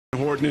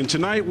Horton, and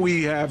tonight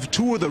we have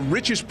two of the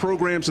richest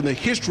programs in the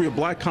history of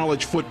black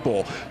college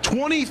football.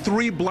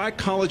 23 black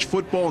college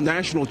football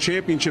national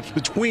championships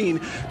between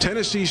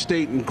Tennessee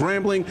State and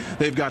Grambling.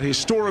 They've got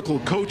historical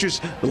coaches,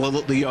 the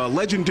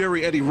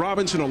legendary Eddie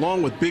Robinson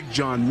along with Big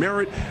John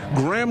Merritt.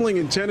 Grambling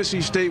and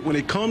Tennessee State, when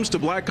it comes to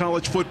black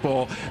college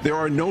football, there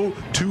are no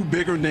two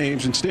bigger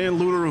names. And Stan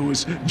Luter, who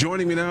is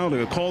joining me now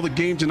to call the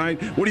game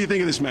tonight, what do you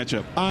think of this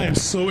matchup? I am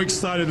so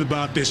excited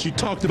about this. You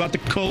talked about the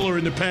color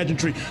and the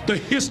pageantry. The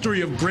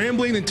history of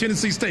Grambling and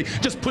Tennessee State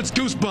just puts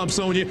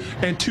goosebumps on you,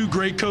 and two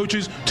great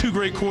coaches, two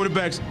great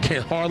quarterbacks.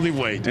 Can't hardly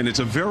wait. And it's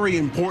a very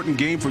important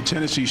game for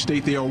Tennessee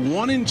State. They are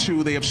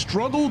 1-2. They have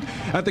struggled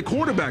at the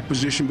quarterback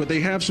position, but they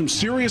have some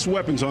serious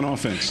weapons on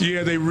offense.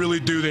 Yeah, they really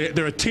do.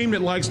 They're a team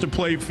that likes to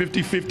play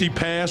 50-50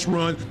 pass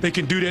run. They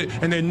can do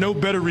that, and they're no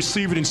better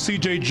receiver than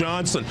C.J.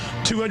 Johnson.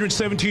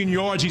 217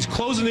 yards. He's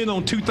closing in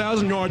on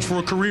 2,000 yards for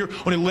a career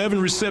on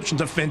 11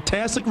 receptions. A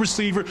fantastic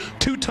receiver,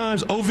 2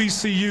 times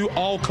OVCU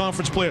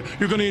all-conference player.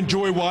 You're going to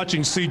enjoy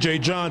watching C.J.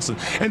 Johnson.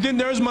 And then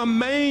there's my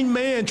main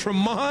man,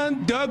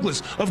 Tremont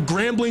Douglas of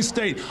Grambling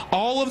State.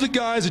 All of the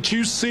guys that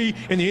you see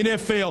in the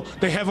NFL,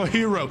 they have a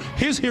hero.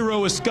 His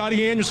hero is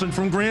Scotty Anderson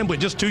from Grambling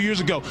just 2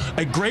 years ago.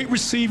 A great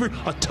receiver,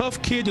 a tough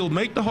kid who'll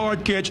make the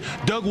hard catch.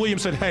 Doug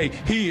Williams said, hey,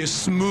 he is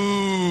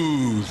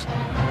smooth.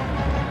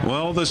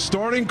 Well, the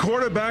starting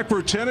quarterback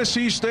for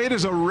Tennessee State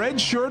is a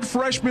redshirt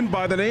freshman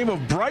by the name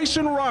of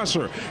Bryson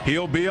Rosser.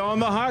 He'll be on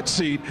the hot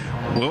seat.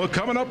 Well,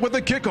 coming up with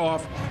the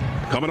kickoff,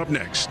 coming up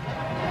next.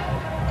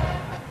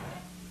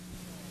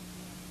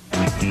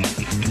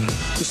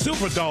 The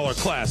Silver Dollar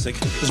Classic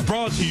is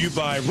brought to you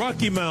by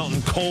Rocky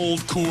Mountain Cold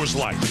Coors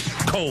Light.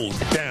 Cold,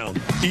 down,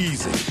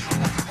 easy.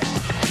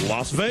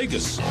 Las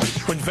Vegas.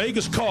 When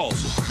Vegas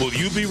calls, will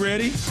you be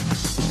ready?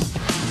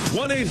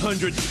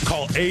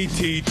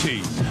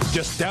 1-800-CALL-ATT.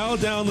 Just dial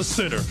down the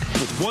center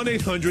with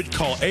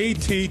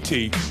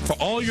 1-800-CALL-ATT for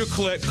all your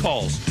collect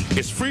calls.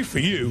 It's free for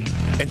you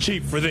and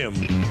cheap for them.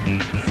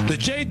 The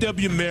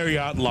JW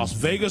Marriott Las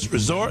Vegas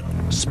Resort,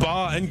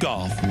 Spa, and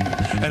Golf.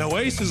 An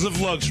oasis of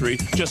luxury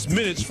just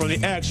minutes from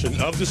the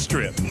action of the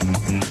Strip.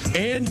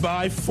 And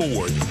by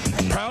Ford,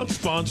 proud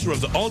sponsor of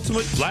the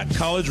Ultimate Black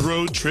College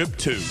Road Trip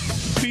 2,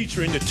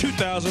 featuring the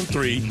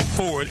 2003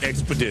 Ford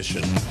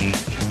Expedition.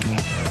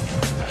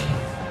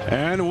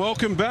 And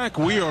welcome back.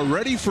 We are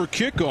ready for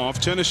kickoff.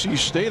 Tennessee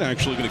State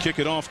actually going to kick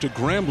it off to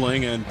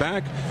Grambling, and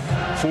back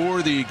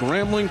for the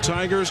Grambling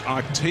Tigers,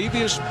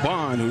 Octavius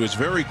Bond, who is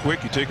very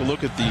quick. You take a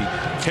look at the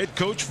head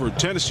coach for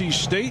Tennessee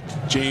State,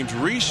 James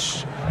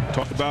Reese.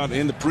 Talked about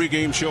in the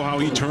pregame show how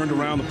he turned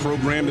around the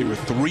program. They were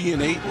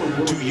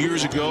 3-8 2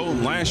 years ago,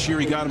 and last year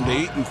he got them to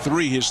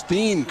 8-3. His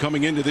theme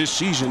coming into this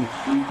season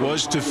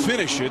was to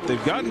finish it.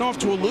 They've gotten off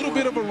to a little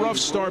bit of a rough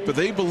start, but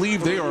they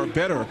believe they are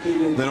better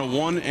than a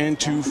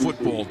 1-2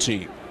 football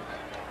team.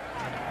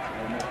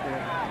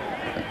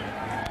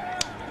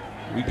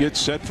 We get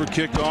set for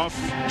kickoff.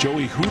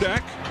 Joey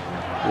Hudak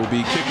will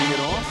be kicking it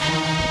off.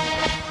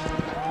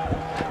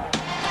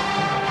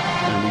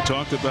 And we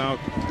talked about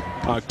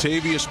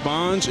Octavius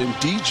Bonds and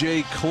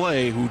DJ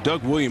Clay, who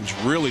Doug Williams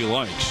really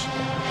likes.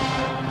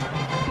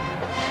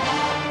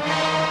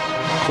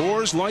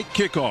 Coors Light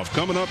kickoff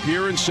coming up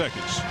here in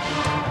seconds.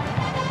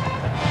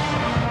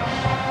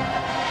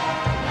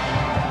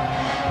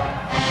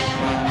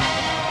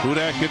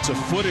 Hudak gets a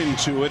foot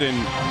into it,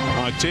 and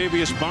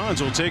Octavius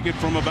Bonds will take it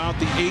from about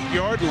the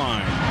 8-yard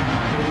line.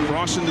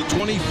 Crossing the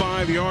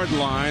 25-yard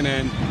line,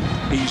 and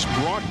he's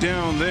brought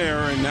down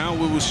there, and now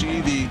we will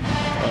see the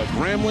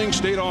Grambling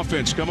State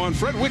offense come on.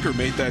 Fred Wicker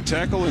made that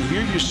tackle, and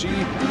here you see,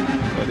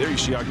 there you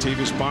see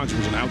Octavius Bonds,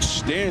 was an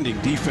outstanding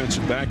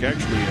defensive back,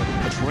 actually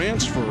a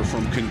transfer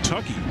from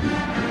Kentucky.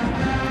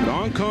 But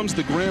on comes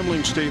the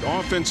Grambling State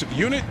offensive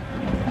unit,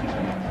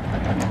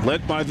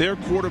 led by their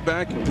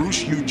quarterback,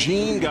 Bruce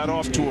Eugene. Got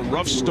off to a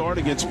rough start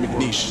against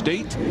McNeese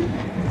State.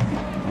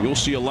 You'll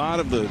see a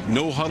lot of the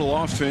no-huddle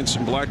offense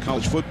in black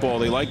college football.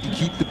 They like to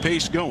keep the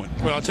pace going.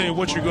 Well, I'll tell you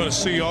what you're going to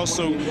see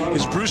also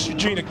is Bruce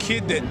Eugene, a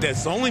kid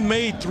that's only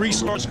made 3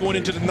 starts going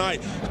into the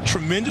night.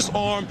 Tremendous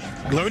arm,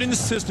 learning the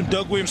system.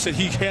 Doug Williams said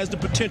he has the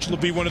potential to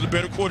be one of the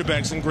better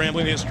quarterbacks in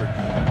Grambling history.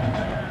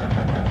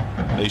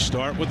 They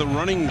start with a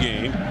running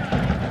game.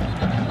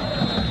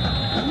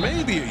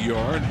 Maybe a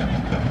yard.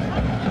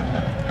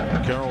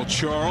 Carroll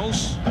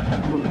Charles.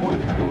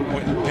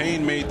 Quentin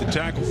Payne made the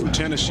tackle for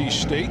Tennessee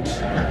State.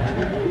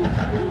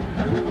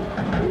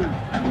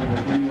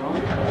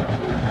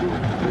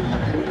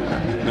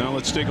 Now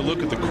let's take a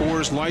look at the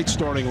Coors Light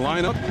starting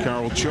lineup.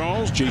 Carroll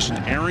Charles, Jason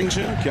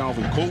Arrington,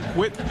 Calvin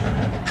Colquitt,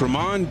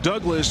 Tremont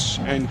Douglas,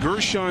 and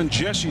Gershon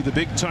Jesse, the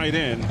big tight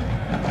end.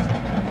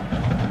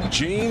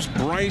 James,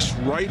 Bryce,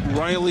 Wright,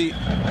 Riley,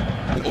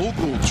 and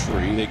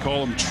Ogletree, they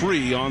call him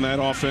Tree, on that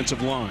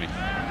offensive line.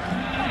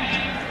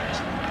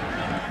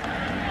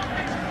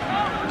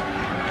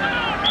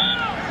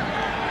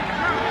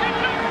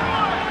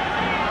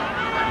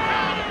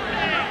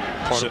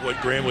 Part of what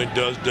Grambling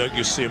does, Doug,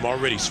 you see him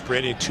already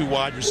spreading two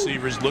wide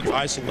receivers, look for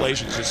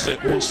isolations.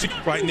 We'll see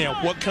right now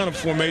what kind of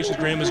formations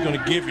Grambling's going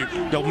to give you.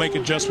 They'll make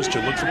adjustments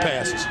to look for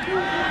passes.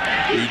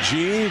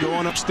 Eugene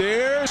going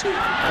upstairs. He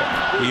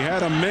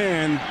had a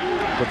man,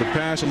 but the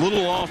pass a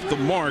little off the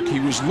mark. He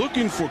was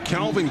looking for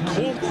Calvin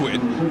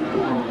Colquitt.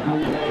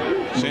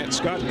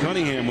 Scott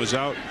Cunningham was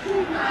out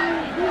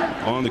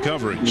on the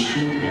coverage.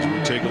 As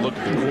we take a look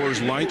at the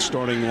Coors Light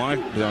starting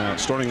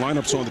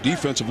lineups on the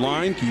defensive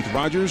line: Keith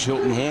Rogers,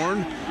 Hilton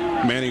Horn,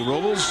 Manny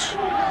Robles,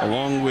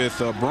 along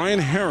with Brian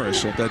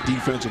Harris at that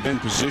defensive end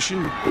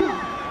position.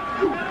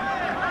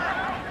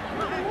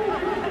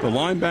 The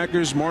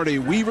linebackers: Marty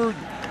Weaver,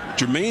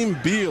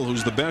 Jermaine Beal,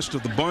 who's the best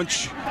of the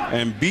bunch,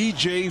 and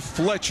B.J.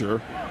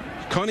 Fletcher,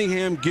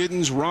 Cunningham,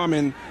 Giddens,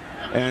 Rahman,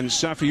 and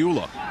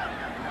Safiullah.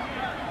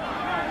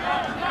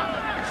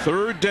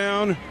 Third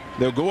down,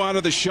 they'll go out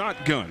of the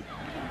shotgun.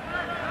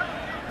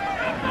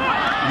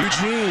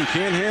 Eugene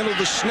can't handle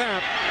the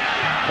snap,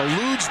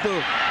 eludes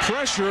the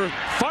pressure,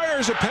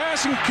 fires a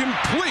pass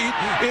incomplete.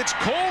 It's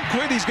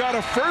Colquitt. He's got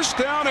a first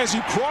down as he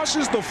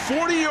crosses the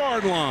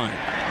 40-yard line.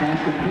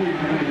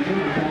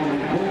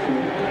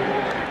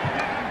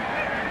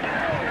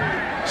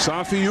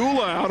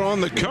 Safiullah out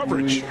on the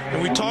coverage.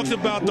 And we talked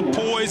about the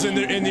poise and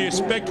the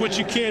expect what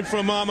you can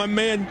from my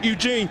man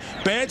Eugene.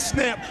 Bad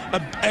snap,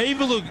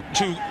 able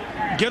to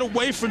get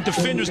away from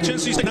defenders.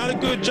 Tennessee's not a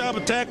good job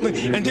of tackling,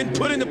 and then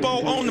putting the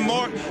ball on the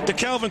mark to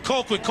Calvin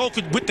Colquitt.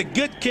 Colquitt with the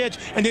good catch,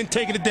 and then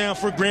taking it down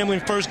for a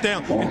Grambling first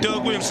down. And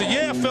Doug Williams said,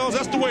 yeah, fellas,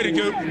 that's the way to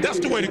go. That's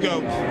the way to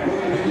go.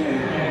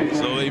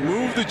 So they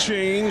move the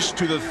chains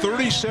to the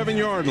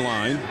 37-yard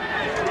line.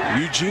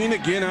 Eugene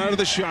again out of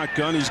the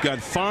shotgun. He's got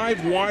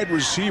 5 wide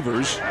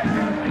receivers.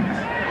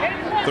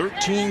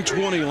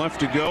 13:20 left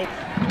to go.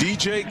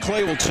 DJ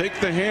Clay will take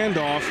the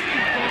handoff.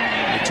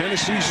 And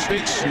Tennessee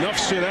State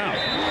snuffs it out.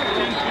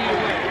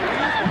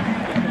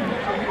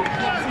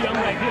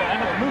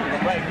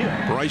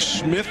 Bryce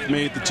Smith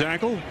made the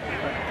tackle.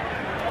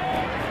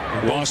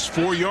 Lost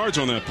 4 yards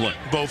on that play.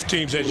 Both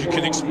teams, as you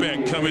can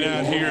expect, coming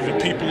out here. The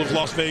people of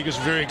Las Vegas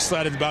very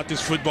excited about this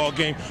football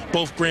game.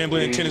 Both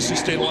Grambling and Tennessee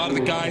State. A lot of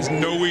the guys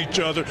know each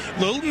other.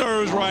 Little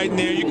nerves right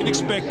now. You can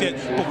expect that.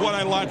 But what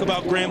I like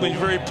about Grambling,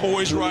 very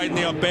poised right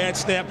now. Bad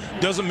snap.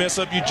 Doesn't mess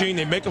up Eugene.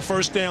 They make a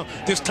first down.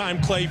 This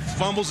time Clay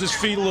fumbles his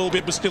feet a little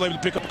bit, but still able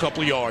to pick up a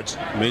couple of yards.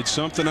 Made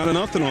something out of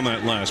nothing on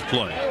that last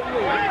play.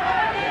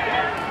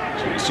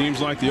 So it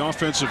seems like the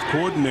offensive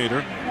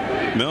coordinator,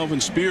 Melvin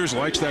Spears,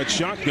 likes that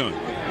shotgun.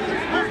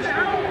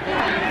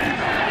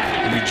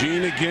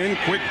 Eugene again,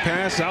 quick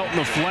pass out in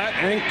the flat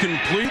and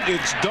complete.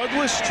 It's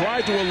Douglas,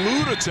 tried to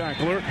elude a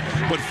tackler,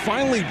 but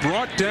finally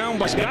brought down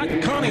by Scott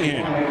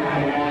Cunningham.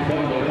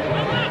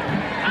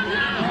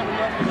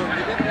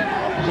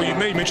 Well, you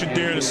may mention,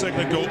 Darren, a second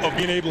ago of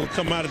being able to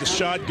come out of the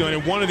shotgun,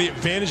 and one of the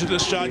advantages of the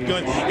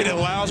shotgun, it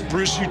allows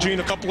Bruce Eugene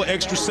a couple of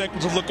extra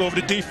seconds to look over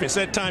the defense.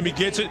 That time he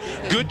gets it.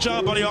 Good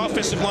job by the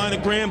offensive line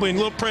of Grambling. A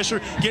little pressure,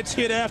 gets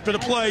hit after the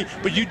play,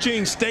 but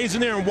Eugene stays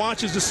in there and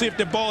watches to see if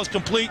the ball is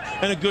complete,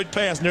 and a good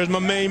pass. And there's my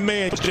main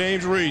man,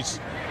 James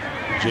Reese.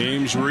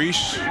 James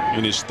Reese,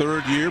 in his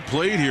 3rd year,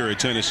 played here at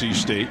Tennessee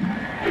State.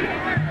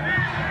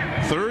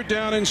 3rd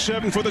down and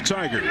 7 for the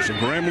Tigers of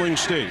Grambling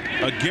State.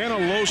 Again a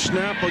low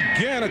snap,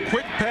 again a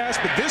quick pass,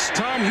 but this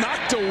time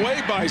knocked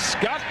away by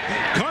Scott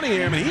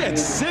Cunningham. And he had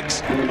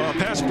 6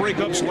 pass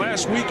breakups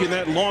last week in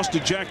that loss to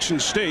Jackson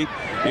State.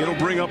 It'll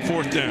bring up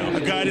 4th down. A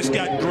guy that's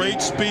got great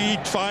speed,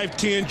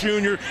 5'10"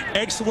 junior,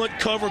 excellent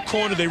cover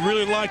corner. They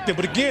really liked it.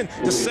 But again,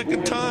 the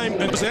second time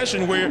in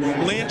possession where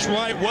Lance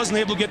Wright wasn't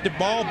able to get the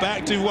ball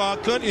back to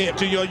Cunningham,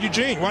 to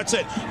Eugene. Watch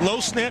that low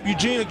snap.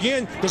 Eugene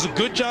again does a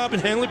good job in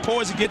handling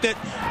poise to get that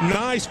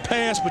nice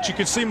pass, but you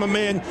can see my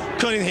man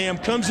Cunningham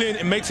comes in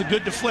and makes a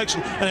good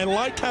deflection, and I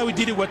liked how he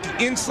did it with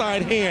the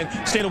inside hand,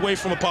 staying away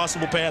from a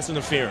possible pass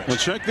interference. Well,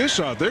 check this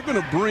out. They're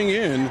going to bring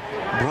in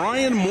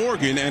Brian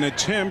Morgan and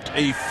attempt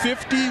a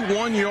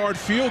 51-yard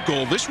field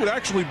goal. This would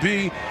actually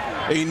be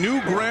a new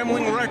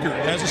Grambling record.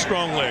 Has a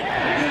strong leg.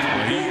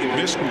 He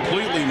missed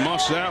completely,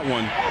 muffs that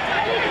one.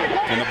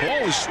 And the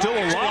ball is still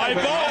alive.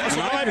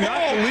 I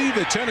cannot believe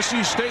that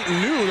Tennessee State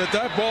knew that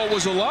that ball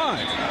was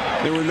alive.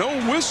 There were no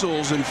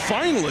whistles, and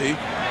finally,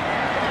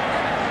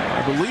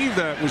 I believe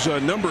that was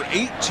number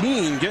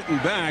 18 getting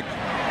back.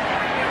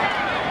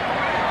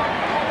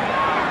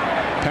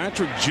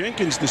 Patrick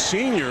Jenkins, the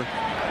senior,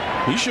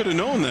 he should have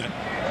known that.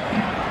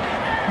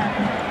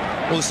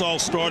 Well, this all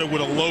started with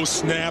a low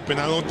snap, and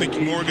I don't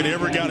think Morgan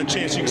ever got a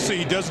chance. You can see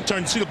he doesn't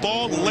turn. See the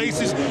ball, the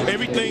laces,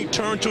 everything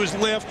turned to his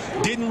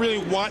left. Didn't really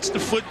watch the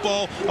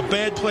football. A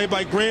bad play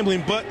by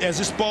Grambling, but as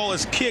this ball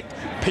is kicked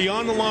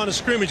beyond the line of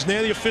scrimmage,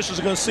 now the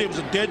officials are going to say it was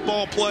a dead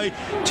ball play.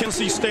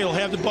 Tennessee State will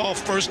have the ball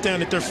first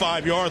down at their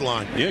 5-yard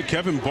line. Yeah,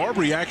 Kevin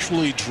Barbary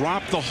actually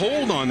dropped the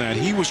hold on that.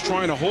 He was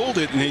trying to hold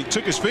it, and he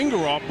took his finger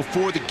off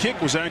before the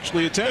kick was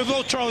actually attempted. It was a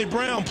little Charlie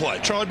Brown play.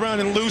 Charlie Brown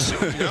and Lucy.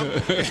 You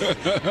know?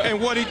 And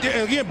what he did,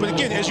 again, but again,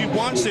 again, as you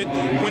watched it,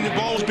 when the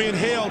ball was being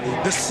held,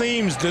 the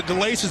seams, the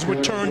laces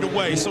were turned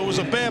away. So it was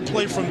a bad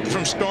play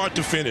from start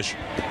to finish.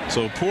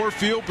 So poor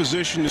field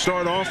position to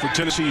start off for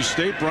Tennessee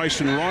State.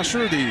 Bryson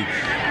Rosser, the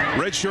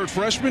redshirt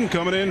freshman,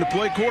 coming in to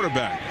play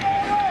quarterback.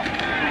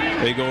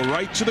 They go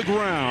right to the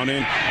ground,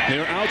 and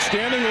their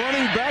outstanding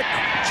running back,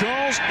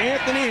 Charles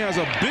Anthony, has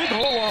a big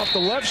hole off the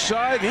left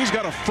side. He's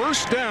got a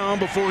first down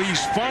before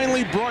he's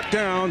finally brought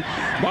down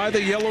by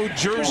the yellow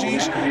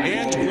jerseys.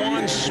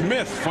 Antoine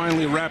Smith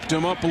finally wrapped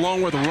him up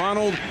along with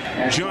Ronald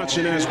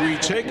Johnson as we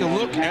take a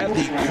look at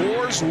the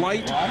Coors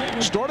Light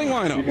starting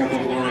lineup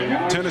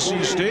for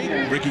Tennessee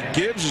State. Ricky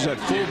Gibbs is at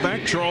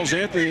fullback. Charles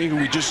Anthony, who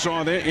we just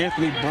saw there.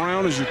 Anthony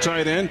Brown is your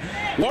tight end.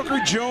 Walker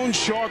Jones,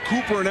 Shaw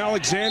Cooper, and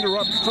Alexander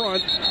up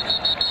front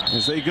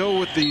as they go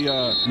with the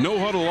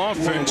no-huddle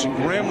offense.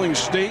 Grambling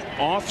State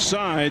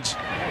offsides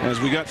as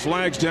we got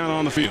flags down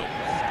on the field.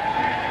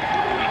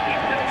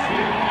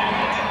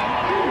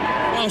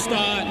 Ball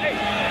start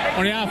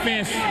on the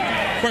offense,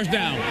 first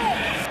down.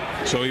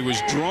 So he was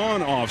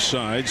drawn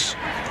offsides.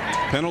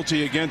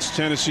 Penalty against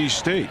Tennessee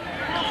State.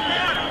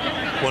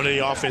 One of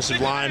the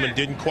offensive linemen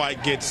didn't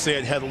quite get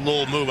set, had a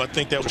little move. I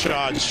think that was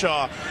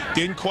Shaw.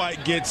 Didn't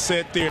quite get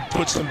set there,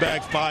 puts them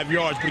back 5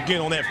 yards. But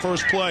again, on that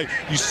first play,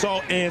 you saw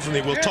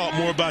Anthony. We'll talk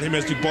more about him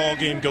as the ball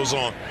game goes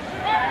on.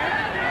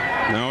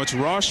 Now it's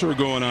Rosser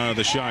going out of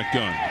the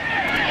shotgun.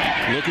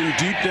 Looking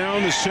deep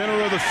down the center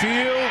of the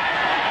field.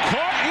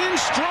 Caught in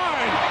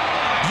stride.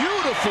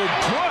 Beautiful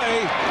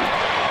play.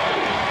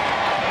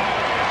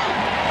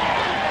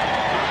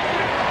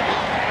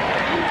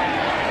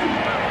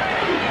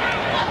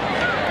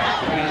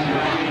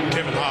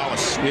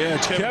 Yeah,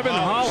 it's Kevin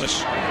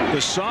Hollis, the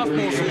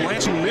sophomore from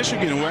Lansing,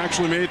 Michigan, who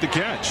actually made the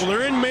catch. Well,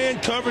 they're in man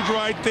coverage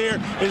right there.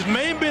 It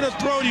may have been a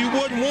throw you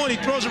wouldn't want. He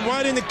throws it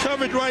right into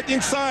coverage, right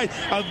inside.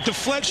 A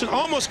deflection,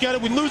 almost got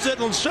it. We lose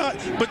that on the shot.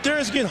 But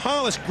there's again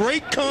Hollis,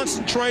 great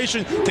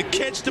concentration to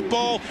catch the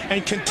ball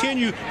and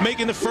continue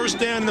making the first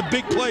down in the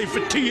big play for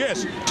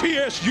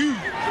TSU.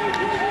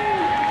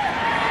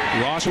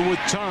 Rosser with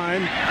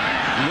time,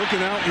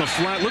 looking out in the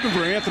flat, looking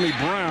for Anthony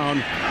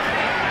Brown,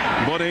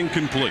 but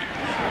incomplete.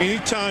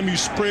 Anytime you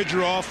spread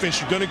your offense,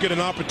 you're going to get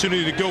an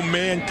opportunity to go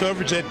man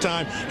coverage that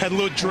time. Had a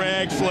little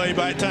drag play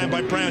by time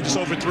by Brown, just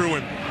overthrew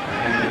him.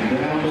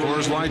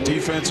 Coors Light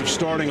defensive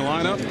starting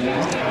lineup.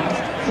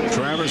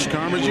 Travis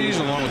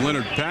Carmages along with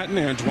Leonard Patton,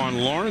 Antoine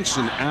Lawrence,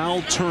 and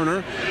Al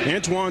Turner.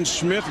 Antoine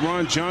Smith,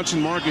 Ron Johnson,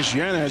 Marcus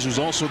Yanez, who's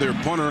also their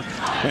punter.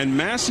 And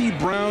Massey,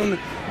 Brown,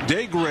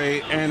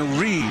 Degray, and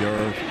Reed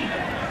are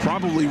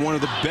probably one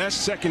of the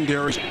best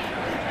secondaries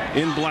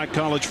in black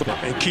college football.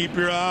 And keep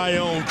your eye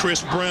on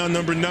Chris Brown,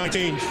 number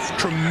 19.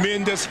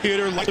 Tremendous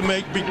hitter, like to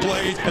make big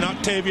plays. And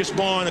Octavius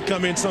Bond to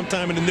come in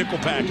sometime in the nickel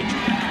package.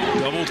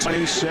 Double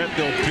tight set,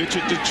 they'll pitch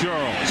it to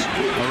Charles.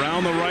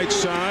 Around the right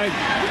side,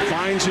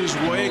 finds his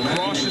way,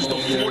 crosses the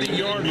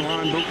 40-yard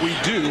line, but we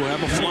do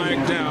have a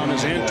flag down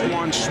as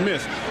Antoine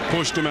Smith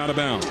pushed him out of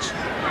bounds.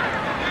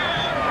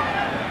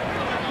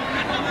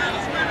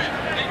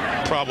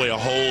 Probably a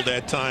hold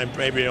that time,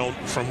 maybe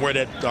from where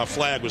that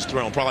flag was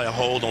thrown. Probably a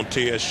hold on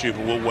TSU,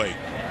 but we'll wait.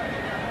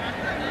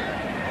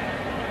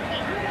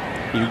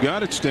 You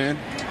got it, Stan.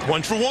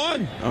 1 for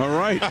 1. All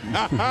right.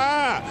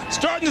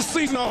 Starting the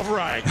season off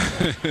right.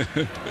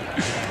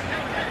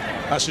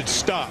 I should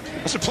stop.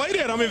 I should play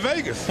that. I'm in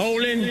Vegas.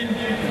 Holding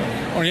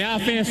on the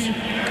offense,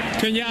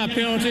 10-yard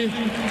penalty,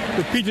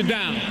 repeat it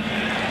down.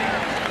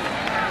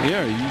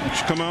 Yeah, you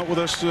should come out with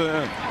us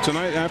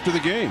tonight after the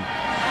game.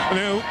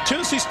 Now,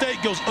 Tennessee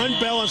State goes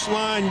unbalanced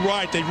line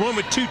right. They run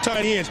with 2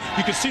 tight ends.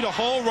 You can see the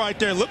hole right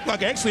there. It looked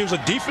like actually it was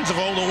a defensive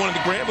hold on one of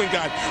the Grambling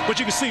guys. But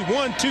you can see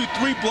 1, 2,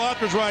 3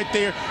 blockers right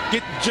there.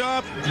 Get the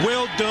job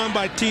well done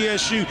by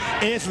TSU.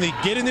 Anthony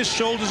getting his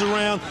shoulders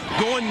around,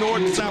 going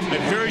north and south. A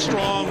very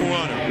strong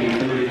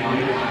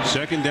runner.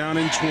 Second down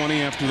and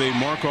 20 after they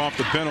mark off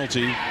the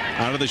penalty.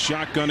 Out of the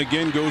shotgun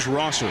again goes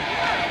Rosser.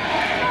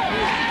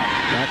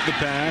 Back the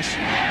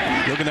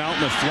pass, looking out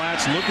in the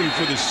flats, looking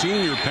for the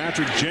senior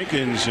Patrick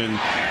Jenkins, and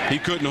he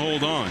couldn't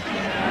hold on.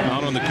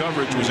 Out on the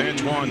coverage was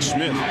Antoine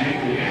Smith.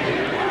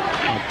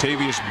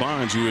 Octavius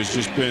Bonds, who has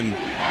just been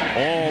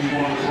all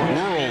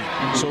world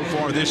so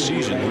far this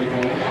season.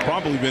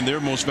 Probably been their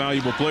most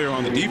valuable player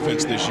on the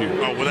defense this year.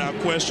 Oh, without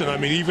question. I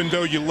mean, even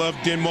though you love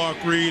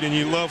Denmark Reed and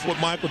you love what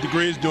Michael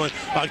DeGree is doing,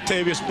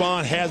 Octavius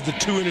Bond has the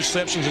 2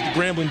 interceptions that the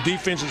Grambling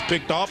defense has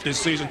picked off this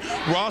season.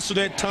 Ross at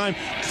that time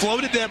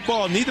floated that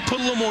ball. Need to put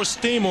a little more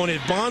steam on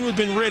it. Bond would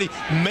have been ready.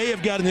 May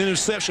have got an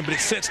interception, but it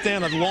sets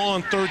down a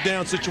long third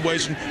down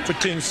situation for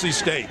Tennessee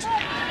State.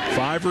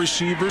 5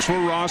 receivers for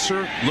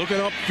Rosser. Looking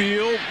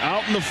upfield,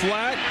 out in the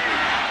flat.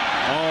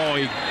 Oh,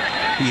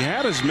 he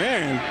had his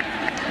man.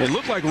 It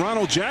looked like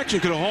Ronald Jackson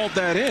could have hauled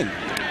that in.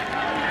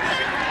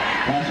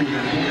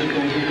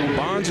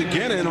 Bonds Johns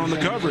again in on the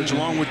coverage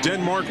along with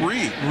Denmark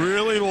Reed.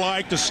 Really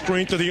like the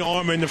strength of the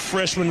arm in the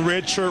freshman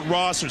redshirt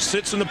roster.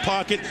 Sits in the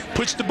pocket,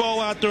 puts the ball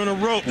out there on a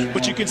rope.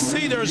 But you can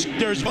see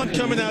there's one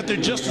coming out there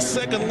just a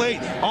second late.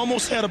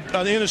 Almost had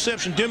an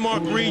interception.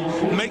 Denmark Reed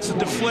makes a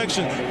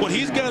deflection. What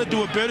he's got to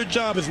do a better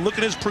job is look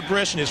at his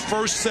progression. His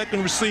first,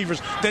 second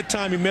receivers. That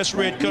time he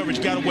misread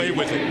coverage, got away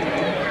with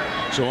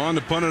it. So on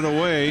to punt it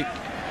away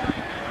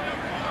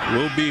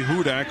will be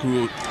Hudak,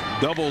 who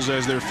doubles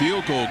as their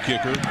field goal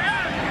kicker.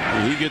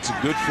 And he gets a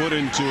good foot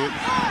into it.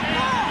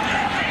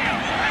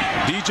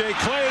 DJ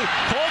Clay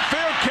called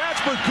fair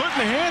catch but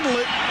couldn't handle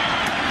it.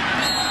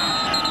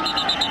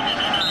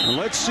 And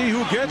let's see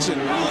who gets it.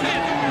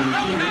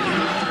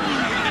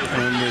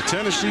 And the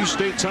Tennessee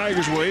State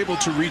Tigers were able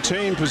to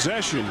retain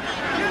possession.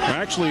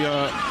 Actually,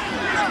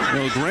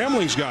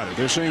 Grambling's got it.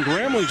 They're saying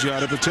Grambling's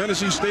got it, but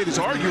Tennessee State is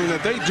arguing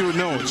that they do.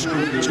 No, it's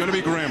going to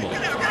be Grambling.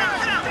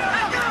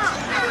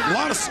 A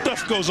lot of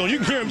stuff goes on. You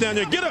can hear him down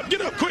there. Get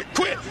up, quick,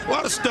 quit. A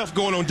lot of stuff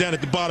going on down at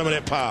the bottom of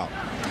that pile.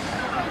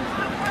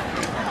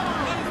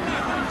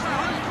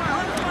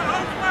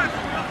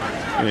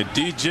 And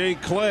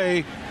DJ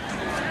Clay,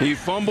 he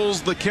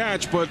fumbles the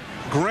catch, but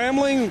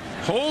Grambling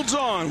holds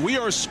on. We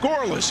are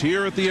scoreless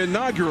here at the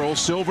inaugural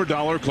Silver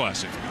Dollar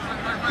Classic.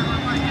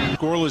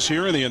 Scoreless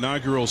here in the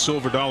inaugural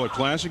Silver Dollar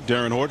Classic.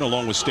 Darren Horton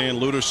along with Stan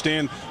Luter.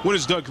 Stan, what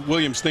is Doug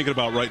Williams thinking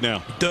about right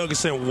now? Doug is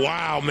saying,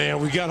 wow,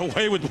 man, we got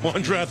away with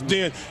one draft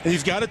in. And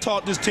he's got to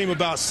talk this team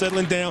about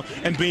settling down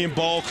and being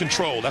ball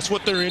control. That's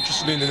what they're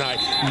interested in tonight,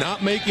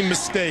 not making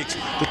mistakes.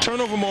 The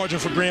turnover margin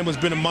for Grambling has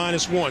been a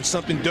 -1,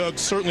 something Doug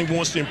certainly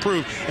wants to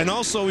improve. And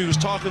also, he was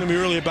talking to me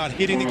earlier about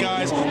hitting the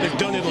guys. They've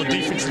done it on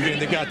defensive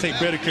end. They've got to take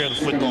better care of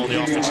the football on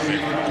the offensive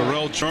end.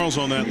 Terrell Charles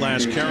on that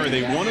last carry.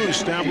 They want to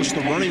establish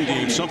the running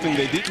game, something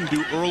they didn't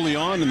do early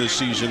on in the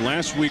season.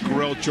 Last week,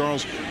 Terrell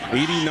Charles,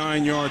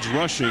 89 yards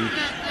rushing.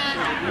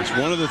 That's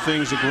one of the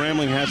things that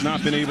Grambling has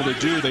not been able to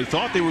do. They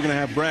thought they were going to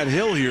have Brad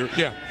Hill here,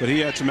 but he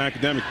had some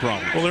academic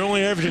problems. Well, they're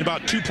only averaging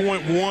about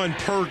 2.1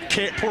 per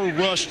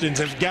rush, and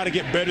they've got to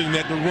get better than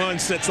that. The run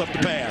sets up the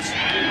pass.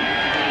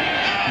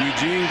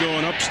 Eugene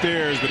going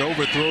upstairs, but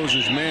overthrows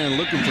his man,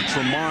 looking for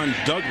Tremont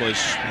Douglas,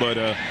 but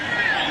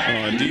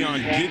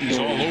Deion Giddy's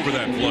all over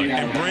that play.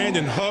 And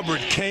Brandon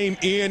Hubbard came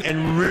in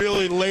and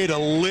really laid a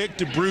lick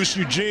to Bruce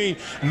Eugene,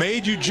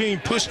 made Eugene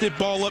push that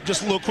ball up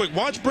just a little quick.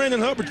 Watch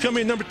Brandon Hubbard come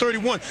in, number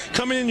 31,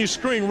 coming in your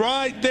screen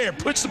right there,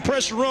 puts the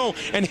pressure on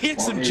and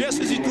hits him just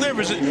as he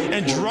delivers it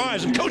and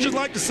drives him. Coaches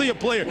like to see a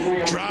player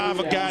drive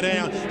a guy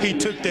down. He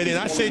took that in.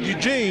 I said,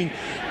 Eugene,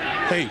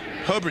 hey,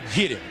 Hubbard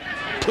hit him.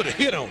 Put a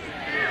hit on him.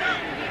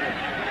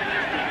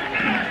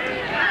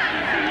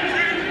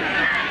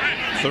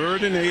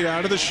 3rd and 8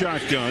 out of the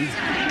shotgun.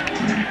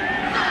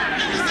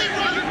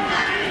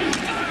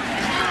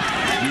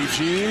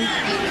 Eugene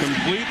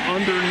complete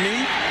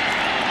underneath.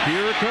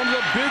 Here comes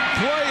a big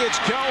play. It's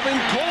Calvin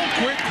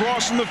Colquitt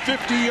crossing the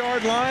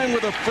 50-yard line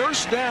with a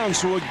first down.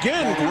 So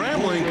again,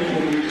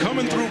 Grambling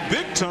coming through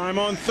big time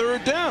on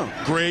 3rd down.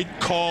 Great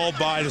call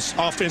by the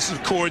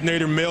offensive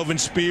coordinator, Melvin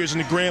Spears,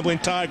 and the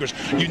Grambling Tigers.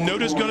 You know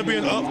there's going to be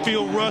an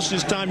upfield rush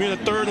this time. You're in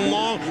a 3rd and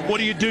long. What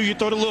do? You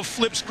throw the little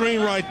flip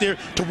screen right there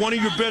to one of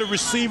your better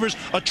receivers,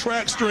 a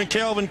trackster in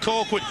Calvin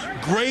Colquitt.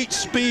 Great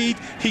speed.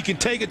 He can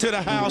take it to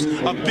the house.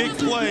 A big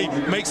play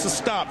makes a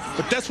stop.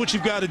 But that's what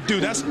you've got to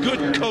do. That's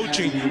good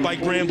coaching by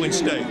Grambling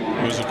State.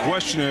 There was a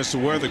question as to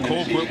whether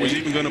Colquitt was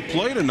even going to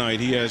play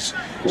tonight. He has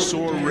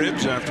sore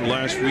ribs after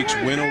last week's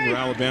win over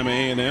Alabama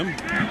A&M.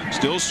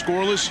 Still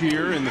scoreless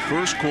here in the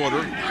first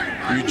quarter.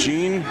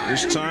 Eugene,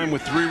 this time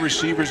with 3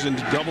 receivers in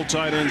the double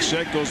tight end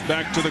set, goes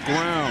back to the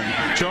ground.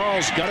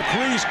 Charles got a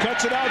crease,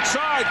 cuts it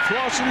outside,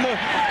 crossing the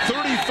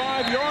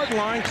 35-yard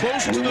line,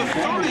 close to the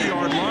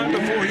 30-yard line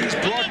before he's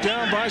brought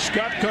down by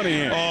Scott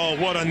Cunningham. Oh,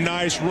 what a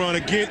nice run.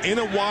 Again, in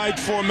a wide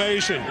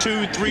formation,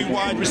 2, 3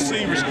 wide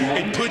receivers.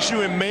 It puts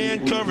you in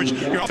man coverage.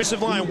 Your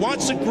offensive line,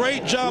 watch a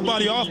great job by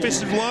the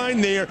offensive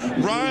line there.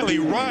 Riley,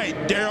 Wright,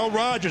 Darryl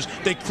Rogers.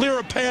 They clear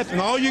a path,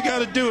 and all you got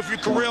to do if you're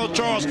Terrell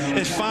Charles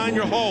is find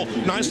your hole.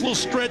 Nice little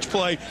stretch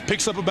play,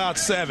 picks up about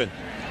 7.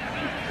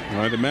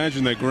 I'd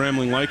imagine that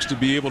Grambling likes to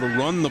be able to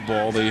run the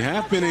ball. They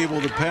have been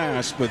able to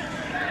pass, but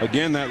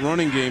again, that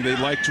running game they'd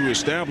like to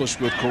establish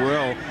with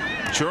Terrell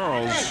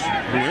Charles,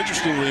 who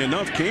interestingly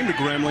enough came to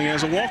Grambling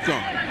as a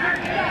walk-on.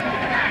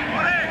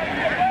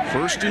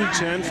 1st and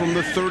 10 from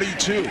the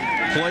 32.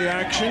 Play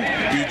action.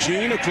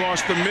 Eugene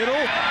across the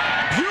middle.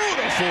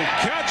 Beautiful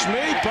catch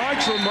made by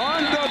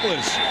Tremont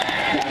Douglas.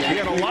 He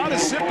had a lot of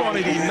zip on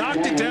it. He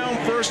knocked it down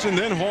first and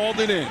then hauled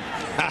it in.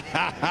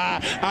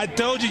 I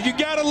told you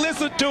got to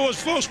listen to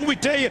us, folks, when we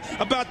tell you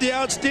about the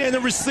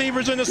outstanding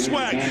receivers in the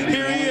SWAC.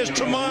 Here he is,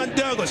 Tremont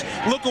Douglas.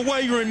 Look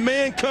away, you're in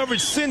man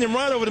coverage, send him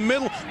right over the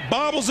middle,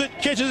 bobbles it,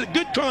 catches it,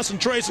 good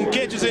concentration,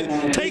 catches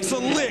it, takes a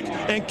lick,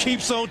 and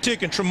keeps on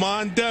ticking.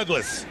 Tremont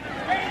Douglas.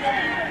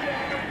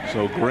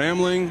 So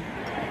Grambling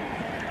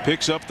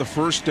picks up the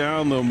first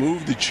down. They'll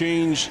move the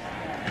change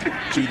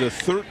to the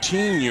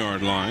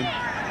 13-yard line.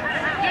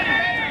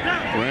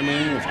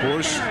 Grambling, of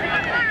course,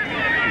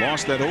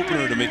 Lost that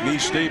opener to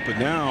McNeese State, but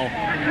now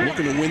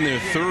looking to win their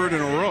third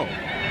in a row.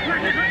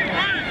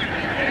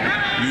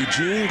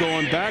 Eugene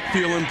going back,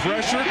 feeling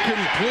pressure,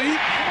 complete.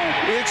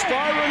 It's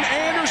Byron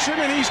Anderson,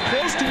 and he's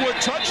close to a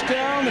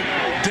touchdown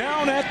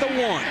down at the 1.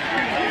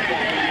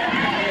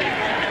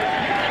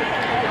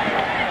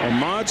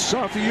 Ahmad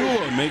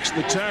Safiullah makes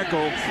the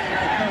tackle.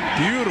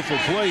 Beautiful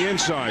play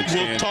inside,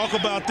 Stan. We'll talk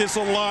about this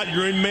a lot.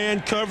 You're in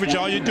man coverage.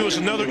 All you do is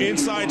another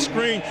inside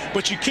screen,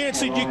 but you can't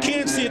see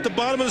at the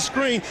bottom of the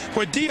screen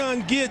where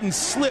Deion Giddens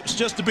slips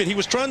just a bit. He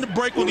was trying to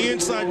break on the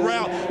inside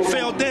route,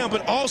 fell down,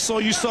 but also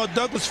you saw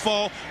Douglas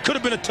fall. Could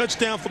have been a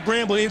touchdown for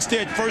Grambling.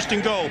 Instead, first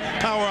and goal.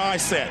 Power I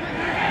set.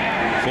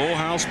 Full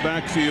house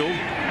backfield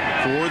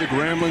for the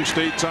Grambling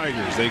State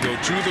Tigers. They go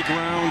to the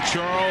ground.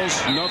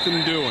 Charles,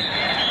 nothing doing.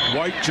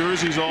 White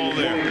jerseys all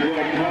there.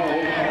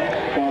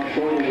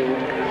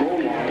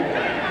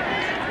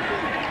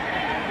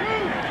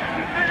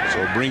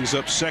 So it brings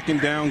up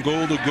second down,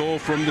 goal to go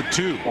from the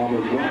 2.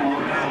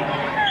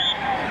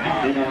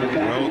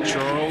 Well,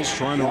 Charles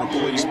trying to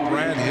replace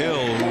Brad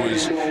Hill, who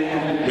is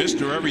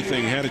Mr.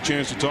 Everything. Had a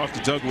chance to talk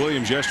to Doug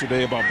Williams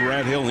yesterday about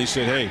Brad Hill, and he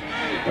said, hey,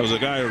 that was a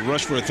guy who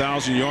rushed for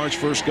 1,000 yards.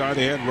 First guy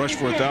they had rushed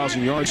for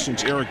 1,000 yards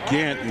since Eric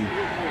Gant. And,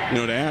 you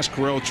know, to ask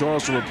Correll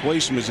Charles to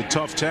replace him is a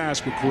tough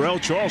task, but Correll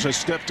Charles has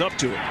stepped up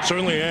to it.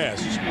 Certainly has.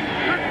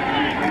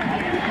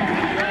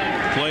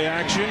 Play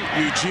action.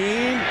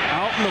 Eugene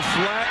out in the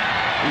flat,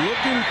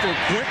 looking for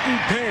Quentin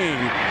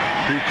Payne,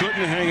 who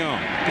couldn't hang on.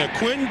 Now,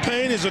 Quentin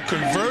Payne is a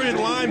converted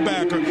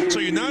linebacker, so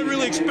you're not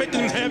really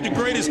expecting him to have the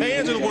greatest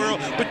hands in the world.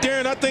 But,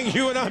 Darren, I think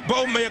you and I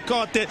both may have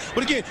caught that.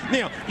 But, again,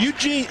 now,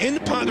 Eugene in the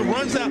pocket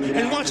runs out,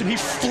 and watch him. He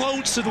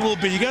floats it a little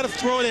bit. You got to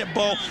throw that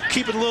ball,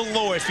 keep it a little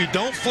lower. If you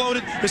don't float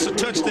it, it's a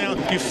touchdown.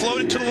 You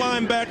float it to the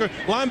linebacker.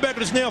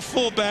 Linebacker is now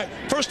fullback.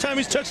 First time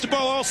he's touched the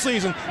ball all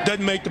season,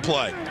 doesn't make the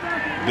play.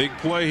 Big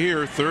play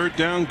here. Third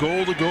down,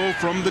 goal to go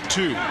from the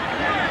 2.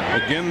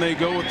 Again, they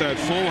go with that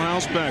full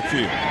house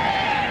backfield.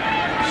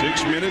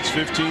 6 minutes,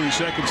 15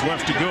 seconds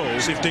left to go.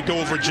 See if they go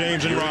over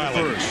James and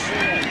Riley. First.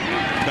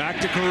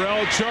 Back to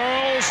Correll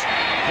Charles,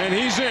 and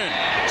he's in.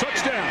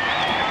 Touchdown.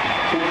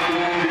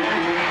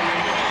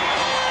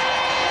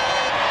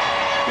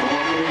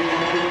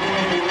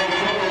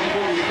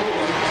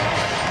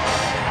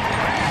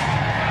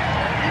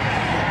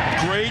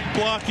 Great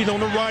blocking on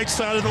the right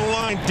side of the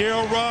line.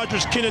 Darryl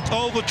Rogers, Kenneth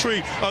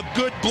Ogletree. A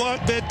good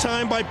block that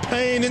time by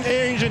Payne, and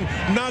Asian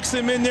knocks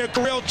him in there.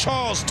 Correll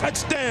Charles,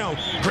 touchdown,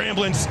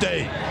 Grambling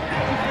State.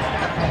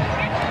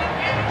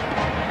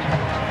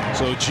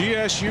 So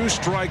GSU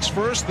strikes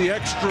first. The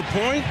extra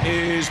point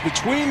is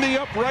between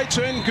the uprights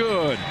and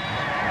good.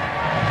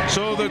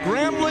 So the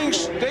Grambling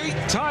State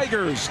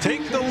Tigers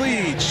take the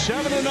lead,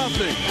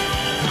 7-0.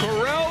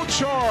 Correll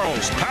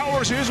Charles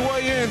powers his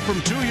way in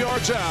from 2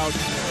 yards out,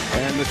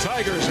 and the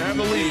Tigers have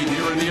the lead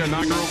here in the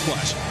inaugural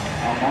classic.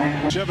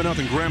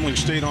 7-0 Grambling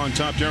State on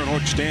top. Darren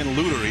Horton, Stan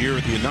Luter here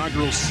at the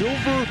inaugural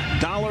Silver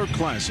Dollar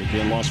Classic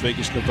in Las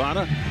Vegas,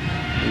 Nevada.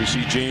 You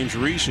see James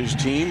Reese, his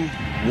team,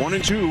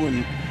 1-2,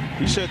 and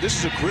he said this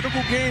is a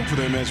critical game for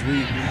them as we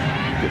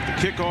get the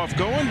kickoff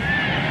going.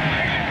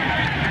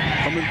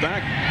 Coming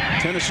back,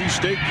 Tennessee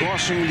State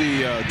crossing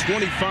the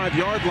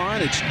 25-yard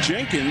line. It's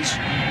Jenkins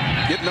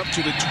getting up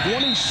to the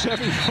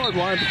 27-yard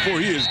line before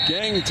he is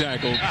gang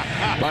tackled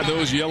by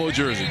those yellow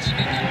jerseys.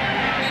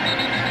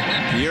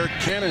 Pierre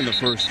Cannon, the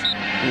first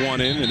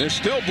one in, and they're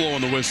still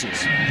blowing the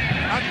whistles.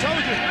 I told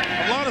you,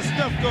 a lot of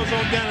stuff goes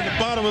on down at the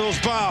bottom of those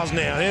piles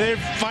now. They're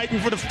fighting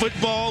for the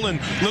football and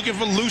looking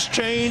for loose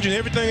change and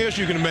everything else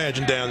you can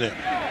imagine down there.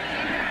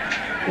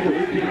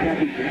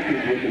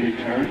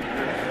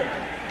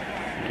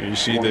 You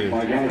see we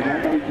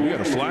got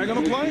a flag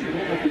on the play?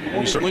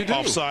 We certainly do.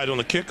 Offside on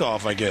the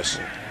kickoff, I guess.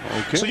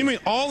 Okay. So you mean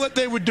all that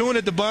they were doing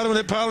at the bottom of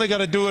that pile, they got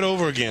to do it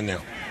over again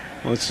now?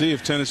 Let's see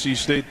if Tennessee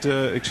State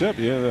accepts.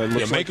 Yeah, that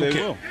looks like they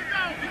will.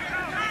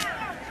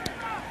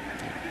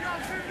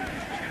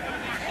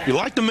 You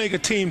like to make a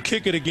team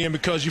kick it again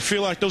because you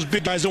feel like those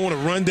big guys don't want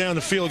to run down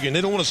the field again.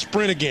 They don't want to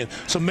sprint again.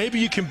 So maybe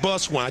you can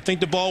bust one. I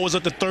think the ball was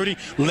at the 30.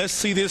 Let's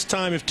see this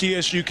time if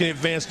TSU can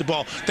advance the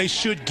ball. They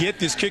should get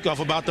this kickoff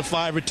about the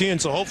 5 or 10.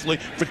 So hopefully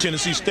for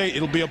Tennessee State,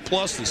 it'll be a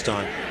plus this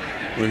time.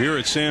 We're here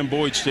at Sam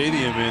Boyd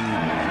Stadium in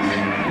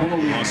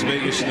Las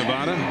Vegas,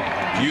 Nevada.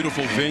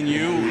 Beautiful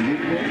venue.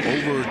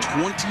 Over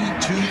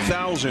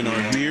 22,000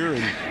 are here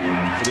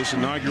for this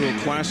inaugural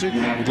classic.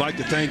 We'd like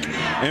to thank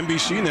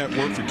NBC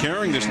Network for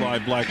carrying this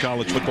live black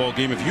college football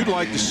game. If you'd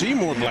like to see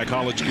more black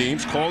college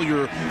games, call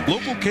your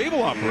local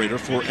cable operator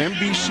for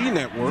NBC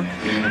Network.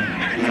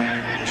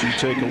 As you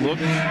take a look,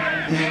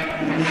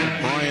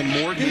 Brian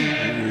Morgan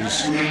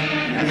is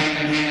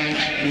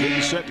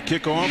getting set to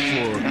kick off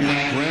for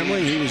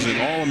Grambling. He was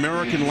an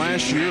All-American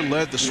last year,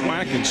 led the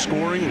SWAC in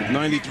scoring with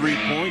 93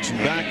 points. And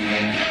back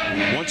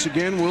once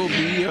again will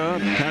be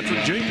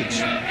Patrick Jenkins.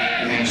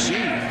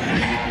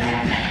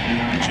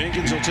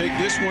 Jenkins will take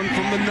this one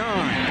from the 9.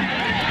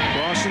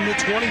 Crossing the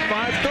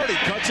 25-30,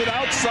 cuts it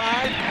out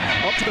outside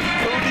up to the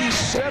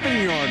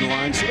 37-yard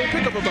line. So they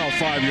pick up about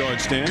 5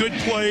 yards, Dan. Good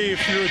play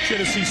if you're a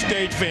Tennessee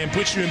State fan.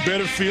 Puts you in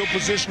better field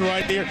position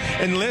right there.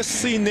 And let's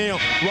see now,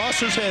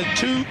 Rosser's had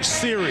 2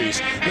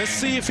 series. Let's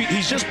see if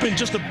he's just been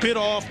a bit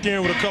off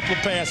there with a couple of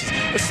passes.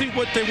 Let's see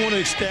what they want to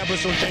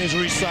establish on James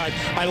Reed's side.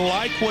 I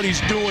like what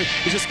he's doing.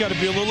 He's just got to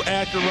be a little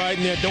accurate right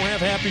in there. Don't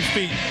have happy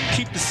feet.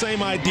 Keep the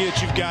same idea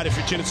that you've got if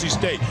you're Tennessee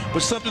State.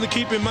 But something to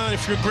keep in mind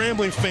if you're a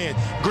Grambling fan.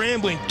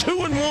 Grambling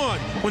 2-1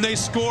 when they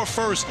score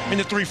first in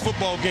the 3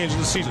 football games of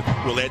the season.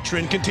 Will that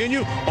trend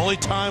continue? Only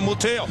time will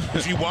tell.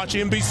 If you watch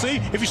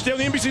NBC, if you stay on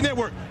the NBC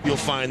network, you'll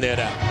find that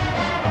out.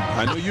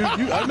 I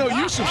know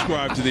you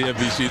subscribe to the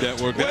NBC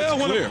network. That's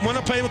clear. When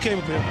I pay my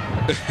cable bill.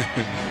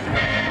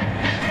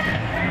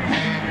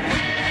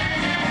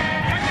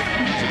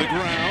 To the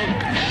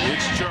ground.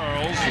 It's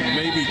Charles,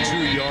 maybe 2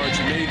 yards,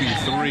 maybe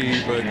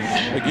 3, but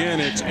again,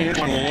 it's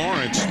Antoine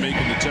Lawrence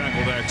making the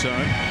tackle that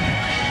time.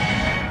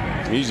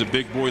 He's a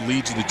big boy,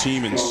 leads the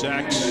team in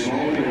sacks.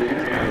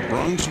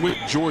 Brunswick,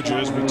 Georgia,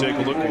 as we take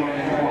a look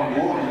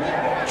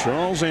at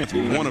Charles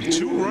Anthony, one of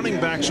 2 running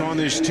backs on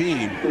this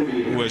team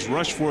who has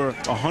rushed for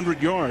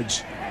 100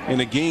 yards in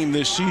a game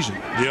this season.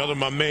 The other,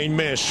 my main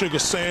man, Sugar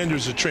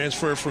Sanders, a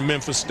transfer from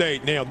Memphis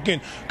State. Now,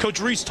 again, Coach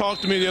Reese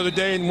talked to me the other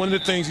day, and one of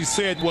the things he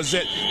said was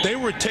that they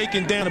were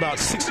taking down about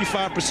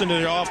 65% of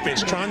their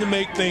offense, trying to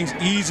make things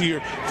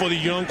easier for the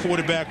young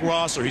quarterback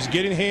roster. He's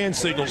getting hand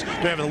signals.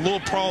 They're having a little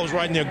problems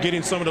right now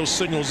getting some of those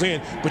signals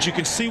in, but you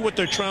can see what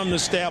they're trying to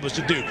establish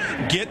to do.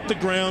 Get the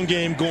ground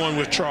game going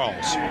with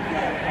Charles.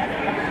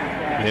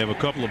 They have a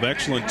couple of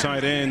excellent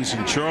tight ends,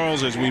 and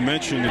Charles, as we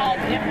mentioned,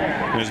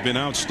 has been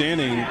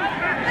outstanding.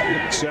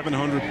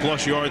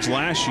 700-plus yards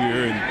last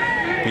year,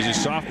 and he's a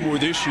sophomore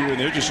this year, and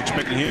they're just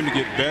expecting him to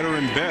get better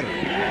and better.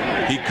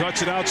 He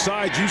cuts it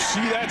outside. You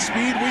see that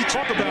speed we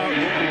talk about.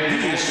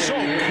 He is so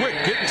quick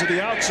getting to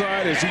the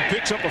outside as he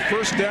picks up a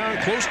first down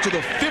close to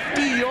the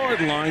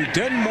 50-yard line.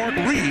 Denmark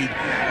Reed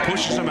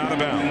pushes him out of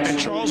bounds. And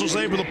Charles was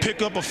able to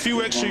pick up a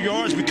few extra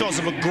yards because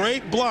of a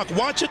great block.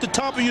 Watch at the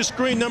top of your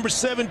screen, number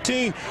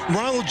 17,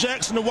 Ronald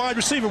Jackson, the wide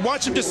receiver.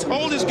 Watch him just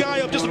hold his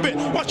guy up just a bit.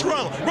 Watch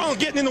Ronald. Ronald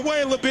getting in the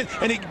way a little bit,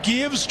 and it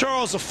gives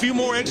Charles a few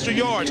more extra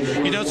yards.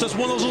 You know, it's just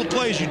one of those little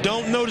plays you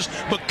don't notice,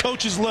 but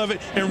coaches love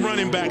it, and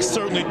running backs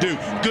certainly do.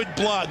 Good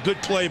block,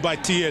 good play by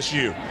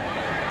TSU.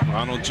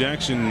 Ronald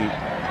Jackson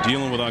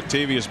dealing with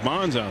Octavius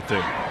Bonds out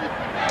there.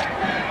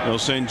 They'll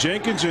send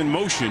Jenkins in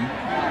motion.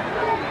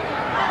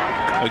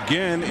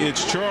 Again,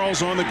 it's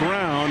Charles on the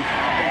ground.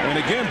 And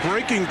again,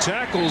 breaking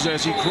tackles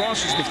as he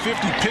crosses the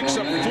 50, picks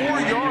up 4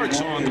 yards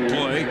on the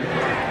play.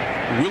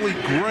 Willie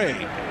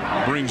Gray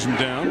brings him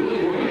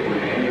down.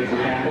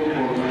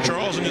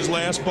 Charles in his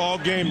last ball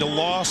game, the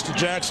loss to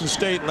Jackson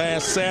State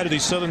last Saturday,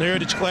 Southern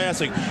Heritage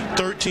Classic,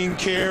 13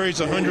 carries,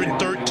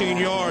 113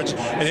 yards.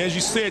 And as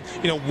you said,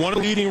 you know, one of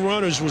the leading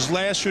runners was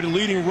last year the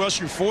leading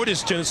rusher for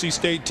this Tennessee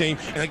State team.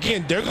 And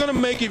again, they're going to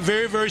make it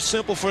very, very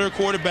simple for their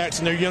quarterbacks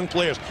and their young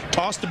players.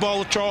 Toss the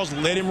ball to Charles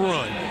and let him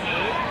run.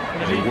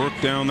 They work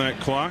down that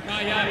clock.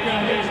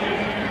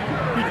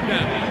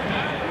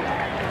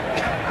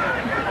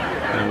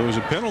 There was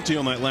a penalty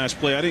on that last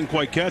play. I didn't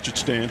quite catch it,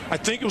 Stan. I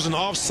think it was an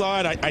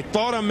offside. I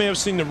thought I may have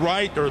seen the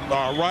right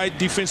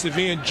defensive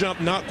end jump.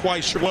 Not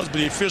quite sure it was, but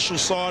the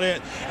officials saw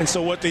that. And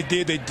so what they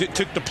did,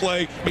 took the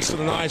play, makes it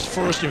a nice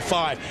 1st and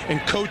 5. And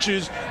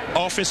coaches,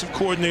 offensive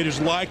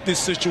coordinators like this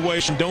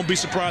situation. Don't be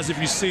surprised if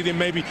you see them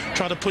maybe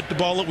try to put the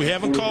ball up. We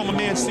haven't called my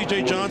man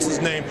C.J.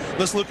 Johnson's name.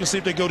 Let's look and see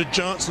if they go to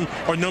Johnson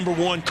or number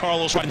 1,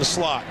 Carlos, right in the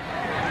slot.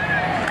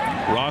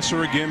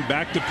 Rosser again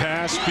back to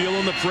pass,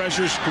 feeling the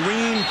pressure,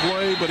 screen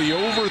play, but he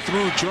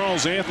overthrew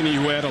Charles Anthony,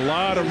 who had a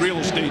lot of real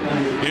estate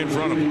in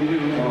front of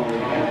him.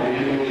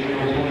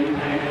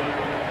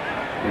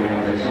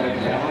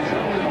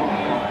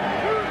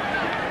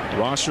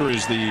 Rosser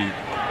is the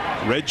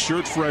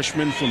redshirt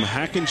freshman from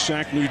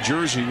Hackensack, New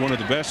Jersey, one of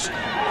the best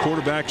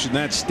quarterbacks in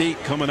that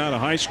state coming out of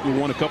high school.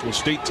 Won a couple of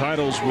state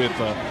titles with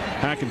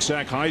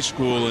Hackensack High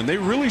School, and they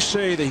really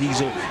say that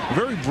he's a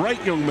very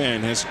bright young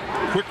man, has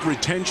quick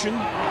retention.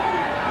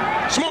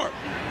 Smart.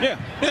 Yeah.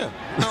 No,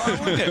 I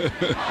like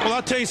that. Well,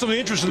 I'll tell you something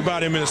interesting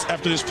about him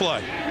after this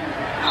play.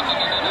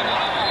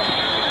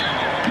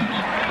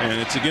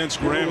 And it's against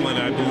Grambling.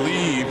 I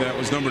believe that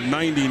was number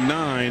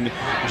 99,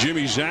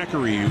 Jimmy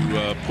Zachary,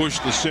 who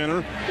pushed the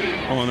center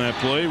on that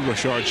play,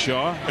 Rashard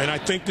Shaw. And I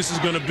think this is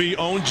going to be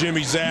on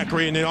Jimmy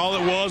Zachary. And then all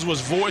it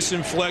was voice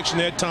inflection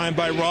that time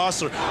by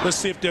Rosser. Let's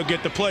see if they'll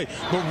get the play.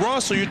 But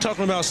Rosser, you're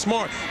talking about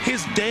smart.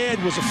 His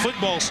dad was a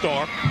football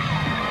star.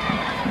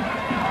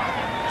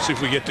 See if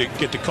we get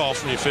the call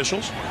from the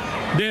officials.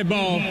 Dead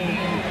ball,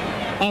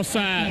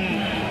 offside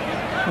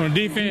on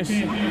defense,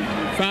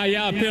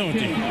 5-yard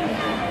penalty.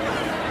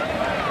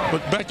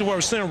 But back to what I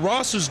was saying,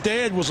 Rosser's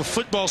dad was a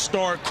football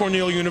star at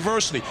Cornell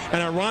University.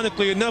 And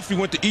ironically enough, he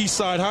went to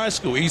Eastside High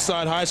School.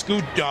 Eastside High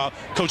School,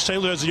 Coach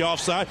Taylor has the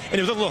offside. And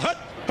there was a little hut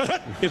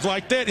It's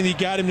like that, and he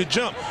got him to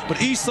jump. But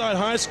Eastside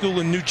High School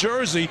in New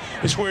Jersey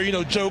is where,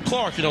 Joe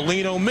Clark,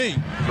 lean on me.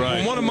 Right.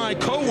 Well, one of my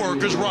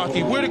co-workers,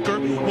 Rocky Whitaker,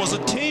 was a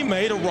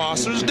teammate of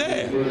Rosser's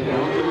dad.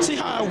 See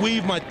how I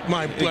weave my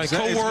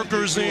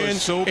co-workers in,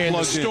 and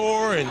the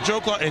store, and Joe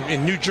Clark,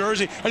 in New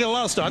Jersey. I got a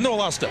lot of stuff. I know a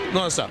lot of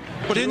stuff.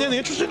 But isn't that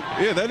interesting?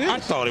 Yeah, that is. I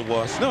thought it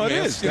was. No, it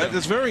is.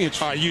 That's very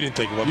interesting. All right, you didn't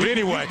think it was. But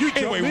anyway,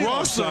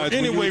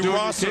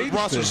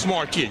 Rosser's a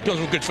smart kid. Comes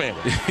from a good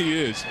family. He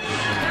is.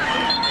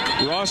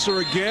 Rosser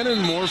again,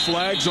 and more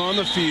flags on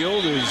the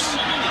field.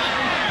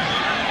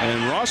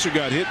 And Rosser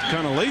got hit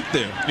kind of late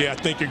there. Yeah, I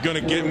think you're going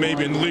to get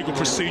maybe an illegal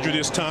procedure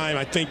this time.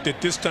 I think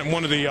that this time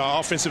one of the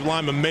offensive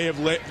linemen may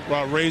have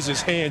raised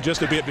his hand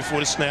just a bit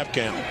before the snap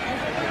count.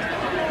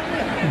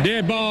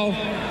 Dead ball,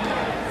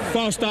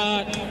 false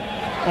start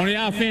on the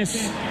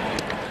offense,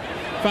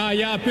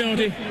 5-yard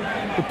penalty,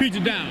 repeat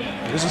it down.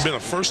 This has been a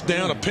first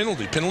down, a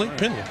penalty.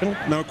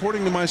 Now,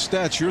 according to my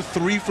stats, you're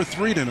 3 for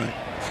 3 tonight.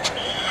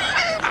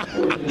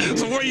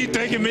 So where are you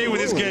taking me when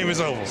this game is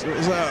over?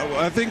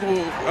 I think,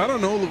 I don't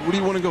know. What do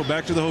you want to go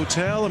back to the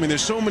hotel? I mean,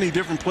 there's so many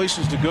different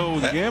places to go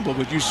and gamble,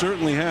 but you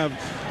certainly have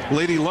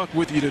Lady Luck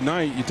with you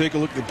tonight. You take a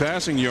look at the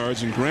passing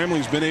yards, and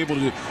Grambling's been able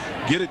to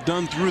get it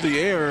done through the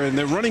air, and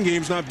their running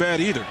game's not bad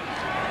either.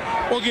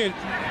 Well, again,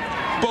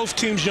 both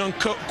teams young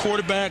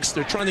quarterbacks.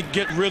 They're trying to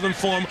get rhythm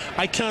for them.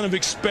 I kind of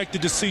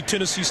expected to see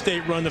Tennessee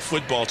State run the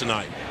football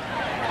tonight.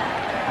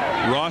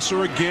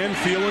 Rosser again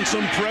feeling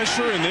some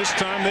pressure, and this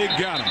time they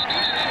got him.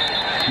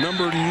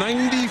 Number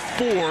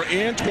 94,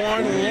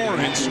 Antoine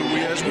Lawrence, who,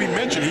 as we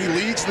mentioned, he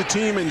leads the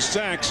team in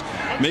sacks.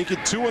 Make it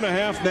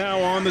 2.5 now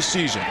on the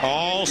season.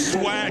 All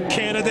SWAC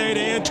candidate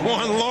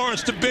Antoine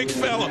Lawrence, the big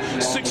fella,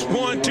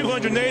 6'1",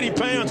 280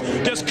 pounds,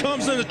 just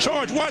comes in the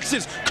charge. Watch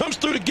this. Comes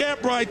through the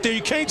gap right there.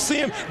 You can't see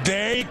him.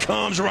 There he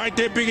comes right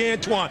there, big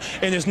Antoine.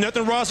 And there's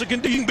nothing Rosser can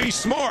do. You can be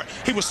smart.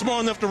 He was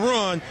smart enough to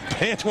run.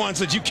 Antoine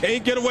said, you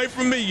can't get away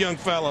from me, young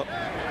fella.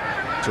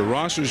 To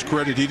Rosser's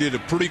credit, he did a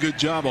pretty good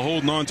job of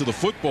holding on to the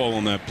football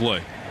on that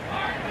play.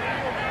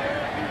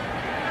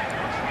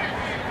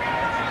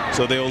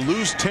 So they'll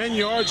lose 10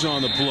 yards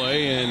on the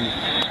play, and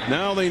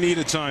now they need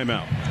a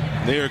timeout.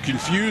 They are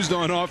confused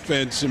on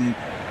offense, and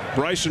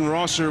Bryson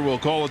Rosser will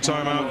call a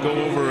timeout, go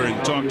over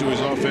and talk to his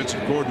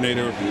offensive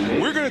coordinator.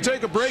 We're going to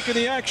take a break in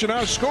the action.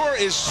 Our score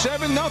is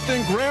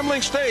 7-0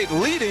 Grambling State,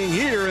 leading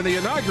here in the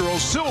inaugural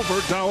Silver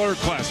Dollar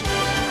Classic.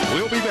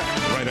 We'll be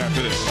back right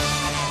after this.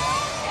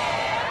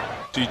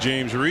 See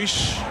James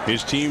Reese,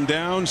 his team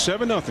down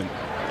 7-0.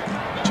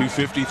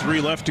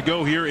 2:53 left to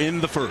go here in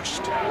the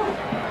first.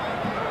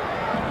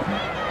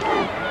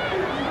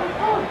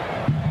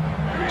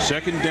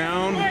 Second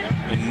down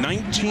and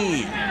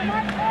 19.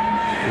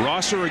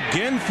 Rosser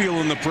again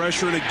feeling the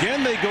pressure, and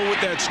again they go with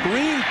that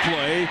screen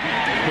play,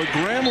 but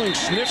Grambling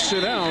sniffs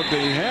it out.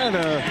 They had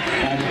a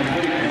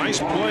nice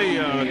play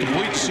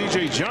complete to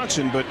C.J.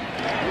 Johnson, but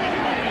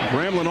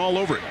Grambling all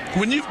over it.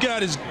 When you've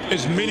got as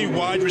many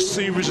wide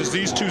receivers as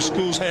these two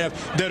schools have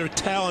that are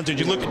talented,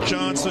 you look at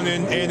Johnson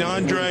and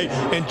Andre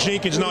and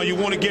Jenkins and all, you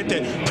want to get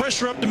that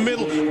pressure up the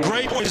middle.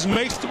 Great points,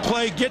 makes the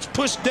play, gets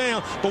pushed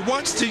down, but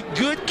watch the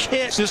good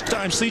catch this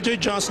time. C.J.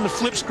 Johnson, the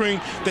flip screen.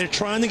 They're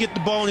trying to get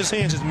the ball in his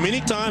hands as many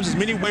times, as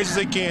many ways as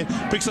they can,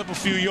 picks up a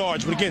few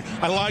yards. But again,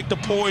 I like the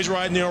poise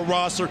right there on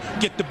Rosser.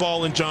 Get the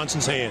ball in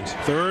Johnson's hands.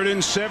 3rd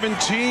and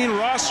 17.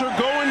 Rosser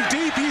going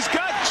deep. He's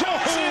got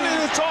Johnson,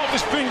 and it's off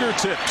his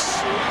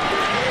fingertips.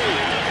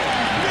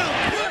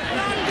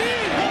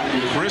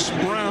 Chris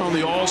Brown,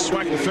 the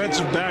all-SWAC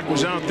defensive back,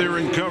 was out there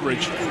in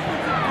coverage.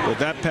 But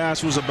that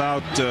pass was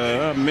about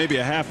maybe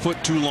a half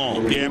foot too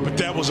long. Yeah, but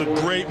that was a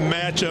great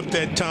matchup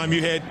that time.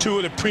 You had two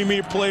of the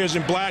premier players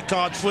in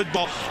Blackhawk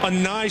football. A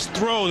nice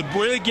throw. It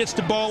really gets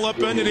the ball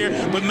up under there,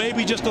 but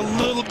maybe just a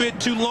little bit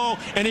too long.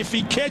 And if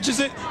he catches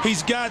it,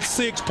 he's got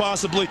 6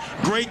 possibly.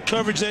 Great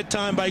coverage that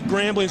time by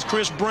Grambling's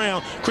Chris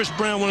Brown. Chris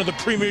Brown, one of the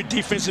premier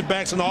defensive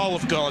backs in all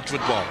of college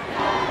football.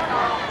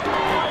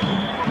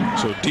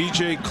 So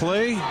DJ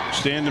Clay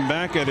standing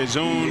back at his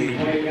own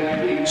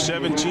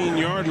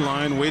 17-yard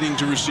line, waiting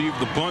to receive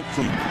the bunt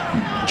from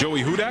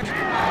Joey Hudak.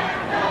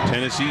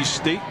 Tennessee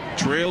State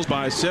trails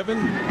by 7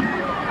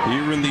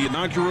 here in the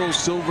inaugural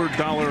Silver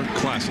Dollar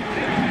Classic.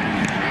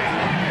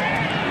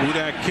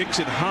 Hudak kicks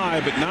it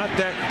high, but not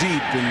that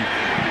deep, and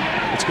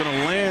it's going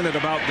to land at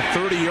about the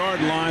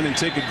 30-yard line and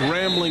take a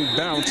Grambling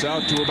bounce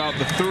out to about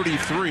the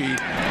 33,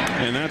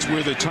 and that's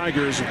where the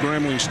Tigers of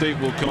Grambling State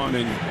will come on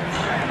and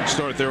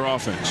start their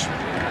offense.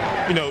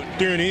 You know,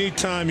 during any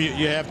time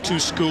you have two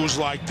schools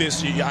like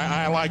this,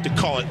 I like to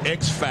call it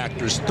X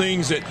factors,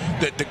 things that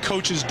the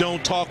coaches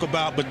don't talk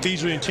about, but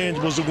these are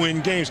intangibles to win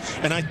games.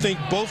 And I think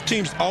both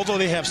teams, although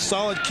they have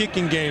solid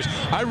kicking games,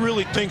 I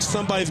really think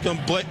somebody's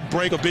going to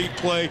break a big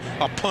play,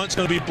 a punt's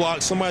going to be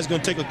blocked, somebody's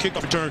going to take a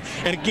kickoff return.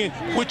 And again,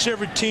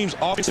 whichever team's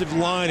offensive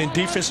line and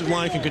defensive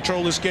line can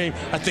control this game,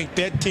 I think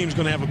that team's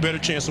going to have a better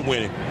chance of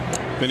winning.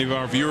 Many of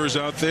our viewers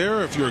out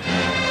there, if you're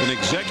an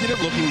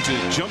executive looking to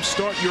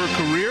jumpstart your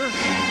career,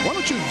 why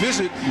don't you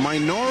visit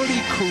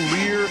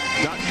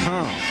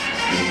minoritycareer.com.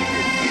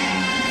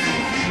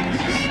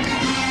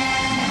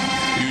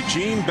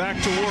 getting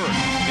back to work.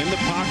 In the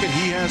pocket,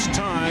 he has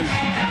time.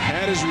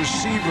 Had his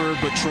receiver,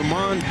 but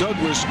Tremont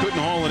Douglas couldn't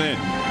haul it in.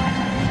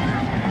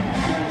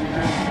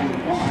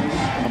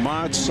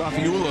 Ahmad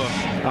Safiullah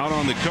out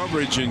on the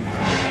coverage, and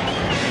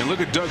look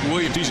at Doug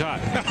Williams. He's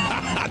hot.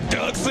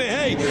 Doug said,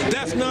 hey,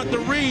 that's not the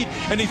read.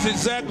 And he's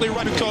exactly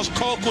right, because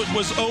Colquitt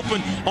was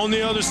open on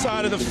the other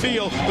side of the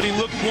field, but he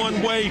looked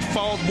one way,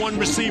 followed one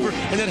receiver,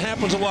 and that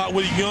happens a lot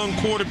with young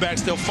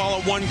quarterbacks. They'll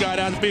follow one guy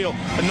down the field.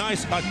 A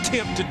nice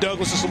attempt to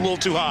Douglas is a little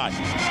too high.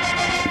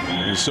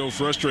 It's so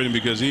frustrating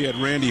because he had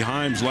Randy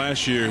Himes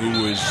last year,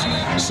 who was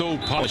so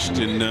polished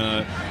and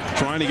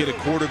trying to get a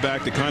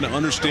quarterback to kind of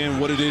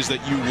understand what it is that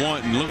you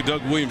want. And look at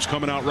Doug Williams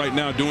coming out right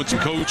now doing some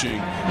coaching,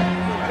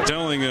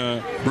 telling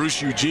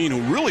Bruce Eugene,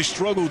 who really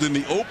struggled in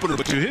the opener,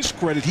 but to his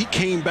credit, he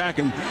came back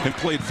and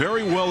played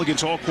very well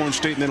against Alcorn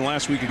State, and then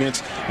last week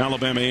against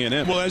Alabama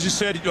A&M. Well, as you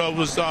said, he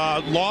was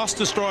lost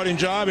the starting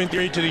job in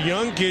theory to the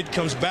young kid,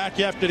 comes back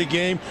after the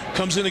game,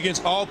 comes in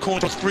against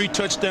Alcorn, throws 3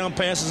 touchdown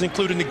passes,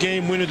 including the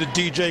game winner to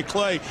DJ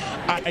Clay.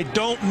 I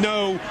don't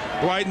know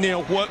right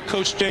now what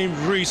Coach James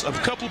Reese, a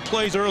couple of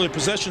plays earlier,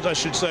 possessions I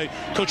should say,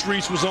 Coach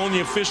Reese was on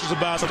the officials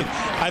about something.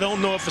 I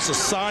don't know if it's a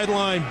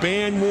sideline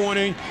ban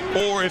warning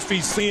or if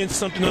he's seeing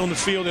something on the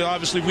field that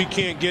obviously we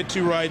can't get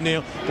to right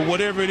now. But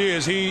whatever it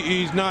is,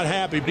 he's not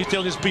happy. But he's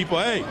telling his people,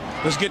 hey,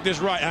 let's get this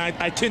right.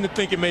 I tend to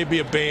think it may be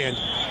a ban.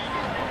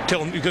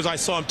 Tell him, because I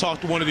saw him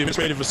talk to one of the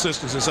administrative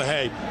assistants and say,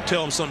 hey,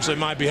 tell him something. So it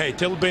might be, hey,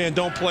 tell the band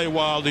don't play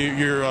while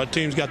your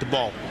team's got the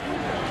ball.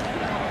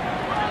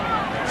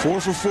 4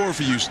 for 4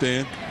 for you,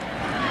 Stan.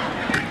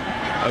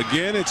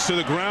 Again, it's to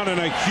the ground, and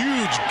a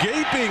huge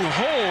gaping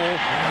hole.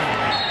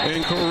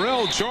 And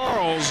Correll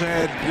Charles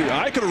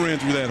I could have ran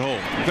through that hole.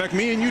 In fact,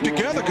 me and you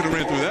together could have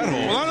ran through that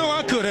hole. Well, I know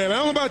I could have. I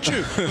don't know about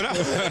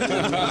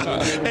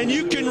you. And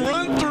you can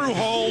run through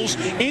holes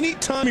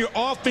anytime your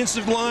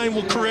offensive line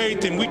will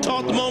create them. We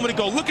talked a moment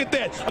ago. Look at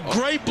that. A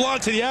great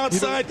block to the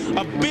outside.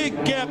 A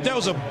big gap. That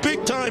was a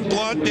big-time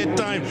block that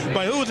time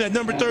by who was that?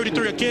 Number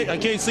 33. I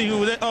can't see who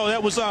was that. Oh,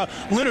 that was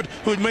Leonard,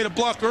 who had made a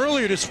block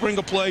earlier to spring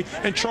a play.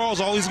 And Charles,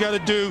 all he's got to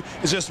do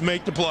is just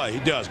make the play. He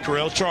does.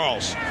 Correll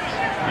Charles.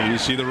 And you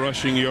see the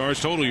rushing yards,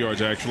 total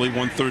yards actually,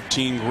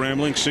 113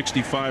 Grambling,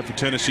 65 for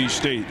Tennessee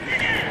State.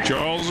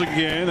 Charles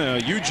again,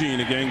 Eugene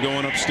again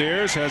going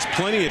upstairs, has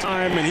plenty of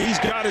time, and he's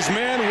got his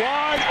man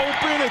wide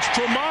open. It's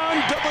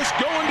Tremont Douglas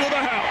going to the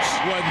house.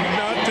 What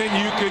nothing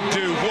you could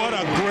do. What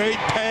a great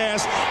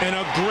pass and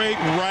a great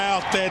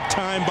route that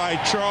time by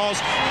Charles,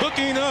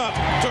 hooking up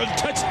for the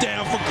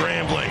touchdown for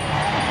Grambling.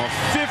 A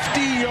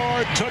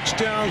 50-yard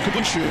touchdown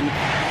completion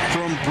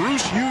from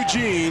Bruce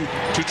Eugene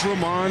to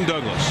Tremont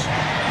Douglas.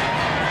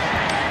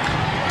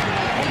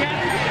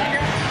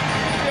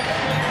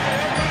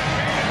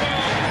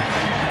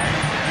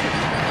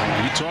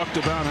 Talked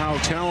about how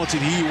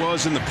talented he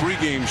was in the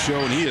pregame show,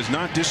 and he is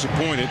not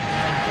disappointed.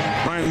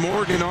 Brian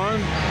Morgan on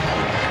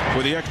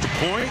for the extra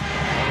point,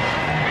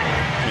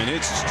 and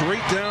it's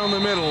straight down the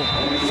middle.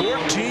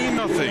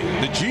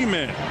 14-0. The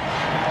G-men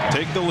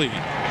take the lead.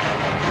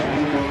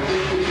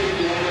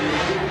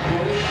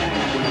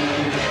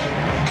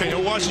 Okay,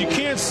 watch, you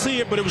can't see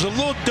it, but it was a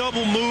little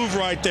double move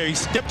right there. He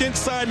stepped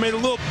inside, made a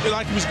little,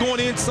 like he was going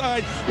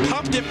inside,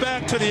 popped it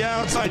back to the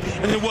outside,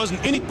 and there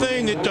wasn't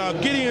anything that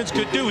Gideons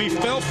could do. He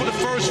fell for the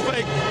first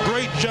fake.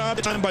 Great job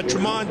that time by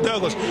Tremont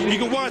Douglas. You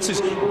can watch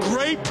this.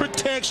 Great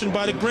protection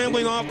by the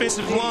Grambling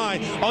offensive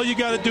line. All you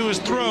got to do is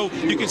throw.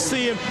 You can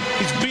see him.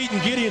 He's beating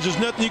Gideons. There's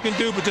nothing you can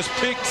do but just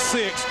pick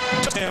 6.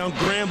 Touchdown,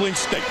 Grambling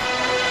State.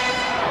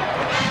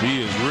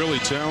 He is really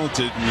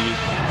talented. And you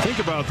think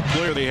about the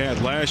player they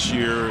had last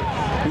year,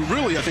 who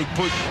really, I think,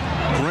 put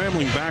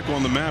Grambling back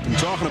on the map. And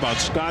talking about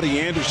Scotty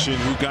Anderson,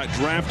 who got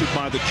drafted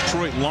by the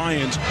Detroit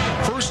Lions.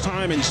 First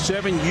time in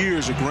 7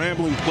 years a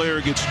Grambling player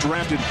gets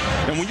drafted.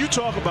 And when you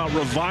talk about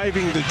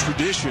reviving the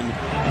tradition,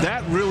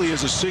 that really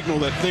is a signal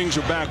that things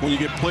are back when you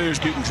get players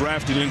getting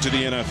drafted into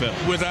the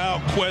NFL.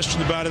 Without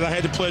question about it. I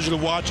had the pleasure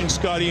of watching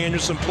Scotty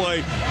Anderson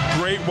play.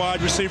 Great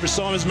wide receiver.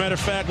 Saw him, as a matter of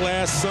fact,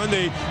 last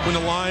Sunday when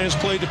the Lions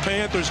played the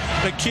Panthers.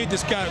 A kid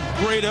that's got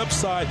great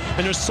upside,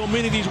 and there's so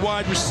many of these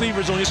wide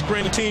receivers on this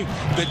Grambling team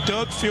that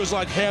Doug feels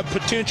like have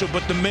potential,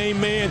 but the main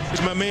man is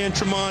my man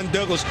Tremont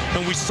Douglas,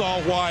 and we saw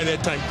why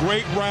that time.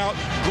 Great route,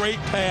 great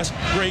pass,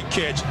 great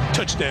catch.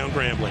 Touchdown,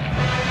 Grambling.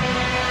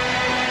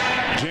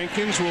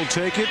 Jenkins will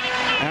take it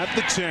at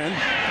the 10.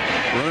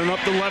 Running up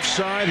the left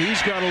side,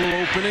 he's got a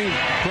little opening.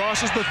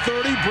 Crosses the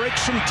 30,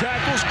 breaks some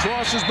tackles,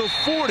 crosses the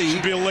 40.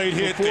 Should be a late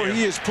hit before there.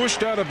 He is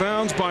pushed out of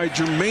bounds by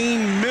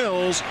Jermaine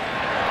Mills.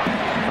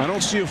 I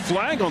don't see a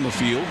flag on the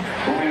field.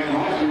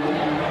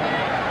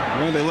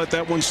 Well, they let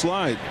that one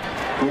slide.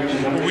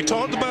 We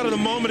talked about it a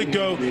moment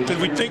ago that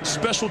we think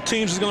special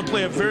teams is going to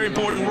play a very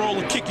important role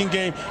in the kicking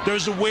game.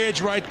 There's a wedge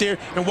right there,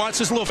 and watch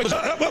this little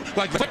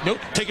like nope,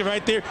 take it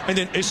right there, and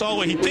then it's all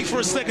the way. He thinks for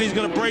a second he's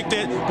going to break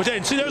that, but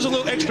then see there's a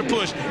little extra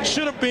push.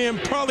 Should have been,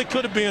 probably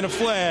could have been a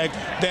flag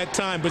that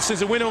time, but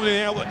since it went over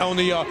on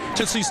the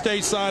Tennessee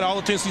State side, all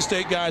the Tennessee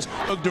State guys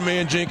hugged their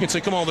man Jenkins,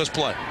 said, "Come on, let's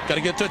play. Got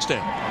to get a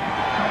touchdown."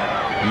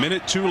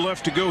 Minute 2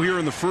 left to go here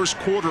in the first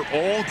quarter.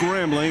 All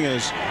Grambling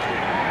as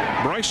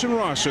Bryson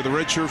Rosser, the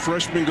redshirt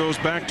freshman, goes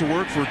back to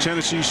work for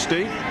Tennessee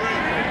State.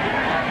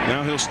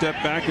 Now he'll step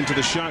back into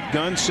the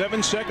shotgun.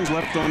 7 seconds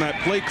left on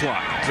that play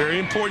clock. Very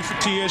important for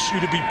TSU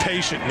to be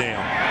patient now.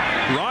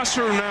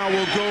 Rosser now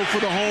will go for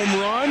the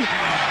home run.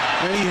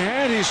 And he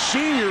had his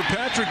senior,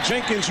 Patrick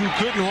Jenkins, who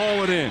couldn't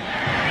haul it in.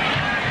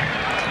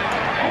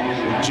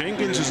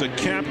 Jenkins is a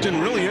captain,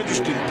 really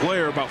interesting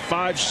player, about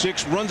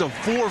 5'6", runs a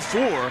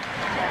 4.4,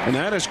 and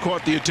that has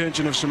caught the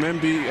attention of some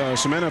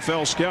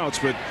NFL scouts,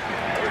 but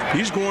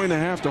he's going to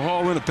have to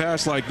haul in a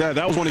pass like that.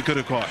 That was one he could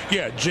have caught.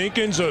 Yeah,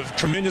 Jenkins, a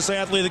tremendous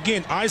athlete.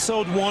 Again,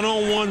 ISO'd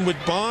one-on-one with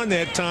Bond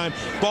that time.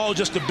 Ball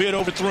just a bit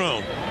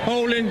overthrown.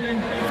 Holding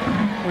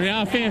on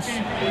the offense.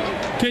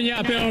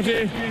 10-yard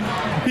penalty.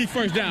 Be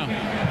first down.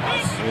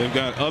 They've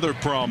got other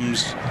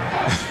problems.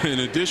 In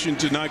addition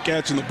to not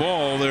catching the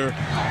ball, they're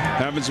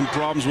having some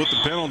problems with the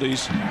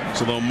penalties.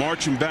 So they'll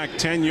march him back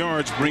 10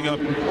 yards, bring up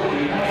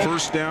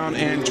first down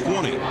and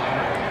 20.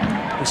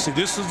 See,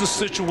 this is the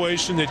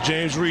situation that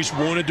James Reese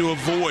wanted to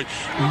avoid,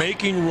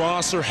 making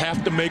Rosser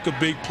have to make a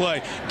big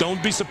play.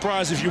 Don't be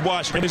surprised if you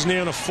watch him is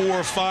now in a 4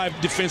 or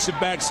 5 defensive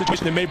back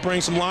situation. They may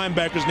bring some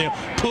linebackers now,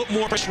 put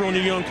more pressure on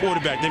the young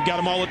quarterback. They've got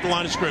him all at the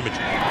line of scrimmage.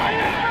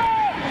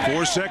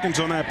 4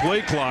 seconds on that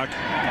play clock.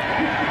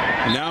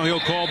 Now he'll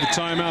call the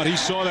timeout. He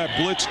saw that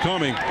blitz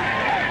coming,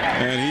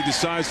 and he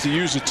decides to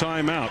use a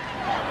timeout.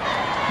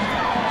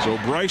 So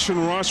Bryson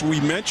Ross,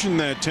 we mentioned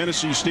that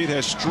Tennessee State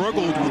has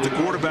struggled with the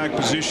quarterback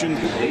position.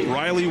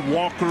 Riley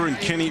Walker and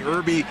Kenny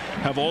Irby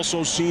have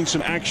also seen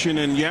some action,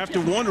 and you have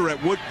to wonder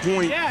at what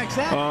point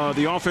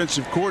the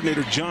offensive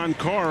coordinator, John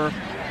Carr,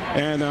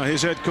 and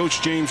his head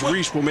coach, James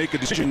Reese, will make a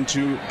decision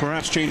to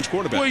perhaps change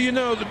quarterback. Well, you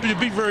know, to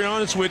be very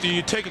honest with you,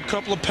 you take a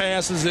couple of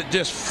passes that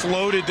just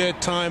floated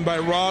that time by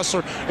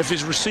Rosser. If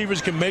his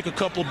receivers can make a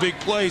couple of big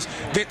plays,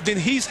 then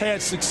he's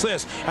had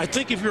success. I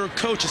think if you're a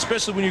coach,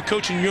 especially when you're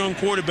coaching young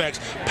quarterbacks,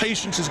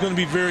 patience is going to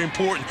be very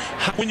important.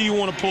 When do you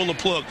want to pull the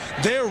plug?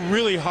 They're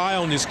really high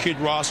on this kid,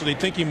 Rosser. They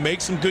think he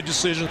makes some good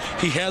decisions.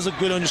 He has a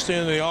good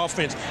understanding of the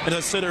offense. And as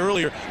I said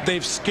earlier,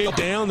 they've scaled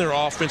down their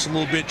offense a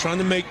little bit, trying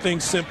to make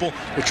things simple.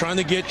 They're trying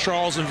to get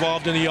Charles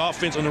involved in the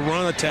offense on the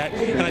run attack,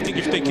 and I think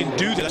if they can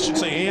do that, I should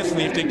say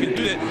Anthony, if they can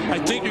do that,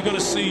 I think you're going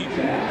to see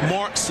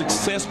marked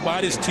success by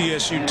this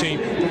TSU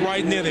team. But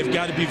right now, they've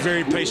got to be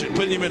very patient.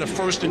 Putting him in a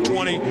 1st and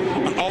 20,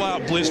 an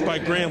all-out blitz by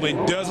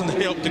Grambling doesn't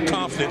help the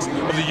confidence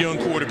of the young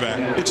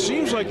quarterback. It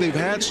seems like they've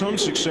had some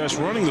success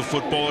running the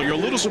football. You're a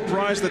little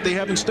surprised that they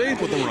haven't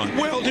stayed with the run.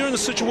 Well, they're in a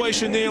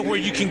situation there where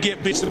you can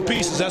get bits and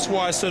pieces. That's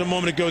why I said a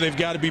moment ago they've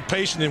got to be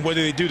patient, and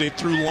whether they do, they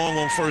threw long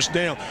on 1st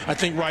down. I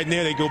think right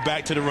now they go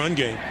back to the run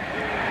game.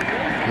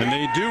 And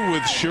they do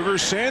with Sugar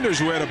Sanders,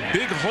 who had a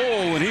big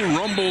hole, and he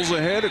rumbles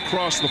ahead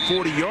across the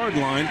 40-yard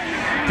line,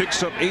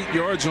 picks up 8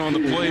 yards on the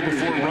play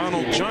before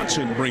Ronald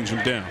Johnson brings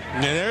him down.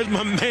 And there's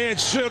my man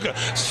Sugar.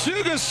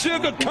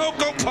 Sugar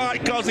Cocoa Pot,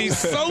 because he's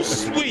so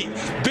sweet.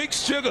 Big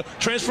Sugar,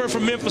 transferred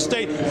from Memphis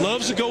State,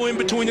 loves to go in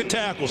between the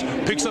tackles.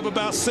 Picks up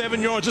about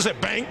 7 yards, just at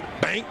bang,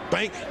 bang,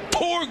 bang.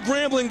 Poor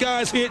Grambling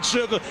guys hit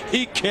Sugar.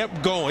 He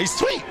kept going. He's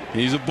sweet.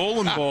 He's a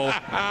bowling ball.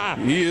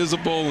 He is a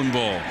bowling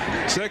ball.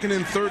 2nd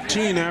and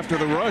 13 after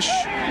the rush.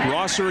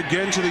 Rosser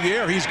again to the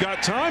air. He's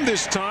got time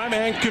this time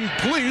and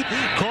complete.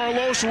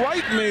 Carlos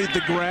Wright made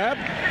the grab.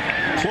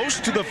 Close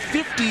to the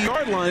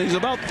 50-yard line. He's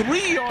about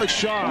 3 yards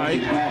shy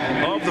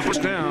of the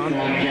first down.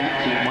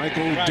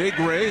 Michael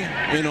Degray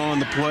in on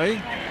the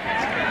play.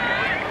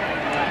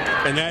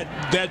 And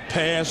that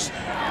pass,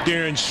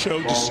 Darren,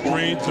 showed the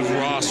strength of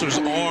Rosser's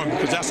arm,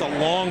 because that's a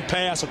long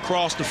pass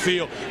across the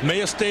field. May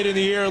have stayed in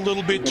the air a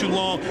little bit too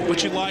long,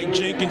 but you like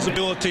Jenkins'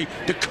 ability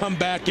to come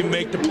back and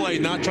make the play,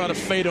 not try to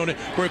fade on it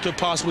where it could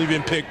possibly have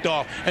been picked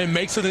off. And it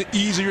makes it an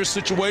easier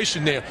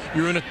situation there.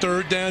 You're in a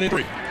 3rd down and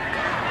 3.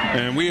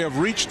 And we have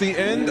reached the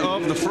end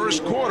of the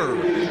first quarter.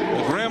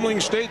 The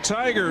Grambling State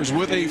Tigers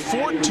with a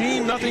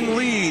 14-0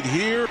 lead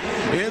here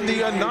in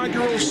the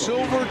inaugural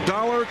Silver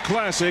Dollar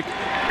Classic.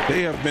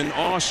 They have been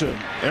awesome.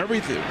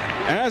 Everything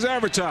as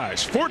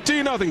advertised.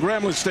 14-0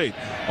 Grambling State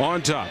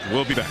on top.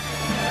 We'll be back.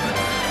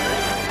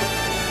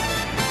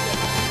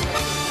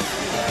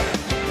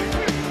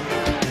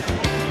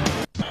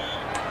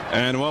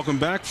 And welcome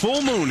back.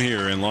 Full moon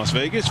here in Las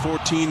Vegas.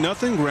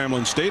 14-0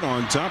 Grambling State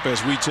on top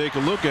as we take a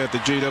look at the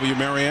J.W.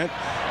 Marriott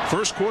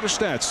first quarter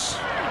stats.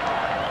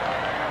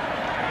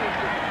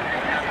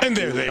 And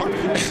there they are.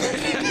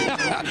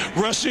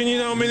 Rushing,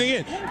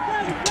 again,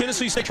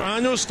 Tennessee State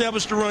trying to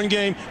establish the run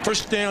game.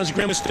 First downs,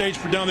 Grambling State's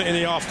predominant in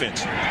the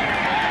offense.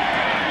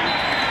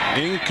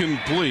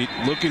 Incomplete.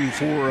 Looking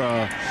for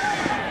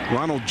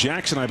Ronald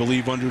Jackson, I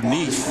believe,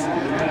 underneath.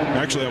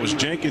 Actually, that was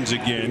Jenkins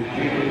again.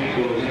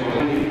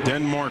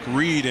 Denmark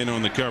Reed in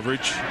on the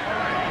coverage.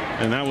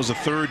 And that was a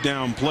third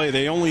down play.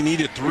 They only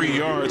needed 3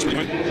 yards for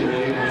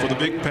the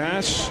big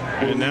pass.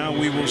 And now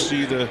we will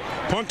see the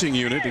punting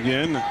unit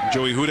again.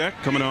 Joey Hudak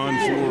coming on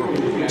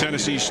for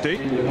Tennessee State.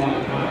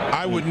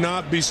 I would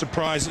not be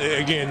surprised,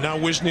 again,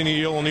 not wishing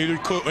any ill on either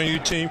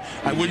team.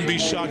 I wouldn't be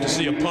shocked to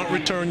see a punt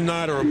return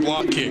tonight or a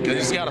block kick. I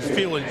just got a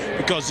feeling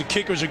because the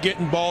kickers are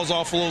getting balls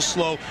off a little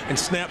slow and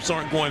snaps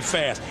aren't going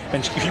fast.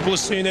 And people are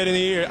seeing that in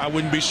the air. I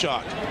wouldn't be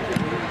shocked.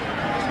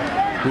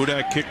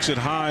 Hudak kicks it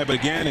high, but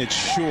again, it's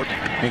short.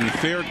 And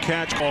fair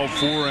catch called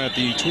for at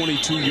the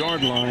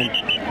 22-yard line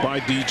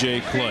by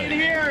DJ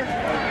Clay.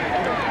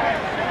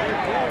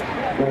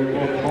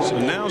 So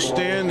now,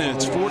 Stan,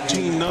 it's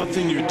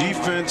 14-0. Your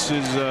defense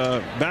is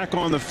back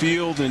on the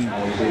field, and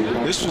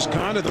this was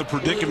kind of the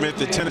predicament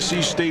that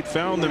Tennessee State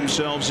found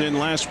themselves in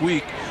last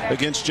week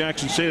against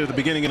Jackson State at the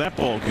beginning of that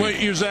ball game. Well,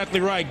 you're exactly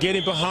right.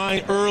 Getting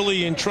behind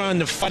early and trying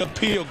to fight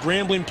uphill.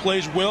 Grambling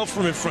plays well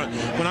from in front.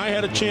 When I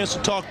had a chance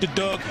to talk to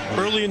Doug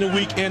early in the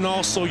week and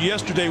also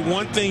yesterday,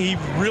 one thing he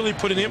really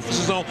put an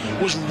emphasis on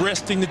was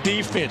resting the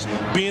defense,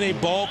 being a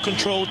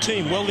ball-controlled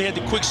team. Well, they had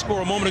the quick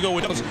score a moment ago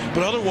with us,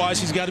 but otherwise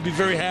he's got to be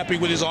very happy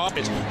with his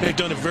offense. They've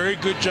done a very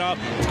good job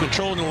of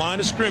controlling the line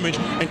of scrimmage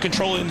and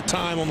controlling the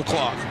time on the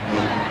clock.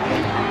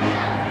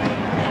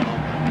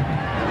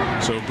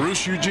 So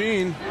Bruce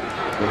Eugene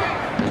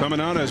coming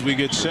out as we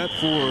get set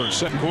for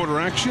second quarter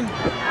action.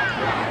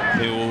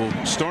 They will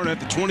start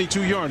at the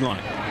 22-yard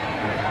line.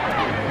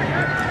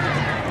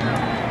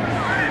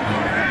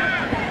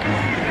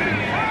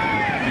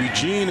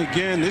 Eugene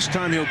again, this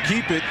time he'll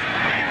keep it.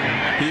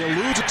 He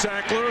eludes a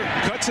tackler,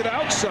 cuts it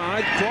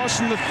outside,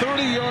 crossing the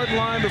 30-yard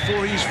line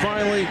before he's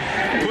finally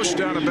pushed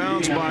out of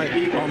bounds by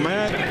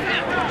Ahmad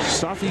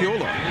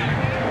Safiola.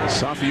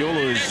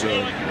 Safiola has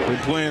been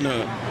playing,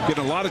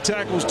 getting a lot of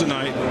tackles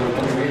tonight.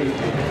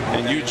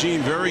 And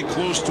Eugene very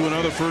close to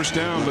another first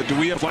down, but do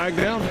we have flag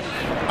down?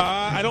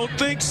 I don't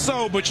think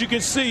so, but you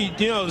can see,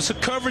 you know, it's a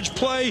coverage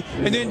play,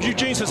 and then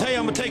Eugene says, hey,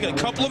 I'm going to take a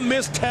couple of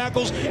missed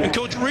tackles, and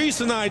Coach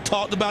Reese and I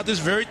talked about this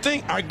very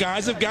thing. Our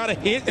guys have got to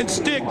hit and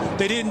stick.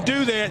 They didn't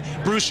do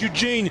that. Bruce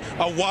Eugene,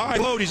 a wide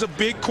load. He's a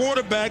big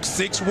quarterback,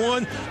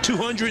 6'1",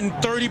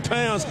 230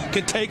 pounds,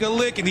 can take a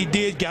lick, and he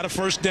did, got a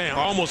first down,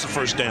 almost a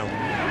first down.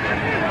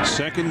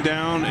 Second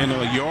down and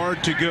a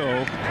yard to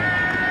go.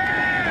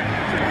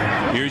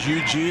 Here's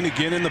Eugene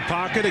again in the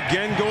pocket,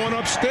 again going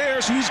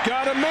upstairs. He's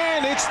got a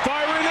man. It's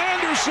Byron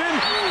Anderson,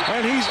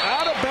 and he's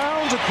out of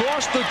bounds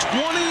across the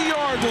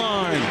 20-yard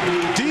line.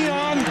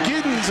 Dion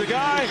Giddens, a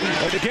guy,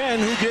 again,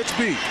 who gets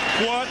beat.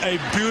 What a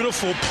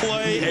beautiful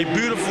play, a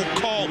beautiful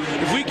call.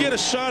 If we get a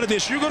shot of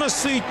this, you're going to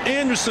see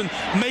Anderson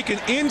make an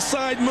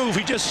inside move.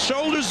 He just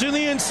shoulders in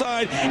the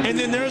inside, and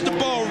then there's the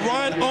ball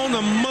right on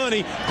the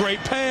money. Great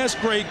pass,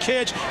 great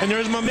catch, and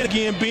there's my man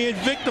again being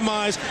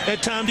victimized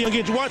at time. Dion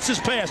Giddens, watch this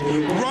pass.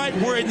 Right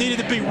where it needed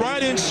to be,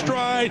 right in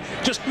stride,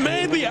 just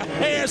maybe a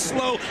hair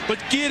slow, but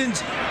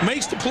Giddens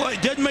makes the play,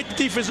 doesn't make the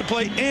defensive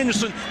play.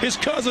 Anderson, his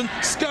cousin,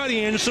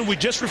 Scotty Anderson, we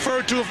just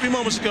referred to a few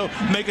moments ago,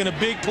 making a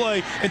big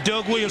play, and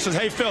Doug Williams says,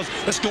 hey, fellas,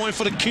 let's go in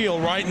for the kill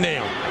right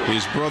now.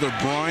 His brother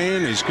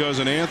Brian, his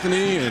cousin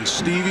Anthony, and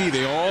Stevie,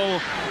 they all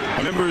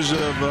members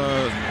of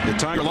the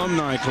Tiger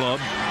Alumni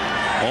Club,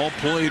 all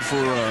played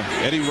for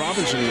Eddie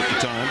Robinson at the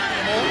time.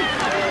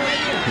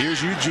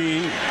 Here's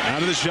Eugene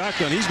out of the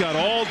shotgun. He's got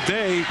all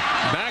day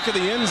back of the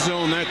end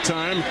zone that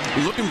time,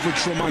 looking for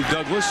Tremont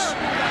Douglas.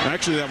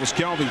 Actually, that was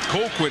Calvin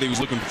Colquitt he was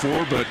looking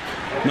for, but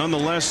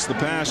nonetheless, the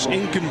pass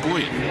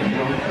incomplete.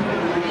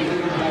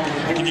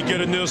 Can you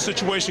get another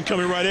situation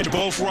coming right at you?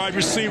 Both wide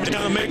receivers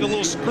kind of make a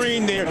little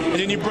screen there, and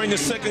then you bring the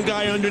second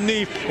guy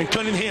underneath, and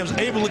Cunningham's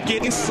able to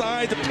get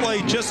inside the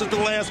play just at the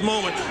last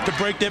moment to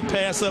break that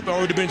pass up. It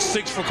already been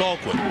 6 for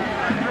Colquitt.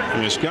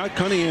 Yeah, Scott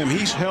Cunningham,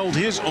 he's held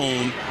his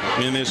own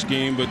in this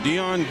game, but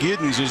Dion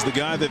Giddens is the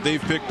guy that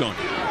they've picked on.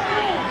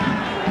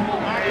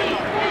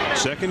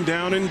 Second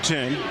down and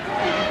 10.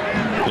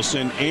 They'll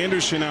send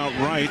Anderson out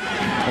right,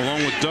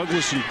 along with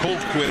Douglas and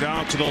Colquitt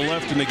out to the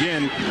left, and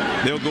again,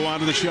 they'll go out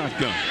of the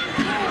shotgun.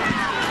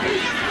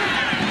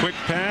 Quick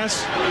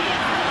pass,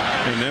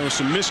 and there was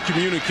some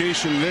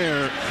miscommunication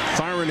there.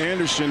 Byron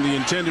Anderson, the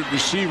intended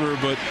receiver,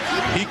 but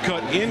he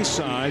cut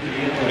inside,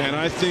 and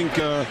I think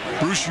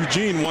Bruce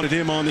Eugene wanted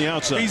him on the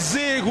outside. He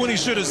zigged when he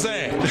should have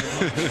zagged.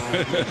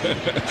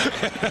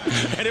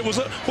 And it was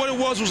what it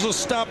was a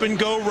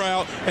stop-and-go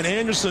route, and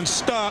Anderson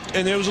stopped,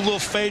 and there was a little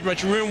fade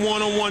right. You're in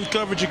one-on-one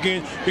coverage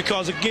again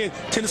because, again,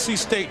 Tennessee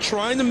State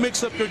trying to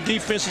mix up their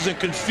defenses and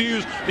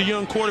confuse the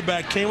young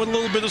quarterback. Came with a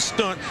little bit of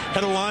stunt,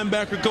 had a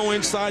linebacker go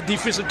inside,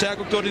 defensive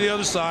tackle go to the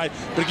other side.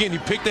 But, again, you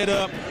picked that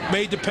up,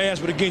 made the pass,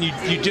 but, again,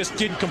 you just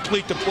didn't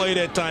complete the play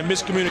that time.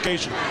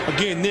 Miscommunication.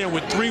 Again, there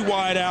with 3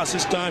 wide outs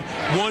this time,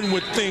 one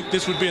would think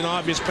this would be an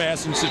obvious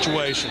passing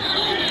situation.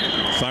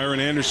 Byron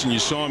Anderson, you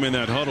saw him in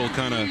that huddle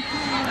kind of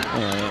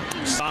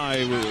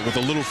sigh with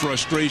a little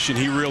frustration.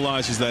 He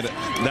realizes that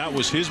that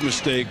was his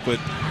mistake, but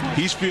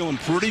he's feeling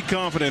pretty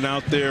confident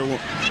out there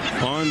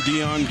on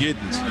Dion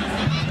Giddens.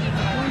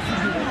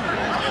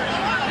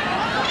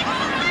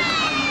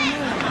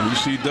 You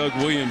see Doug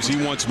Williams, he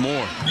wants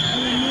more.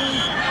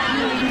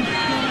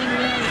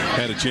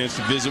 Had a chance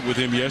to visit with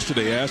him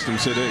yesterday. Asked him,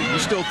 said, hey, you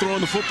still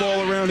throwing the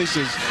football around? He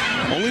says,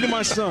 only to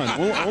my son,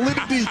 only to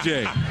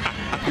DJ.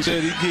 He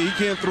said he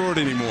can't throw it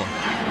anymore.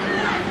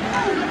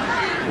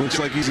 Looks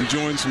like he's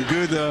enjoying some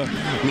good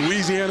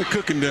Louisiana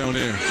cooking down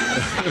there.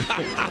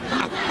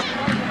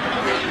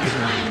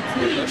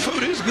 That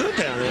food is good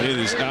down there. It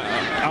is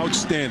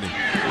outstanding.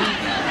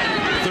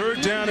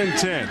 3rd down and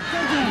 10.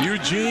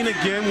 Eugene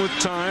again with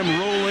time,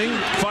 rolling,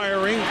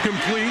 firing,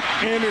 complete.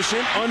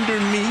 Anderson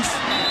underneath,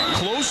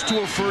 close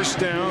to a 1st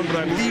down, but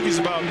I believe he's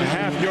about a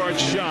half-yard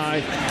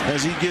shy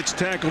as he gets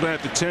tackled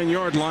at the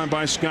 10-yard line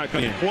by Scott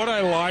Cunningham. What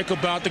I like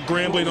about the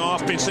Grambling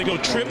offense, they go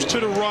trips to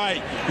the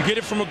right. You get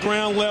it from a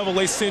ground level.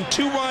 They send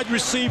 2 wide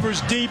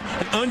receivers deep,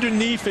 and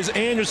underneath is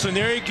Anderson.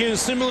 There again,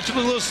 similar to the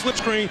little slip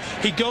screen.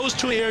 He goes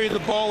to an area, the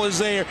ball is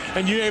there,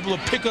 and you're able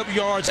to pick up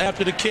yards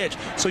after the catch.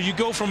 So you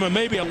go from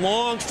maybe a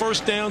long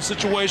 1st down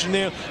situation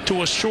there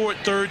to a short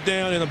 3rd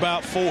down and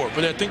about 4.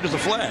 But I think there's a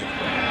flag.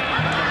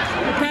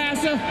 The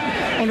passer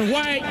on the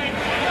white,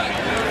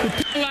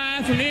 the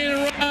line from the end of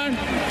the run,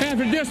 half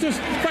the distance,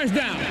 1st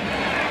down.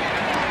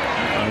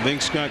 I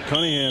think Scott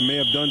Cunningham may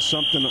have done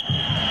something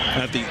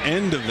at the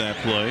end of that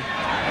play.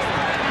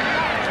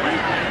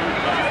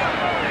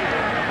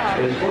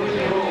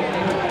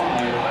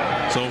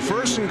 So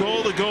 1st and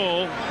goal to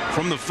goal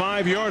from the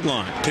 5-yard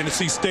line.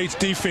 Tennessee State's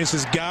defense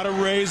has got to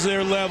raise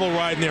their level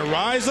right now.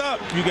 Rise up.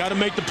 You got to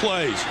make the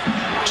plays.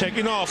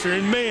 Checking off. You're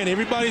in man.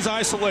 Everybody's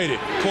isolated.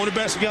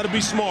 Cornerbacks have got to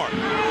be smart.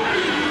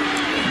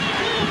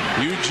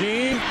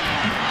 Eugene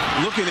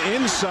looking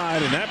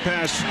inside, and that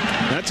pass,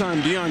 that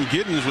time Deion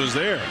Giddens was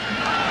there.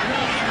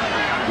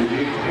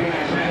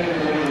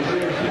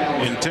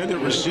 Intended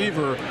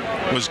receiver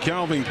was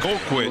Calvin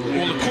Colquitt.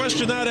 Well, the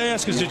question I'd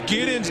ask is, did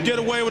Giddens get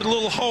away with a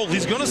little hole?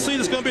 He's going to see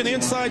there's going to be an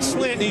inside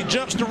slant, and he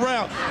jumps the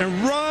route. And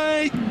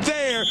right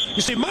there,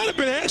 you see, it might have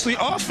been actually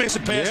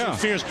offensive pass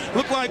interference.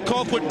 Looked like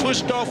Colquitt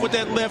pushed off with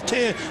that left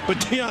hand, but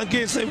Deion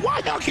Giddens said, why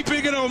y'all keep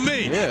picking on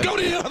me? Yeah. Go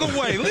the other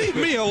way. Leave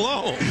me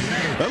alone.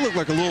 That looked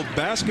like a little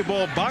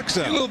basketball box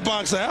out. A little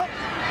box out.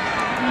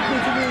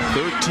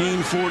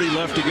 13:40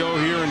 left to go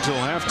here until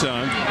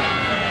halftime.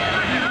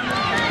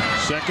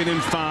 2nd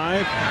and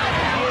 5.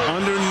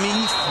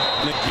 Underneath,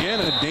 and again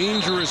a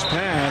dangerous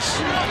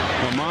pass.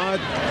 Ahmad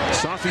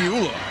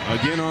Safiullah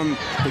again on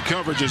the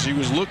coverage as he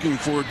was looking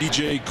for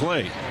DJ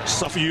Clay.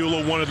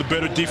 Safiullah, one of the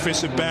better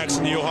defensive backs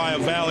in the Ohio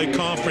Valley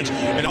Conference,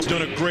 and he's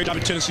done a great job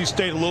at Tennessee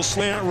State. A little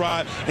slant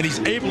route, and he's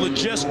able to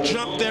just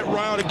jump that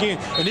route again.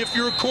 And if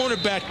you're a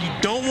cornerback, you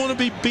don't want to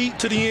be beat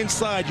to the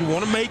inside. You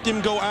want to make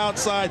them go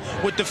outside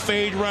with the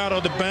fade route,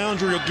 or the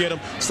boundary will get them.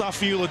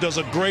 Safiullah does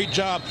a great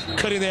job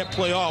cutting that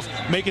play off,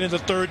 making it a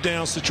 3rd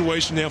down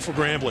situation now for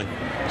Grambling.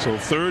 So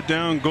 3rd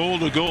down, goal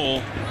to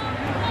goal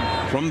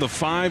from the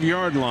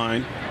 5-yard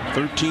line.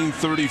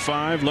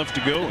 13:35 left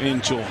to go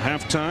until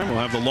halftime. We'll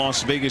have the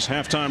Las Vegas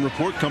halftime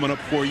report coming up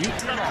for you.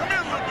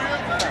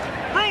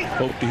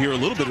 Hope to hear a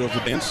little bit of the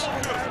dance.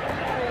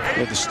 We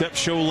had the step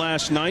show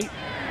last night.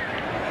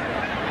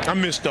 I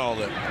missed all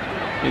that.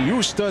 Yeah, you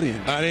were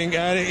studying. I didn't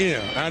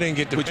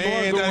get to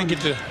bed.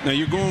 Now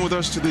you're going with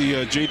us to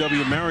the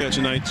JW Marriott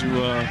tonight to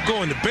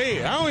going to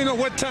bed. I don't even know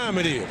what time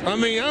it is. I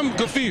mean, I'm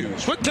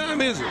confused. What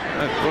time is it?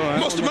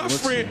 Most of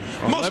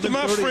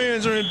my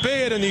friends are in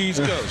bed on the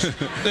East Coast.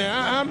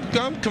 Yeah,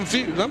 I'm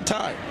confused. I'm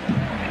tired.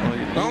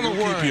 I don't know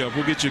where. Keep you up.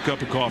 We'll get you a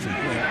cup of coffee.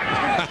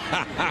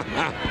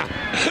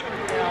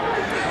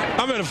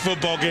 I'm at a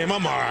football game.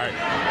 I'm all right.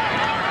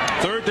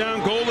 3rd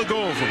down, goal to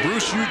goal for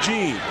Bruce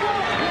Eugene.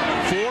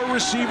 4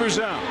 receivers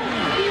out.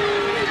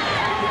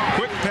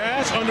 Quick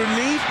pass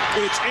underneath.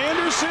 It's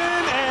Anderson,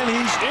 and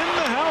he's in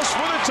the house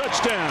for the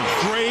touchdown.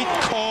 Great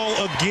call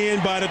again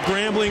by the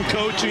Grambling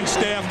coaching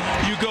staff.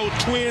 You go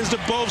twins to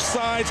both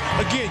sides.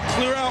 Again,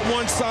 clear out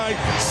one side,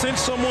 send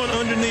someone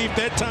underneath.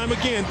 That time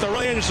again,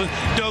 Tyrell Anderson,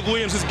 Doug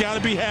Williams has got to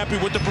be happy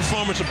with the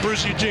performance of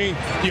Bruce Eugene,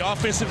 the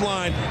offensive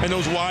line, and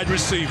those wide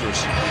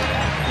receivers.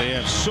 They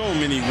have so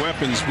many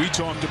weapons. We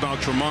talked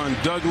about Tremont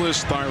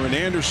Douglas, Thyron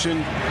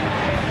Anderson,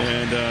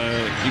 and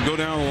you go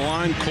down the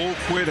line,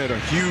 Colquitt had a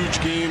huge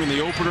game in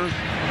the opener.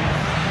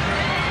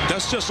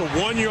 That's just a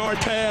 1-yard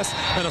pass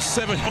and a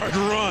 7-yard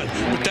run.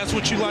 But that's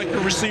what you like the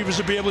receivers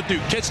to be able to do.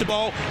 Catch the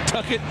ball,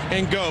 tuck it,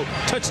 and go.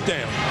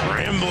 Touchdown,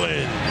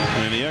 Grambling.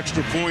 And the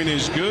extra point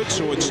is good,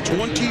 so it's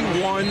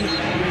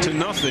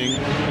 21-0.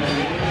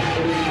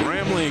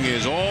 Grambling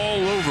is all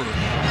over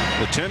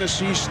the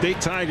Tennessee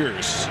State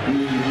Tigers.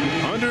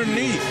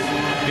 Underneath,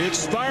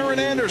 it's Thyron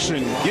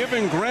Anderson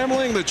giving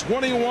Grambling the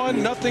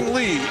 21-0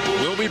 lead.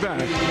 We'll be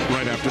back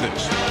right after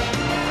this.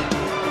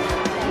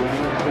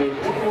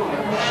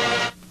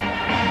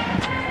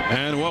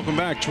 And welcome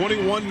back.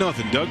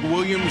 21-0. Doug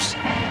Williams,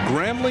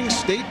 Grambling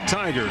State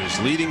Tigers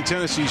leading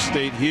Tennessee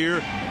State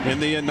here in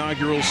the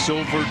inaugural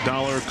Silver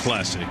Dollar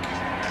Classic.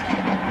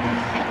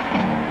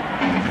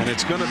 And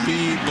it's going to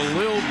be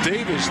Belil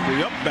Davis,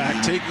 the up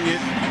back,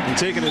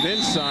 taking it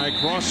inside,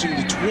 crossing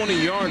the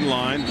 20-yard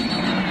line.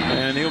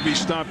 And he'll be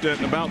stopped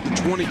at about the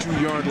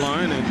 22-yard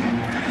line. And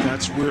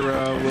That's where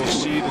we'll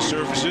see the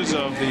surfaces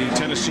of the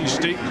Tennessee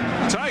State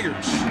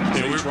Tigers.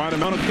 They try to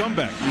mount a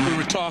comeback. We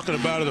were talking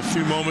about it a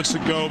few moments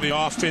ago, the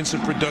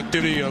offensive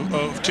productivity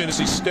of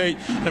Tennessee State.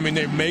 I mean,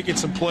 they're making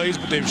some plays,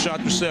 but they've shot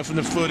themselves in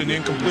the foot in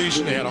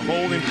incompletion. They had a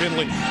holding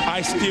penalty.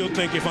 I still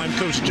think if I'm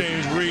Coach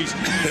James Reese,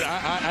 that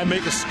I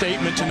make a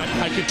statement tonight.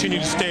 I continue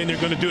to stay, and they're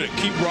going to do it.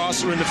 Keep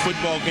Rosser in the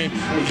football game.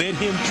 Let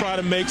him try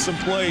to make some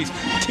plays.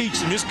 Teach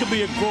them. This could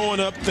be a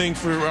growing-up thing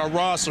for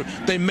Rosser.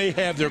 They may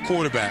have their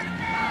quarterback.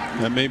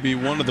 That may be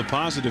one of the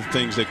positive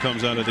things that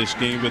comes out of this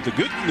game, but the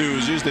good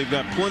news is they've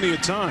got plenty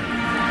of time.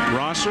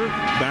 Rosser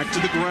back to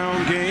the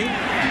ground game.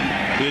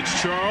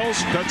 It's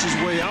Charles, cuts his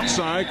way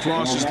outside,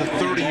 crosses the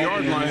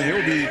 30-yard line.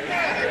 He'll be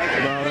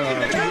about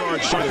 2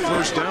 yards shy of the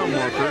first down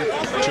marker.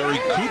 Terry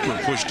Cooper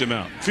pushed him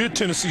out. If you're a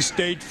Tennessee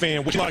State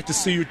fan, what you like to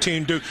see your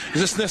team do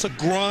is that's a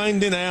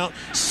grinding out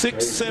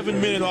 6-7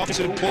 minute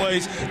offensive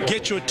plays,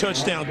 get you a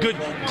touchdown.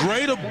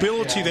 Great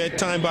ability that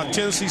time by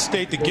Tennessee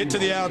State to get to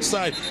the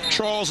outside.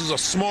 Charles is a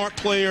smart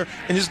player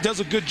and just does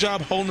a good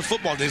job holding the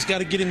football. They just got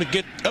to get him to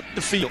get up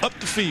the field.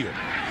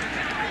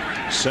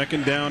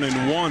 2nd down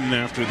and 1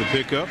 after the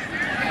pickup.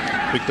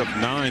 Picked up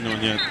 9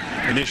 on that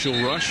initial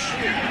rush.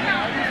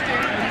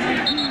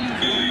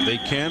 They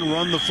can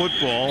run the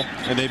football,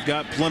 and they've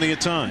got plenty of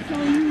time.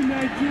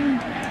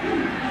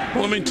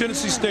 Well, I mean,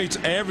 Tennessee State's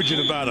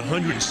averaging about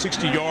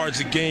 160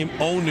 yards a game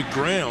on the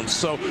ground.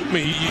 So, I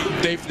mean,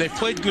 they've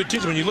played good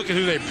teams. When you look at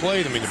who they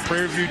played, I mean, the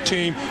Prairie View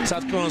team,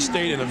 South Carolina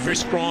State, and a very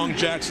strong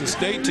Jackson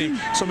State team.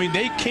 So, I mean,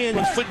 they can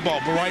run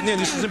football. But right now,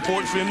 this is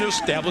important for them to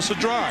establish a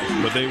drive.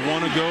 But they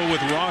want to go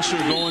with Rosser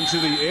going to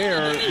the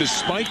air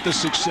despite the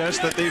success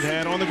that they've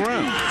had on the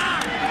ground.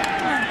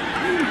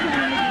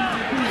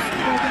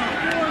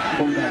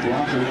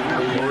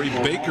 Corey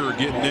Baker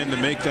getting in to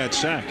make that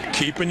sack.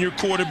 Keeping your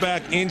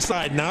quarterback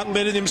inside, not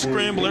letting him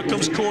scramble. There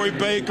comes Corey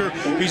Baker.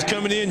 He's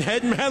coming in,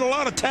 hadn't had a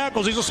lot of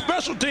tackles. He's a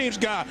special teams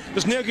guy.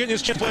 Just now getting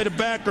his chance to play the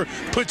backer.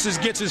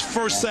 Gets his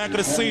first sack of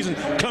the season.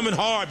 Coming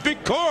hard.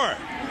 Big Corey.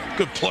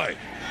 Good play.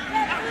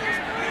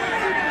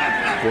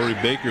 Corey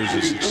Baker's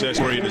a success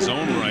story in his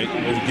own right.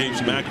 Overcame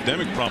some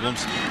academic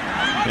problems.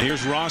 And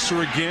here's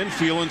Rosser again,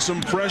 feeling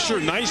some pressure.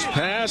 Nice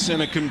pass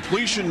and a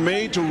completion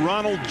made to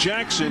Ronald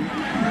Jackson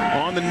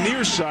on the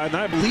near side. And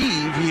I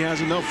believe he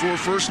has enough for a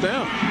first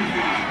down.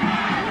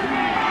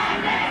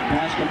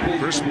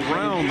 Chris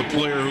Brown, the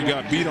player who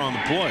got beat on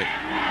the play.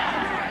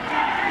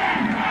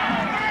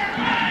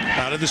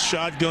 Out of the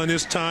shotgun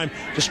this time.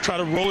 Just try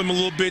to roll him a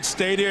little bit.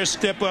 Stay there,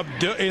 step up.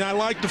 And I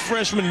like the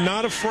freshman,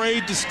 not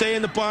afraid to stay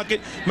in the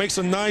pocket. Makes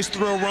a nice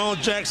throw. Ronald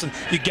Jackson.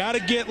 You got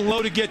to get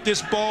low to get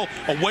this ball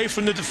away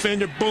from the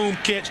defender. Boom,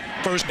 catch,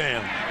 first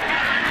down.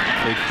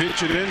 They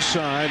pitch it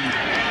inside.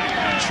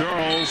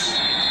 Charles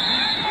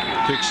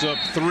picks up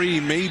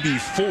 3, maybe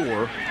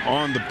 4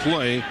 on the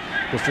play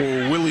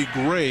before Willie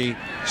Gray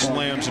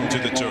slams him to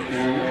the turf.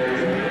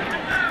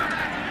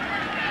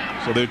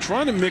 So they're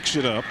trying to mix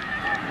it up.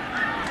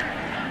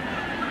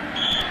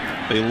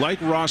 They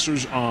like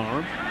Rosser's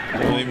arm.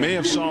 They may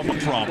have solved the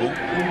problem.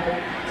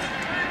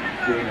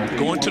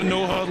 Going to the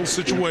no-huddle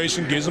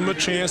situation gives them a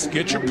chance to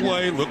get your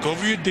play, look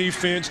over your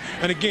defense.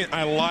 And, again,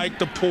 I like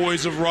the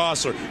poise of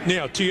Rosser.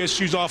 Now,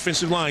 TSU's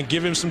offensive line,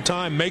 give him some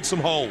time, make some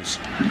holes.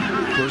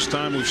 First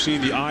time we've seen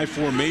the I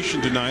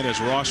formation tonight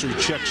as Rosser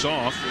checks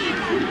off.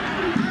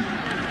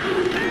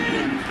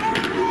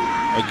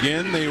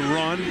 Again, they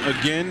run.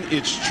 Again,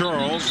 it's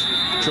Charles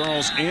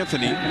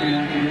Anthony.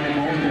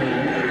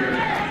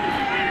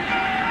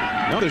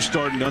 Now they're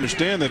starting to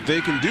understand that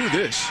they can do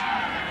this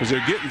because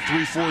they're getting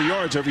 3-4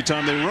 yards every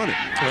time they run it.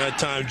 That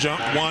time,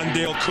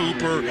 Wandale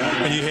Cooper,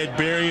 and you had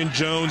Barry and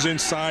Jones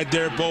inside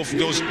there, both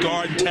those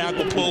guard and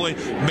tackle pulling,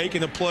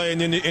 making a play,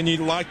 and you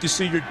like to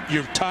see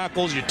your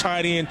tackles, your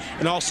tight end,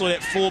 and also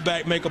that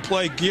fullback make a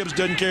play. Gibbs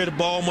doesn't carry the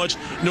ball much,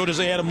 nor does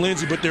Adam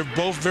Lindsey, but they're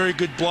both very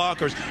good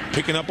blockers,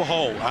 picking up a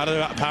hole out of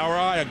the power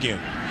I again.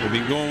 They've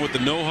been going with the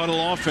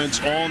no-huddle offense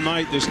all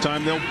night. This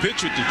time they'll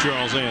pitch it to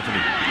Charles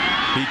Anthony.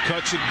 He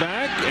cuts it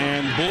back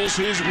and bulls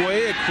his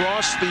way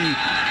across the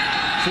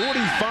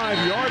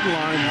 45-yard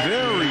line,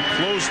 very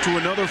close to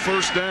another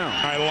first down.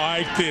 I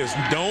like this.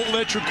 Don't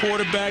let your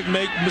quarterback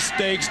make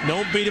mistakes.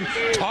 Don't beat him.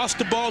 Toss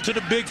the ball to the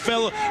big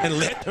fella and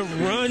let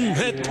him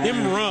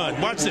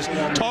run. Watch this.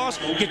 Toss,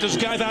 get those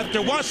guys out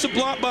there. Watch the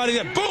block body.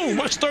 Boom.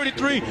 Watch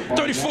 33,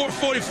 34,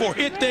 44.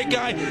 Hit that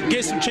guy.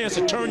 Get some chance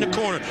to turn the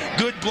corner.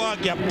 Good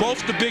block. Got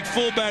both the big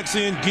fullbacks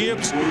in,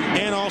 Gibbs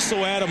and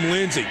also Adam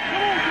Lindsey.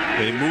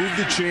 They move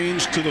the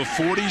chains to the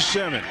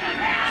 47.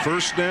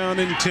 First down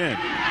and 10.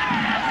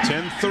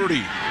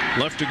 10:30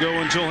 left to go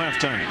until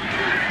halftime.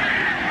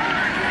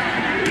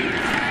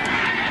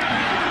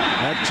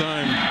 That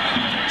time,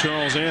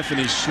 Charles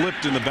Anthony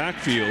slipped in the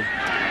backfield.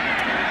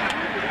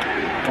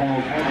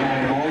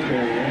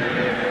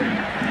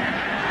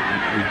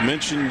 We've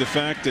mentioned the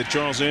fact that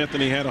Charles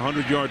Anthony had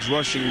 100 yards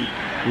rushing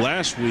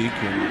last week.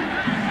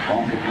 And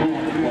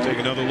Take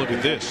another look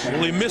at this.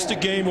 Well, he missed a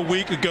game a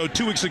week ago,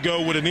 2 weeks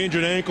ago with an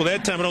injured ankle.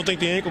 That time I don't think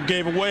the ankle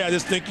gave away. I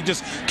just think he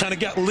just kind of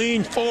got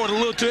leaned forward a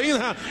little too. You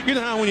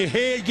know how when your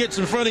head gets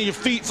in front of your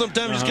feet,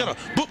 sometimes you just kind of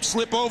boop,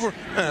 slip over.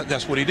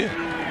 That's what he did.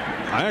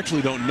 I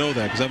actually don't know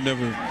that because I've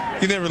never.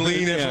 You never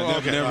lean in? Yeah,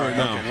 Okay, never. right,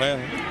 No. okay. Well,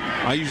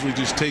 I usually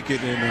just take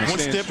it and one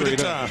stand step at a straight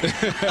time.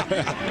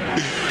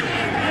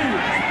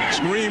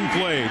 Screen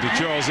play to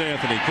Charles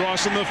Anthony,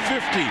 crossing the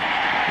 50.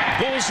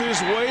 Pulls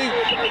his way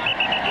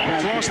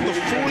across the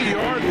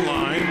 40-yard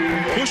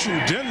line, pushing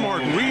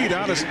Denmark Reed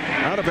out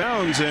of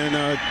bounds,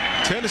 and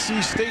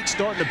Tennessee State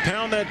starting to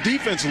pound that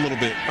defense a little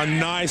bit. A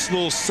nice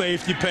little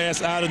safety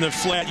pass out in the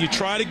flat. You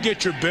try to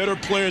get your better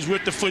players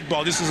with the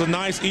football. This is a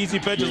nice, easy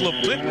pass, just a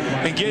little flip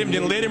and get him,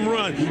 then let him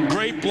run.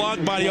 Great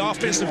block by the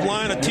offensive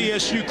line of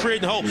TSU,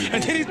 creating a hole.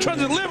 And then he tries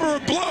to deliver a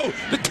blow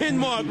to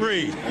Denmark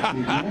Reed.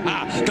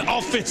 The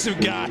offensive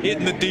guy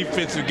hitting the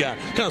defensive guy.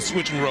 Kind of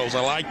switching roles.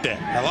 I like that.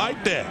 I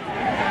like that.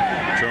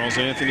 Charles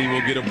Anthony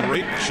will get a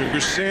break. Sugar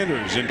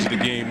Sanders into the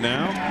game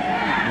now.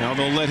 Now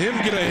they'll let him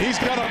get he's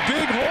got a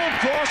big hole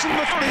crossing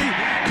the 30.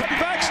 Come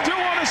back still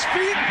on his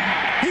feet.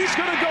 He's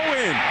going to go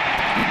in.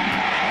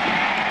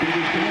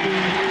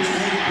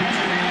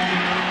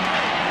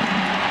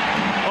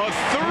 A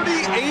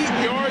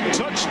 38-yard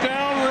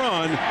touchdown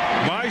run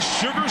by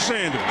Sugar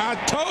Sanders. I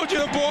told you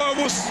the boy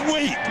was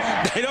sweet.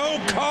 They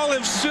don't call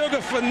him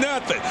Sugar for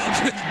nothing.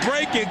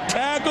 Breaking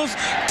tackles,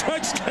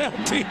 touchdown.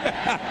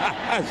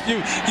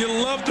 You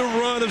love the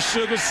run of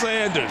Sugar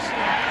Sanders.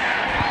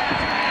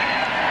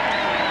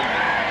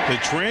 The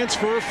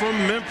transfer from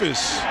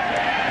Memphis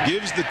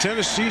gives the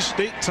Tennessee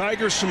State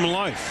Tigers some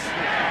life.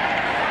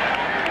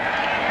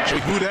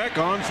 Hudak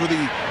on for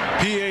the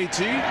PAT.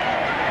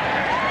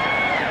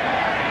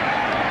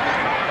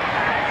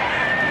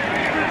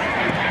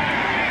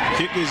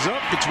 Kick is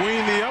up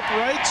between the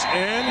uprights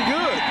and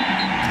good.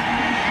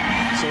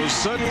 So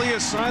suddenly a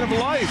sign of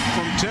life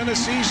from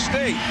Tennessee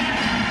State.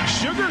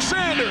 Sugar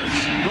Sanders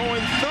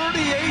going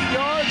 38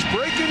 yards,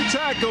 breaking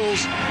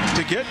tackles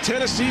to get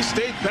Tennessee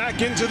State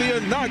back into the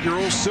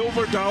inaugural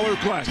Silver Dollar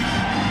Classic.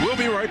 We'll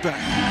be right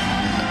back.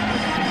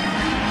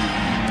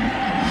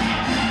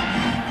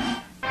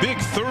 Big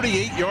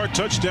 38-yard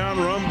touchdown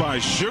run by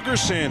Sugar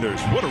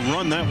Sanders. What a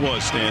run that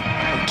was, Stan.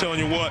 I'm telling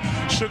you what,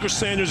 Sugar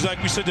Sanders,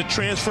 like we said, the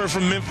transfer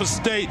from Memphis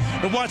State.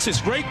 And watch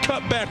this, great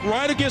cutback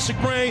right against the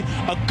grain.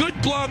 A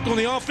good block on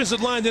the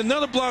offensive line. Then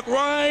another block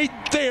right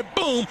there.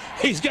 Boom.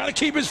 He's got to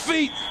keep his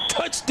feet.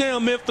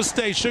 Touchdown, Memphis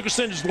State. Sugar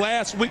Sanders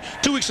last week,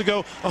 2 weeks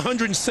ago,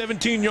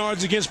 117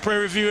 yards against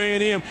Prairie View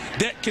A&M.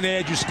 That can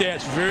add your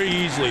stats very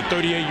easily.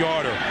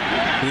 38-yarder.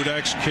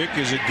 Hudak's kick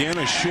is again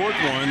a short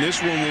one. This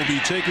one will be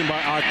taken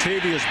by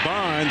Octavius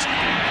Bonds.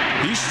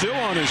 He's still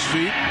on his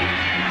feet,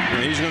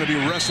 and he's going to be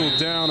wrestled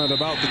down at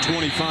about the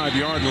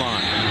 25-yard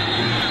line.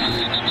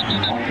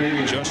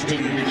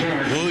 Justin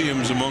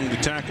Williams among the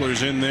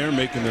tacklers in there,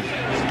 making the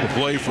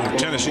play for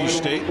Tennessee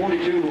State.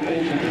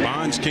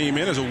 Bonds came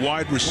in as a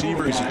wide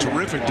receiver. He's a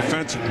terrific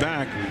defensive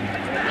back.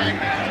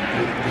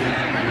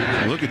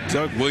 And look at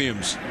Doug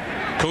Williams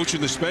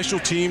coaching the special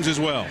teams as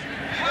well.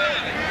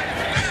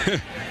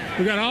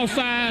 We got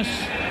offsides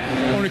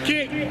on the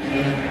kick.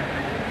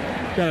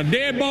 Got a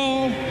dead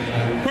ball,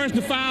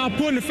 personal foul,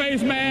 putting the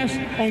face mask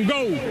on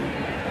goal.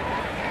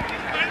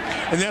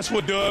 And that's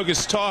what Doug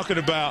is talking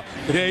about.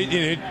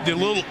 The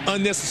little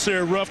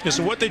unnecessary roughness.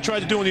 And what they tried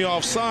to do on the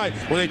offside,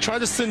 well, they tried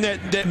to send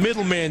that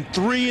middleman,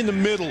 3 in the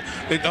middle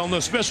on the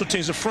special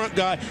teams, the front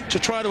guy, to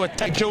try to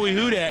attack Joey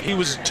Hudak. He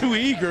was too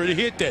eager to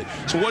hit that.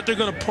 So what they're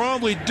going to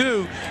probably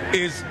do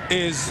is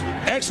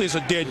actually it's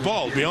a dead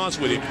ball, to be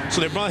honest with you. So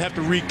they probably have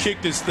to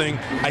re-kick this thing.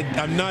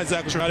 I'm not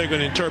exactly sure how they're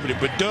going to interpret it.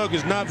 But Doug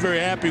is not very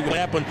happy with what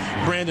happened.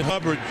 Brandon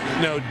Hubbard,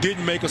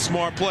 didn't make a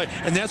smart play.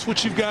 And that's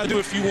what you've got to do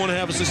if you want to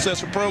have a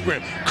successful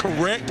program.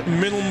 Correct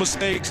mental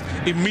mistakes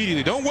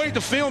immediately. Don't wait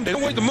to film.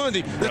 Don't wait to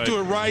Monday. Let's do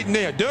it right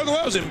now. Doug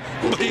loves him,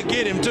 but he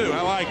get him too.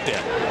 I like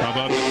that. How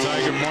about the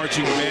Tiger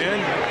marching band?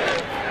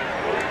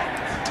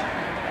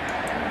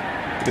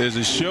 There's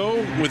a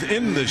show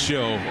within the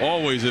show,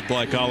 always at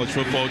Black College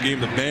football game.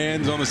 The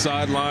band's on the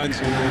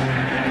sidelines.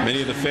 Many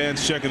of the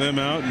fans checking them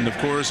out. And, of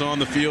course, on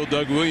the field,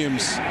 Doug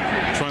Williams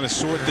trying to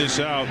sort this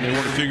out. They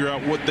want to figure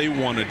out what they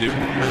want to do.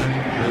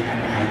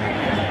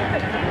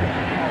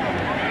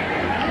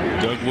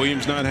 Doug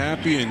Williams not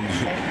happy, and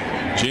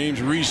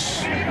James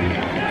Reese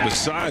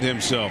beside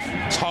himself.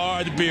 It's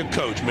hard to be a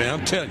coach, man.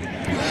 I'm telling you.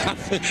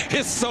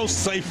 It's so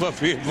safe up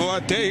here, boy.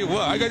 I tell you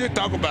what, I got to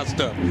talk about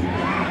stuff.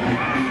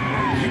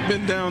 You've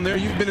been down there.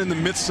 You've been in the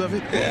midst of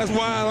it. Yeah, that's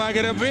why I like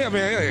it up here. I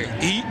mean,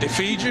 eat, they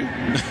feed you.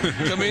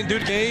 Come in, do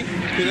the game.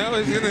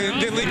 It's going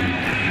to leave.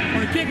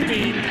 On the kick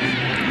team,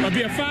 it'll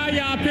be a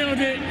 5-yard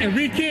penalty and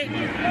re-kick.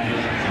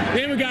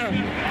 Then we got a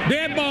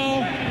dead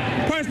ball,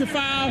 personal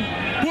foul,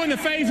 putting the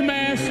face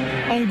mask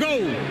on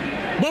goal.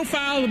 Both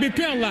fouls will be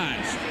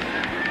penalized.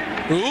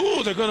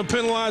 Ooh, they're going to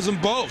penalize them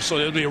both. So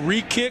there'll be a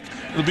re-kick.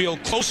 It'll be a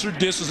closer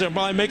distance. They'll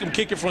probably make them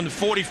kick it from the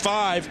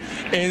 45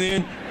 and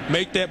then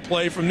make that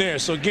play from there.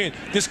 So again,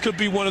 this could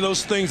be one of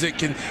those things that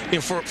can,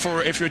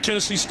 if you're a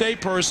Tennessee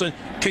State person,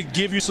 could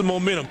give you some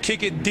momentum.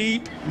 Kick it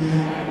deep,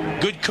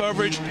 good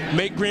coverage,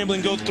 make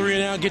Grambling go 3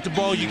 and out, get the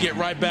ball, you get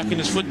right back in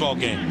this football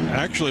game.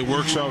 Actually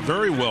works out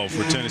very well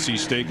for Tennessee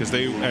State because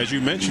they, as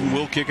you mentioned,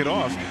 will kick it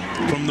off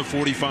from the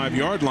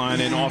 45-yard line.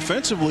 And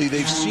offensively,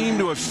 they've seemed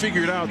to have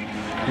figured out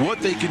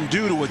what they can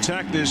do to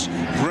attack this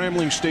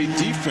Grambling State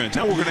defense.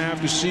 Now we're going to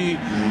have to see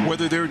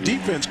whether their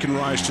defense can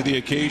rise to the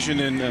occasion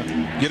and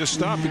get a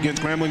stop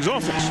against Grambling's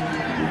offense.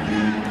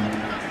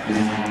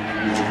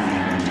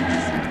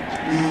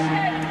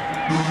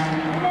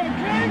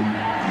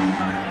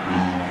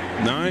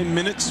 Nine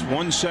minutes,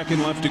 1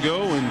 second left to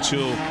go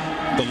until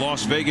the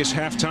Las Vegas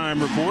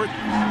halftime report.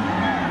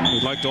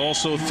 We'd like to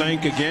also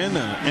thank again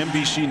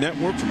NBC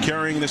Network for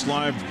carrying this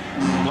live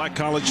Black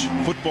College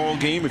football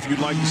game. If you'd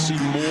like to see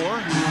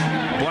more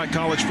Black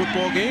College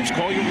football games,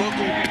 call your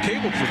local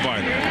cable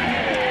provider.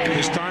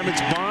 This time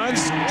it's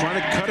Bonds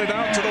trying to cut it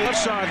out to the left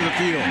side of the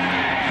field.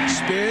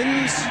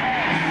 Spins,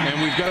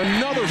 and we've got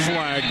another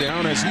flag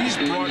down as he's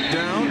brought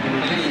down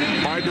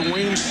by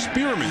Dwayne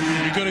Spearman.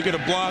 You're going to get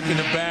a block in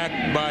the back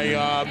by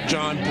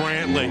John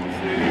Brantley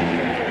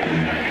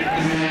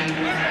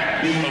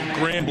of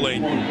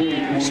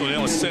Grambling, so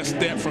they'll assess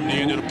that from the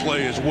end of the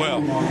play as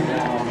well.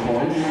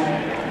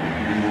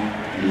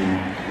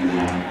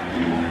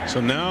 So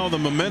now the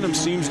momentum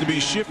seems to be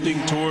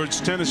shifting towards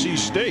Tennessee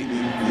State.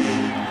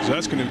 So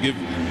that's going to give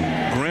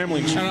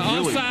Grambling some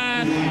really...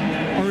 Offside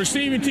on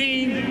receiving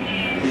team.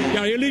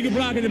 Got an illegal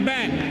block in the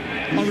back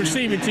on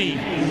receiving team.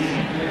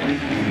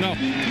 No.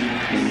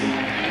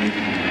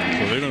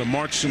 So they're going to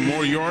march some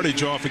more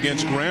yardage off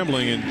against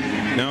Grambling, and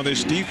now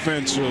this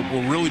defense will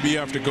really be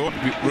able to go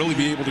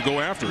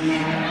after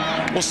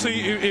it. We'll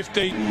see if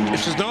there's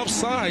no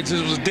offsides.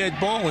 It was a dead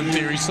ball in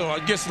theory, so I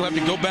guess they'll have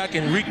to go back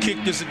and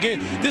re-kick this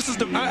again. This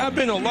is I've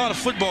been to a lot of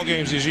football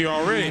games this year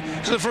already.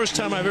 This is the first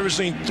time I've ever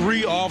seen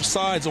 3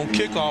 offsides on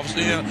kickoffs.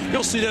 You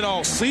don't see that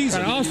all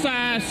season.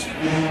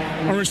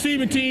 Offsides on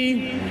receiving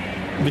team.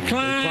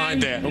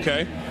 Declined that.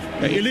 Okay.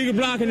 Illegal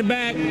block in the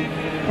back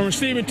on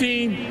receiving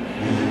team.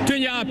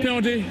 10-yard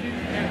penalty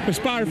for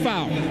spotted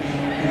foul.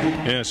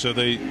 Yeah, so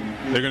they're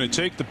going to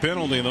take the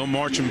penalty and they'll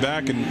march them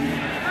back, and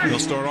they'll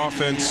start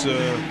offense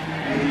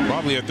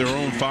probably at their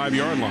own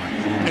 5-yard line.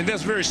 And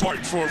that's very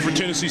smart for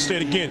Tennessee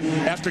State. Again,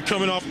 after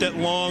coming off that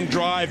long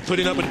drive,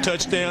 putting up a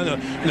touchdown, a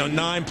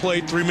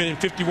 9-play, 3-minute,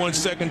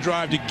 51-second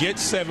drive to get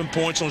 7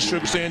 points on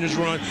Strip Sanders'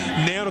 run.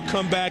 Now to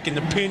come back and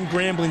to pin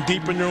Grambling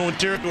deep in their own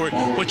territory.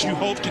 What you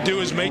hope to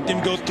do is make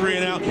them go 3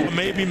 and out, or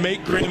maybe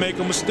make Grambling make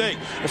a mistake.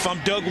 If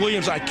I'm Doug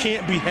Williams, I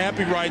can't be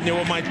happy right now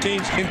with my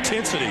team's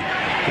intensity.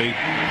 They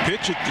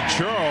pitch it to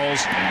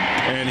Charles,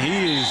 and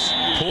he is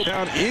pulled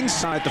out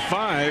inside the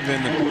 5,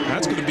 and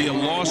that's going to be a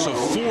loss of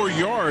 4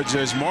 yards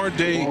as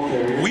Marday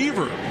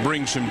Weaver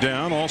brings him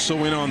down.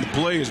 Also in on the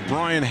play is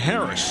Brian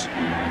Harris.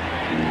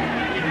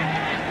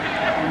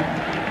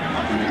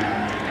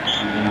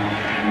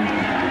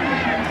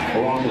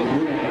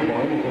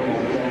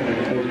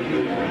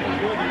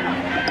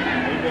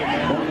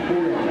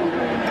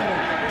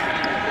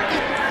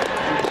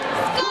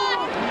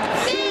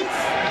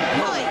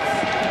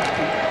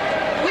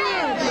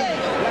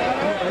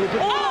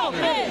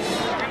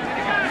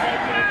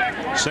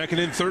 Second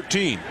and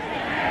 13.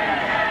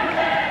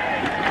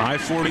 High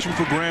formation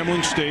for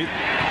Grambling State.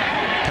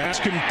 Pass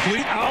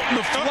complete out in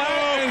the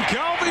flat, and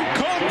Calvin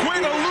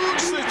Colquitt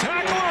eludes the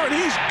tackler, and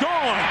he's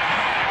gone.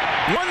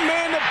 One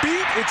man to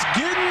beat, it's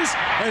Giddens,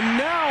 and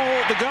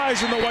now the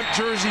guys in the white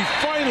jersey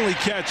finally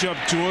catch up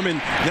to him, and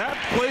that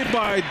play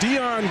by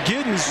Deion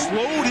Giddens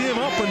slowed him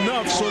up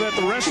enough so that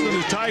the rest of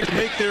the Tigers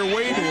make their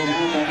way to him.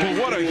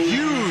 But what a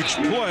huge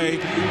play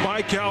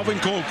by Calvin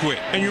Colquitt.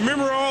 And you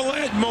remember all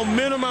that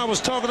momentum I was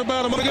talking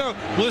about a moment ago?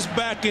 Well, it's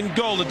back in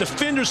goal. The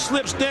defender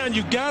slips down.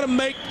 You got to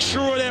make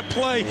sure that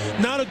play.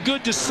 Not a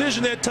good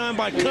decision that time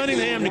by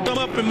Cunningham to come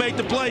up and make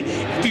the play.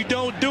 If you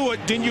don't do it,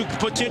 then you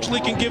potentially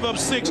can give up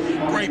 6.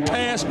 Great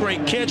pass,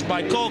 great catch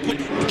by Colquitt.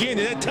 Again,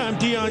 at that time,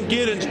 Deion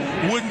Giddens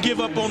wouldn't give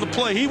up on the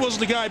play. He was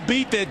the guy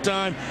beat that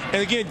time.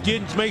 And again,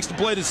 Giddens makes the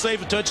play to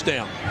save a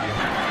touchdown.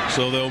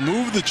 So they'll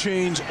move the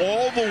chains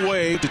all the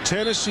way to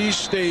Tennessee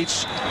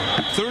State's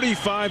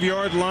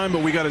 35-yard line,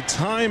 but we got a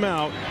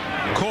timeout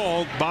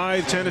called by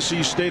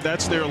Tennessee State.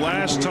 That's their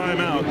last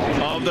timeout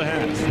of the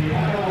half.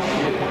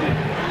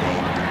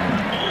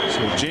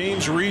 So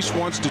James Reese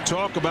wants to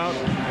talk about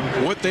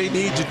what they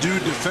need to do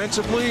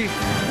defensively.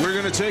 We're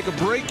going to take a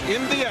break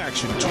in the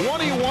action.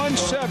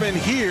 21-7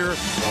 here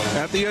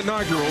at the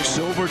inaugural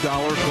Silver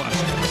Dollar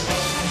Classic.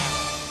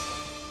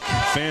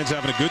 Fans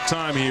having a good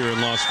time here in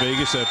Las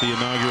Vegas at the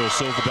inaugural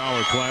Silver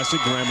Dollar Classic.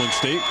 Grambling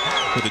State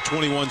with a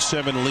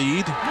 21-7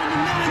 lead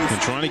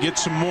and trying to get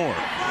some more.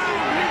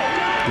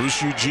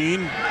 Bruce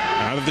Eugene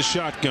out of the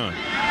shotgun.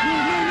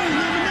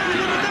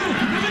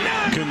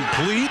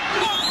 Complete.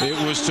 It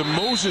was to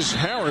Moses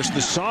Harris, the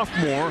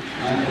sophomore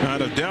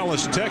out of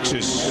Dallas,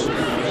 Texas.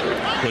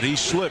 But he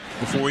slipped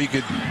before he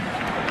could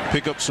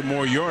pick up some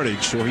more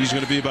yardage. So he's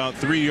going to be about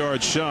 3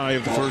 yards shy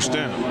of the first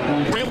down.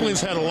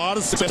 Grambling's had a lot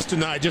of success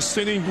tonight, just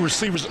sending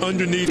receivers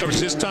underneath.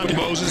 This time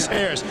Moses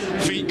Harris.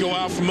 Feet go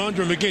out from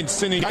under him. Again,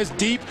 sending guys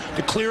deep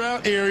to clear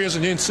out areas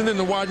and then sending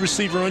the wide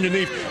receiver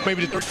underneath.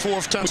 Maybe the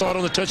 4th time saw it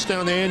on the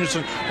touchdown to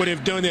Anderson where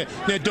they've done that.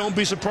 Now, don't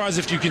be surprised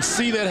if you can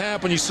see that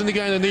happen. You send the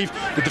guy underneath,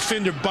 the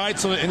defender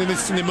bites on it, and then they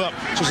send him up.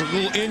 So it's a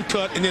little in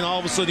cut, and then all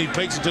of a sudden he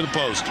takes it to the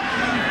post.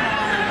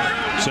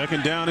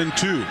 2nd down and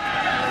 2.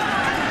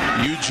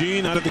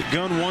 Eugene out of the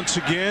gun once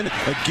again.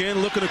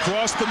 Again looking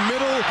across the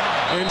middle,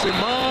 and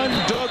Ramon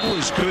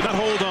Douglas could not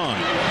hold on.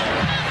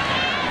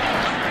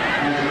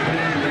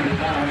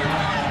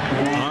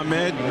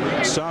 Ahmed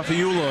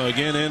Safiullah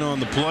again in on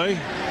the play.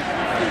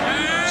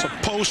 It's a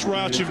post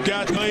route. You've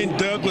got Lane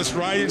Douglas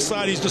right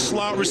inside. He's the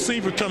slot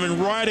receiver coming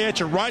right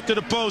at you, right to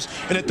the post.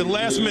 And at the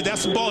last minute,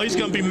 that's the ball he's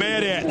going to be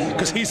mad at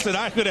because he said,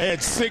 I could have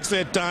had 6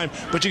 that time.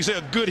 But you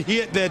said a good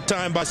hit that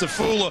time by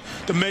Safiullah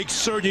to make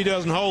certain he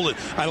doesn't hold it.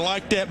 I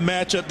like that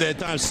matchup that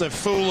time,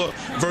 Safiullah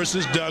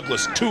versus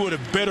Douglas. 2 of the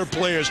better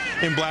players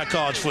in black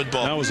college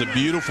football. That was a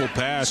beautiful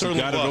pass. He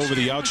got it over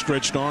the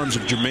outstretched arms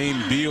of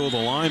Jermaine Beal, the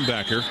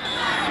linebacker.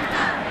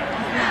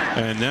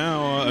 And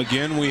now,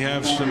 again, we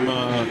have some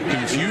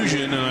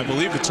confusion, and I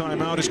believe the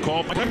timeout is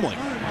called by Grambling.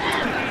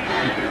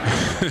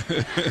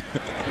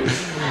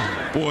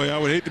 Boy, I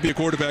would hate to be a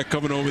quarterback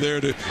coming over there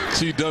to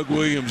see Doug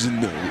Williams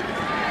and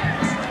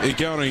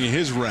encountering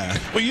his wrath.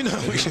 Well, you know,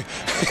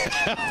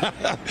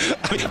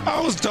 I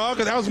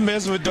was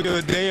messing with Doug the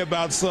other day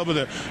about some of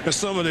the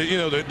you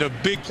know, the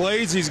big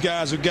plays these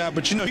guys have got.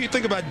 But you know, you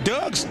think about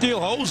Doug still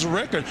holds the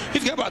record.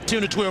 He's got about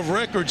 10 to 12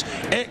 records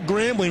at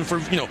Grambling for,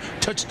 you know,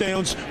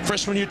 touchdowns,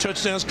 freshman year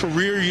touchdowns,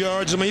 career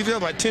yards. I mean, he's got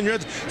about 10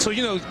 yards. So,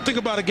 you know, think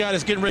about a guy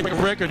that's getting ready to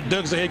make a record.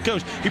 Doug's the head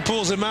coach. He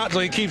pulls him out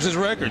until he keeps his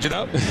record, you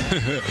know.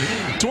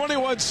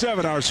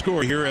 21-7 our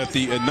score here at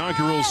the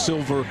inaugural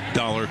Silver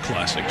Dollar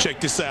Classic. Check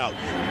this out.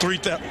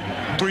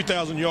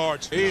 3,000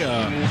 yards.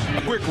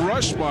 A quick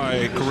rush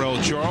by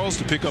Correll Charles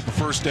to pick up a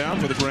first down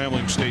for the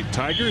Grambling State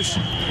Tigers,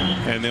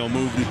 and they'll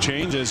move the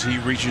chains as he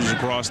reaches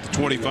across the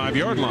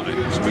 25-yard line.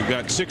 So we've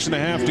got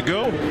 6.5 to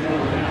go.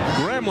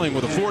 Grambling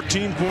with a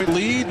 14-point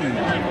lead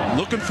and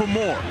looking for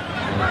more.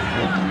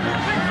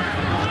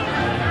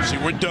 See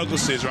where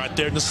Douglas is right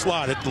there in the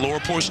slot at the lower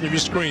portion of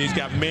your screen. He's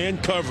got man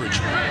coverage.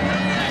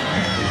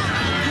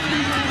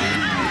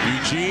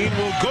 Eugene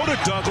will go to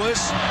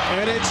Douglas,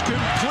 and it's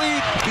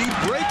complete. He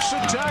breaks a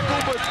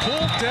tackle, but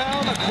pulled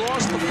down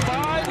across the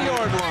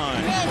 5-yard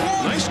line.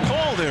 Nice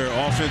call there,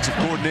 offensive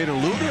coordinator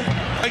Luger.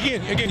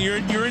 Again,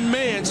 you're in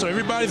man, so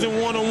everybody's in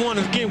one-on-one.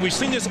 Again, we've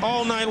seen this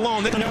all night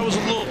long. That was a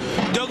little.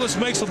 Douglas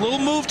makes a little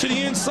move to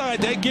the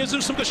inside. That gives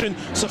him some cushion.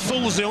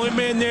 Safiullah's the only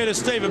man there to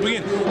stay. But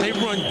again, they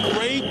run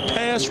great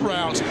pass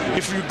routes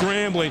if you're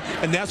Grambling,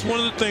 and that's one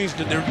of the things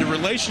that the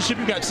relationship.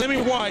 You got Sammy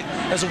White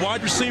as a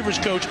wide receivers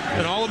coach,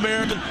 an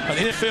All-American, an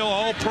NFL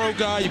All-Pro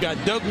guy. You got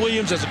Doug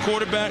Williams as a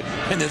quarterback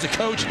and as a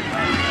coach.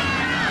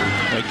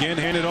 Again,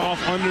 handed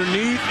off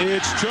underneath.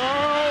 It's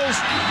Charles.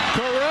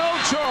 Correll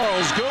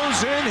Charles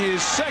goes in,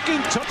 his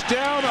 2nd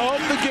touchdown of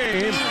the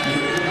game.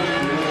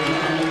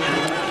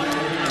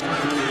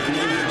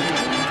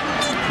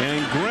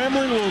 And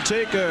Grambling will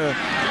take a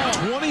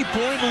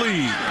 20-point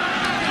lead.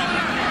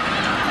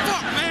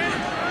 Fuck, man.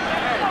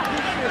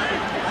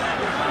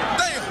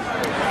 Damn.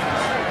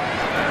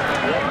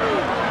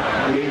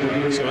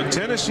 So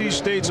Tennessee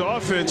State's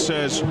offense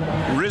has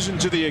risen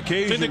to the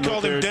occasion. Didn't they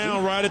call him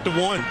down right at the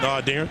 1,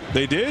 Darren?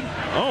 They did?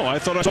 Oh, I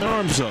thought I saw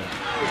arms up.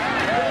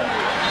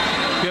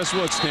 Guess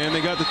what, Stan?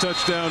 They got the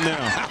touchdown now.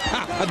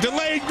 A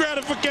delayed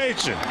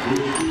gratification.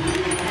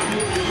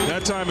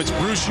 That time it's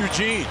Bruce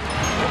Eugene.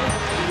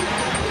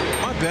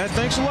 My bad.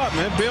 Thanks a lot,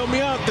 man. Bailed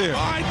me out there.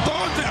 I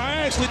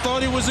actually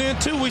thought he was in,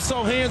 too. We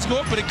saw hands go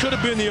up, but it could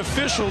have been the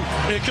official,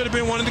 and it could have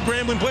been one of the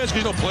Grambling players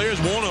because, you know, players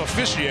want to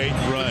officiate.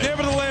 Right. But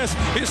nevertheless,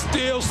 it's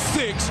still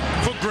 6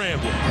 for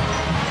Grambling.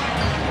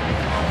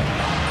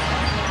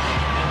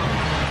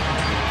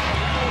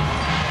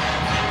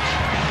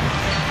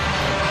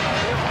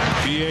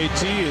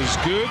 PAT is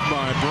good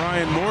by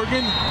Brian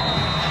Morgan.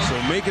 So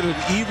making it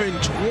even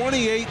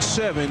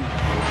 28-7.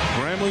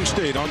 Grambling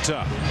State on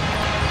top.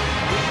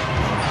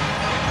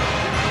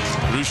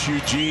 Bruce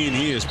Eugene,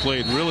 he has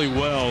played really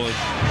well.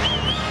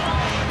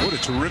 What a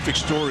terrific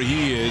story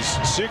he is.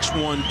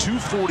 6'1",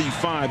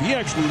 245. He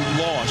actually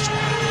lost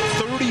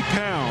 30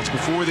 pounds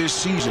before this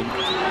season.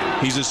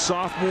 He's a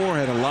sophomore,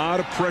 had a lot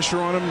of pressure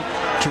on him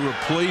to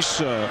replace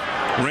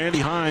Randy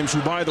Himes,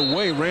 who, by the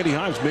way, Randy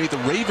Himes made the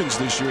Ravens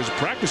this year as a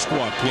practice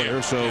squad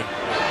player. So,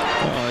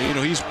 you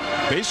know, he's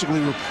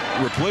basically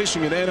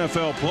replacing an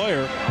NFL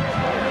player.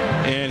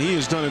 and he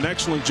has done an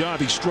excellent job.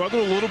 He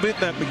struggled a little bit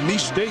in that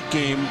McNeese State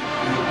game,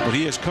 but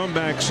he has come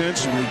back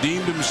since and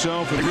redeemed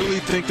himself, and really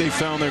think they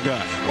found their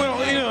guy.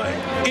 Well, you know,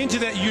 into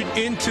the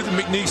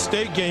McNeese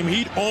State game,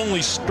 he'd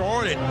only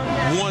started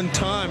one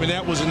time, and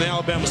that was in the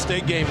Alabama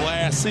State game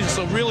last season.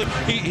 So really,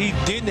 he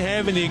didn't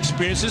have any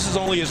experience. This is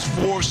only his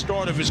fourth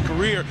start of his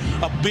career.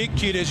 A big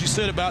kid, as you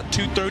said, about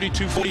 230,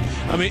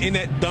 240. I mean, in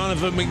that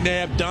Donovan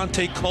McNabb,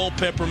 Dante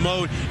Culpepper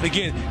mode.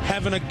 Again,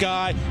 having a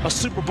guy, a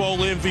Super Bowl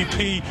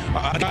MVP,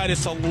 a guy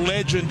that's a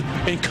legend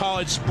in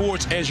college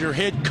sports as your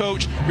head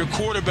coach, your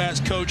quarterback's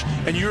coach,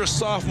 and you're a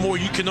sophomore,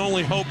 you can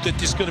only hope that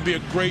this is going to be a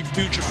great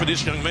future for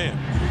this young man.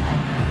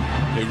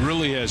 It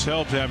really has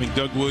helped having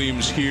Doug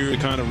Williams here to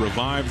kind of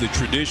revive the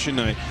tradition.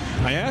 I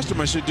asked him,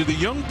 I said, do the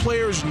young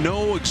players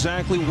know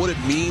exactly what it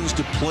means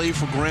to play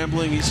for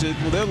Grambling? He said,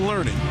 well, they're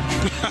learning.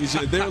 He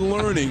said, they're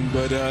learning,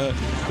 but a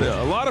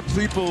lot of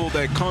people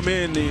that come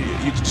in,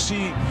 you can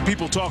see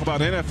people talk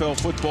about NFL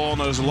football,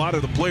 and there's a lot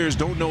of the players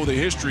don't know the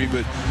history,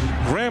 but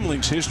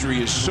Grambling's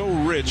history is so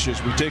rich.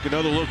 As we take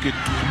another look at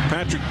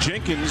Patrick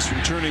Jenkins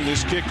returning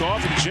this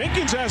kickoff, and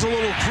Jenkins has a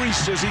little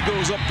crease as he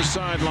goes up the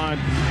sideline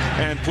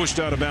and pushed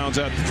out of bounds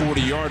at the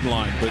 40-yard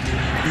line. But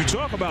you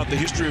talk about the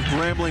history of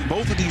Grambling,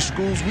 both of these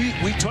schools, we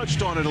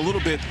touched on it a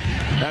little bit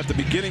at the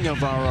beginning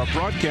of our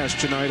broadcast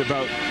tonight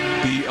about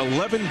the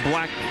 11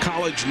 black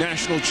college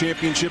national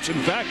championships.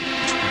 In fact,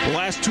 the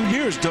last 2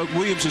 years, Doug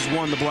Williams has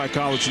won the black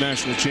college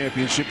national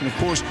championship. And of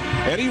course,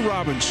 Eddie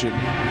Robinson,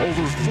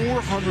 over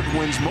 400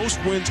 wins,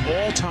 most wins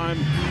all time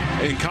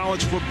in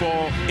college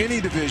football, any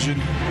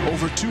division,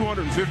 over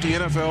 250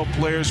 NFL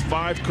players,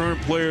 5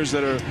 current players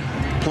that are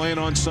playing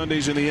on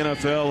Sundays in the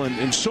NFL,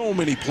 and so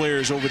many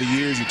players over the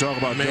years. You talk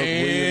about Doug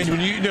Williams. When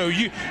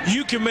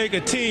you can make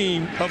a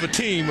team of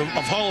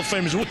Hall of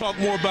Famers. We'll talk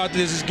more about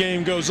this as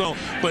game goes on,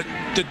 but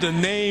the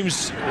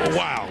names,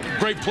 wow,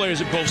 great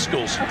players at both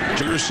schools.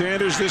 Sugar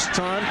Sanders this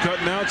time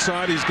cutting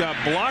outside. He's got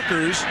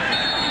blockers.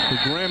 But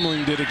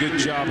Grambling did a good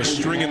job of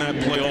stringing that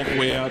play all the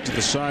way out to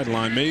the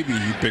sideline. Maybe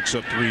he picks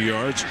up 3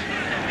 yards.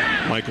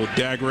 Michael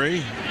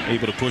Dagray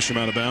able to push him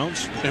out of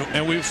bounds.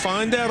 And we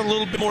find out a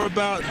little bit more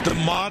about the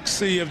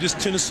moxie of this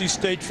Tennessee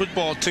State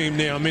football team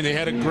now. I mean, they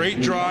had a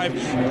great drive,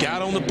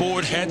 got on the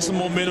board, had some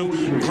momentum.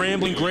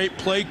 Grambling, great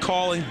play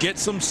call, and get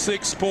some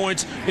 6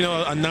 points, you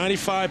know, a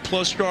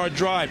 95-plus yard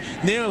drive.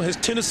 Now, has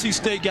Tennessee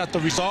State got the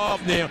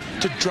resolve now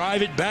to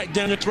drive it back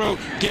down the throat,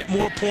 get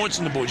more points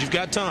on the board? You've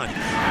got time.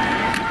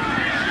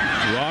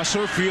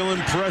 Rosser feeling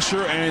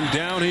pressure, and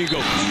down he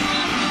goes.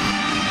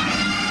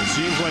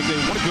 Seems like they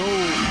want to go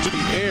to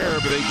the air,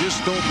 but they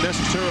just don't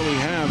necessarily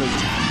have it.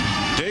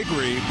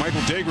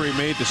 Michael Dagray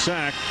made the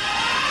sack,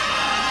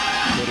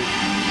 but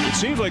it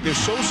seems like they're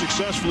so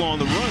successful on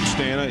the run,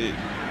 Stan.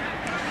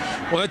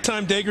 Well, that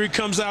time Dagray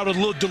comes out with a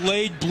little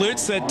delayed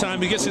blitz that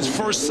time. He gets his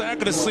first sack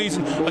of the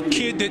season. A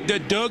kid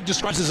that Doug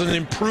describes as an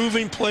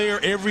improving player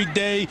every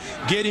day,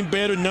 getting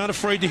better, not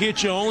afraid to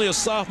hit you. Only a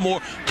sophomore,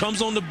 comes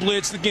on the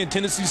blitz. Again,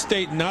 Tennessee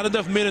State, not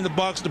enough men in the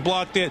box to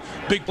block that.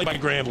 Big play by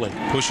Grambling.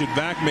 Push it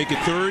back, make it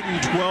 3rd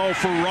and 12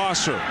 for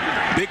Rosser.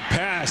 Big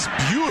pass,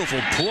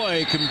 beautiful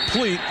play,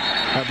 complete.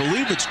 I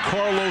believe it's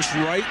Carlos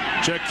Wright.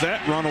 Check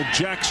that. Ronald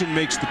Jackson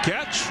makes the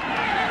catch.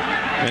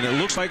 And it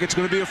looks like it's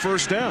going to be a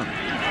first down.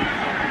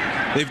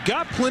 They've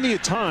got plenty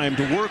of time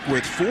to work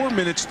with. 4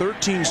 minutes,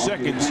 13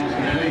 seconds.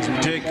 As we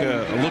take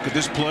a look at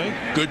this play.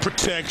 Good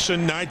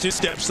protection. Knight just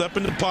steps up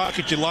in the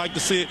pocket. You like to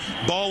see it.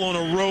 Ball on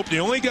a rope. The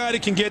only guy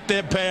that can get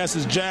that pass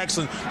is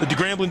Jackson. The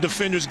Grambling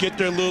defenders get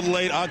there a little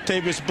late.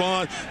 Octavius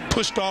Bond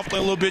pushed off a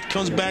little bit.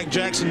 Comes back.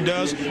 Jackson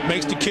does.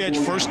 Makes the catch.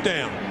 First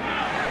down.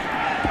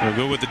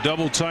 We'll go with the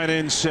double tight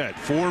end set.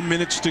 4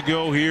 minutes to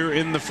go here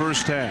in the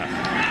first half.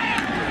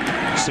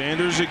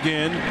 Sanders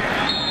again.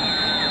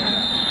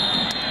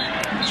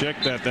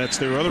 Check that. That's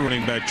their other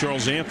running back,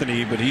 Charles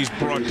Anthony, but he's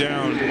brought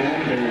down.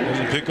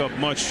 Doesn't pick up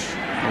much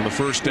on the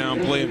first down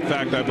play. In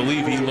fact, I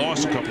believe he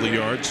lost a couple of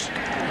yards.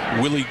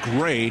 Willie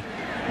Gray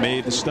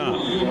made the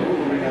stop.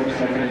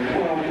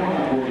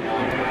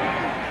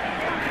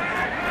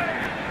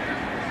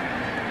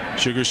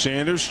 Sugar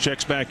Sanders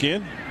checks back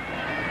in.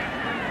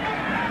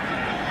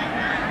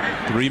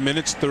 3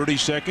 minutes, 30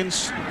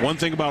 seconds. One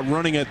thing about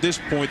running at this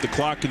point, the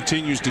clock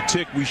continues to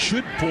tick. We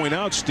should point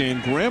out,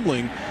 Stan,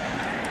 Grambling,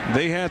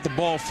 they had the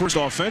ball first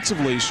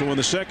offensively, so in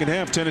the second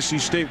half, Tennessee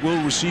State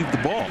will receive the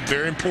ball.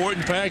 Very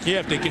important pack. Yeah,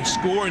 if they can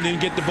score and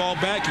then get the ball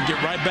back and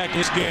get right back in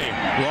this game.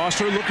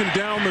 Rosser looking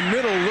down the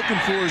middle, looking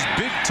for his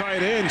big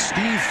tight end,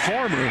 Steve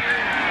Farmer,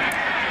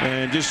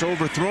 and just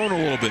overthrown a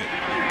little bit.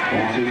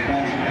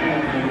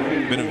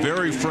 Been a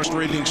very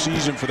frustrating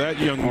season for that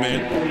young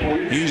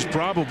man. He's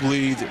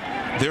probably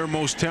their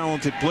most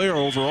talented player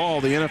overall.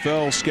 The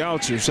NFL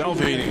scouts are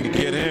salivating to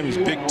get him. He's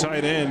a big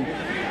tight end.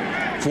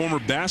 Former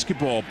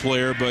basketball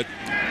player, but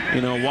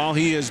You know, while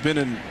he has been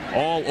an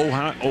all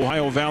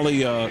Ohio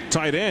Valley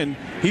tight end,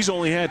 he's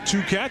only had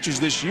 2 catches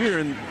this year,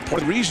 and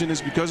part of the reason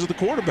is because of the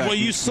quarterback. Well,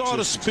 you saw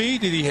the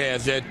speed that he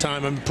has that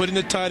time. I mean, putting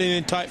the tight end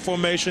in tight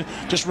formation,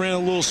 just ran a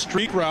little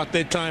streak route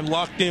that time,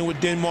 locked in with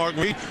Denmark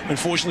Reed.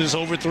 Unfortunately, just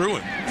overthrew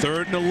him.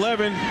 3rd and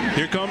 11.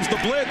 Here comes the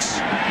blitz.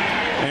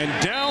 And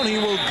down he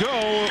will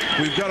go.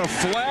 We've got a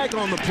flag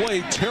on the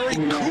play. Terry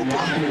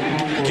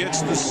Cooper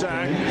gets the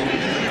sack.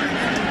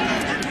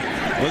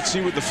 Let's see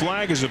what the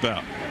flag is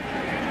about.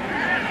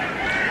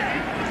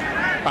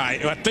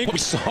 I think what we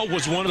saw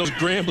was one of those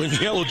Grambling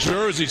yellow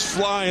jerseys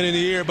flying in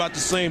the air about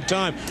the same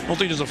time. I don't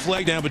think there's a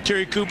flag down, but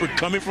Terry Cooper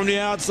coming from the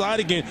outside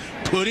again,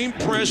 putting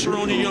pressure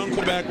on the young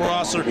quarterback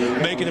roster,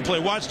 making the play.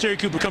 Watch Terry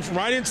Cooper come from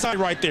right inside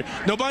right there.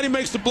 Nobody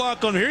makes the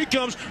block on him. Here he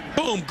comes.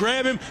 Boom,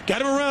 grab him,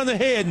 got him around the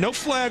head. No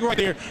flag right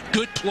there.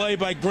 Good play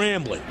by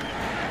Grambling.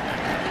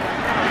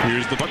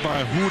 Here's the butt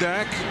by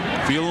Hudak,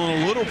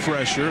 feeling a little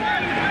pressure.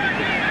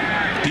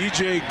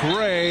 DJ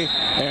Gray,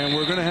 and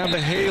we're going to have the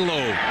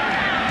halo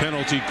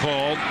penalty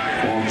called.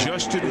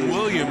 Justin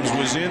Williams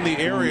was in the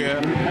area.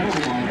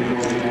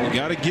 You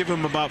got to give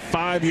him about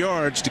 5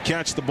 yards to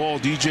catch the ball.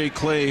 DJ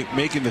Clay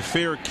making the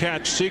fair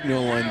catch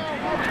signal, and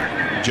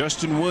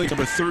Justin Williams,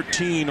 number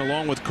 13,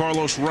 along with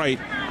Carlos Wright,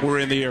 were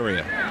in the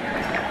area.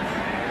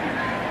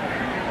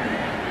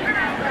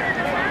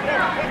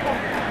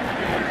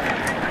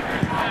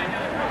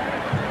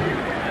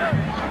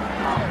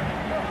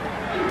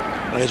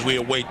 As we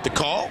await the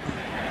call.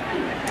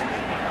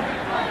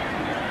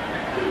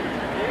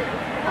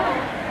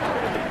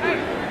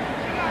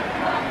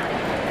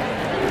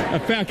 A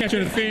foul catch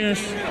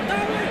interference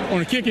on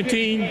the kicking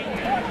team,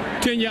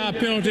 10-yard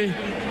penalty,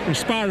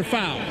 expired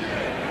foul.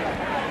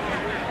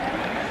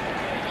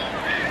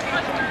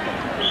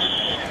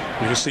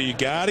 You can see you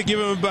got to give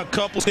him about a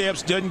couple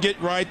steps, doesn't get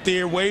right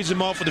there, waves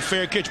him off with the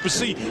fair catch. But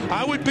see,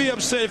 I would be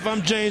upset if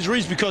I'm James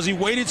Reese because he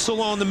waited so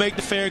long to make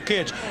the fair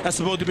catch. That's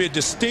supposed to be a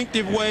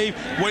distinctive wave,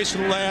 waits for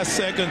the last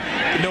second,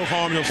 no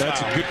harm, no foul.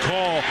 That's a good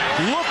call.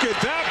 Look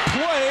at that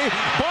play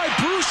by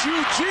Bruce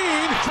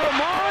Eugene.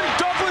 Tremont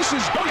Douglas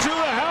is going to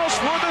the house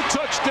for the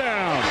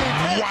touchdown.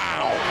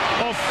 Wow.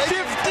 A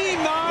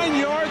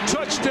 59-yard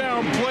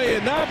touchdown play,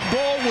 and that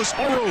ball was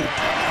through.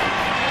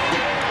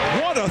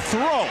 What a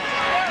throw.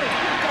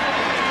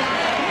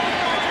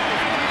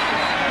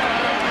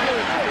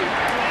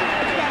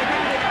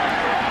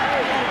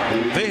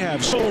 They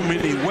have so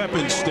many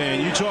weapons,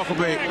 Stan. You talk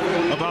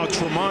about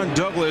Tremont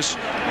Douglas,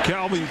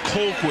 Calvin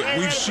Colquitt.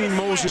 We've seen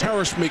Moses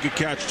Harris make a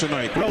catch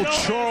tonight. Well,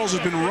 Charles has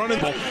been running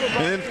the ball,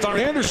 and then Thar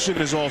Anderson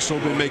has also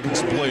been making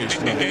some plays.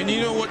 And you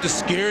know what the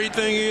scary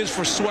thing is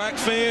for SWAC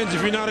fans,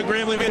 if you're not a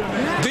Grambling fan?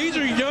 These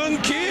are young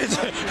kids.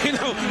 You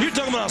know, you're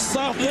talking about a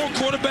sophomore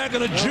quarterback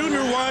and a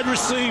junior wide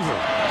receiver.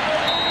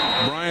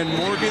 Brian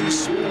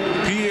Morgan's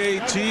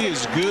PAT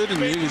is good,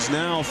 and it is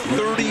now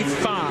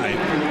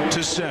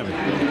 35-7.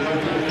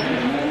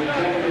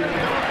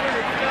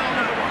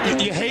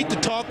 You hate to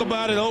talk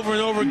about it over and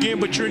over again,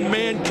 but you're in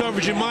man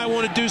coverage. You might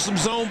want to do some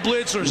zone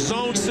blitz or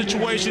zone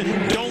situation.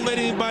 Don't let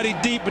anybody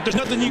deep, but there's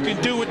nothing you can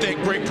do with that.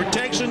 Great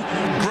protection,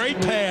 great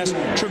pass,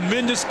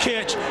 tremendous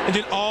catch, and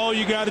then all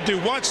you got to do.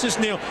 Watch this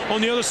now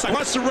on the other side.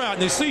 Watch the route.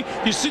 And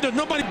you see that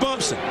nobody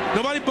bumps him.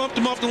 Nobody bumped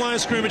him off the line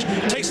of scrimmage.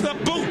 Takes it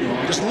up, boom.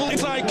 Just a little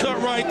inside cut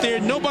right there.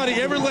 Nobody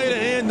ever laid a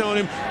hand on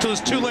him until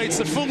it's too late.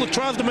 Safula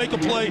tries to make a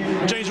play.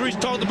 James Reese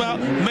talked about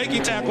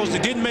making tackles. They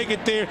didn't make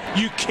it there.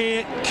 You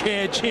can't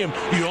catch him.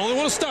 You only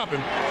want to stop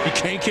him. You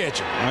can't catch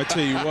him. I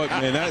tell you what,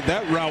 man,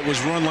 that route was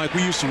run like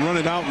we used to run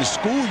it out in the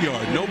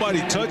schoolyard.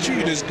 Nobody touch you.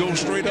 You just go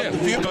straight up the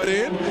field, cut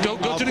in. Go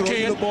to the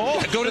can.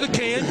 Go to the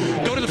can.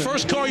 Go to the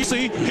first car you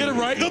see. Hit it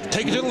right.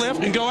 Take it to the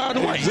left and go out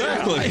of the way.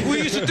 Exactly.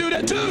 We used to do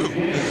that too.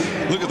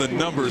 Look at the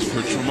numbers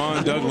for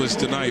Tremont Douglas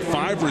tonight.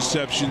 5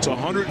 receptions,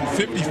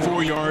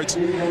 154 yards,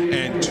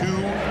 and 2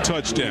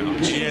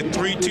 touchdowns. He had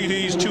 3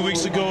 TDs 2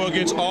 weeks ago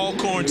against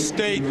Alcorn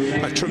State.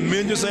 A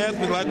tremendous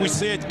athlete, like we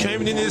said,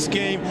 came into this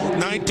game,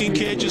 19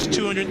 catches,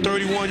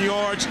 231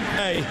 yards.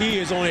 Hey, he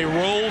is on a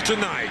roll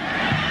tonight.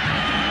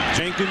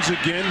 Jenkins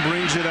again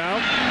brings it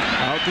out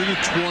to the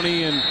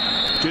 20, and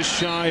just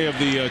shy of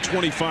the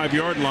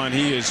 25-yard line.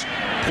 He is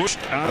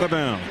pushed out of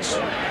bounds.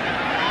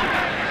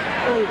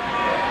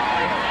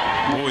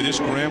 Boy, this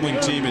Grambling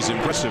team is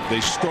impressive.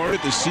 They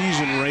started the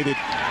season rated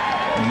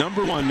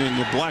 #1 in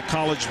the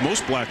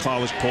most black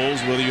college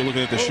polls, whether you're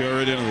looking at the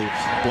Sheridan or the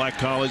Black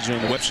College on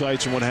the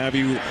websites and what have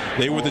you.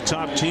 They were the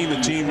top team,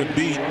 the team to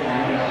beat,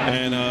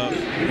 and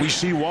we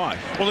see why.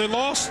 Well, they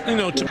lost,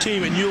 to a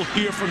team, and you'll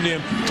hear from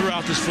them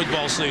throughout this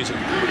football season.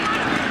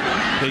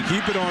 They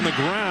keep it on the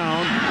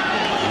ground.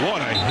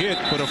 What a hit,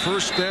 but a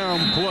first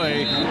down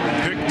play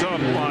picked up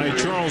by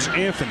Charles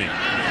Anthony.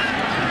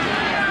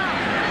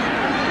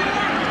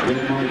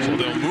 So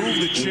they'll move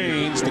the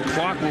chains. The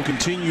clock will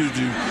continue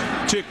to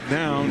tick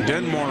down.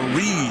 Denmar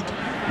Reed,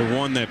 the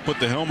one that put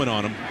the helmet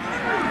on him.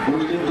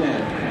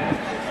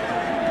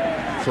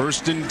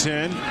 1st and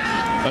 10.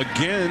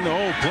 Again,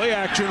 play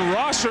action.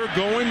 Rosser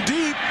going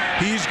deep.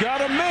 He's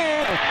got a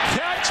man.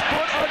 Catch,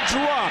 but a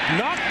drop.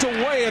 Knocked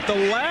away at the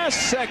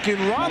last second.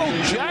 Ronald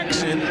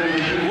Jackson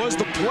was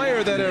the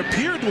player that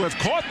appeared to have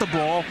caught the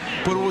ball,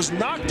 but it was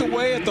knocked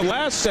away at the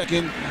last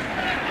second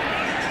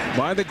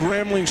by the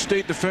Grambling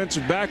State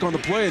defensive back on the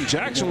play, and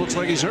Jackson looks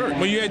like he's hurt.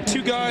 Well, you had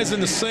two guys in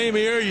the same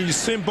area. You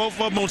send both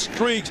of them on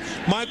streaks.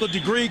 Michael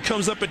Degree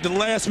comes up at the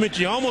last minute.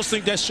 You almost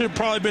think that should have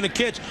probably been a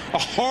catch. A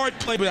hard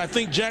play, but I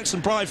think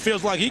Jackson probably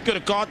feels like he could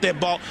have caught that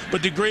ball,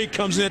 but Degree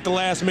comes in at the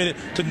last minute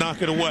to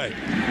knock it away.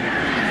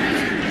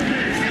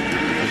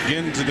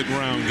 Again to the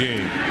ground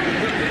game.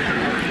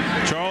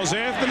 Charles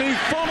Anthony,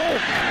 fumble.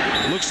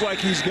 Looks like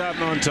he's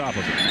gotten on top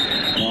of it.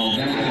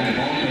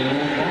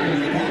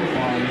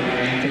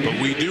 But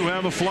we do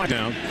have a flag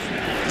down.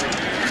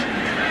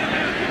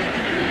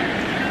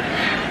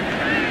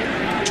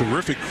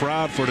 Terrific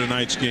crowd for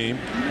tonight's game.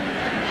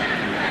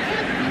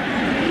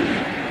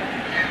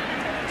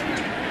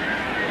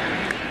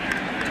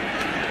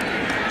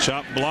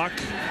 Chop block.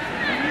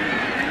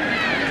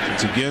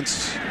 It's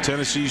against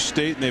Tennessee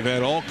State, and they've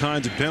had all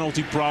kinds of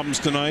penalty problems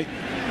tonight.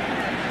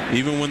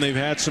 Even when they've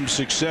had some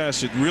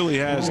success, it really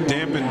has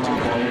dampened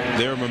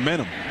their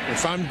momentum.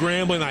 If I'm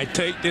Grambling, I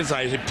take this,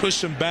 I push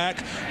them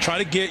back, try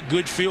to get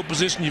good field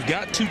position. You've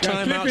got 2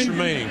 timeouts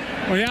remaining.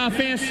 On the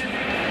offense,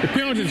 the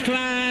penalty is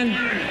declined,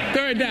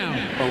 3rd down.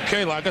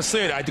 Okay, like I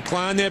said, I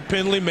decline that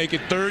penalty, make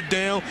it 3rd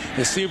down,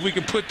 and see if we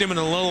can put them in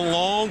a little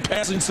long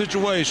passing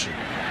situation.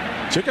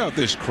 Check out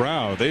this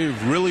crowd. They've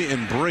really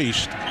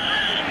embraced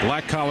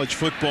black college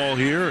football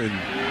here in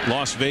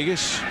Las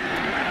Vegas.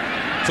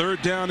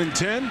 3rd down and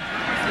 10.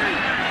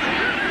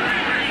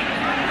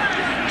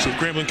 So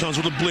Grambling comes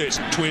with a blitz.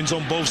 Twins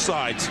on both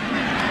sides.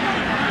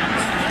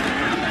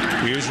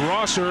 Here's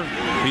Rosser.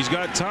 He's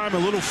got time, a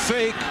little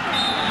fake.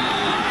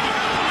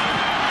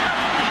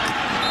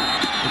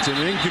 It's an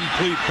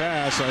incomplete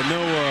pass. I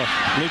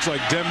know looks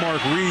like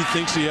Denmark Reed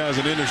thinks he has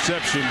an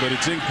interception, but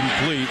it's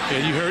incomplete.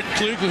 And you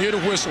clearly hear the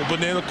whistle. But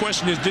now the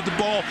question is, did the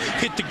ball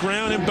hit the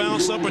ground and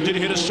bounce up, or did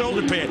it hit a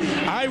shoulder pad?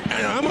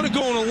 I'm going to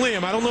go on a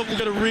limb. I don't know if we're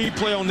going to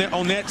replay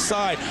on that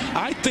side.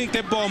 I think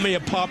that ball may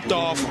have popped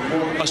off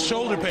a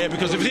shoulder pad,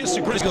 because if it hits the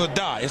ground, it's going to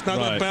die. It's not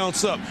going to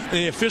bounce up. And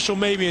the official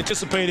maybe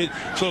anticipated,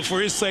 so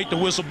for his sake, the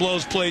whistle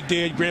blows, play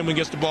dead. Grambling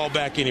gets the ball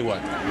back anyway.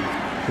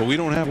 But we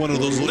don't have one of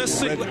those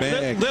red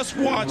bags. Let's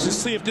watch and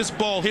see if this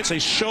ball hits a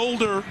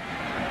shoulder.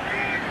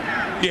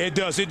 Yeah, it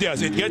does. It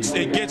does. It gets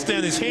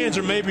down. His hands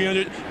are maybe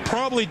under it.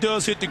 Probably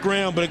does hit the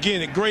ground. But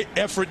again, a great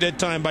effort that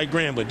time by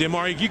Grambling.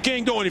 Demar, you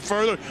can't go any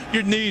further.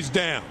 Your knee's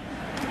down.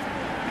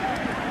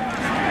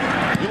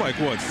 You're like,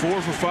 what,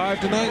 4 for 5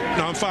 tonight?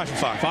 No, I'm 5 for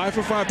 5. 5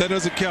 for 5? That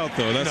doesn't count,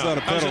 though. That's not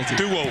a penalty. That's a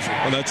do-over.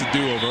 Oh, that's a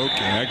do-over.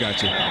 Okay, I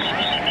got you.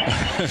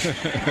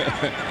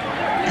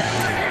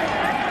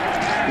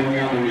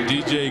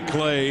 DJ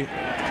Clay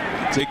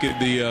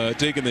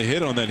taking the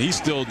hit on that. He's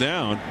still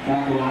down.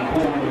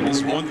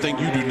 It's one thing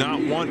you do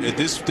not want at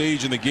this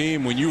stage in the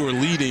game when you are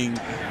leading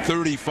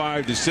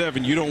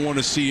 35-7. You don't want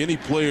to see any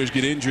players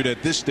get injured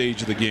at this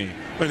stage of the game.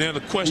 And now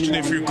the question,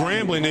 if you're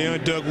Grambling now,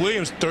 Doug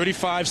Williams,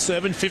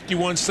 35-7,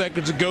 51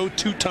 seconds to go,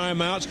 2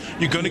 timeouts.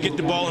 You're going to get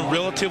the ball in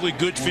relatively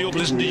good field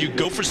position. Do you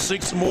go for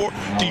 6 more?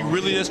 Do you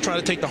really just try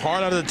to take the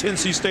heart out of the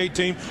Tennessee State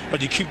team? Or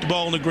do you keep the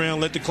ball on the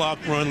ground, let the clock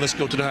run, let's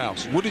go to the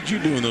house? What did you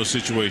do in those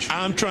situations?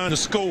 I'm trying to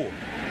score.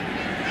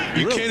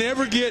 You can't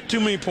ever get too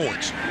many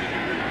points.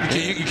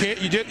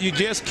 You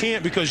just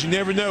can't, because you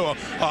never know.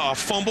 A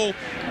fumble,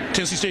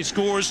 Tennessee State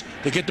scores,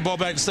 they get the ball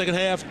back in the second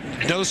half,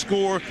 another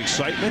score.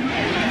 Excitement.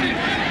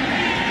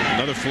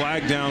 Another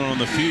flag down on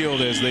the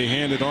field as they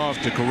hand it off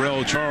to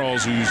Correll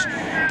Charles, who's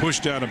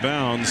pushed out of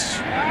bounds.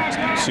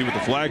 See what the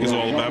flag is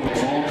all about.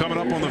 But coming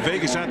up on the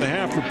Vegas at the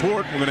Half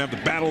report, we're going to have the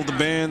Battle of the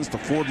Bands, the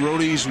Ford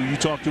Roadies, who you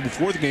talked to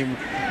before the game.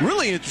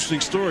 Really interesting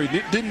story.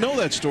 Didn't know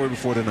that story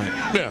before tonight.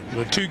 Yeah,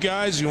 the 2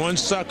 guys, one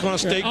South Carolina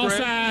State grad.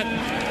 Offside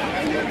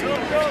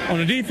on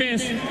the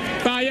defense,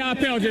 5-yard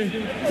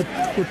penalty,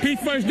 repeat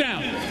 1st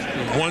down.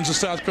 One's a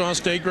South Carolina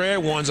State grad,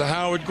 one's a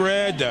Howard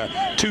grad.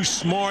 2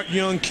 smart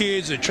young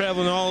kids. They're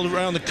traveling all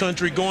around the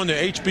country, going to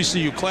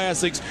HBCU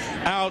Classics,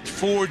 out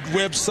Ford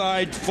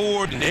website,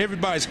 Ford, and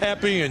everybody's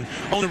happy and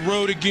on the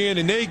road again,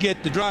 and they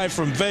get to drive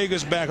from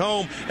Vegas back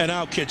home and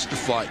out catch the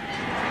flight.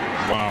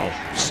 Wow.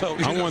 So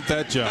I want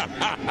that job.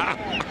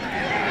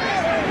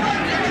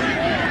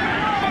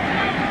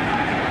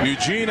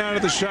 Eugene out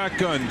of the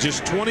shotgun.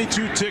 Just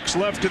 22 ticks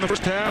left in the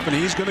first half, and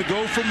he's going to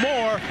go for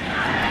more.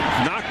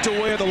 Knocked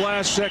away at the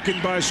last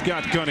second by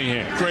Scott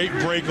Cunningham. Great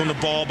break on the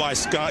ball by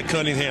Scott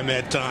Cunningham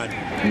that time.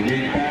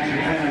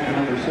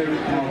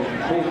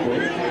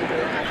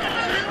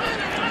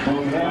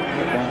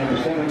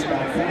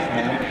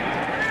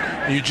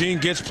 Eugene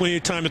gets plenty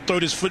of time to throw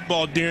this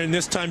football, Darren.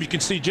 This time you can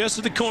see just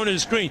at the corner of the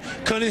screen,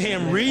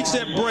 Cunningham reads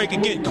that break.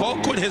 Again,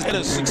 Colquitt has had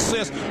a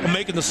success of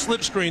making the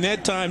slip screen.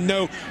 That time,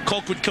 no.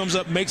 Colquitt comes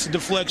up, makes a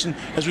deflection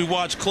as we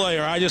watch Clay,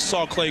 or I just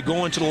saw Clay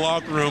go into the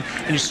locker room,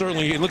 and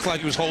it looked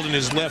like he was holding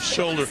his left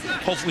shoulder.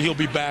 Hopefully he'll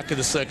be back in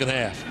the second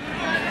half.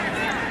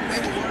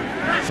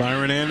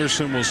 Byron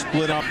Anderson will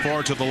split up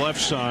far to the left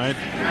side.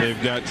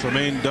 They've got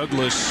Tremaine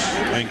Douglas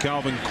and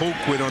Calvin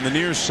Colquitt on the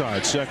near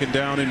side. Second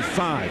down and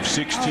 5.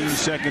 16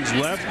 seconds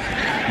left.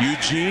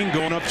 Eugene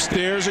going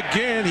upstairs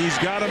again. He's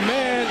got a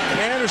man.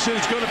 Anderson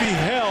is going to be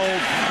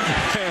held.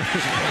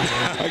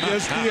 I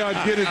guess Deion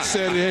Giddens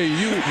said, hey,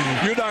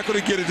 you're not going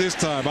to get it this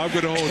time. I'm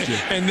going to hold you.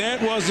 And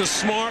that was a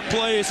smart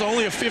play. It's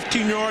only a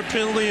 15-yard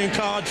penalty in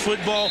college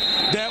football.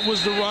 That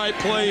was the right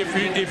play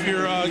if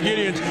you're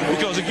Giddens,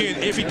 because,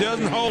 again, if he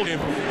doesn't hold him,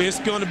 it's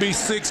going to be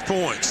 6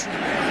 points.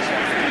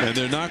 And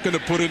they're not going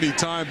to put any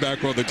time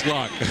back on the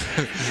clock.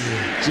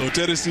 So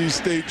Tennessee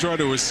State trying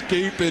to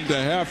escape into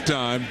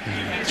halftime,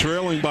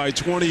 trailing by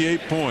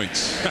 28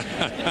 points.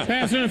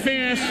 Pass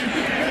interference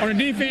on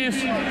the defense,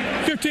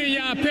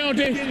 15-yard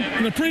penalty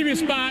from the previous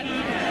spot,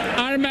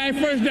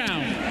 automatic first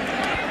down.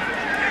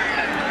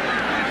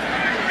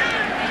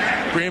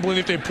 Grambling,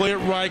 if they play it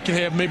right, can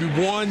have maybe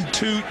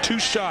two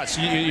shots.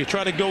 You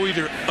try to go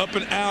either up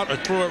and out or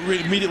throw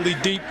it immediately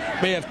deep.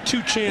 May have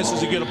 2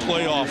 chances to get a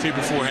playoff here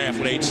before half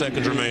with 8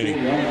 seconds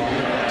remaining.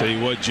 Tell you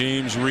what,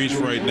 James Reese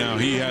right now,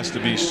 he has to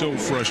be so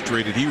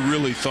frustrated. He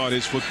really thought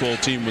his football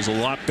team was a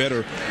lot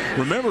better.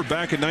 Remember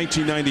back in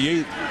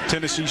 1998,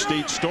 Tennessee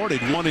State started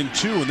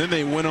 1-2, and then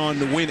they went on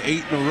to win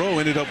 8 in a row,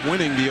 ended up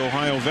winning the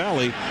Ohio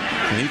Valley,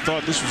 and he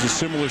thought this was a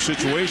similar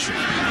situation.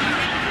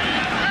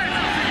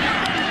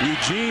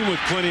 Eugene with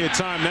plenty of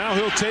time. Now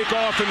he'll take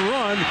off and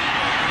run.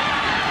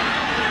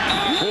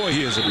 Boy,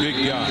 he is a big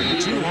guy.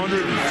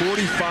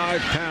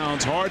 245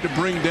 pounds, hard to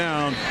bring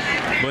down,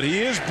 but he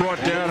is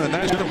brought down, and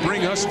that's going to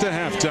bring us to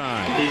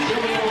halftime.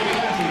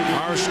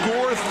 Our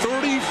score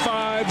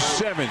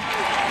 35-7.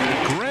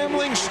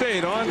 Grambling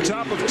State on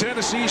top of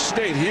Tennessee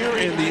State here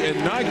in the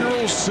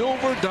inaugural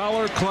Silver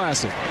Dollar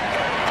Classic.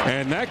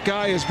 And that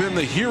guy has been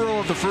the hero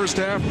of the first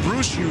half,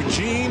 Bruce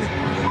Eugene.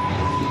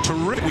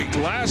 Terrific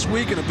last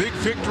week in a big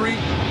victory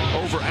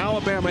over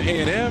Alabama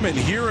A&M, and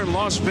here in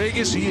Las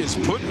Vegas he is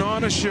putting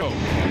on a show.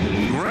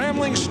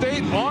 Grambling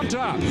State on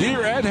top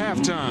here at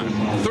halftime,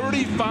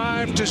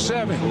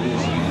 35-7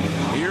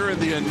 here in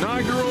the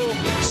inaugural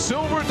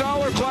Silver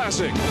Dollar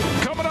Classic.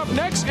 Coming up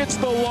next, it's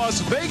the Las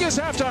Vegas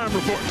Halftime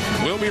Report.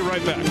 We'll be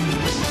right back.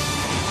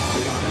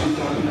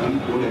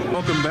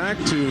 Welcome back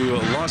to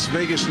Las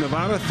Vegas,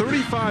 Nevada.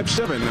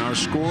 35-7 our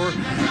score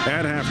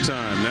at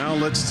halftime. Now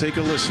let's take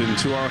a listen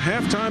to our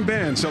halftime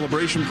band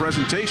celebration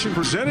presentation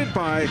presented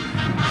by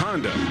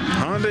Honda.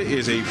 Honda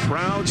is a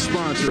proud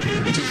sponsor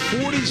to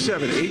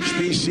 47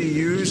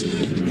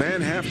 HBCUs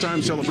band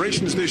halftime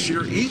celebrations this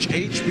year. Each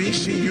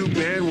HBCU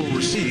band will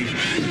receive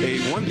a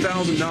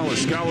 $1,000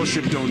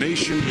 scholarship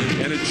donation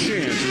and a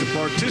chance to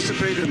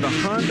participate in the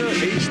Honda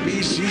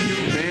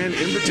HBCU Band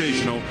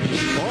Invitational.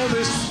 All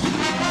this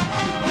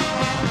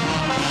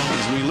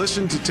as we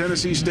listen to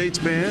Tennessee State's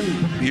band,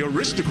 the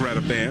aristocrat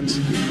of bands.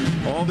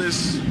 All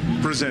this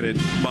presented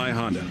by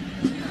Honda.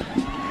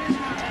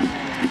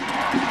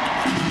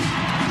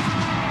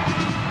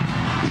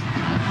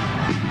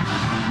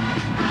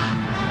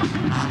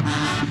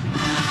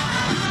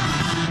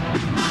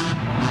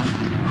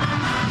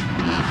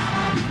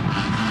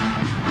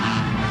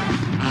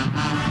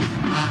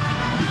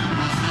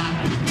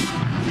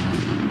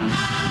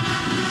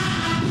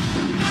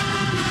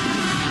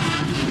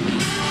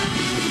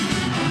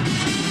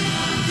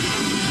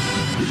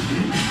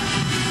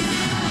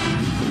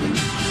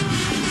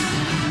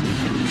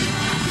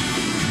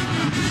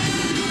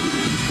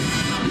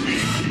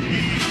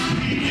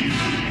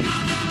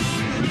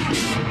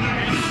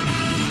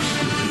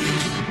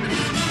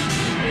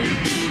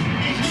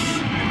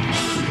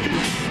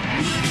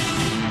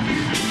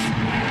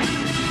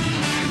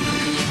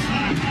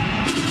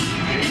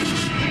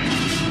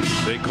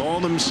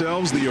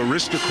 Themselves the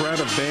aristocrat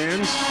of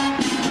bands.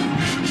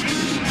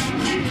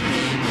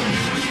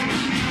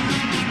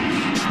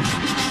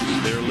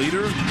 Their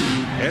leader,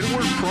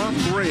 Edward Prof.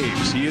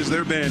 Graves. He is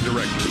their band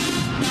director.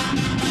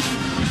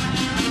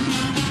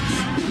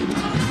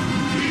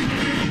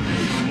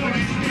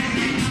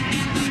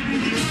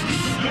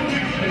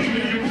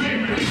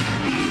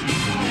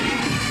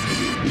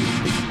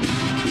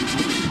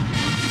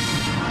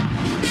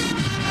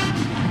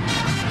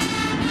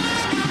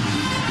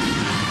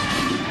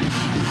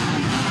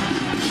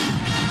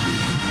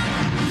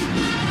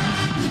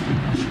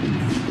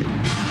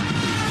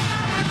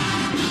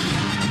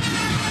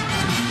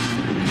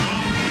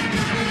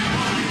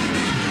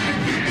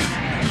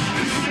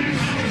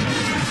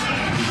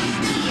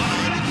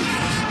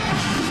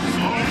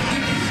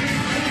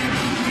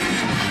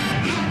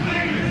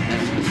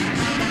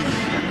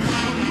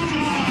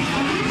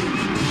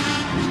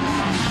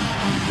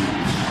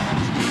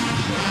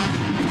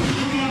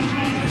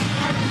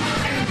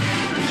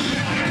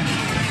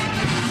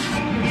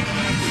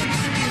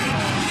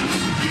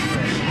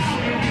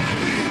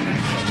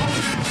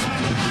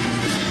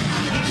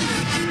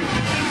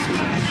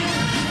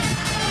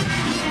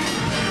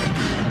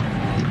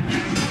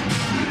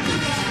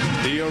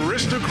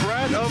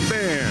 Aristocrat of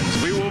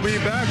bands. We will We'll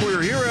be back.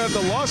 We're here at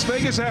the Las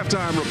Vegas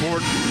halftime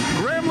report.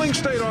 Grambling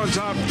State on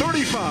top,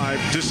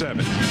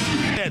 35-7.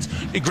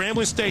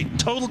 Grambling State,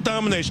 total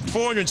domination,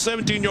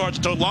 417 yards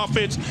total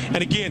offense. And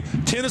again,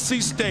 Tennessee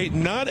State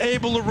not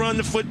able to run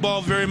the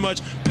football very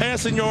much.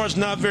 Passing yards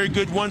not very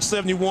good,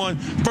 171.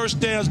 First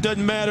downs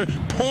doesn't matter.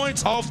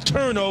 Points off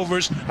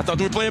turnovers. I thought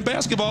they were playing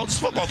basketball. It's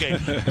a football game.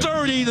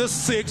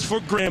 30-6 for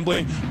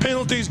Grambling.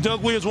 Penalties,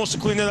 Doug Williams wants to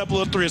clean that up a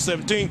little, 3 of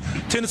 17.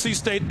 Tennessee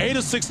State, 8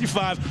 of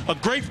 65. A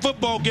great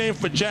football game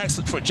for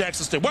Jackson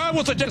State. Well, I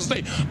won't say Jackson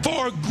State.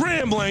 For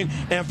Grambling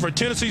and for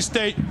Tennessee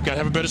State, got to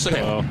have a better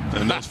second half.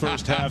 And those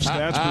first half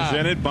stats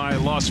presented by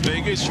Las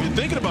Vegas. You're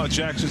thinking about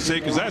Jackson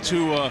State because that's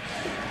who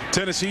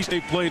Tennessee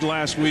State played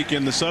last week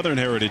in the Southern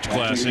Heritage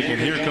Classic. And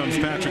here comes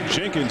Patrick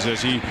Jenkins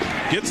as he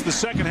gets the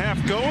second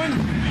half going.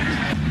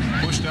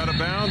 Pushed out of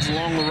bounds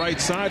along the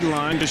right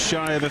sideline, just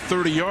shy of the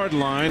 30-yard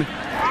line.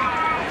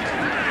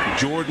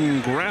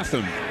 Jordan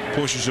Gratham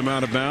pushes him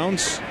out of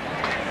bounds.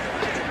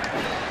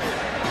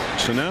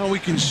 So now we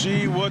can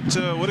see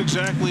what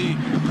exactly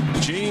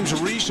James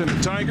Reese and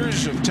the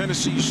Tigers of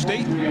Tennessee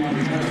State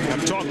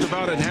have talked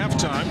about at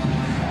halftime.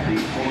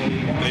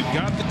 They've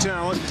got the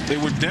talent. They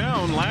were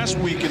down last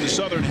week in the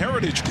Southern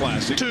Heritage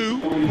Classic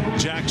to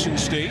Jackson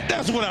State.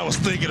 That's what I was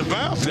thinking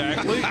about.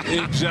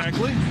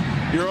 Exactly.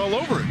 You're all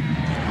over it.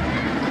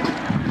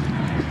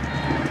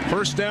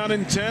 First down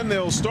and 10.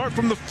 They'll start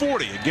from the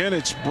 40. Again,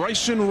 it's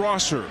Bryson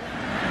Rosser,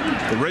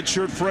 the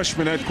redshirt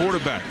freshman at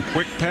quarterback.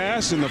 Quick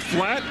pass in the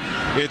flat.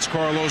 It's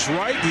Carlos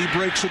Wright. He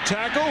breaks a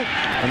tackle,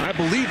 and I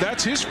believe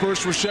that's his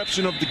first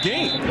reception of the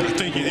game. I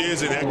think it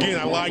is, and again,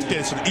 I like that.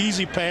 It's an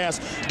easy pass.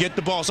 Get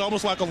the ball. It's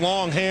almost like a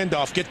long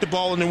handoff. Get the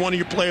ball into one of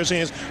your players'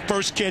 hands.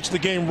 First catch of the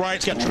game.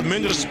 Wright's got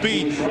tremendous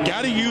speed.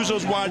 Got to use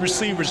those wide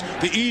receivers.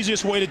 The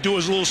easiest way to do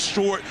is little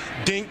short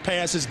dink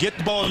passes. Get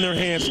the ball in their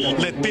hands.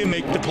 Let them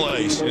make the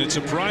plays. And it's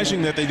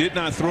surprising that they did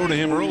not throw to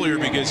him earlier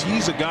because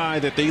he's a guy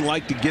that they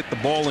like to get the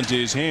ball into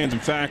his hands. In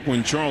fact,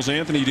 when Charles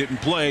Anthony didn't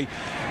play,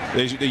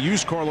 they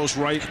used Carlos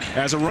Wright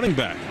as a running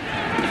back.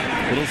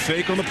 Little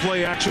fake on the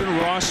play action.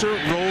 Rosser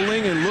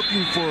rolling and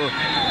looking for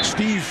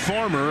Steve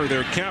Farmer,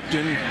 their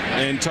captain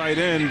and tight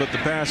end, but the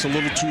pass a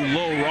little too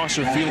low.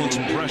 Rosser feeling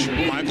some pressure.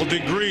 Michael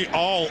Degree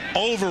all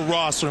over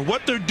Rosser. And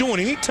what they're doing,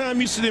 anytime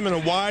you see them in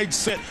a wide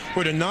set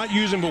where they're not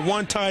using but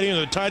one tight end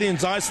or the tight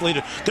end's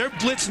isolated, they're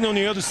blitzing on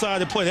the other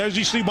side of the play. As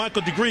you see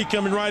Michael Degree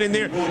coming right in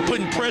there,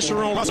 putting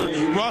pressure on Rosser.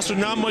 Rosser,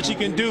 not much he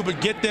can do but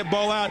get that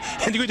ball out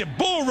and do the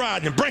bull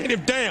riding and bringing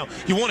him down.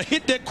 You want to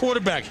hit that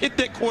quarterback, hit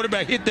that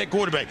quarterback, hit that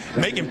quarterback.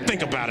 Make him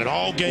think about it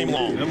all game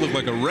long. That looked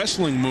like a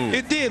wrestling move.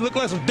 It did. Look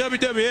like some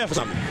WWF or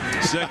something.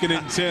 Second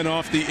and 10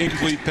 off the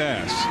incomplete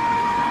pass.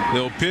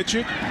 They'll pitch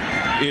it.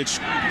 It's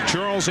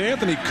Charles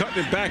Anthony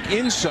cutting it back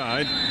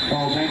inside.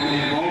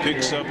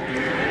 Picks up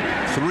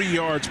 3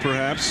 yards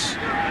perhaps.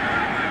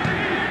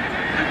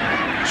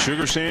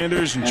 Sugar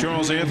Sanders and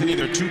Charles Anthony,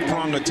 their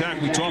two-pronged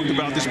attack. We talked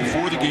about this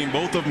before the game.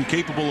 Both of them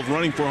capable of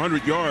running for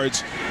 100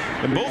 yards.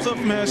 And both of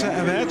them have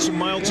had some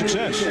mild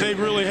success. They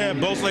really have.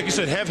 Both, like you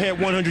said, have had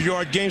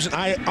 100-yard games. And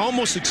I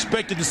almost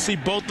expected to see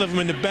both of them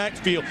in the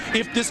backfield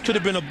if this could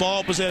have been a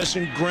ball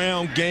possession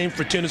ground game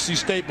for Tennessee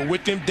State. But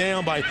with them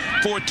down by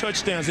 4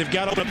 touchdowns, they've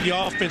got to open up the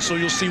offense so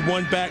you'll see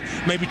one back,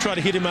 maybe try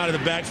to hit him out of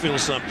the backfield or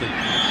something.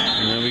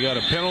 And we got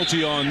a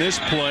penalty on this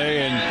play.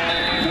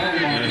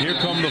 And here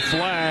come the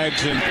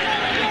flags. And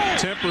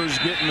temper's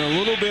getting a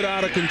little bit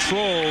out of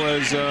control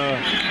as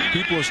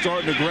people are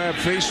starting to grab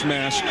face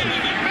masks.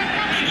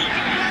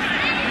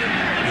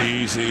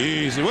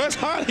 Easy. Well, it's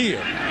hot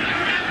here.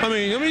 I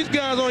mean, these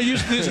guys aren't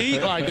used to this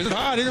heat like this. It's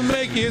hot.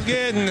 It's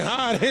getting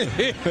hot.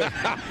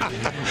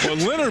 Well,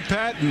 Leonard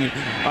Patton,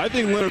 I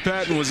think Leonard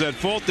Patton was at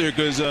fault there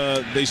because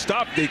they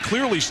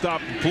clearly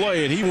stopped the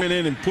play, and he went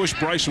in and pushed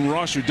Bryson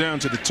Rosser down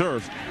to the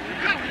turf.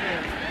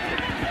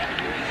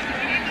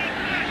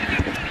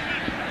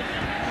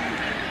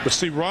 But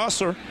see,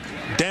 Rosser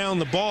down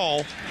the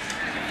ball,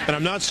 and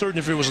I'm not certain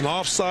if it was an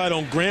offside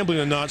on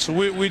Grambling or not, so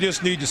we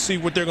just need to see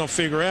what they're going to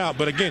figure out.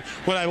 But again,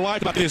 what I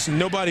like about this,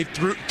 nobody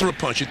threw a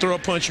punch. You throw a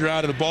punch, you're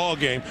out of the ball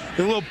game.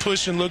 A little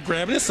push and a little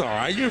grab, and it's all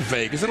right. You're in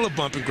Vegas. A little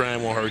bump and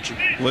grind won't hurt you.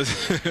 Let's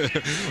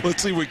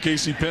see what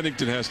Casey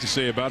Pennington has to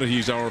say about it.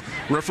 He's our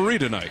referee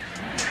tonight.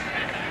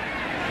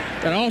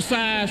 Got all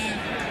sides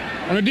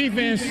on the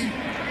defense.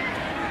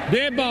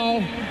 Dead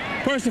ball,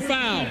 personal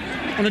foul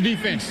on the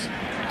defense.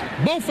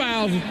 Both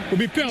fouls will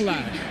be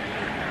penalized.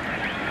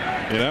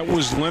 Yeah, that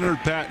was Leonard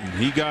Patton.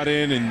 He got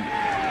in, and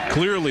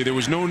clearly there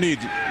was no need.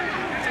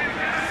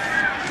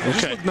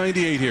 Okay, look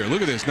 98 here.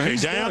 Look at this. Now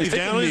he's down on his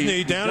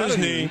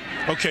knee.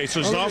 Okay,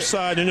 so it's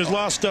offside, and there's a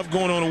lot of stuff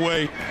going on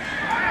away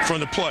from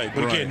the play.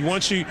 But again,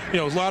 once you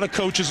know, a lot of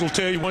coaches will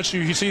tell you once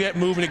you see that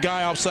moving, the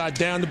guy outside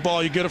down the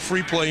ball, you get a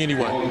free play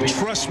anyway.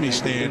 Trust me,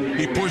 Stan.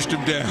 He pushed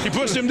him down. He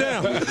pushed him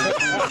down.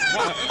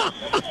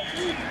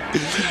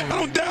 I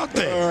don't doubt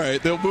that. All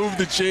right, they'll move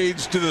the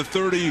chains to the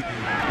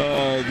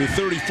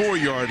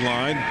 34-yard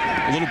line.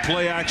 A little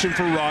play action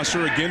for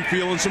Rosser. Again,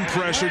 feeling some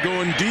pressure,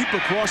 going deep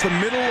across the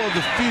middle of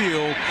the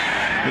field.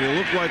 And it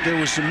looked like there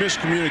was some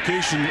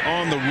miscommunication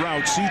on the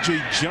route.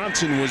 C.J.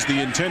 Johnson was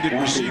the intended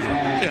receiver.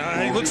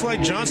 Yeah, it looks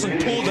like Johnson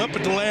pulled up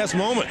at the last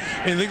moment.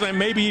 And it looked like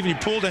maybe even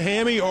he pulled a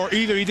hammy, or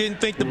either he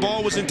didn't think the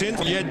ball was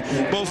intended. You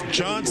had both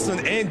Johnson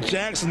and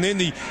Jackson in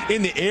the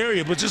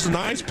area, but just a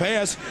nice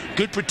pass,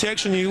 good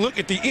protection. You look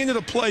at the end of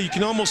the play, you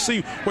can almost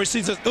see where he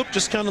sees it,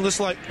 just kind of looks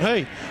like,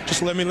 hey,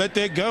 just let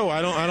that go.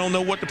 I don't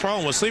know what the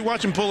problem was. See,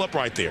 watch him pull up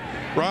right there.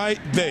 Right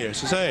there.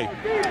 Says, hey,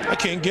 I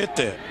can't get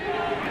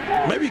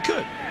that. Maybe he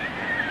could.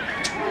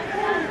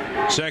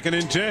 2nd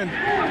and 10.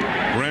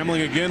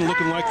 Grambling again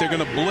looking like they're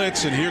going to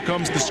blitz, and here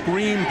comes the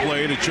screen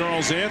play to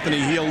Charles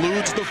Anthony. He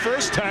eludes the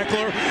first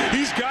tackler.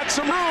 He's got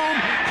some room.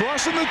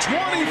 Crossing the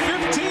 20,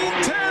 15,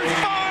 10,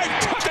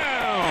 5.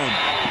 Touchdown!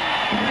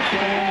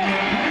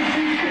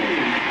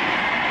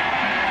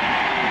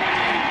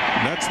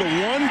 That's the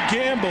one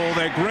gamble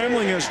that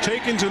Grambling has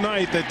taken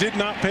tonight that did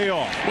not pay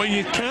off. Well,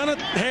 you kind of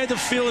had the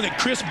feeling that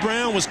Chris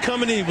Brown was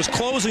coming in, he was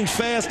closing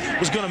fast,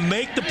 was going to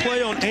make the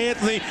play on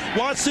Anthony.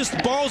 Watch this,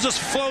 the ball just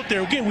float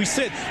there. Again, we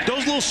said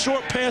those little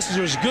short passes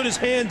are as good as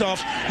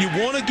handoffs. You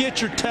want to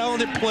get your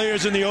talented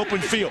players in the open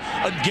field.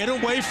 Get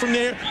away from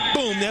there,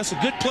 boom, that's a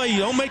good play. You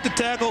don't make the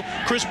tackle,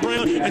 Chris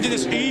Brown, and then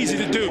it's easy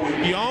to do.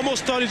 You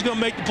almost thought he was going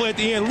to make the play at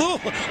the end. Little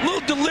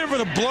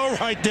delivering a blow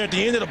right there at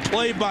the end of the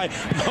play by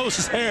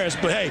Moses Harris,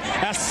 but hey,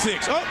 that's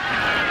 6. Oh,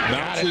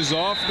 bounces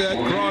off that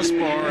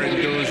crossbar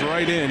and goes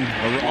right in,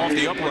 or off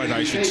the upright,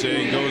 I should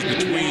say, goes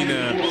between,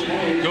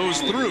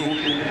 goes through,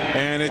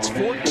 and it's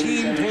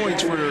 14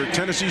 points for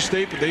Tennessee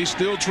State, but they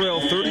still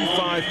trail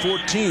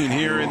 35-14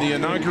 here in the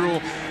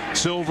inaugural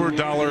Silver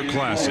Dollar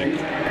Classic.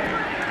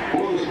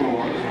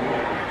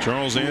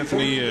 Charles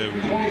Anthony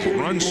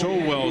runs so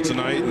well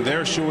tonight, and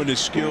they're showing his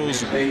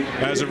skills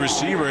as a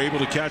receiver, able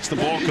to catch the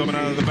ball coming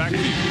out of the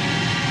backfield.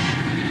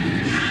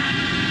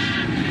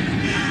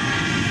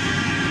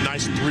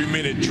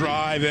 3-minute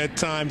drive that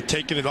time,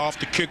 taking it off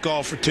the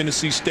kickoff for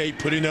Tennessee State,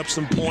 putting up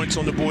some points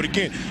on the board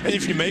again. And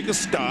if you make a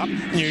stop,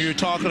 you're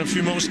talking a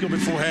few moments ago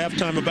before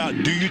halftime about,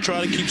 do you try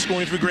to keep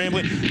scoring for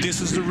Grambling? This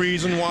is the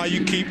reason why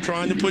you keep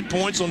trying to put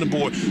points on the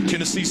board.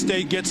 Tennessee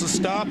State gets a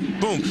stop,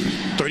 boom,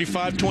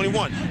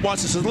 35-21.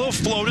 Watch this, a little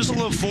float, just a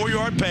little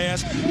 4-yard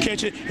pass,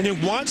 catch it, and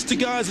then watch the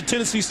guys at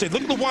Tennessee State.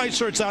 Look at the white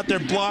shirts out there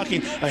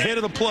blocking ahead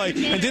of the play,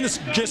 and then it's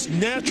just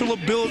natural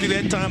ability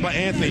that time by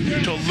Anthony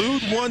to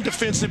elude one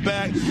defensive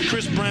back,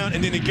 Chris Brown,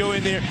 and then to go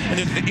in there, and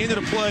then at the end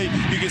of the play,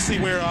 you can see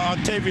where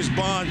Octavius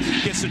Bond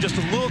gets there just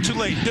a little too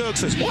late. Doug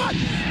says, what?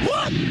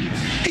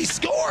 He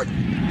scored?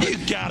 You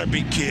gotta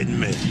be kidding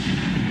me.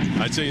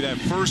 I tell you, that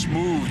first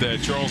move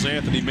that Charles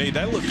Anthony made,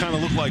 that kind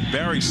of looked like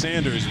Barry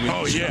Sanders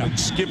when he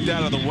skipped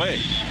out of the way.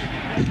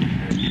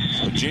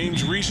 So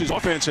James Reese's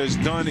offense has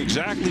done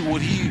exactly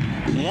what he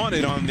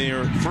wanted on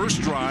their first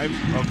drive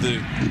of the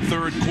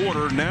third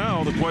quarter.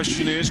 Now the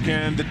question is,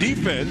 can the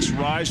defense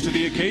rise to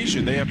the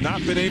occasion? They have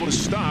not been able to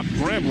stop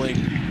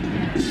Grambling.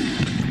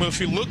 Well, if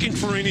you're looking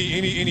for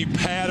any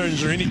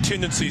patterns or any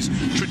tendencies,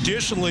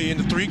 traditionally in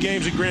the 3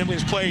 games that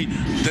Grambling's played,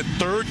 the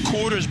third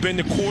quarter has been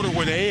the quarter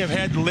where they have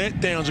had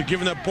letdowns or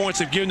given up points.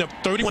 They've given up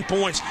 31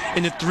 points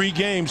in the 3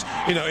 games,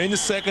 in the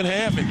second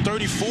half, and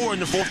 34 in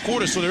the fourth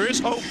quarter. So there is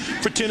hope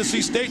for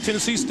Tennessee State.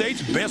 Tennessee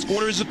State's best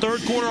quarter is the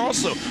third quarter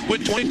also,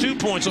 with 22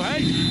 points. So,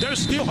 hey, there's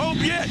still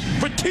hope yet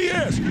for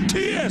TSU.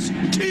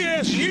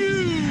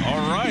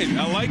 All right.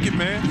 I like it,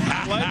 man.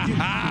 I like it.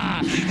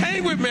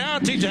 Hang with me. I'll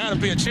teach you how to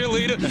be a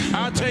cheerleader.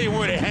 I'll tell you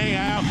where they hang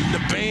out, the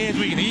bands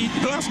we can eat,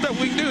 a lot of stuff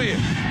we can do here.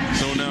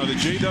 So now the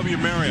JW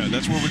Marriott,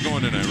 that's where we're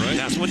going tonight, right?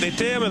 That's what they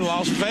tell me.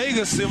 Las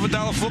Vegas Silver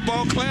Dollar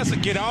Football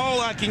Classic. Get all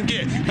I can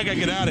get. I got to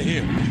get out of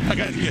here. I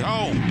got to get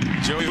home.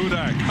 Joey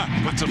Hudak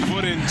puts a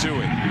foot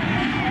into it.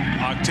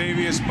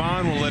 Octavius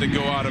Bond will let it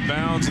go out of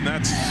bounds, and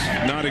that's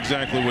not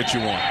exactly what you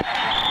want.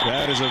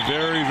 That is a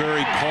very,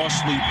 very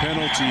costly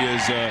penalty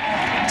as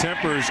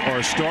tempers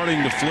are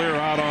starting to flare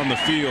out on the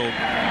field.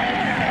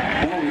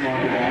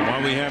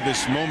 While we have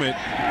this moment,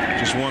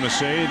 just want to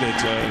say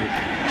that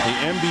the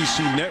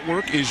NBC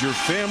network is your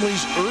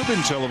family's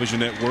urban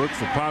television network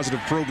for positive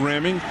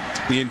programming.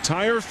 The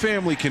entire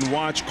family can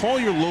watch. Call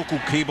your local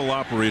cable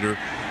operator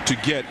to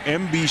get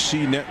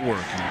NBC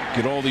network.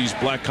 Get all these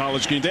black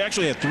college games. They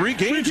actually had 3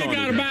 games on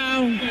it.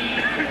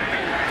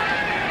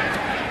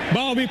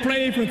 Ball be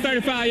played from the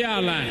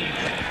 35-yard line.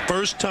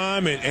 First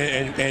time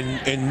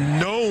in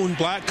known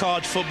black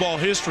college football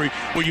history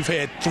where you've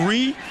had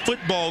 3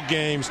 football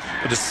games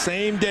the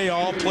same day,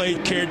 all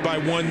played, carried by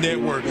one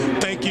network.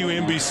 Thank you,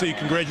 NBC.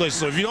 Congratulations.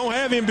 So if you don't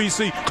have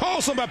NBC,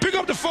 call somebody. Pick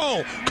up the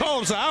phone. Call them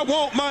and say, I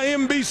want my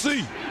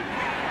NBC.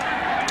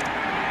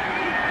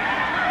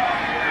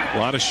 A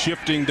lot of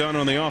shifting done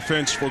on the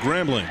offense for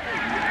Grambling.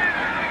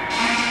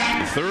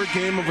 The third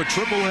game of a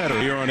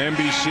triple-header here on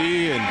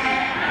NBC, and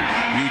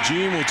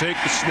Eugene will take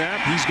the snap.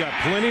 He's got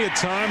plenty of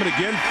time, and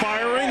again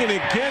firing, and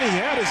again he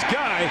had his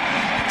guy.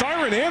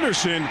 Thyron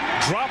Anderson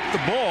dropped the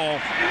ball,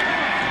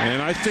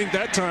 and I think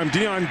that time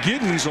Deion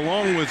Giddens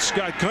along with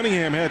Scott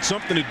Cunningham had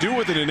something to do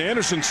with it, and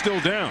Anderson's still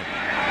down.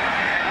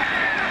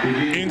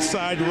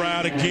 Inside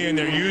route again.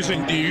 They're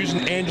using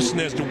Anderson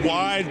as the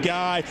wide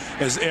guy,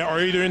 or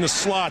either in the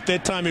slot.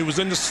 That time he was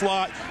in the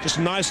slot. Just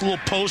a nice little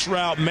post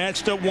route,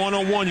 matched up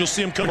one-on-one. You'll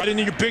see him come right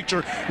into your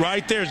picture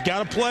right there. He's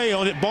got to play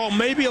on it. Ball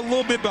maybe a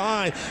little bit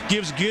behind.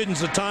 Gives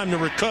Giddens the time to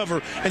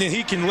recover, and then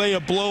he can lay a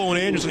blow on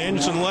Anderson.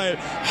 Anderson lay it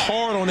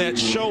hard on that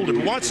shoulder.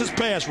 But watch this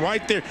pass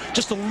right there.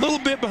 Just a little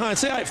bit behind.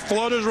 See how it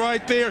flutters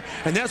right there?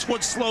 And that's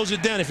what slows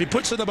it down. If he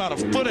puts it about a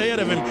foot ahead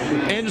of him,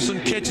 Anderson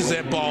catches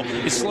that ball.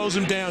 It slows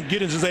him down.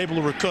 Giddens is able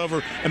to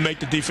recover and make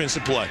the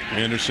defensive play.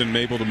 Anderson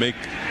able to make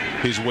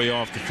his way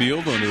off the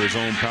field under his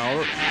own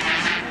power,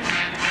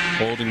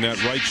 holding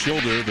that right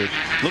shoulder that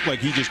looked like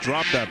he just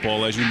dropped that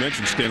ball, as you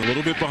mentioned, staying a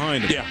little bit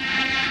behind him. Yeah.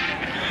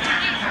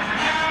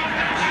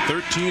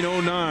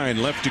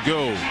 13:09 left to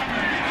go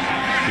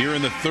here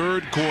in the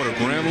third quarter.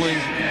 Grambling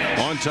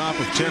on top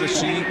of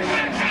Tennessee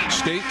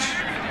State,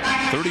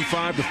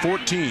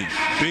 35-14.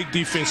 Big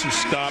defensive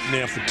stop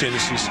now for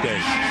Tennessee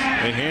State.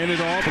 They hand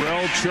it off for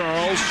L.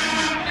 Charles.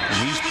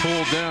 He's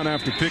pulled down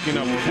after picking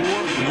up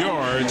 4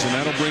 yards, and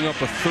that'll bring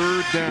up a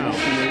third down.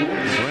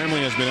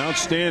 Grambling has been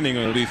outstanding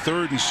on the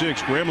 3rd and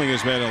 6. Grambling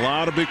has made a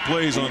lot of big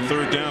plays on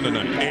third down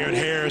tonight. Aaron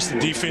Harris, the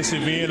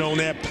defensive end on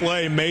that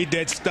play, made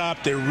that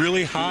stop. They're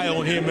really high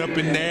on him up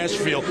in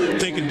Nashville,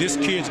 thinking this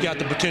kid's got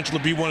the potential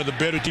to be one of the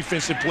better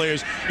defensive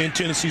players in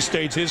Tennessee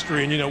State's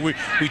history. And, you know, we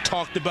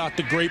talked about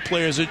the great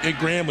players at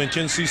Grambling,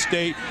 Tennessee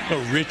State,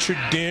 Richard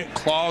Dent,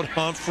 Claude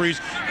Humphreys,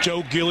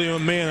 Joe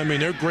Gilliam. Man, I mean,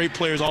 they're great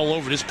players all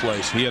over this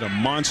place. He had a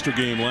monster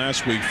game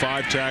last week,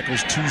 5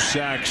 tackles, 2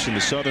 sacks in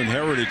the Southern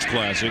Heritage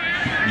Classic.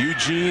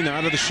 Eugene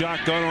out of the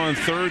shotgun on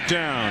third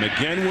down.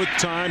 Again with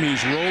time,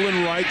 he's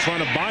rolling right, trying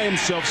to buy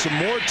himself some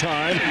more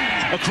time.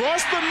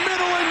 Across the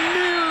middle and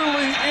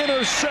nearly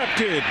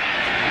intercepted.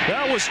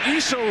 That was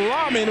Issa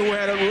Rahman who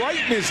had it right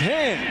in his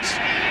hands.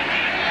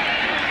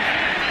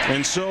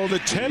 And so the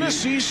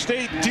Tennessee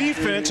State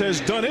defense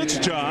has done its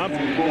job.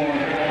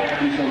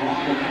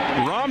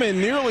 Rahman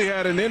nearly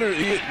had an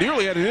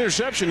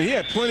interception. He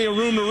had plenty of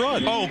room to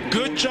run. Oh,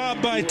 good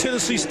job by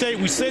Tennessee State.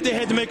 We said they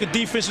had to make a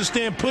defensive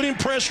stand, putting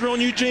pressure on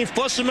Eugene,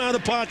 flush him out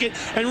of the pocket,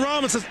 and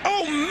Rahman says,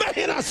 oh,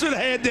 man, I should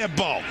have had that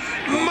ball.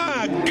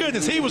 My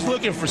goodness, he was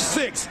looking for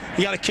 6.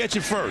 You got to catch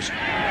it first.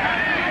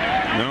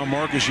 Now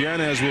Marcus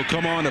Yanez will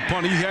come on to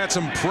punt. He had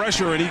some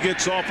pressure, and he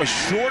gets off a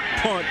short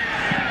punt.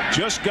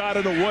 Just got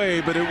it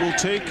away, but it will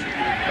take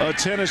a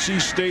Tennessee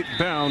State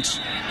bounce.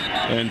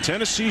 And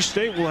Tennessee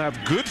State will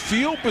have good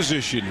field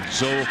position.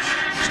 So,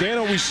 Stan,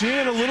 are we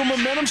seeing a little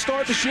momentum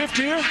start to shift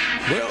here?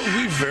 Well,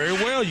 we very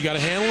well. You got to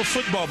handle the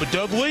football. But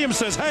Doug Williams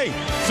says, hey,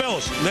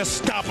 fellas, let's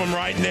stop them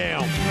right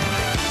now.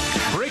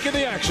 Breaking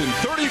the action,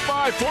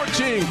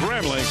 35-14,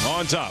 Grambling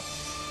on top.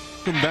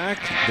 Welcome back.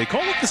 They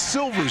call it the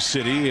Silver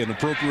City, and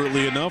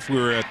appropriately enough,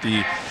 we're at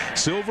the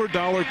Silver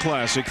Dollar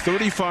Classic.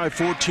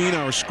 35-14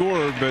 our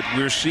score, but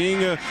we're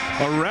seeing a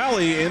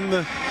rally in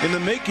the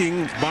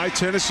making by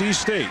Tennessee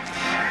State.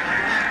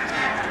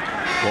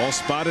 Ball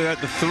spotted at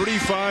the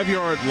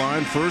 35-yard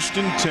line. 1st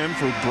and 10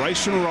 for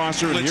Bryson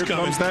Rosser. And here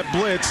comes that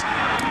blitz.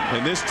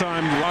 And this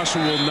time Rosser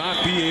will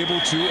not be able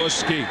to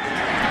escape.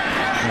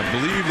 I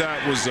believe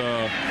that was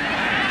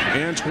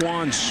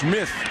Antoine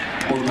Smith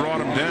who brought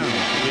him down.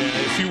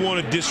 Yeah, if you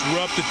want to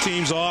disrupt the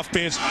team's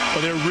offense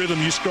or their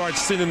rhythm, you start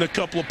sending a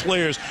couple of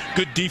players.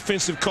 Good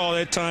defensive call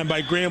that time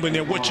by Grambling.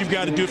 Now, what you've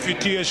got to do if you're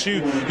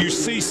TSU, you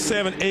see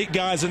 7, 8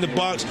 guys in the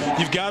box.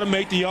 You've got to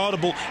make the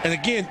audible. And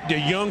again, the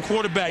young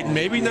quarterback,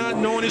 maybe not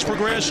knowing his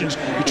progressions,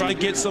 you try to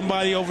get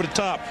somebody over the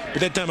top.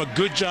 But that time, a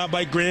good job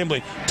by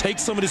Grambling. Take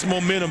some of this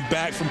momentum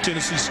back from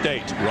Tennessee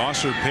State.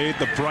 Rosser paid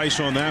the price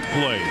on that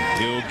play.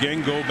 He'll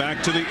again go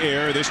back to the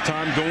air, this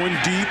time going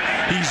deep.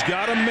 He's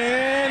got a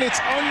man. It's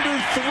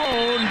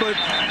underthrown, but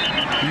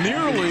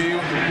nearly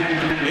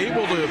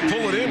able to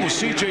pull it in with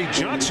C.J.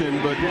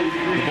 Johnson, but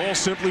the ball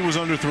simply was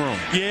underthrown.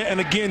 Yeah, and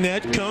again,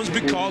 that comes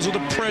because of the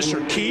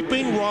pressure.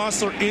 Keeping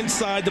Rosser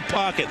inside the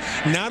pocket,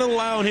 not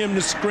allowing him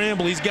to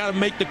scramble. He's got to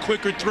make the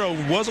quicker throw.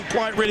 Wasn't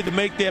quite ready to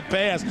make that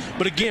pass,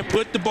 but again,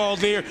 put the ball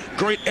there.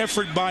 Great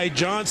effort by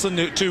Johnson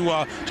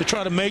to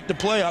try to make the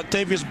play.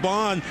 Octavius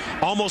Bond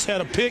almost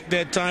had a pick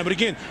that time, but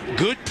again,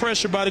 good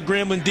pressure by the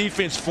Grambling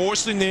defense,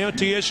 forcing their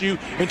TSU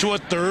into a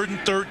 3rd and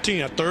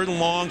 13, a 3rd and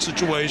long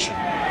situation.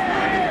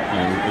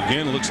 And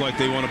again, it looks like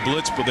they want to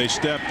blitz, but they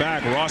step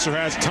back. Rosser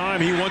has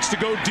time. He wants to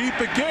go deep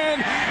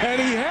again,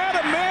 and he had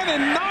a man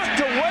and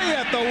knocked away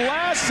at the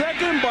last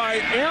second by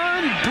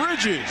Aaron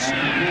Bridges.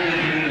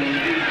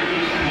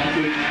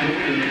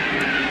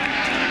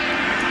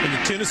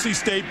 Tennessee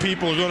State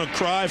people are going to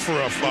cry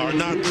or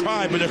not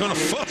cry, but they're going to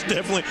fuss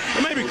definitely,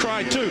 and maybe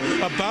cry too,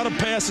 about a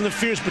pass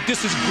interference. But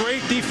this is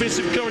great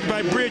defensive coverage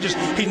by Bridges.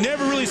 He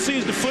never really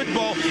sees the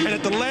football, and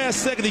at the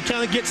last second, he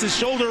kind of gets his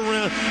shoulder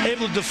around,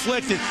 able to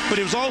deflect it. But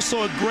it was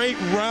also a great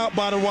route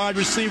by the wide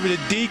receiver to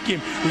deke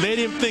him, let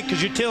him think,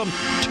 because you tell him,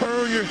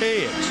 turn your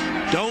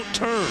heads. Don't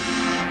turn.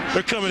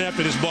 They're coming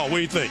after this ball. What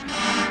do you think?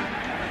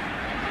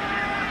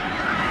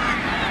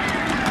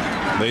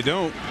 They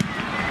don't.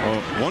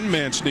 One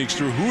man sneaks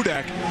through.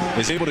 Hudak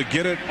is able to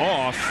get it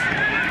off.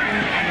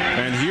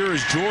 And here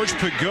is George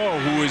Pagot,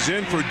 who is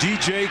in for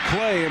DJ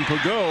Clay. And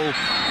Pagot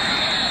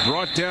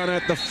brought down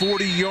at the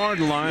 40-yard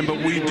line, but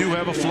we do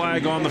have a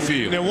flag on the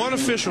field. Now, one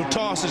official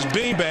tosses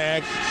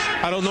beanbag.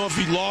 I don't know if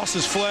he lost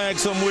his flag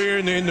somewhere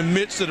in the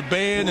midst of the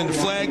band and the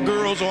flag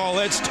girls or all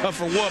that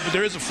stuff or what, but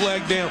there is a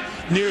flag down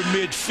near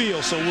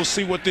midfield, so we'll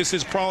see what this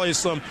is. Probably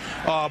some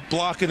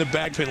block in the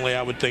back penalty,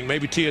 I would think.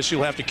 Maybe TSU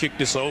will have to kick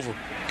this over.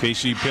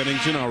 Casey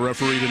Pennington, our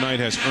referee tonight,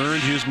 has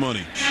earned his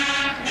money.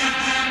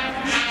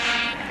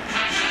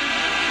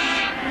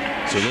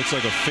 So it looks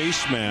like a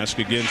face mask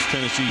against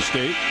Tennessee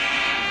State.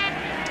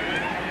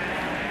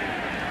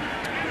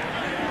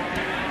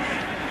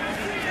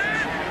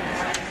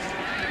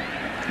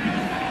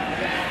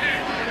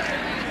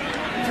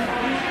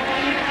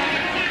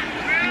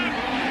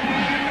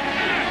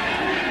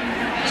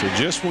 So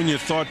just when you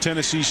thought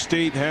Tennessee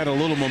State had a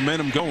little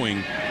momentum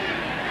going,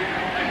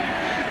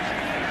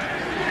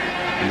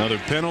 another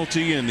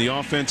penalty, and the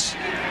offense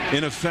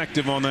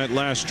ineffective on that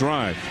last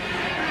drive.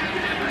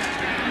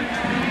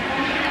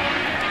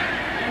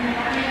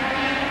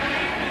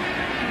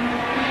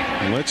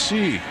 Let's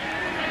see.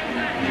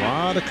 A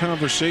lot of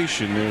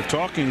conversation. They're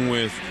talking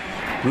with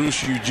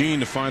Bruce Eugene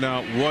to find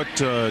out what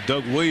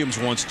Doug Williams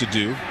wants to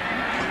do.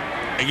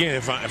 Again,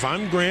 if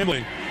I'm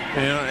Grambling,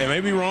 and I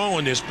may be wrong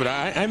on this, but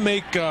I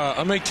make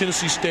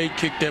Tennessee State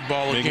kick that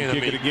ball again.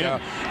 Kick it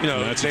again. You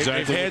know, that's they've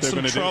exactly had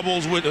some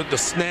troubles with the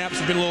snaps.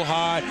 Have been a little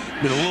high,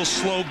 been a little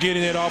slow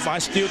getting it off. I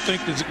still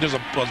think there's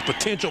a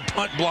potential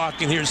punt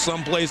block in here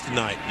someplace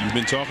tonight. You've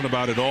been talking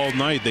about it all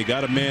night. They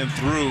got a man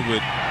through,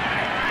 but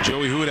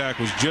Joey Hudak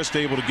was just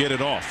able to get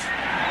it off.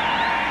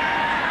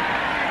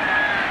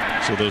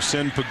 So they'll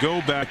send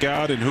Pagot back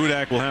out, and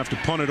Hudak will have to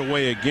punt it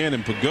away again.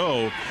 And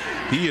Pagot,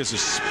 he is a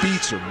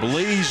speedster,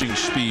 blazing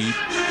speed.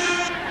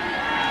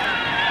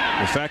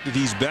 The fact that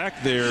he's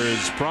back there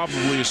is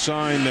probably a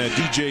sign that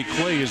DJ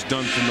Clay is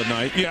done from the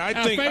night. Yeah, I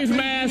think face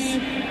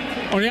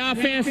mask on the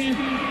offense,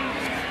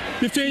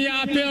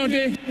 15-yard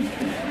penalty,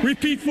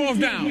 repeat 4th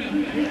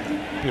down.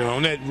 You know,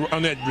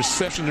 on that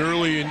reception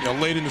early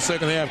and late in the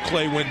second half,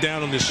 Clay went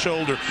down on his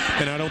shoulder,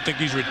 and I don't think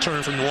he's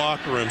returned from the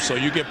locker room. So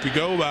you get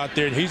Pagot out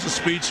there, and he's a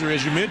speedster,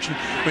 as you mentioned.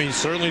 I mean,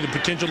 certainly the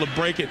potential to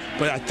break it,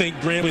 but I think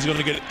Grambling's going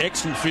to get an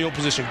excellent field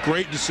position.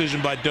 Great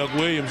decision by Doug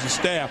Williams and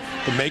staff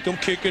to make them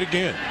kick it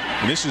again.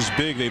 And this is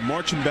big. They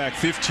march him back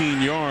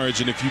 15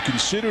 yards, and if you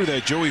consider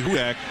that Joey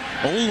Hudak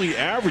only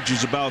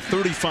averages about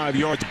 35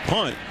 yards a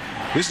punt,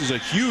 this is a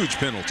huge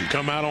penalty.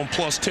 Come out on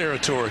plus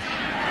territory.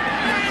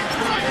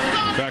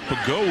 In fact,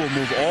 Pagot will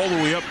move all the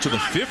way up to the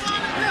 50.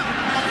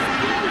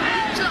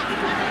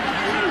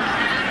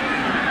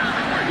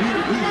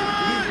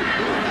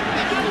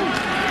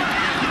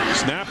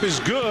 Snap is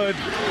good.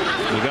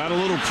 We got a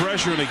little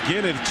pressure, and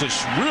again, it's a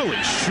really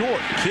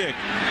short kick,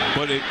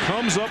 but it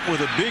comes up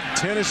with a big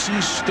Tennessee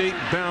State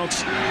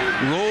bounce,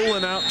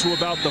 rolling out to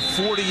about the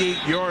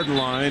 48-yard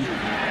line,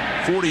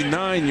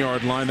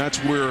 49-yard line. That's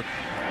where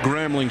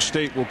Grambling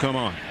State will come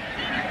on.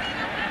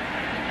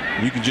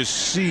 You can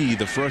just see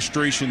the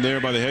frustration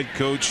there by the head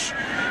coach,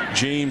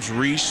 James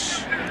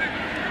Reese.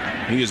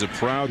 He is a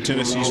proud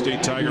Tennessee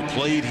State Tiger,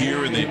 played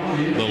here in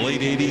the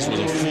late 80s, was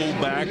a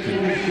fullback,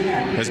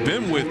 and has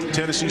been with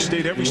Tennessee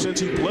State ever since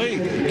he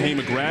played. Became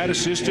a grad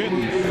assistant,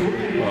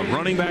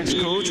 running backs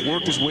coach,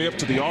 worked his way up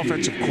to the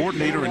offensive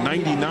coordinator in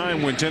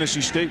 '99 when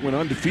Tennessee State went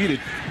undefeated.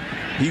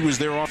 He was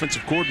their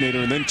offensive coordinator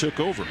and then took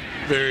over.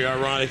 Very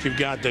ironic. You've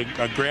got a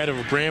grad of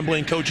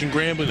Grambling coaching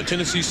Grambling, the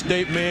Tennessee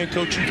State man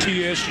coaching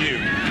TSU.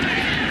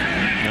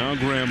 Now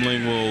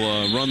Grambling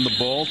will run the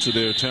ball to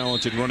their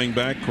talented running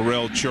back,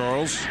 Correll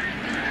Charles.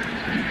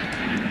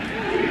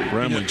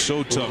 Grambling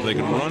so tough. They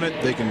can run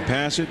it, they can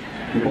pass it.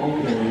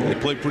 They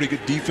play pretty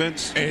good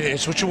defense. And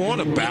it's what you want,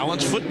 a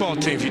balanced football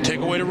team. If you take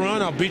away the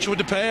run, I'll beat you with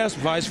the pass,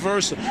 vice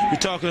versa. You're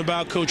talking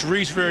about Coach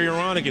Reese, very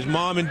ironic. His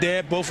mom and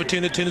dad both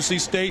attended Tennessee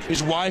State.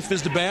 His wife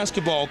is the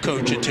basketball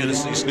coach at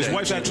Tennessee State. His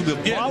wife's actually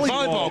the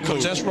volleyball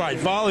coach. That's right,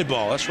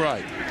 volleyball. That's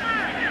right.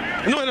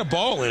 No, had a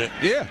ball in it.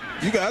 Yeah,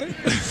 you got it.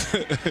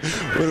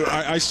 But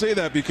I say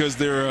that because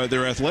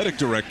their athletic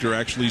director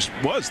actually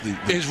was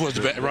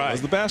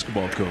the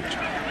basketball coach.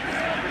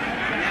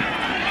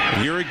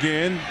 Here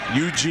again,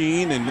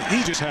 Eugene, and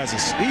he just has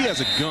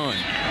a gun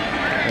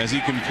as he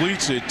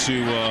completes it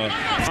to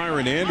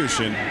Byron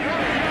Anderson.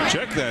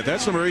 Check that.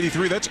 That's number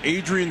 83. That's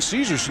Adrian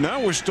Caesar. So now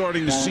we're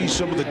starting to see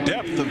some of the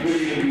depth of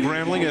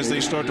Grambling as they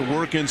start to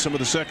work in some of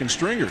the second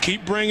stringers.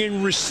 Keep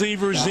bringing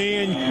receivers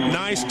in.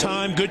 Nice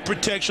time. Good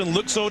protection.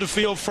 Looks over the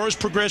field. First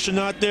progression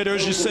not there.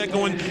 There's your second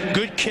one.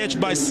 Good catch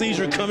by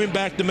Caesar coming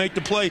back to make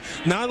the play.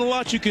 Not a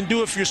lot you can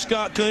do if you're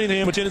Scott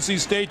Cunningham with Tennessee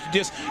State.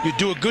 You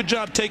do a good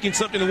job taking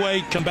something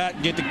away, come back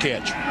and get the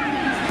catch.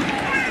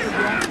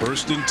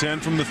 1st and 10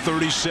 from the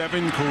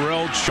 37.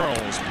 Correll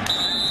Charles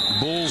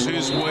bulls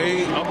his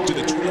way up to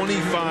the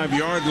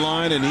 25-yard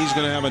line, and he's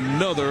going to have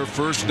another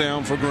first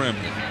down for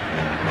Grambling.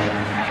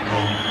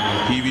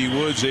 P.V.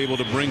 Woods able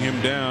to bring him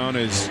down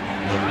as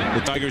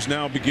the Tigers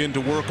now begin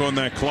to work on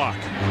that clock.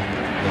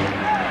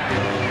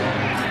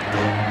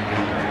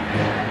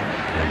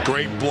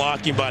 Great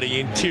blocking by the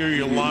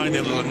interior line.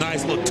 There was a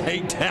nice little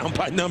takedown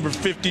by number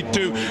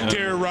 52,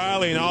 Terry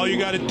Riley. And all you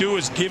got to do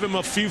is give him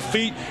a few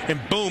feet, and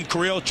boom,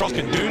 Corell Charles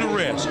can do the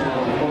rest.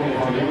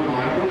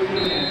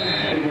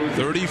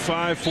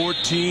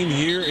 35-14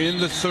 here in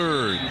the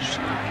third.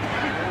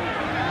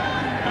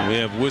 We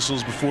have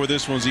whistles before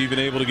this one's even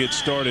able to get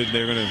started.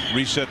 They're going to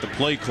reset the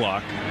play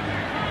clock.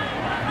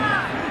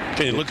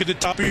 Okay, look at the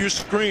top of your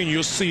screen.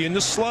 You'll see in the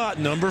slot,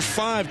 number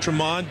 5,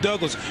 Tremont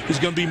Douglas. He's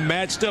going to be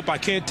matched up. I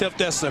can't tell if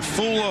that's a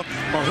Fula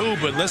or who,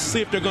 but let's see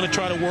if they're going to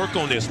try to work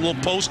on this. A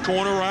little post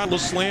corner right, a little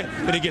slant,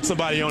 and then get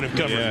somebody on him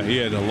covering. Yeah, he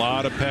had a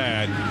lot of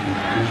pad.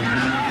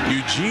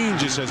 Eugene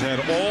just has had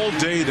all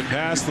day to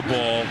pass the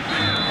ball,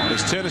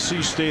 as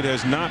Tennessee State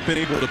has not been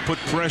able to put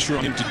pressure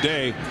on him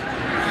today,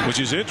 which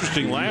is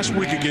interesting. Last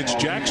week against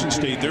Jackson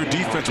State, their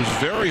defense was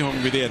very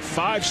hungry. They had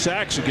 5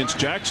 sacks against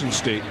Jackson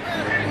State.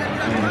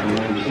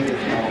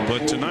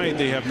 But tonight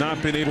they have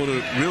not been able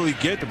to really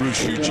get to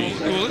Bruce Eugene.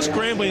 Well, this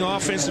Grambling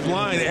offensive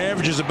line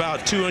averages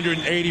about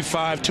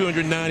 285,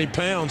 290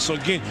 pounds. So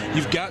again,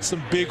 you've got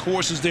some big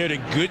horses there that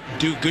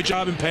do good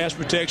job in pass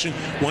protection.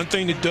 One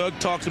thing that Doug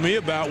talked to me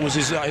about was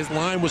his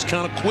line was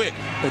kind of quick.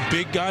 They're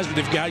big guys, but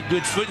they've got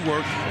good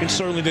footwork. And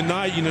certainly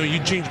tonight, you know,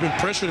 Eugene's been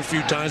pressured a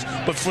few times,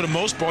 but for the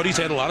most part, he's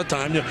had a lot of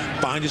time to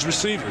find his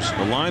receivers.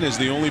 The line is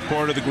the only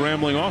part of the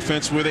Grambling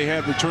offense where they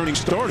had returning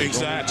starters.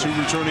 Exactly.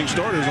 2 returning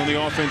starters on the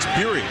offense,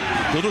 period.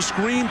 Little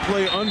screen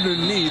play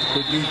underneath,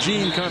 but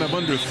Eugene kind of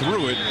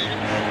underthrew it.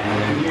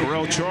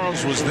 Corell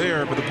Charles was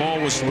there, but the ball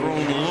was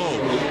thrown low.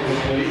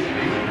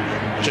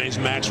 James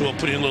Maxwell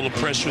put in a little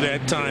pressure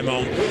that time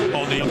on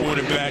the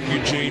quarterback,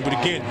 Eugene. But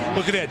again,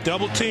 look at that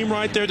double team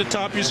right there at the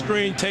top of your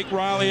screen. Take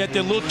Riley at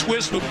that little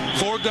twist.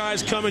 4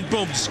 guys coming,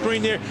 boom,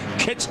 screen there.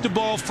 Catch the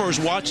ball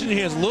first. Watch it in your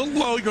hands. A little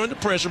low, you're under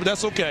pressure, but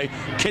that's okay.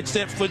 Catch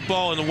that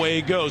football, and away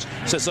it goes.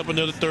 Sets up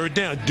another third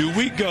down. Do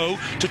we go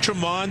to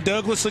Tremont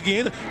Douglas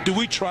again? Do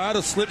we try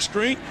to slip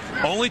screen?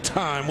 Only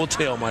time will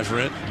tell, my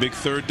friend. Big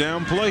third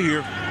down play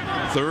here.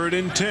 3rd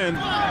and 10.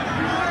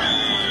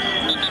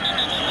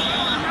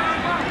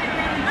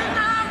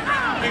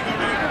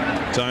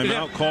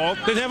 Timeout called.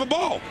 Didn't have a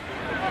ball.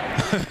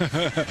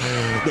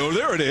 No,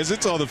 there it is.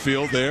 It's on the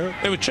field there.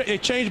 They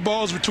changed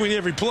balls between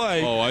every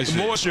play. Oh, I see.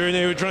 Moisture, and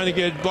they were trying to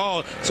get a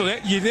ball. So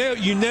that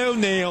you know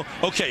now,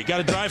 okay, got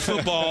to drive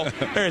football.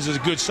 There's a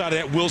good shot of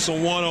that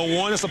Wilson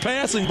 101. It's a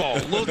passing ball,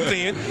 a little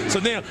thin. So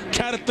now,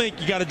 kind of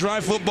think you got to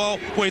drive football.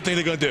 What do you think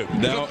they're going to do?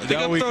 They're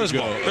going to throw this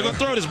ball. They're going to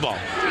throw this ball.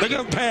 They're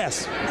going to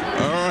pass.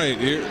 All right,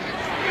 here.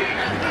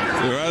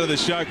 They're out of the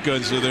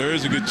shotgun, so there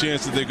is a good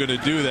chance that they're going to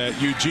do that.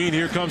 Eugene,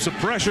 here comes the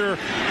pressure.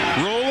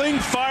 Rolling,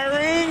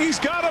 firing. He's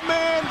got a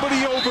man, but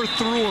he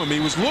overthrew him. He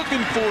was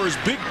looking for his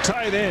big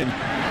tight end.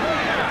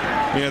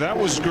 Yeah, that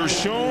was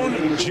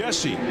Gershon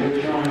Jesse.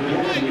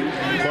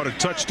 Caught a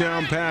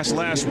touchdown pass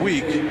last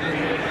week.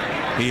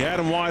 He had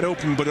him wide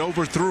open, but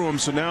overthrew him,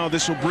 so now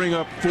this will bring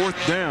up 4th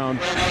down.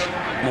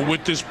 Well,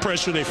 with this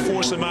pressure, they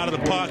force him out of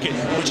the pocket.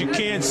 What you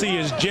can see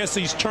is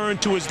Jesse's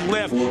turned to his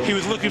left. He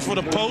was looking for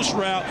the post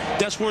route.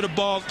 That's where the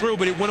ball threw,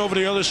 but it went over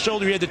the other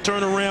shoulder. He had to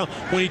turn around.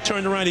 When he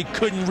turned around, he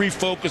couldn't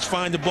refocus,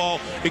 find the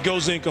ball. It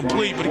goes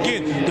incomplete. But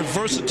again, the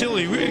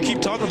versatility. We keep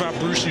talking about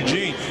Bruce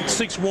Eugene.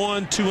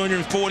 6'1",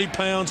 240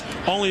 pounds,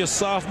 only a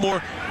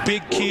sophomore.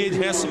 Big kid,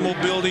 has some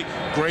mobility,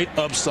 great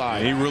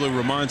upside. He really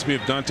reminds me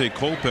of Dante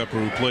Culpepper,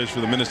 who plays for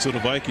the Minnesota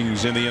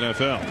Vikings in the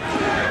NFL.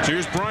 So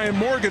here's Brian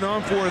Morgan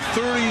on for a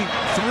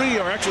 33,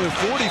 or actually a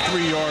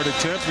 43-yard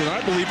attempt, and I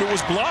believe it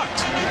was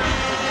blocked.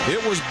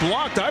 It was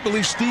blocked. I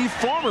believe Steve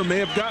Farmer may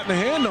have gotten a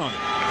hand on it.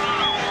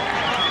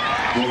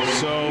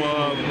 So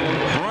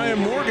Brian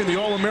Morgan, the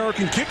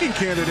All-American kicking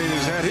candidate,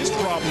 has had his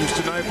problems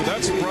tonight, but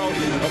that's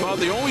about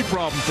the only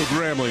problem for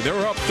Grambling.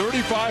 They're up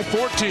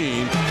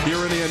 35-14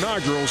 here in the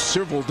inaugural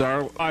Civil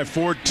July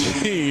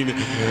 14.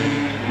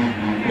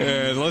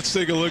 And let's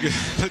take a look at,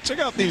 check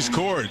out these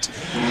cords.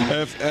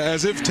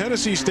 As if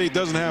Tennessee State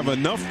doesn't have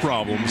enough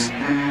problems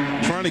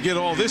trying to get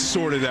all this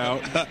sorted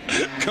out.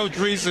 Coach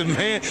Reese,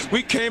 man,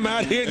 we came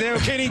out here now,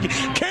 can't even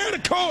carry the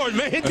cord,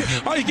 man.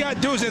 All you got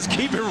to do is just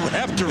keep it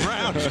wrapped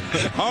around.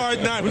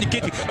 Hard night when you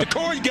get the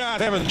cord guy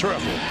having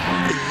trouble.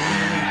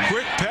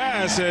 Quick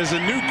pass as a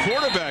new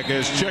quarterback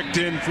has checked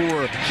in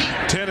for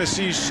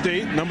Tennessee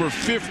State, number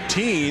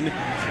 15,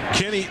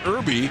 Kenny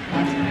Irby.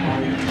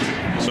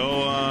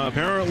 So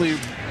apparently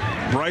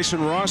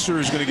Bryson Rosser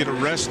is going to get a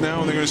rest now,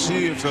 and they're going to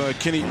see if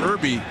Kenny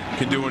Irby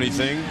can do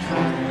anything.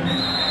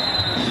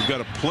 We've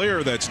got a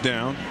player that's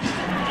down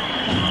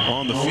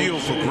on the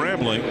field for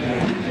Grambling,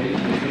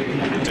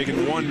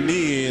 taking one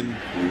knee, and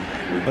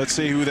let's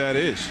see who that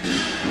is.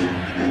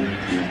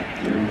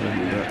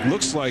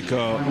 Looks like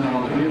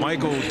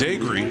Michael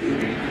Dagry.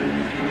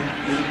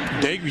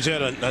 Dagry's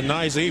had a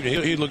nice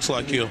evening. He looks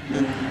like he'll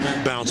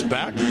bounce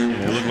back.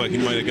 It looked like he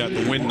might have got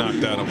the wind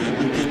knocked out of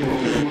him.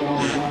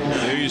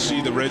 There you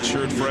see the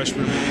redshirt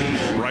freshman,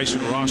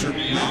 Bryson Rosser.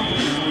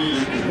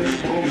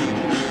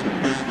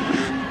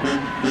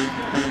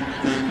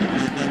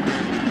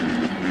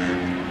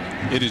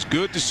 It is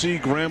good to see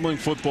Grambling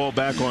football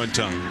back on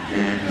time.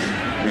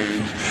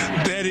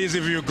 That is,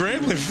 if you're a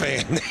Grambling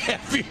fan.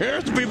 If you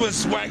heard people at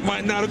SWAC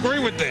might not agree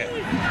with that.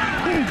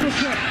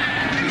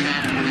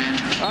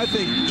 I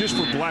think just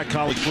for black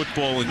college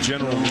football in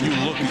general, when you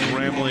look at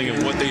Grambling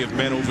and what they have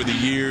meant over the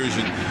years,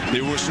 and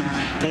there were some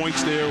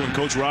points there when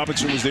Coach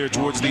Robinson was there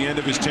towards the end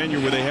of his tenure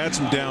where they had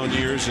some down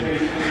years, and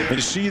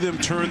to see them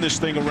turn this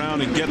thing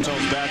around and get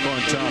themselves back on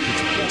top,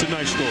 it's a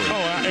nice story.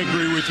 Oh, I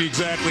agree with you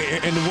exactly.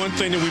 And the one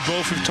thing that we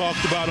both have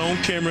talked about on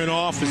camera and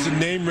off is the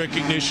name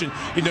recognition.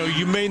 You know,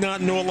 you may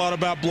not know a lot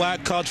about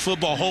black college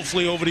football.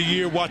 Hopefully over the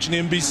year watching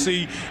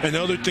NBC and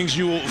other things,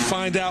 you will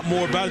find out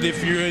more about it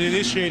if you're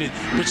initiated.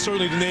 But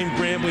certainly the name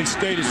Grambling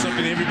State is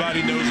something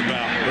everybody knows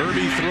about.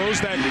 Irby throws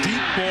that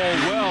deep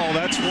ball well.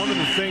 That's one of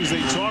the things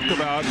they talk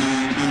about.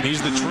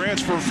 He's the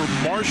transfer from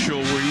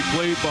Marshall where he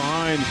played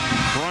behind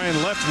Brian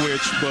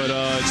Leftwich, but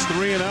it's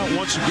 3 and out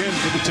once again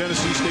for the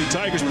Tennessee State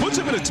Tigers. Puts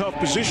him in a tough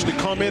position to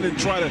come in and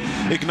try to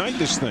ignite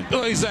this thing.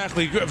 Oh,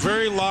 exactly.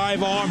 Very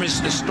live arm.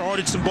 It's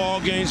started some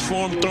ball games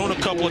for him, thrown a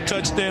couple of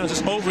touchdowns.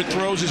 It's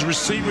overthrows his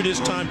receiver this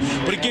time.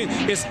 But again,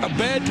 it's a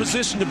bad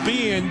position to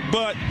be in,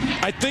 but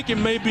I think it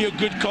may be a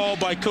good call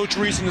by Coach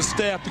Reese and the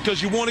staff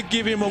because you want to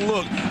give him a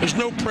look. There's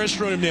no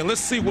pressure on him there.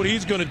 Let's see what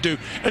he's going to do.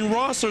 And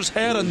Rosser's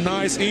had a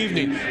nice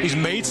evening. He's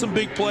made some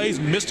big plays,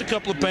 missed a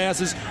couple of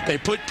passes. They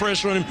put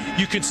pressure on him.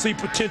 You can see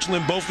potential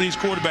in both of these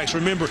quarterbacks.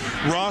 Remember,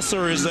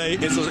 Rosser is a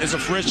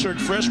redshirt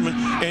freshman,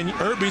 and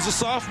Irby's a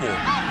sophomore.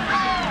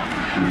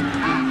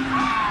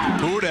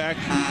 Hudak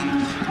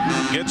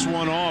gets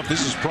one off.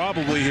 This is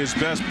probably his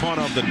best punt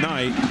of the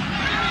night.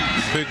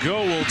 Bigot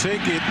will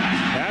take it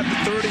at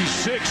the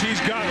 36. He's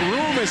got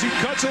room as he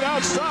cuts it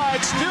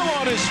outside. Still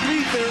on his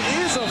feet.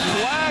 There is a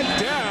flag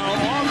down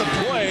on the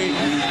play,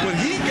 but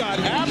he got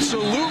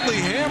absolutely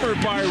hammered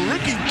by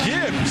Ricky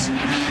Gibbs.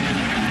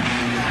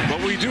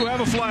 But we do have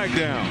a flag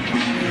down.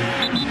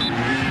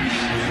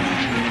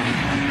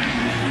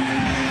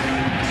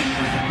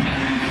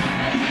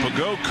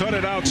 Bigot cut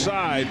it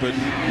outside, but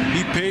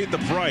he paid the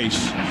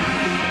price.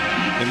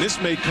 And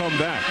this may come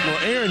back. Well,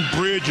 Aaron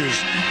Bridgers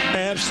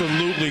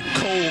absolutely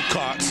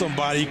cold-cocked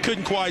somebody. He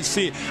couldn't quite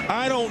see it.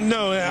 I don't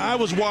know. I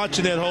was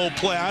watching that whole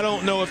play. I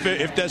don't know if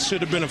that should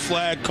have been a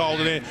flag called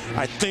in.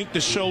 I think the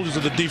shoulders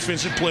of the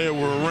defensive player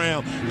were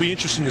around. Be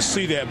interesting to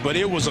see that. But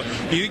it was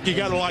you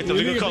got to like the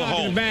legal color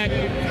hold. Back,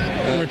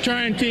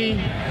 return team,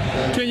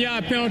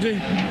 10-yard penalty,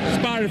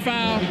 spotted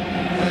foul,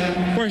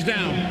 first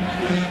down.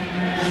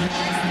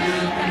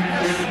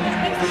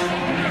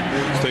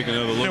 Take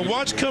another look. And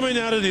watch coming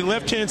out of the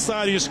left-hand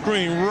side of your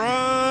screen,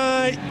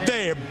 right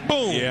there,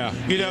 boom. Yeah.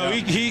 You know,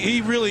 yeah.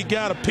 He really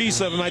got a piece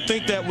of him. I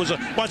think that was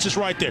watch this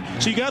right there.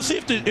 So you got to see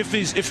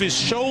if his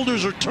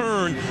shoulders are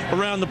turned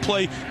around the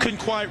play. Couldn't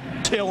quite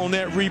tell on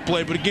that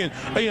replay, but again,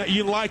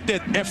 you like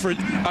that effort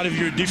out of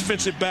your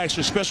defensive backs,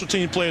 your special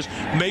team players,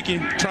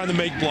 trying to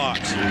make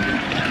blocks.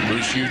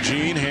 Bruce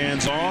Eugene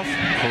hands off.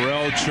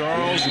 Correll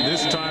Charles, and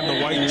this time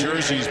the white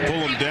jerseys pull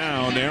him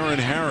down. Aaron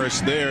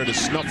Harris there to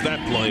snuff that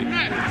play.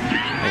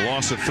 A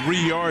loss of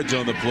 3 yards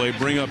on the play,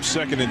 bring up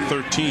 2nd and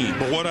 13.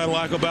 But what I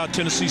like about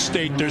Tennessee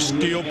State, they're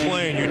still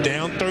playing. You're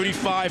down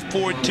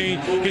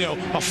 35-14. You know,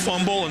 a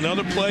fumble,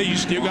 another play. You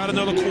still got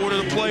another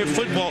quarter to play of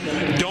football.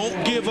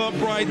 Don't give up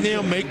right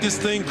now. Make this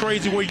thing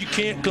crazy where you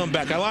can't come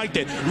back. I like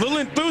that. Little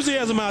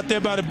enthusiasm out there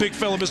by the big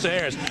fella, Mr.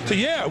 Harris. So,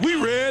 yeah, we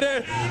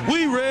ready.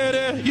 We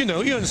ready. You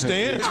know, you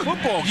understand. It's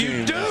football game.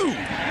 You do.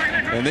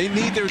 And they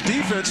need their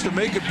defense to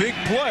make a big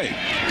play.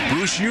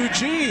 Bruce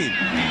Eugene,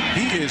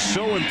 he is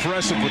so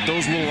impressive with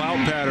those little out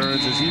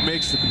patterns as he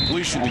makes the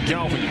completion to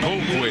Calvin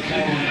Colquitt.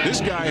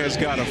 This guy has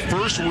got a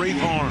first-rate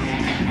arm.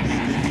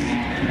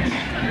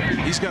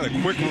 He's got a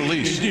quick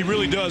release. He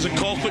really does. And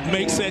Colquitt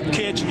makes that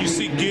catch. And you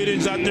see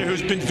Giddens out there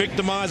who's been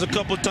victimized a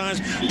couple of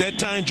times. That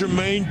time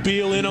Jermaine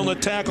Beal in on the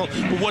tackle.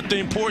 But what the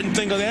important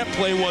thing of that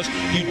play was,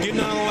 you did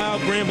not allow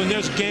Grambling.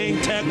 There's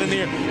gang tackling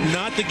there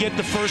not to get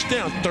the first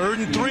down.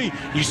 3rd and 3.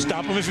 You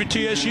stop them if you're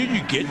TSU.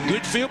 You get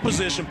good field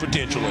position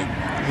potentially.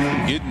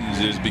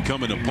 Giddens is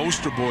becoming a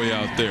poster boy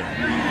out there.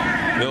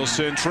 They'll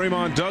send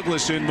Tremont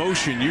Douglas in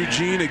motion.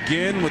 Eugene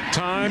again with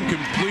time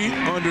complete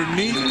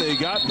underneath. They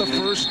got the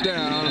first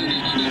down.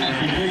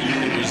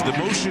 It was the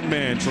motion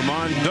man,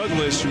 Tremont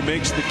Douglas, who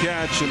makes the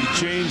catch, and the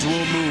chains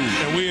will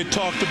move. And we had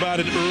talked about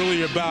it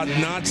earlier about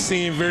not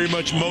seeing very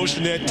much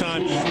motion that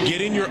time,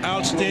 getting your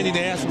outstanding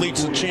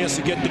athletes a chance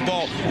to get the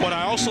ball. What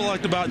I also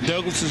liked about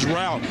Douglas's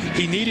route,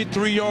 he needed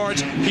 3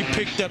 yards. He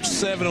picked up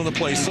 7 on the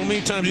play. So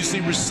many times you see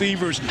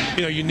receivers,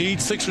 you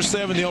need 6 or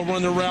 7. They'll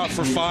run the route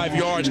for 5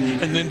 yards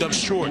and end up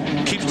short.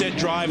 Keeps that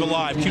drive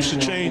alive, keeps the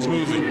chains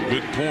moving.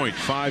 Good point.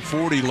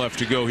 5:40 left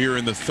to go here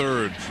in the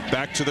 3rd.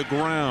 Back to the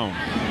ground.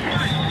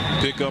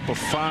 Pick up a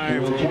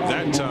 5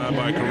 that time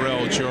by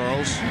Correll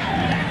Charles.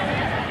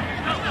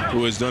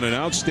 who has done an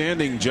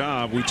outstanding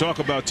job. We talk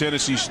about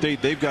Tennessee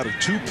State. They've got a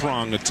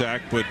two-prong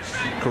attack, but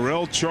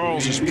Correll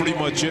Charles is pretty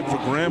much it for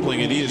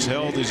Grambling, and he has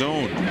held his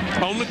own.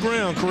 On the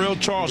ground, Correll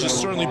Charles has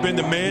certainly been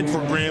the man for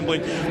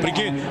Grambling. But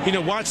again, you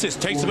know, watch this.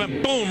 Takes him up,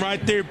 boom,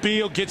 right there.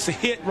 Beal gets a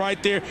hit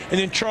right there. And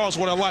then Charles,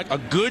 what I like, a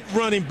good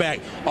running back,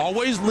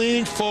 always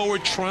leaning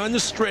forward, trying to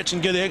stretch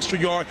and get an extra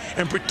yard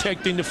and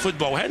protecting the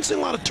football. Hadn't seen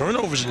a lot of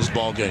turnovers in this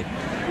ball game.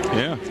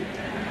 Yeah.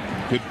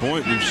 Good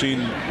point. We've seen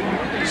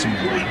some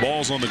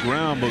balls on the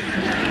ground, but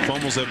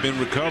fumbles have been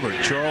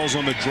recovered. Charles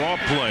on the draw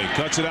play,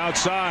 cuts it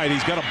outside.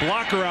 He's got a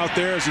blocker out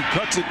there as he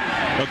cuts it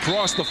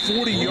across the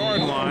 40-yard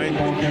line,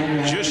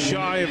 just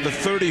shy of the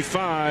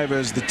 35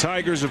 as the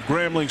Tigers of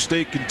Grambling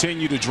State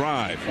continue to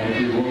drive.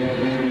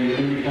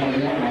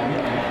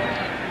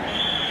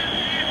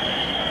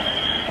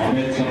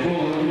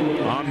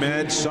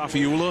 Ahmed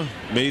Safiullah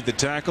made the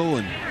tackle,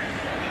 and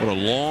what a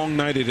long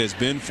night it has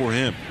been for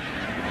him.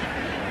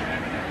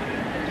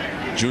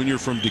 Junior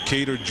from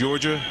Decatur,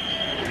 Georgia.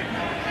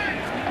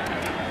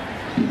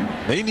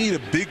 They need a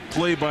big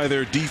play by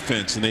their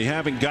defense, and they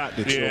haven't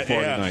gotten it so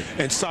far tonight.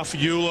 And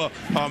Safiullah,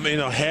 you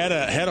know, had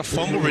a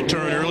fumble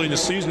return early in the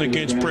season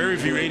against Prairie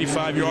View,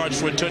 85 yards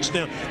for a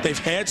touchdown. They've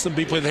had some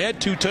big plays. They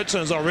had 2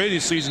 touchdowns already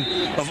this season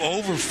of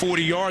over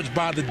 40 yards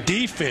by the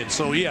defense.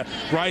 So yeah,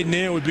 right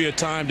now would be a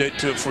time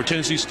for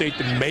Tennessee State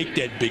to make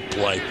that big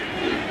play.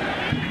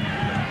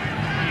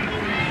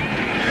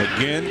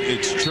 Again,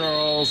 it's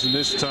Charles, and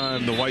this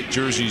time the white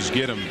jerseys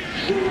get him.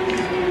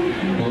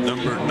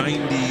 Number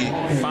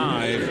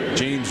 95,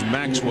 James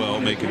Maxwell,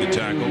 making the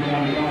tackle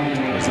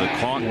as the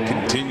clock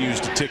continues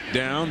to tick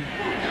down.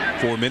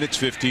 4 minutes,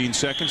 15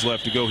 seconds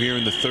left to go here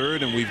in the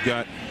third, and we've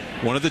got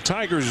one of the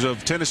Tigers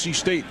of Tennessee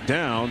State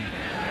down.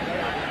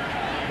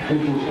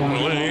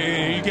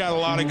 You got a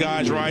lot of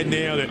guys right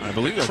now that I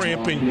believe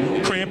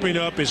cramping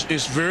up.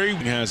 Is very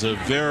has a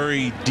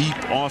very deep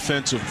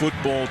offensive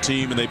football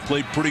team, and they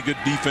played pretty good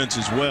defense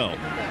as well.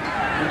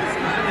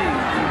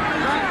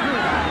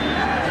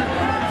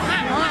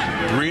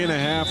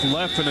 3.5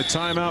 left and a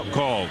timeout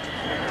called.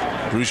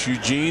 Bruce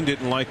Eugene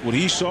didn't like what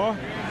he saw,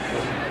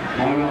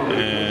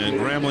 and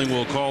Grambling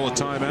will call a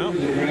timeout.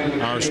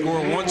 Our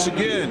score once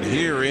again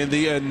here in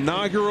the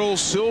inaugural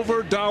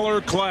Silver Dollar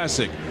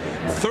Classic.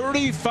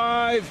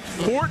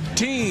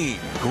 35-14,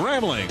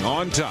 Grambling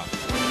on top.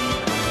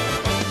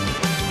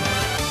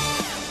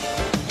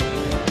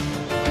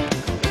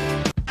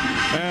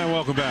 And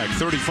welcome back.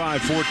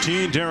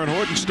 35-14, Darren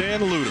Horton, Stan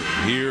Luter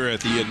here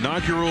at the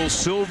inaugural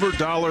Silver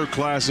Dollar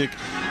Classic.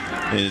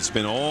 And it's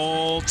been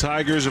all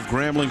Tigers of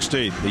Grambling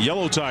State, the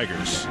Yellow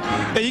Tigers.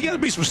 Hey, you got to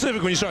be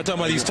specific when you start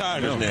talking about these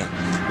Tigers now.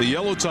 The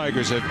Yellow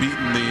Tigers have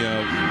beaten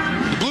the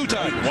Blue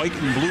Tigers, White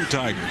and Blue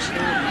Tigers.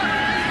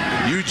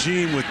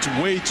 Eugene with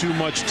way too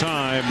much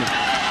time,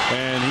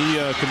 and he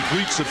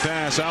completes the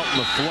pass out in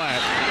the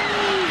flat.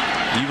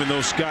 Even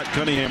though Scott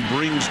Cunningham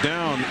brings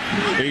down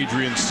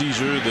Adrian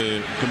Caesar,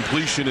 the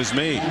completion is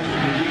made.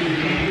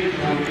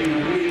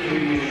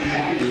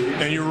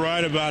 And you're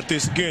right about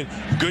this again.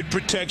 Good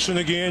protection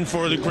again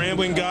for the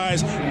Grambling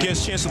guys.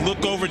 Gets a chance to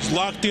look over. It's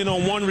locked in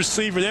on one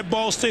receiver. That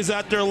ball stays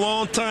out there a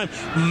long time.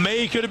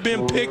 May could have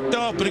been picked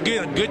up, but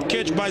again, a good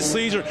catch by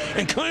Caesar.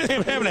 And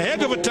Cunningham having a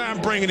heck of a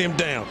time bringing him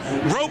down.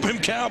 Rope him,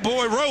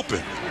 cowboy, rope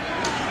him.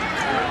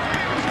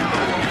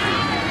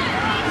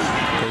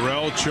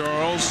 Correll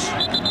Charles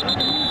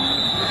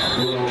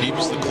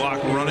keeps the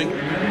clock running.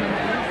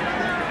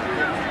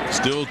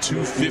 Still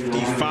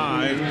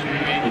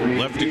 2:55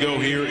 left to go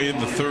here in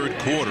the third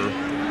quarter.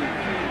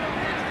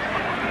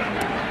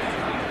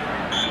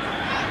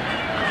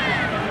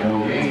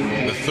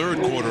 The third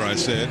quarter, I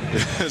said,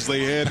 as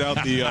they hand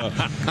out the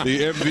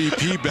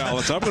MVP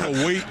ballots. I'm going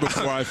to wait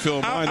before I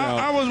fill mine out.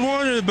 I was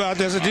wondering about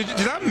this. Did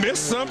I miss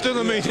something?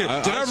 I mean, did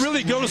I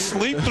really go to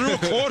sleep through a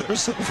quarter or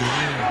something?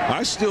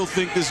 I still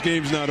think this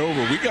game's not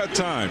over. We got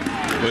time,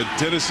 but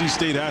Tennessee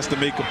State has to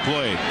make a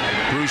play.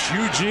 Bruce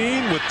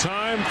Eugene with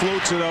time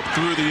floats it up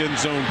through the end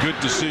zone. Good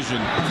decision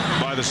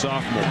by the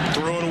sophomore.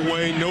 Throw it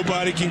away.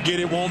 Nobody can get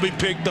it. Won't be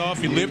picked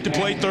off. You live to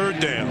play third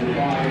down.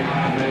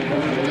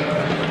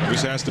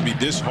 This has to be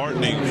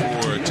disheartening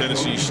for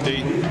Tennessee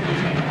State.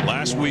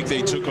 Last week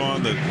they took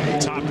on the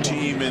top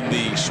team in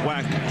the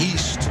SWAC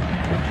East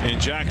in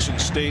Jackson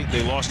State.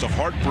 They lost a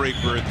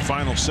heartbreaker at the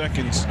final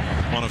seconds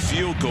on a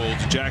field goal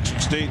to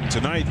Jackson State. And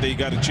tonight they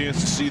got a chance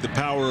to see the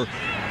power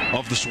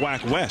of the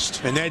SWAC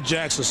West. And that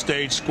Jackson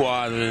State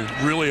squad is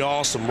really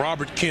awesome.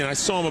 Robert Kent, I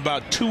saw him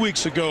about 2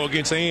 weeks ago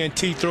against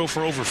A&T, throw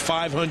for over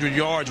 500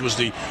 yards, was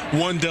the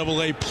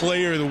 1AA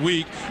player of the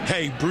week.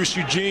 Hey, Bruce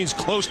Eugene's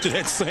close to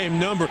that same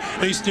number,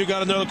 and he's still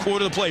got another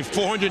quarter to play,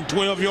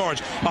 412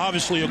 yards,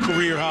 obviously a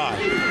career high.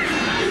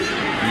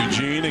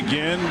 Eugene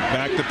again,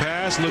 back to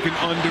pass, looking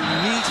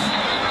underneath.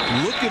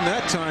 Looking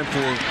that time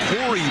for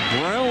Corey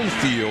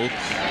Brownfield,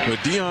 but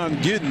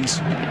Deion Giddens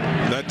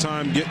that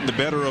time getting the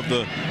better of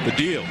the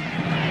deal.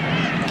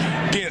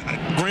 Again,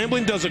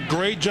 Grambling does a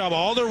great job.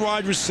 All their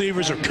wide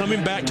receivers are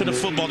coming back to the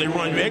football. They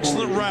run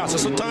excellent routes.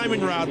 It's a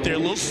timing route there, a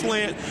little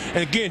slant.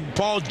 And again,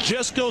 ball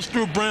just goes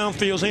through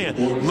Brownfield's hand.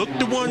 Look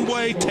the one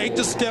way, take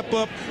the step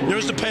up.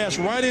 There's the pass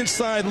right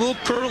inside, little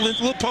curl,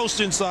 little post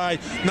inside,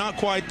 not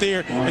quite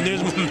there. And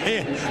there's my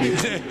man.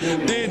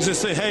 Dan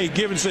just said, hey,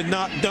 Givens said,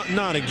 not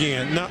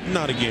again,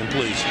 not again,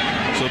 please.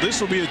 So this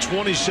will be a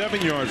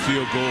 27-yard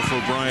field goal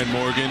for Brian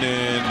Morgan,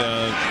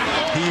 and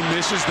he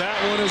misses that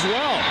one as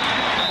well.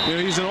 You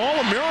know, he's an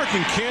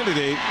All-American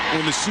candidate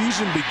when the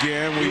season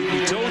began.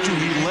 We told you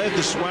he led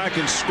the SWAC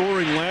in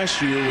scoring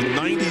last year with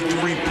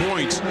 93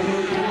 points.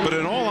 But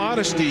in all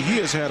honesty, he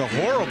has had a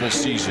horrible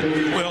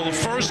season. Well, the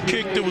first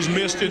kick that was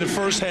missed in the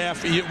first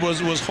half, it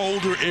was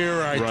holder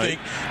error, I think.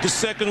 The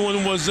second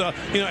one was,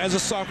 as a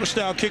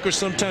soccer-style kicker,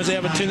 sometimes they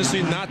have a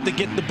tendency not to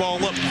get the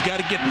ball up. You got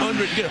to get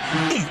under it,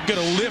 get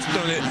a lift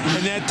on it.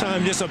 And that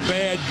time, just a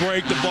bad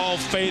break. The ball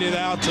faded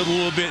out to a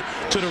little bit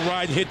to the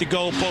right and hit the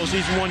goalpost.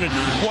 He's wondering,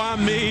 why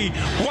me?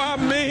 Why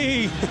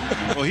me?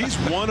 Well, he's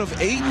 1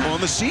 of 8 on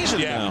the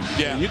season now.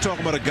 Yeah. And you're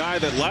talking about a guy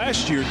that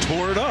last year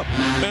tore it up.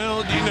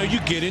 Well, you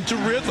get into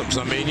rhythms.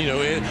 I mean,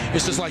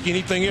 it's just like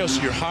anything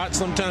else. You're hot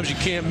sometimes, you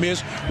can't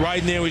miss.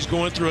 Right now, he's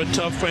going through a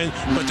tough friend.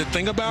 But the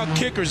thing about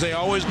kickers, they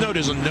always know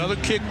there's another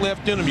kick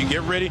left in him. You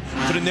get ready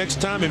for the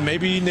next time, and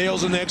maybe he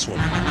nails the next one.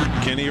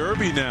 Kenny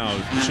Irby now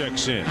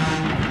checks in.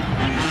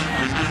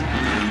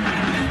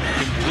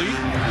 Complete.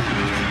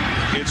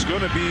 It's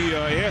going to be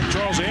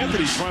Charles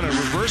Anthony trying to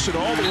reverse it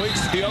all the way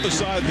to the other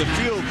side of the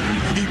field.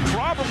 He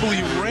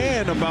probably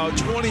ran about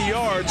 20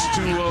 yards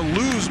to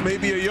lose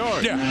maybe a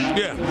yard.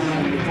 Yeah.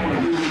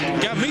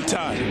 Got me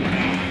tied.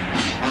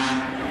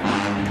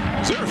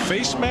 Is there a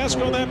face mask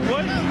on that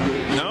play?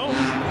 No?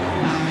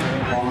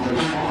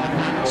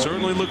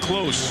 Certainly looked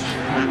close.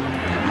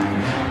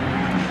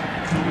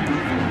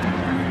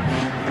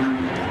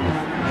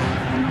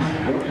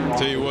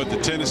 Tell you what, the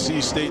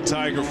Tennessee State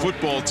Tiger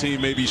football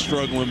team may be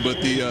struggling,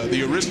 but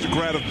the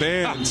aristocrat of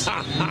bands,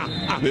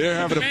 they're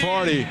having a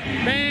party.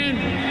 Man.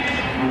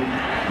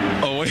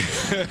 Oh, wait.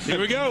 Here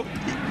we go.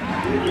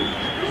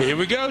 Here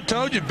we go.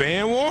 Told you,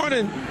 band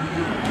warning.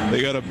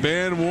 They got a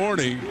band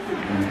warning.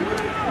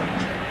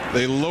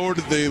 They lowered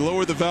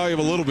the volume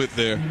a little bit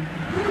there.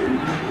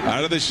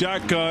 Out of the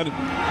shotgun.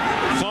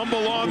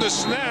 Fumble on the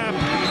snap.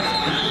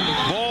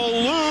 Ball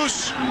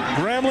loose.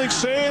 Grambling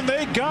saying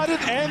they got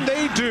it, and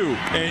they do.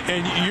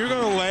 And you're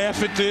going to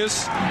laugh at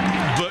this,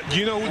 but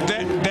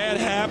that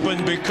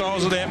happened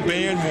because of that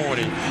band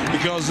warning.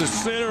 Because the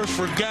center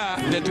forgot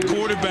that the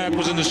quarterback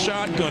was in the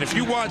shotgun. If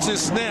you watch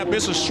this snap,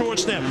 it's a short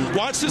snap.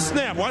 Watch this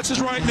snap. Watch this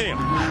right now.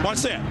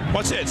 Watch that.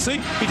 Watch that. See?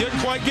 He didn't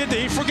quite get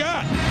there. He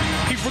forgot.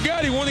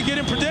 He wanted to get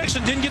in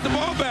protection. Didn't get the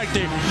ball back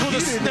there. He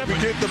didn't even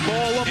get the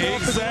ball up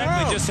off the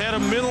ground. Just had a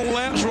mental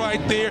lapse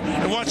right there.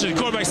 And watch the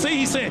quarterback. See,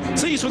 he's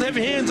supposed to have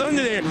your hands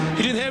under there.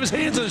 He didn't have his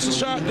hands under the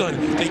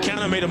shotgun. They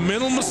kind of made a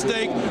mental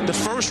mistake. The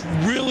first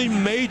really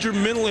major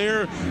mental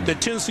error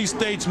that Tennessee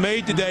State's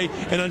made today.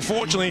 And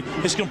unfortunately,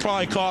 it's going to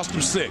probably cost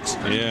them 6.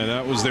 Yeah,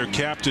 that was their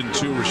captain,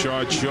 too,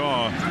 Rashad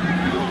Shaw.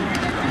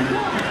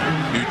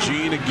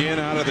 Eugene again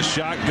out of the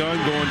shotgun,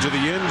 going to the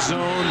end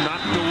zone,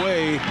 knocked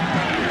away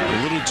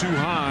a little too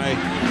high.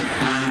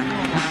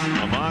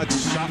 Ahmad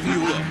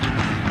Safiullah.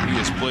 He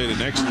has played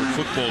an excellent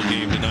football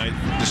game tonight,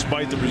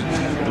 despite the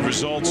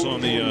results on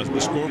the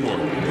scoreboard.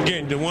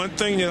 Again, the one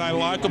thing that I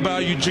like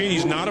about Eugene,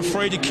 he's not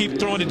afraid to keep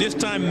throwing it. This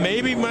time,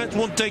 maybe might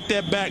won't take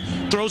that back.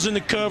 Throws in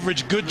the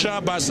coverage. Good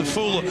job by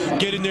Safiullah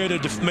getting there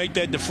to make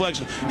that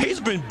deflection. He's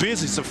been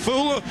busy.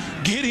 Safiullah,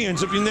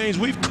 Gideons, of your names,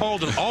 we've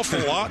called an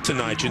awful lot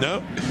tonight,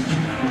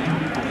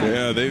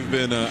 Yeah, they've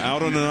been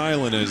out on an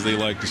island, as they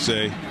like to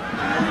say.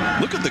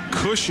 Look at the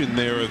cushion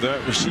there of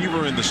that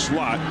receiver in the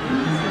slot.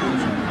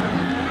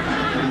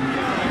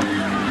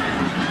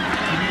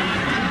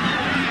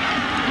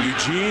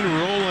 Eugene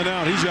rolling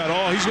out. He's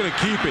going to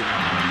keep it.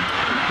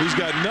 He's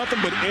got nothing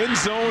but end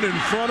zone in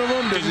front of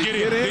him. Does he get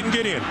in? Didn't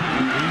get in.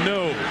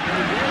 No.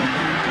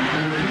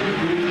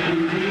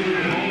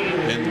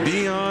 And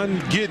Dion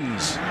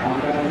Giddens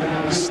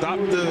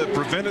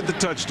prevented the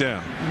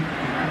touchdown.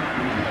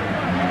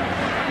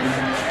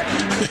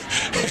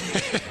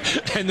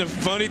 And the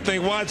funny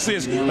thing, watch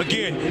this.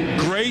 Again,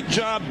 great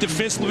job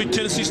defensively,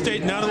 Tennessee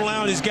State not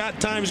allowing. He's got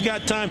time.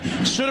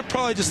 Should have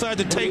probably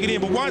decided to take it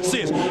in. But watch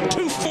this.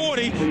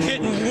 240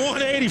 hitting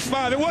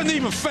 185. It wasn't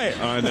even fair.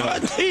 I know. It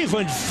wasn't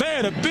even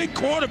fair. The big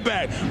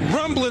quarterback,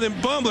 rumbling and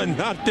bumbling,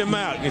 knocked him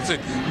out. It's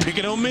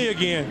picking on me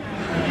again.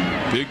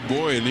 Big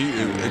boy,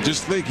 and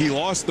just think he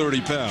lost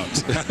 30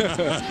 pounds.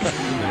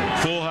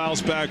 Full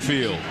house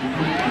backfield.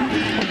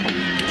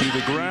 To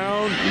the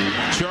ground.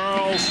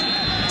 Charles,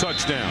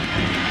 touchdown.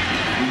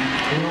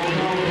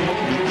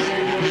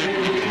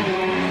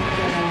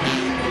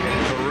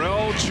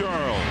 Terrell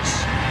Charles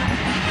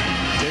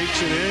takes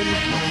it in,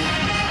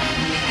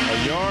 a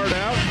yard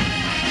out,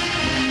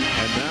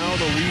 and now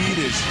the lead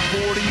is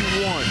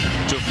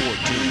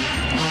 41-14.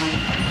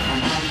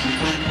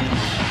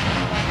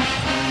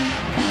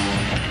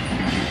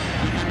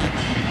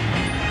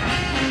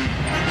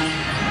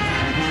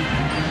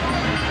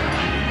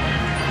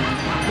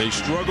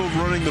 struggled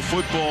running the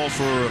football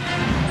for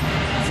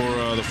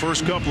the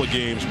first couple of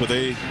games, but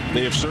they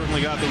have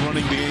certainly got the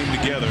running game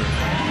together.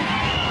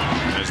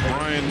 As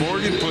Brian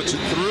Morgan puts it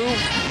through,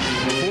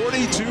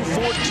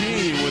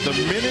 42-14 with a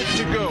minute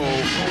to go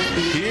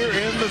here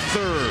in the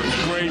third.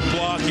 Great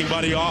blocking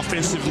by the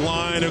offensive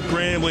line of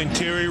Grambling.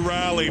 Terry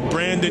Riley,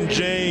 Brandon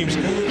James,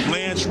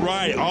 Lance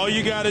Wright. All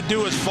you got to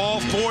do is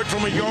fall forward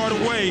from a yard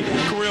away.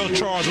 Correll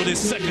Charles with his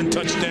second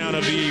touchdown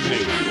of the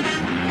evening.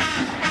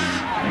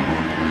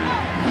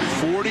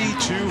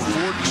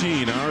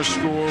 42-14, our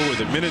score with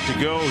a minute to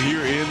go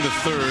here in the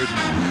third.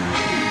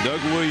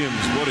 Doug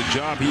Williams, what a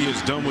job he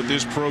has done with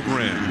this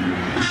program.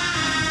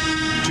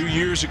 2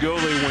 years ago,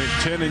 they went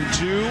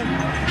 10-2,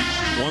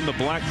 won the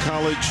Black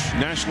College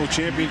National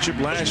Championship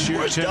last year.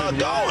 Where's Doug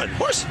going?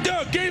 Where's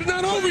Doug? Game's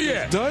not over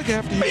yet. Doug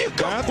have to use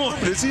the bathroom?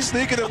 Is he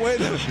sneaking away?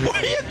 Where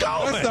are you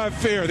going? That's not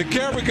fair. The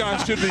camera guy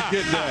shouldn't be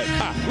getting that.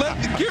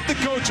 Give the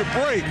coach a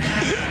break.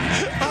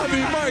 I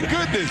mean, my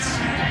goodness.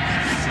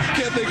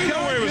 Can they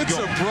get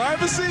some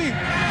privacy?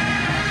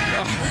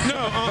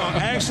 No,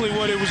 actually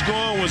what it was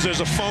going was there's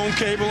a phone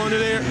cable under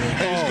there,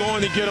 and he's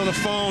going to get on the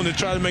phone to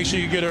try to make sure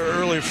you get an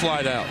earlier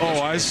flight out.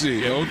 Oh, I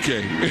see.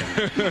 Okay.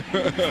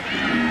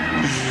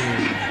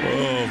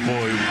 Oh,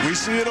 boy. We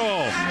see it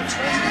all.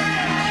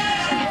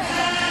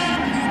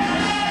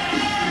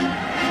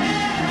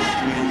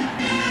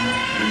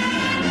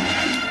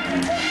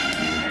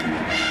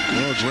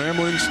 Well,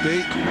 Grambling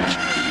State,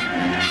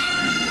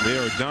 they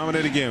are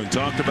dominant again. We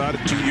talked about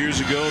it 2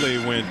 years ago. They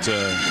went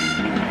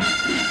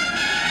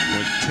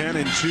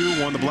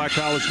 10-2, won the Black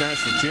College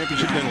National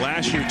Championship. Then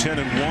last year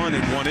 10-1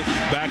 and won it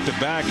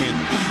back-to-back. And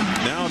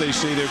now they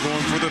say they're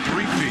going for the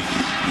three-peat.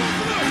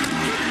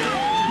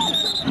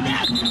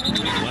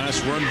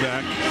 Last run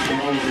back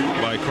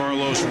by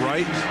Carlos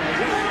Wright.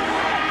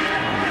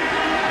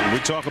 We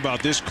talk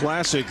about this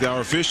classic.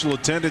 Our official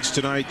attendance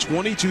tonight,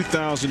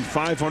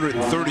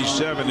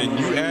 22,537, and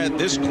you add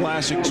this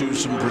classic to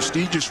some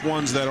prestigious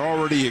ones that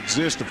already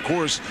exist. Of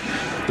course,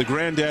 the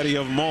granddaddy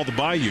of them all, the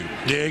Bayou.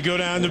 Yeah, go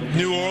down to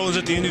New Orleans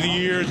at the end of the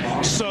year.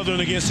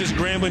 Southern against this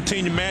Grambling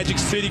team, the Magic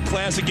City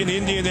Classic in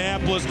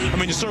Indianapolis. I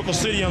mean, the Circle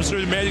City, I'm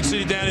sorry, the Magic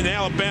City down in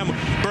Alabama.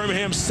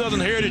 Birmingham Southern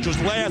Heritage was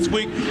last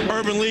week.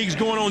 Urban League's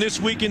going on this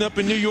weekend up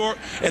in New York.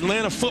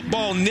 Atlanta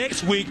football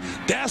next week.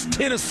 That's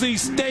Tennessee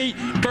State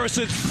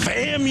versus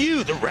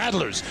FAMU, the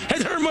Rattlers.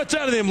 Hadn't heard much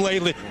out of them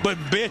lately, but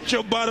bet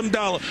your bottom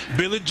dollar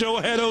Billy Joe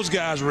had those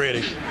guys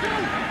ready.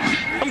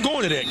 I'm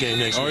going to that game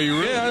next week. Are you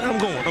really? Yeah, I'm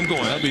going.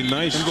 That'd be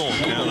nice. I'm going.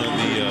 Down on the,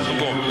 I'm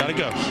going. Gotta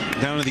go.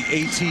 Down to the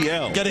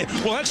ATL. Got it.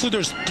 Well, actually,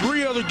 there's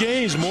 3 other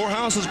games.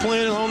 Morehouse is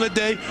playing at home that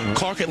day.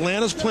 Clark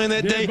Atlanta's playing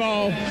that day.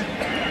 Ball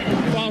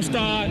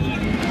start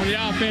on the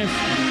offense.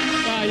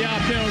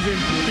 5-yard penalty.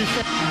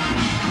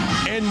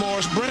 And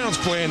Morris Brown's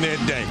playing that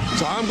day.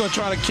 So I'm going to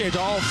try to catch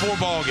all 4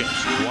 ball games.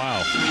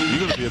 Wow. You're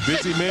going to be a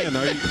busy man.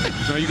 Are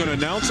you going to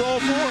announce all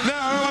 4? No,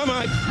 I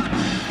might.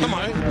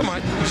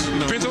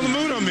 Depends on the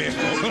mood I'm in.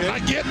 Okay. I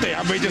get there.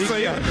 I may just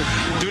say,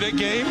 do that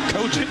game,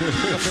 coach it,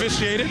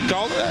 officiate it,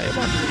 call it.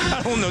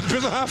 I don't know.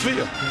 Depends on how I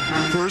feel.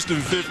 1st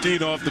and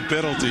 15 off the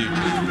penalty.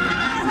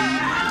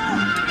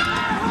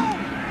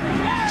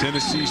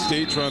 Tennessee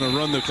State trying to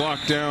run the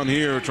clock down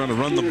here, trying to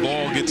run the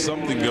ball, get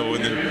something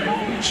going.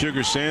 And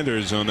Sugar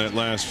Sanders on that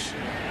last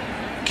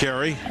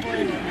carry.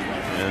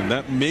 And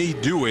that may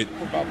do it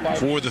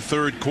for the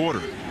third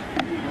quarter.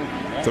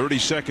 30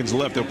 seconds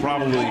left. They'll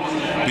probably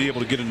be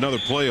able to get another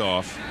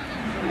playoff.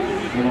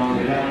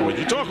 When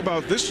you talk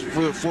about this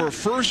for a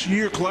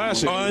first-year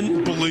classic,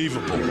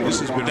 unbelievable. This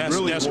has been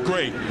that's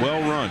great.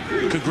 Well run.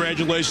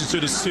 Congratulations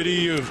to the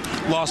city of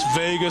Las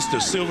Vegas,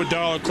 the Silver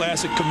Dollar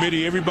Classic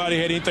Committee. Everybody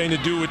had anything to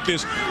do with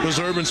this. Those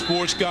urban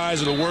sports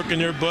guys that are working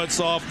their butts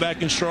off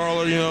back in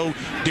Charlotte. You know,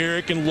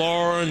 Derek and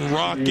Laura and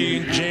Rocky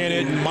and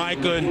Janet and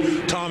Micah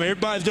and Tom.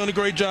 Everybody's done a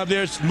great job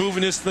there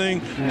moving this thing.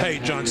 Hey,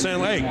 John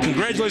Sandler. Hey,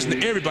 congratulations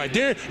to everybody.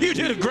 Darren, you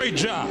did a great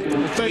job.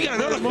 We got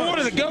another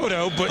quarter to go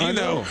though, but you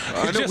know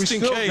just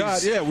in case. I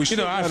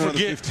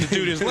forget to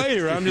do this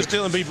later. I'm just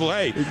telling people,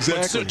 hey,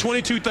 exactly.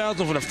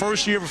 22,000 for the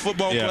first year of a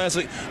football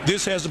classic.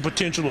 This has the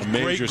potential of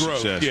great growth.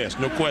 Success. Yes,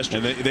 no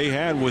question. And they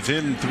had,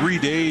 within 3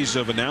 days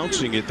of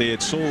announcing it, they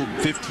had sold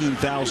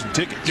 15,000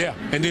 tickets. Yeah,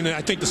 and then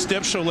I think the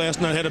Step Show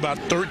last night had about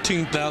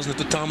 13,000 at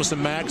the Thomas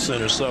and Mack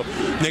Center. So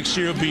next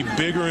year will be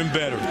bigger and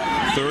better.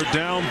 Third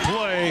down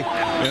play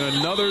and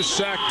another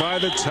sack by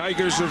the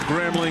Tigers of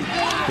Grambling.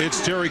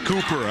 It's Terry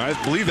Cooper. I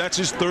believe that's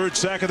his 3rd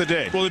sack of the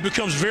day. Well, it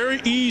becomes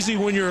very easy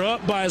when you're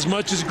up by as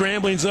much as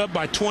Grambling's up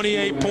by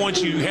 28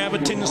 points. You have a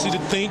tendency to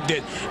think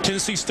that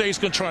Tennessee State's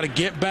going to try to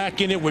get back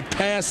in it with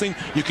passing.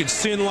 You can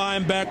send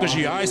linebackers,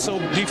 you ISO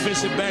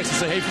defensive backs and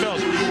say, hey,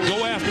 fellas,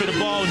 go after the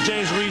ball. And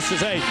James Reed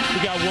says, hey,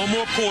 we got 1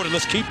 more quarter.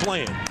 Let's keep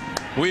playing.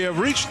 We have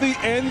reached the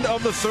end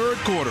of the third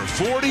quarter.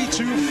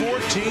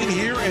 42-14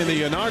 here in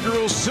the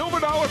inaugural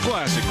Silver Dollar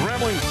Classic.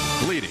 Grambling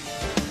leading.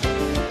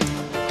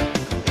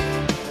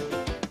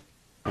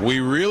 We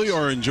really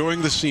are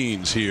enjoying the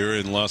scenes here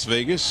in Las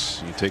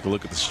Vegas. You take a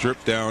look at the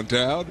Strip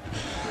downtown.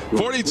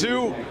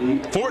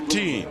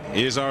 42-14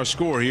 is our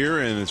score here,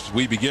 and as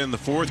we begin the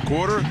fourth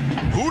quarter,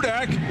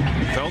 Hudak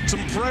felt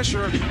some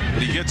pressure,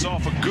 but he gets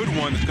off a good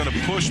one. It's going to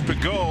push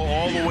Pigot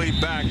all the way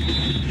back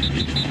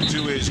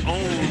to his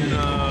own,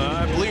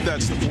 I believe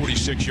that's the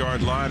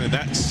 46-yard line, and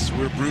that's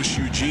where Bruce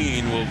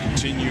Eugene will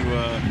continue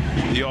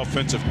the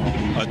offensive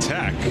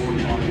attack.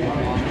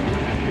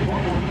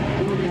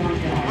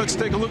 Let's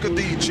take a look at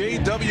the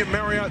J.W.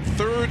 Marriott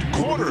third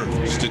quarter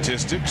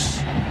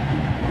statistics.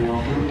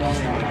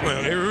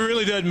 Well, it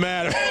really doesn't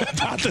matter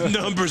about the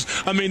numbers.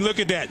 I mean, look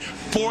at that.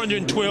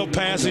 412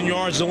 passing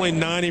yards, only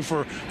 90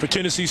 for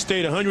Tennessee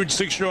State,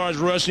 106 yards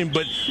rushing,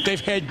 but they've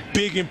had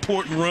big,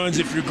 important runs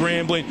if you're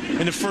Grambling,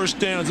 and the first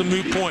down is a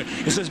moot point.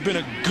 This has been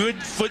a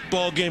good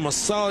football game, a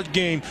solid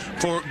game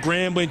for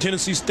Grambling.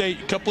 Tennessee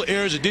State, a couple of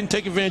errors. It didn't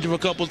take advantage of a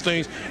couple of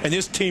things, and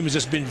this team has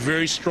just been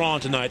very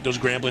strong tonight, those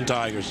Grambling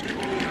Tigers.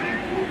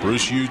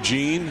 Bruce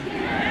Eugene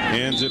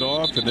hands it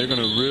off, and they're going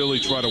to really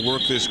try to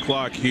work this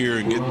clock here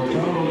and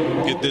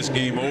get this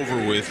game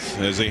over with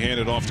as they hand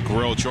it off to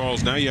Correll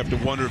Charles. Now you have to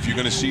wonder if you're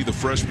going to see the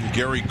freshman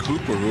Gary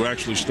Cooper, who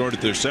actually started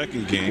their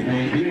second game.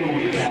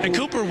 And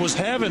Cooper was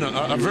having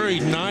a very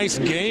nice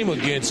game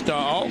against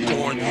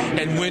Alcorn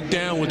and went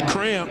down with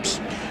cramps.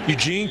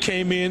 Eugene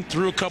came in,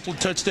 threw a couple of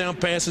touchdown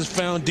passes,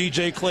 found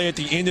DJ Clay at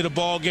the end of the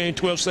ball game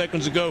 12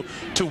 seconds ago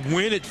to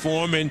win it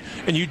for him,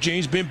 and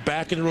Eugene's been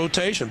back in the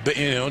rotation. But,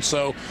 you know,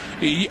 so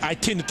I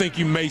tend to think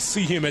you may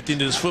see him at the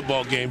end of this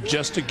football game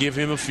just to give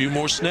him a few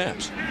more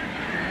snaps.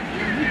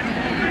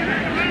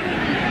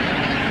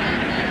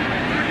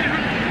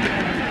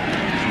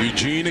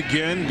 Eugene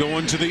again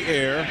going to the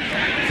air,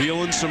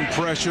 feeling some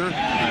pressure.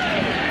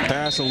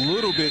 Pass a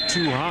little bit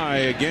too high.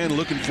 Again,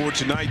 looking for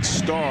tonight's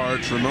star,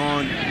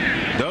 Tremont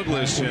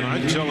Douglas, and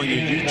I'm telling you,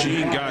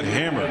 Eugene got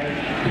hammered.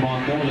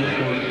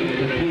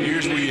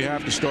 Here's where you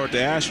have to start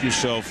to ask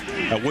yourself,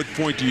 at what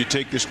point do you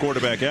take this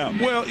quarterback out?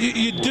 Well,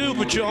 you do,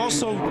 but you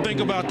also think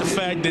about the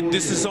fact that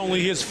this is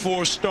only his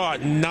fourth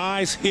start.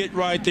 Nice hit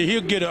right there.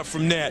 He'll get up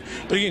from that.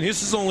 But again,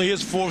 this is only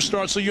his fourth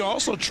start, so you're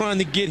also trying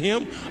to get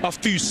him a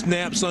few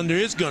snaps under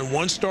his gun.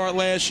 One start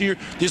last year.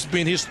 This has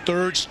been his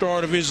third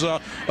start of his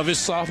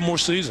sophomore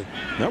season.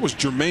 That was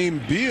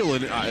Jermaine Beal,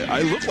 and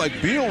I looked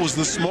like Beal was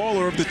the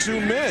smaller of the two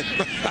men.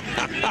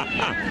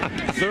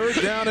 Third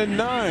down and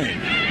 9.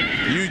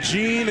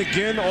 Eugene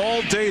again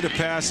all day to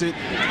pass it.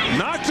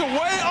 Knocked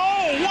away.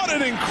 Oh, what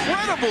an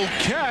incredible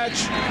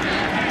catch.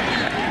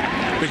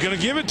 They're going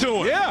to give it to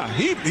him. Yeah,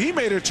 he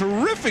made a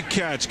terrific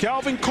catch.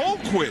 Calvin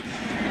Colquitt.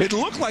 It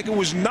looked like it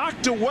was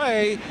knocked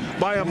away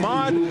by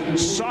Ahmad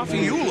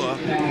Safiullah.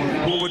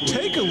 But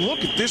take a look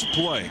at this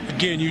play.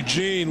 Again,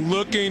 Eugene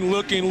looking,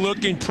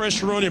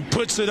 pressure on him,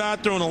 puts it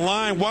out there on the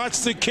line. Watch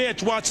the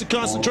catch, watch the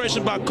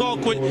concentration by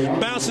Colquitt.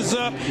 Bounces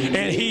up,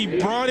 and he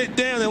brought it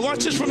down. And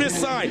watch this from his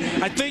side.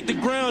 I think the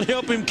ground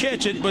helped him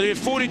catch it, but at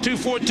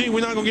 42-14,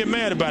 we're not going to get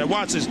mad about it.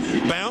 Watch this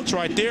bounce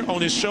right there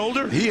on his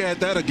shoulder. He had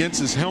that against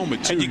his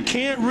helmet, too. And you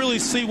can't really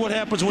see what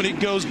happens when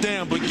it goes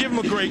down, but give him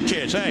a great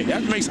catch. Hey,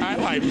 that makes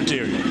highlight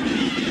material.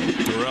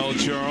 Correll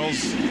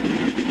Charles.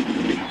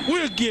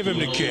 We'll give him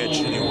the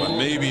catch anyway.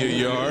 Maybe a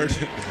yard.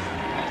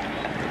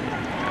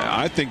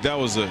 I think that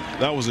was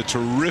a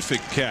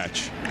terrific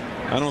catch.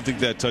 I don't think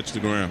that touched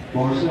the ground.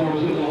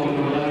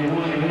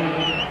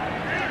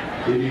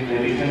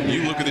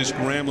 You look at this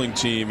Grambling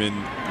team,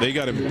 and they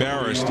got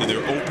embarrassed in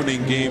their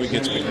opening game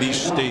against McNeese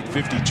State,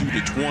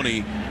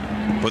 52-20.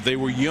 But they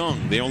were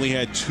young. They only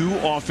had 2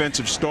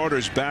 offensive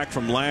starters back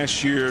from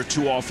last year,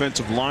 2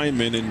 offensive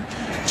linemen, and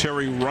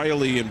Terry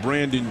Riley and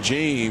Brandon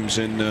James.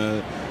 And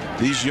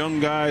these young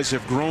guys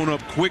have grown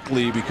up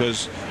quickly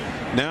because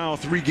now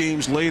 3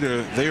 games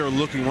later they are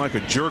looking like a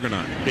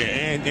juggernaut. Yeah,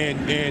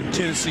 and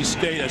Tennessee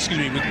State,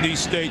 McNeese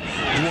State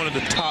is one of the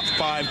top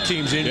 5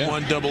 teams in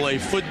 1AA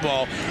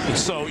football. And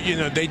so, you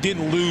know, they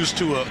didn't lose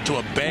to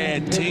a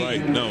bad team.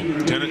 Right, no.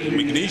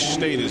 McNeese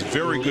State is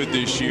very good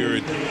this year.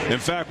 In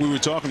fact, we were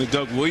talking to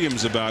Doug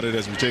Williams about it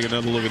as we take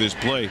another look at his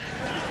play.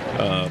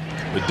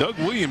 But Doug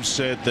Williams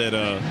said that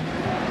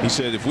he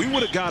said if we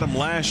would have got him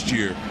last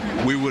year,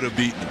 we would have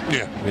beaten him.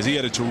 Yeah. Because he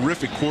had a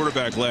terrific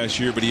quarterback last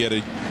year, but he had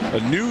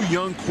a new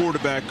young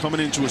quarterback coming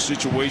into a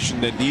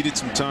situation that needed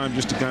some time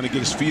just to kind of get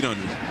his feet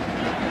under him.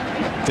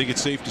 I think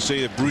it's safe to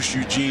say that Bruce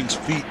Eugene's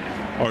feet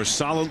are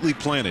solidly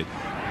planted.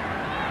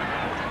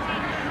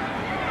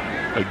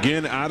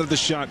 Again, out of the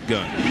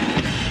shotgun.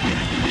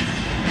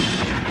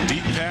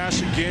 Deep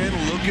pass again,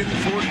 looking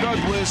for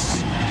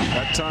Douglas.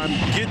 That time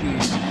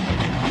Giddens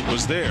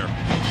was there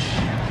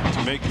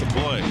to make the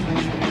play.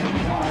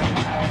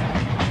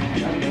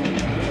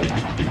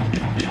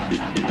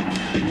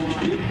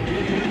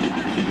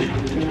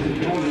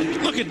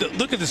 Look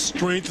look at the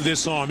strength of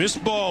this arm. This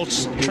ball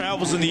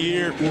travels in the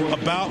air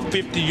about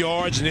 50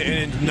 yards,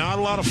 and not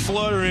a lot of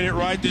flutter in it,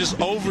 right? It just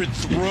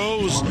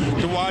overthrows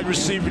the wide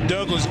receiver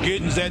Douglas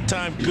Giddens that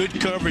time. Good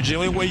coverage. The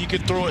only way you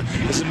can throw it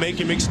is to make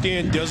him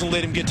extend. Doesn't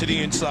let him get to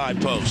the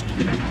inside post.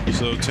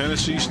 So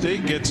Tennessee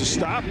State gets a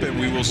stop, and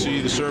we will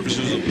see the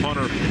services of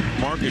punter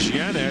Marcus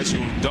Yanez,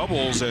 who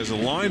doubles as a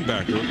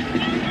linebacker,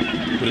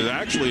 but is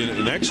actually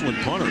an excellent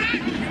punter.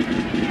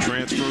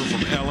 Transfer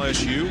from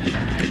LSU.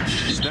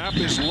 Snap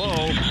is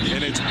low,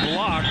 and it's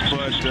blocked,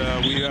 but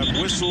we have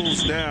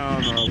whistles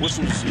down,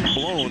 whistles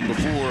blown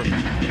before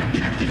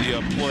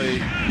the play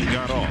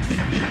got off.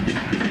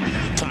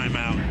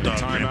 Timeout.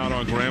 Timeout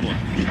on Grambling.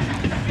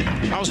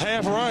 I was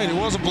half right. It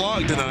was a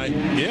block tonight.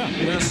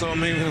 Yeah. So, I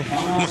mean,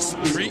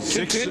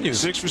 continue.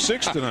 6 for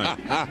 6 tonight.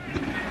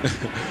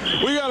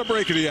 We got a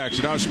break of the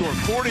action. Our score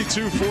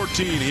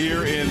 42-14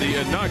 here in the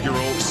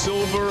inaugural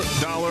Silver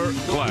Dollar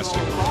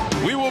Classic.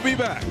 We will be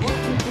back.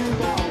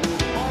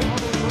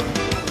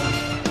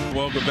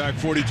 Welcome back,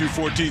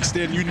 42-14.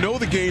 Stan, you know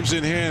the game's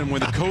in hand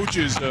when the coach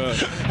is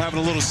having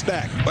a little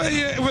stack. Well,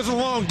 yeah, it was a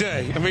long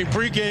day. I mean,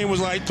 pregame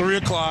was like 3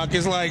 o'clock.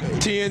 It's like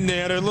 10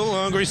 now. They're a little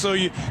hungry, so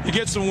you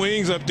get some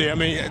wings up there. I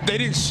mean, they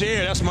didn't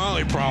share. That's my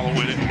only problem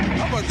with it.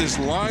 How about this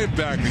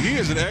linebacker? He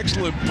is an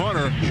excellent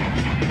punter.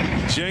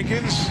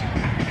 Jenkins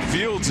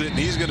fields it, and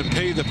he's going to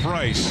pay the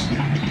price.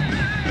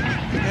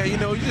 Yeah, you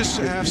know, you just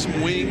have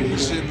some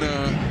wings and,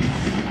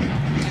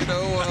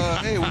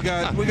 hey, we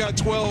got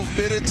 12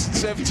 minutes and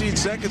 17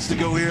 seconds to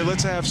go here.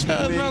 Let's have some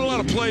There's not a lot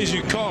of plays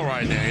you can call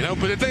right now, you know.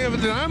 But the thing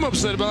that I'm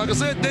upset about, like I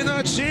said, they're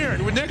not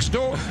sharing. We're next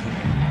door.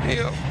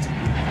 You know.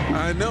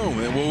 I know,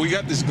 man. Well, we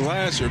got this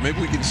glass here.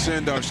 Maybe we can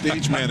send our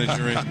stage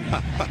manager in.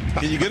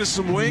 Can you get us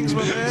some wings,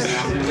 my man?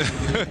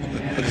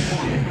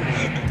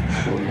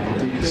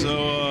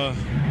 So,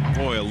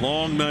 boy, a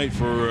long night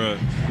for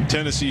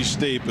Tennessee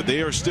State, but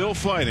they are still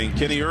fighting.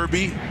 Kenny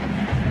Irby,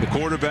 the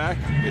quarterback.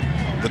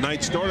 The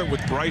night started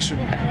with Bryson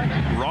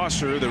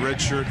Rosser, the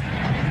redshirt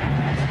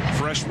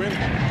freshman.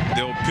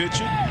 They'll pitch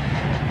it.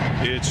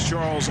 It's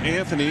Charles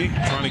Anthony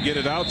trying to get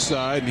it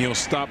outside, and he'll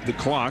stop the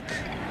clock.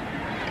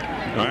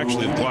 No,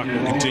 actually, the clock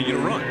will continue to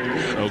run.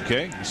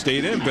 Okay,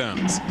 State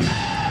inbounds.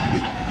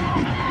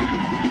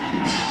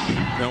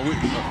 Now,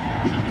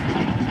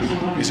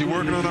 is he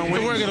working on our wings?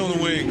 We're working on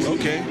the wings.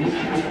 Okay.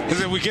 He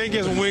said, we can't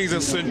get some wings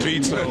and send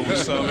pizza over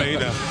some,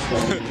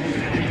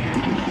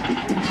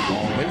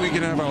 Maybe we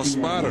can have our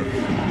spotter,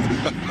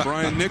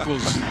 Brian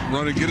Nichols,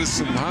 run and get us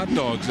some hot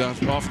dogs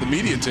off the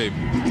media table.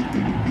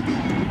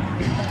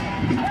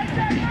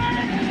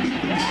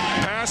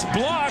 Pass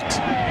blocked.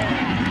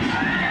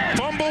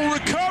 Fumble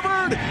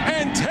recovered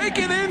and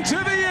taken into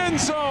the end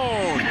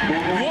zone.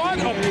 What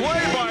a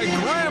play by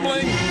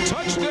Grambling.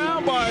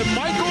 Touchdown by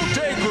Michael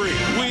Dagry.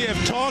 We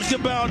have talked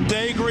about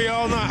Dagry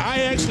all night.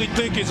 I actually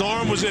think his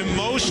arm was in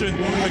motion.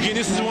 Again,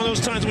 this is one of those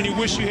times when you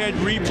wish you had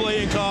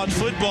replay in college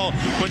football,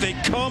 but they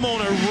come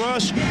on a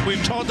rush.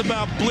 We've talked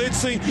about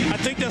blitzing. I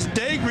think that's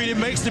Dagry that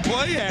makes the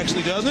play,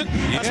 actually, doesn't it?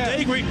 Yeah. That's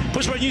Dagry.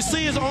 Push right. You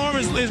see his arm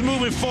is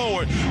moving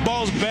forward.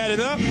 Ball's batted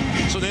up,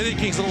 so then he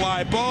kicks a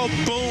live ball.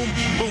 Boom,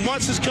 boom.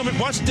 Watch this coming.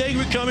 Watch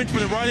Dagry coming from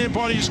the right-hand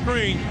part of your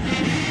screen,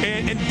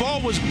 and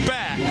ball was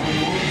back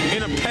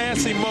in a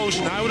passing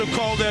motion. I would have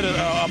called that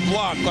a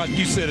block, like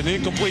you said, an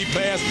incomplete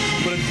pass,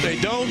 but if they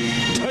don't,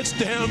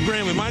 touchdown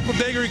Grambling. Michael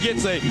Dagry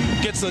gets a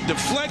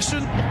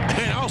deflection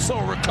and also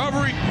a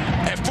recovery,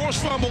 a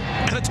forced fumble,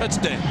 and a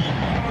touchdown.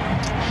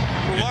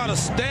 A lot of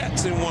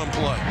stats in one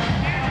play.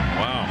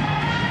 Wow.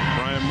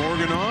 Brian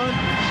Morgan on,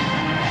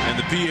 and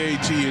the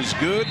PAT is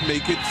good.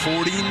 Make it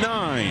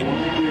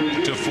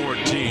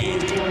 49-14.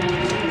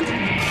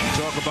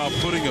 Talk about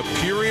putting a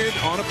period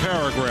on a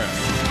paragraph.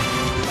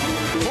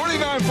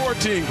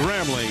 49-14,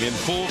 Grambling in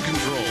full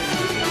control.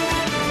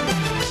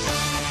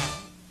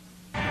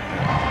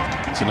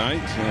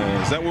 Tonight,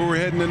 is that where we're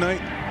heading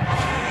tonight?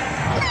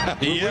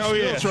 Yeah, oh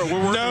yeah.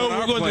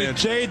 We're going to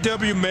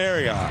JW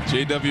Marriott.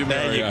 JW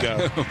Marriott.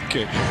 There you go.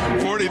 Okay.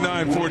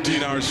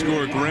 49-14 our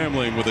score.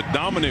 Grambling with a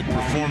dominant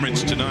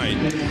performance tonight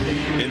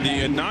in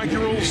the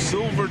inaugural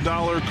Silver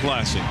Dollar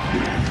Classic.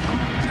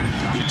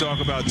 You talk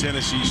about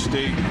Tennessee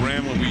State,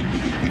 Grambling.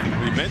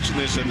 We mentioned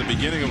this at the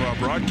beginning of our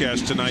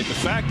broadcast tonight. The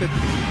fact that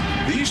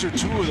these are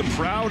two of the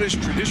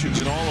proudest traditions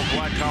in all of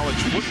black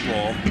college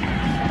football.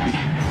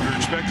 We're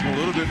expecting a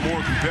little bit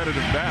more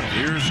competitive battle.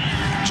 Here's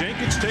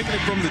Jenkins taking it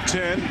from the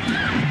 10,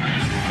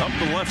 up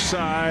the left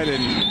side,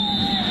 and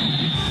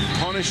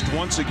punished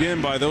once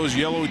again by those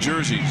yellow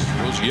jerseys,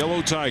 those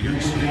yellow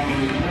Tigers.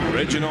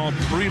 Reginald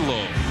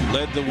Prelo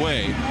led the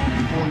way.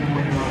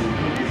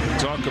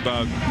 Talk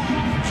about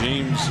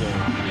James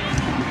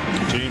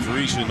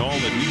Reese and all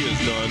that he has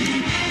done.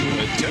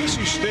 At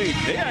Tennessee State,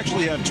 they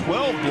actually have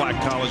 12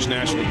 black college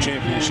national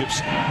championships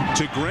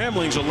to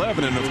Grambling's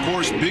 11. And, of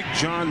course, Big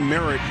John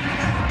Merritt,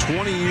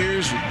 20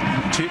 years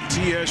at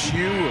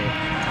TSU,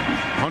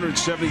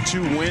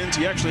 172 wins.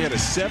 He actually had a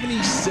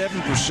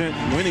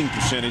 77% winning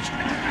percentage.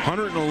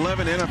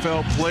 111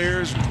 NFL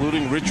players,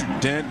 including Richard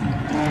Dent,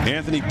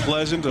 Anthony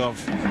Pleasant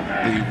of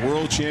the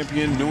world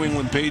champion New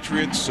England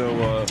Patriots. So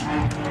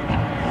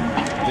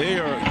they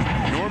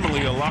are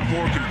normally a lot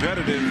more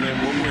competitive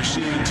than what we're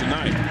seeing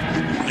tonight.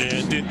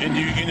 And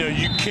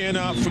you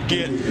cannot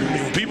forget,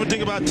 when people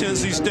think about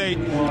Tennessee State,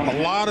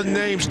 a lot of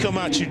names come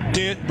out. You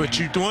Dent, but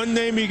one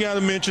name you got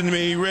to mention to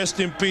me, rest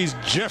in peace,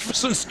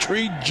 Jefferson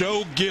Street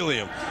Joe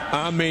Gilliam.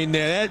 I mean,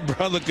 that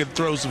brother could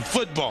throw some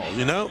football,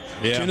 you know?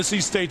 Yeah.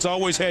 Tennessee State's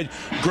always had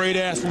great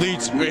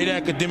athletes, great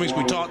academics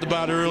we talked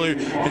about earlier.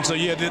 And so,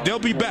 yeah, they'll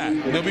be back.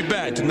 They'll be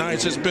back.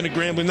 Tonight's just been a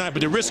Grambling night,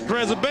 but the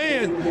Aristocrats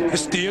band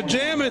is still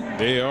jamming.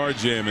 They are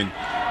jamming.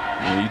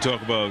 You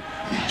talk about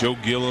Joe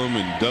Gilliam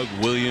and Doug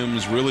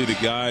Williams, really the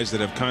guys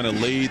that have kind of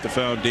laid the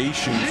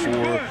foundation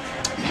for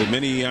the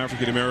many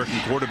African-American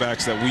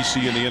quarterbacks that we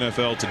see in the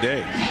NFL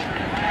today.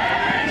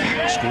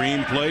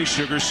 Screen play,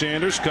 Sugar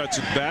Sanders cuts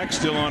it back,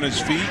 still on his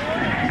feet,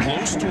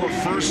 close to a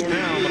first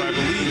down, but I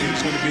believe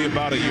he's going to be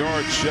about a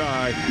yard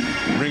shy,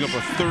 bring up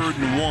a 3rd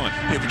and 1.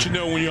 Yeah, but you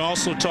know, when you're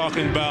also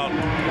talking about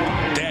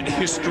that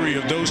history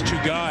of those two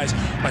guys,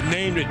 a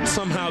name that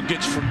somehow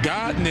gets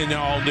forgotten in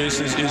all this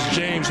is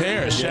James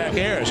Harris, Shaq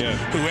Harris,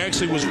 who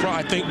actually was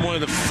probably, I think, one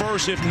of the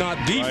first, if not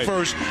the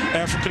first,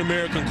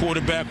 African-American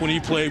quarterback when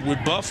he played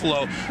with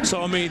Buffalo.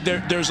 So, I mean,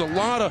 there's a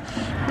lot of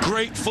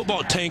great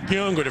football. Tank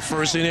Younger, the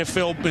first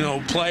NFL,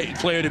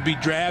 player to be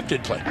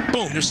drafted.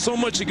 Boom, there's so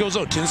much that goes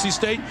on. Tennessee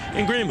State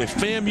and Grambling.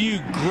 FAMU,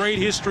 great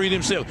history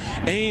themselves.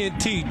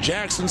 A&T,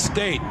 Jackson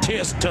State,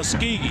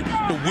 Tuskegee.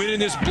 The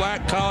winningest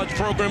black college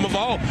program of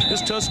all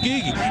is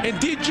Tuskegee. And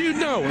did you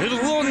know, here's a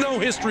little no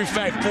history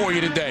fact for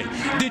you today.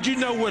 Did you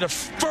know where the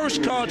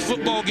first college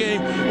football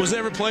game was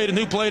ever played and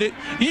who played it?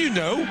 You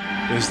know.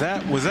 Was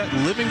that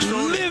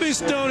Livingstone?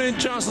 Livingstone and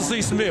Johnson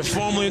C. Smith,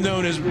 formerly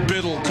known as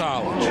Biddle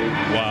College.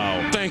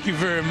 Wow. Thank you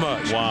very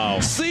much. Wow.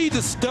 See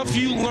the stuff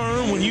you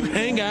learn when you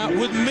hang out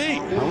with me.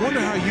 I wonder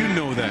how you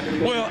know that.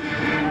 Well,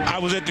 I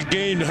was at the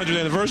game, the 100th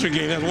anniversary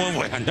game. That's one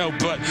way I know.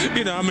 But,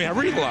 you know, I mean, I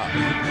read a lot.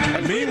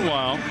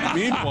 Meanwhile,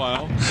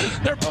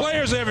 there are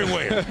players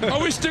everywhere.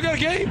 Oh, we still got a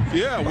game?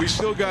 Yeah, we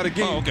still got a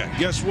game. Oh, okay.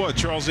 Guess what?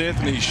 Charles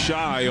Anthony's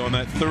shy on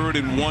that 3rd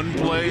and 1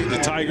 play. The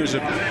Tigers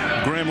of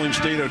Grambling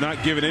State are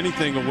not giving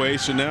anything away,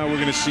 so now we're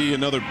going to see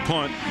another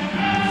punt.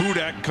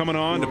 Hudak coming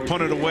on to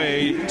punt it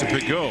away to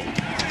Pigot.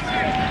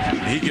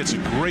 He gets a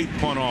great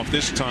punt off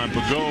this time.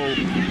 Pigot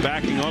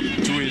backing up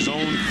to his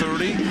own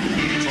 30,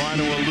 trying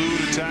to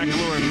elude a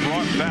tackler and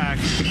brought back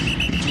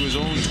to his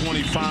own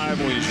 25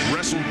 when he's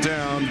wrestled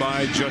down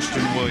by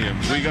Justin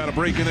Williams. We got a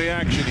break in the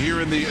action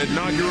here in the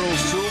inaugural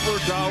Silver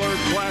Dollar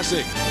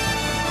Classic.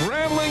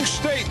 Grambling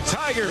State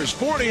Tigers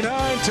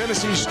 49,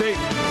 Tennessee State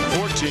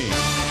 14.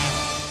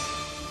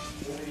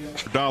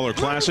 Dollar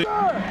Classic.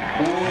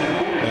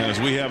 As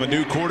we have a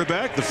new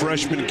quarterback, the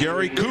freshman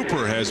Gary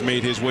Cooper has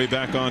made his way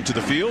back onto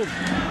the field.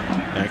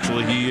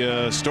 Actually, he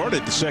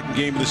started the 2nd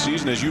game of the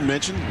season, as you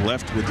mentioned,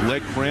 left with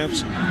leg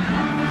cramps.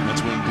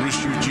 That's when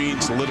Bruce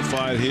Eugene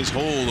solidified his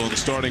hold on the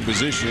starting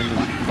position.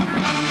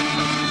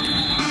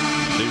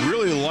 They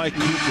really like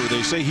Cooper.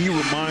 They say he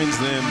reminds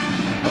them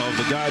of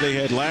the guy they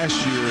had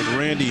last year in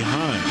Randy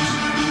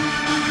Himes.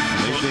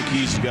 They think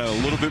he's got a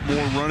little bit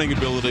more running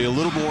ability, a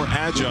little more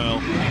agile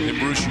than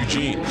Bruce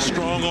Eugene.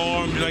 Strong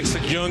arm, like I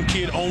said, young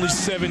kid, only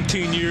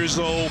 17 years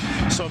old.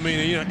 So, I mean,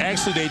 you know,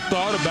 actually they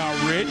thought about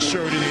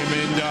redshirting him,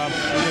 and, you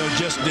know,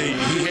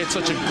 he had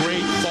such a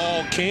great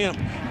fall camp.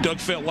 Doug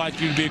felt like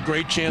it would be a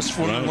great chance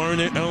for him to learn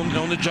it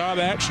on the job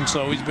action.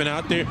 So he's been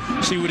out there,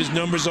 see what his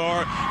numbers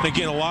are. And,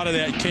 again, a lot of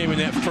that came in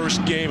that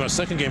first game, or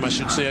second game, I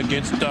should say,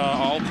 against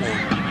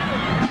Alcorn.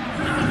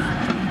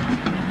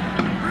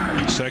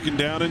 2nd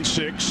down and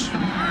 6 for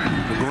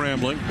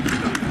Grambling.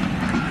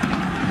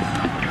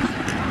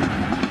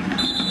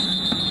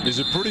 Is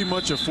it pretty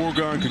much a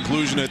foregone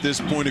conclusion at this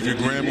point if you're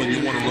Grambling,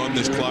 you want to run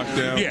this clock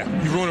down? Yeah,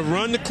 you want to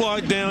run the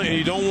clock down, and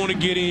you don't want to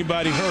get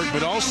anybody hurt.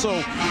 But also,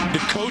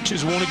 the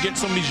coaches want to get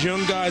some of these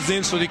young guys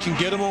in so they can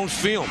get them on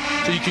film.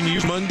 So you can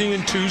use Monday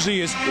and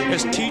Tuesday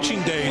as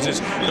teaching days. As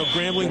you know,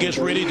 Grambling gets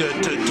ready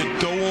to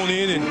go on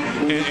in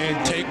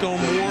and take on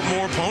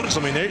more opponents.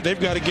 I mean, they've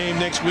got a game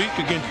next week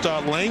against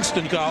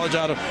Langston College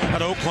out of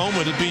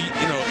Oklahoma to be,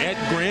 you know, at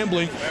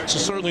Grambling. So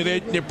certainly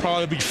they'd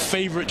probably be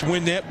favorite to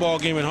win that ball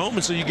game at home,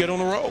 and so you get on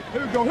the road.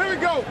 Here we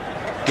go.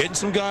 Getting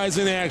some guys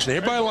in action.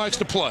 Everybody likes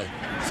to play.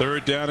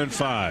 3rd down and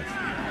 5.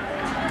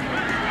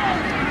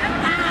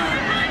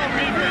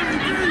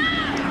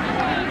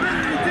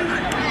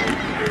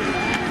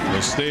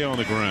 They'll stay on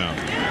the ground.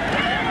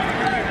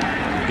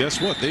 Guess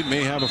what? They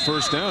may have a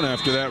first down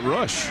after that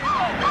rush.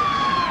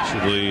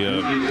 Actually,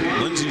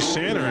 Lindsey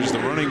Sanders, the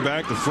running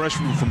back, the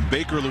freshman from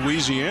Baker,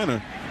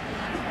 Louisiana,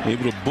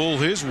 able to bull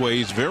his way.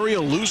 He's very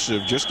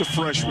elusive, just a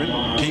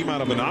freshman, came out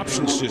of an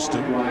option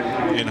system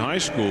in high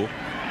school,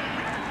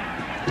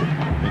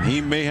 and he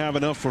may have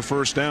enough for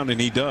first down, and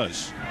he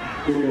does.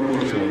 So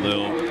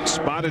they'll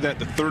spot it at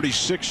the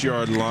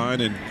 36-yard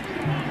line, and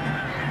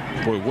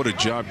Boy, what a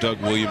job Doug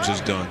Williams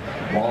has done.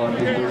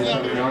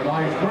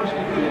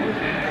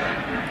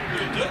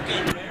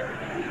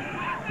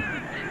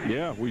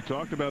 Yeah, we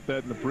talked about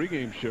that in the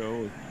pregame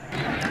show.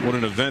 What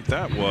an event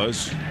that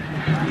was.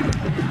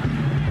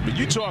 But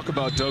you talk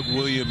about Doug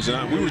Williams,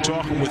 and we were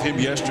talking with him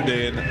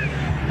yesterday,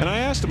 and I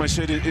asked him, I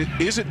said,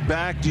 is it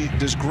back?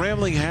 Does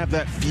Grambling have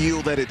that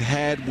feel that it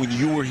had when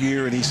you were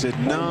here? And he said,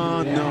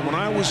 no. When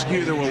I was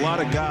here, there were a lot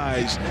of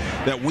guys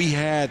that we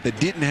had that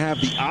didn't have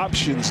the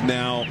options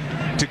now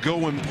to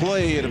go and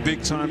play at a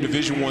big-time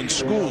Division I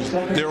school.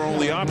 Their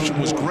only option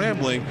was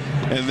Grambling,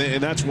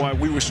 and that's why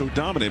we were so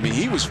dominant. I mean,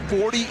 he was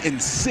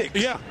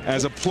 40-6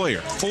 as a player.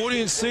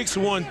 40-6,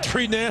 won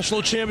 3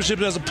 national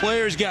championships as a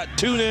player. He's got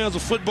 2 now as a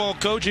football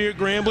coach here at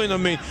Grambling. I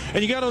mean,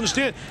 and you got to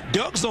understand,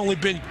 Doug's only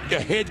been a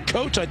head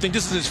coach. I think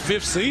this is his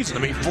 5th season. I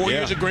mean, 4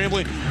 years at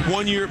Grambling,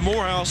 1 year at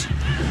Morehouse.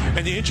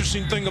 And the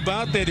interesting thing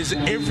about that is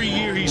every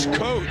year he's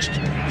coached,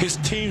 his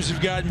teams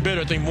have gotten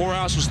better. I think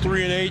Morehouse was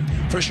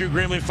 3-8. First year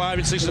Grambling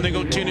 5-6, and they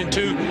go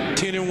 10-2,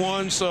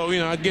 10-1. So, you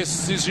know, I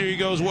guess this year he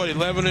goes, what,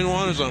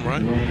 11-1 or something,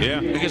 right?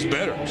 Yeah. It gets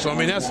better. So, I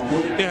mean,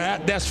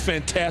 that's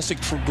fantastic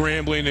for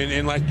Grambling.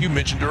 And like you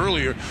mentioned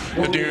earlier,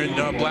 during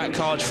black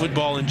college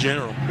football in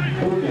general.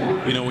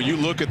 You know, when you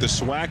look at the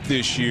SWAC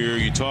this year,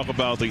 you talk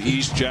about the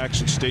East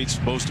Jackson State's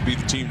supposed to be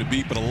the team to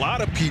beat, but a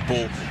lot of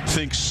people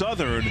think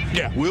Southern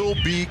will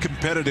be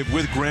competitive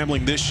with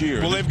Grambling this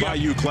year. Well, they've got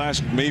Bayou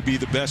Classic may be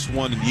the best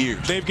one in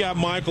years. They've got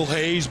Michael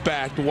Hayes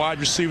back, the wide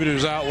receiver that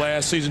was out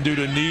last season due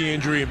to a knee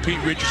injury, and Pete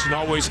Richardson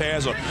always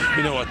has a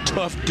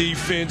tough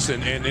defense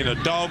and a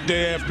dog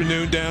day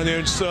afternoon down there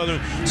in Southern.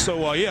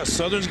 So yeah,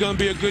 Southern's going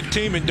to be a good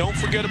team, and don't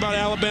forget about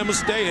Alabama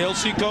State,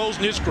 L.C. Coles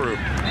and his crew.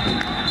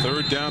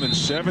 3rd down and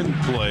 7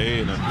 play,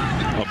 and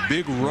a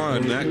big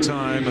run that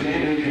time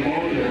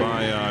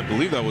by I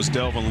believe that was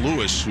Delvin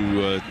Lewis,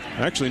 who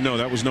actually no,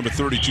 that was number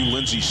 32,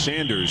 Lindsey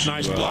Sanders.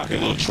 Nice block, a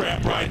little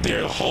trap right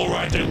there, the hole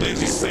right there.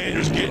 Lindsey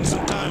Sanders getting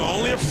some time.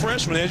 Only a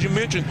freshman, as you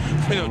mentioned,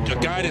 a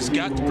guy that's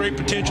got great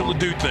potential to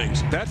do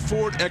things. That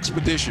Ford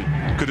Expedition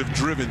could have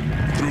driven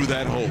through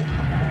that hole.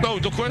 No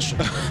question.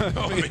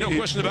 No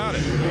question about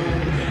it.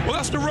 Well,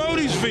 that's the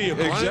roadies'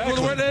 vehicle.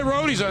 Exactly. Where their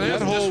roadies are.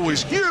 That hole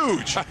was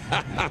huge.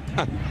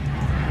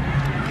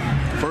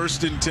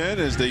 1st and 10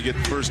 as they get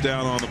first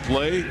down on the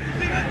play.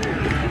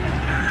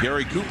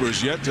 Gary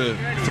Cooper's yet to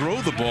throw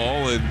the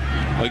ball, and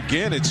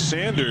again it's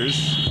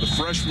Sanders, the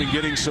freshman,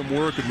 getting some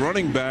work at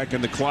running back,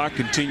 and the clock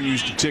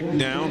continues to tick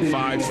down.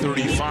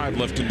 5:35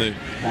 left in the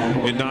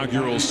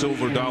inaugural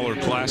Silver Dollar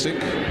Classic.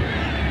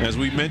 As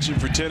we mentioned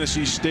for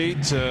Tennessee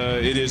State,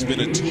 it has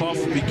been a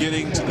tough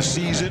beginning to the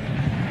season.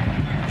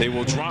 They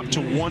will drop to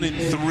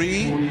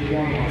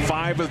 1-3,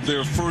 5 of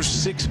their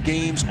first 6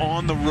 games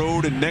on the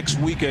road, and next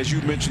week, as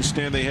you mentioned,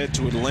 Stan, they head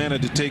to Atlanta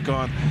to take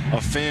on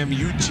a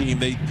FAMU team.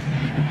 They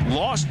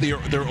lost their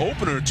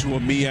opener to a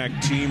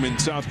MEAC team in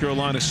South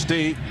Carolina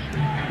State.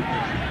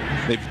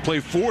 They've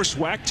played 4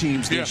 SWAC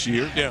teams this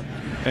year. Yeah.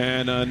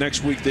 And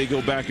next week they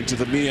go back into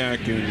the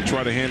MEAC and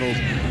try to handle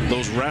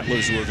those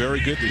Rattlers, who are very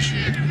good this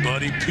year.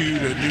 Buddy Pugh,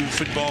 a new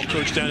football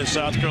coach down in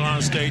South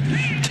Carolina State,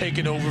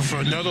 taking over for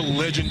another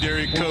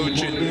legendary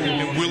coach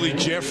in Willie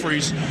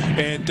Jeffries.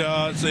 And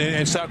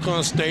South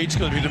Carolina State's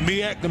going to be the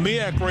MEAC. The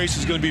MEAC race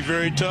is going to be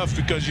very tough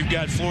because you've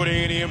got Florida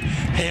A&M.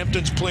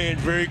 Hampton's playing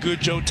very good.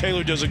 Joe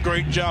Taylor does a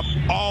great job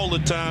all the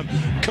time.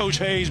 Coach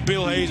Hayes,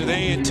 Bill Hayes at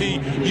A&T,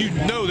 you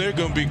know they're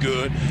going to be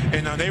good.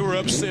 And they were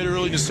upset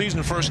early in the season,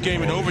 the first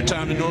game in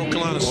overtime to North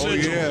Carolina Central.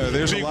 Oh, yeah,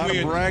 there's a lot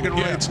of bragging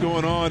rights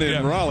going on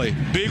in Raleigh.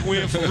 Big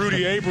win for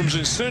Rudy Abrams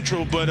in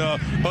Central, but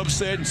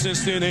upset, and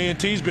since then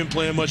A&T's been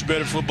playing much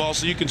better football,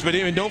 so you can spend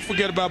it. And don't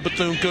forget about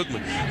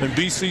Bethune-Cookman and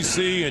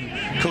BCC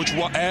and Coach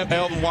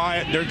Elton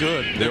Wyatt. They're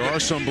good. There are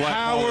some black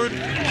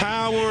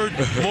Howard,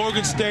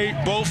 Morgan State,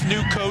 both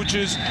new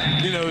coaches.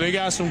 You know, they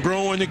got some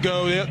growing to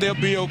go. They'll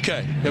be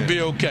okay. They'll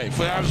be okay.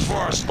 For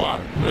our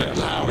spot, there's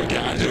Howard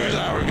guy. There's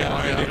Howard guy.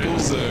 Ryan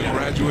Nichols,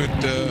 graduate,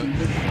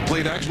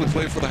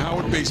 played for the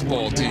Howard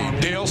baseball team.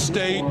 Dale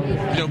State,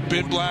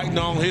 Ben Black and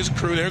all his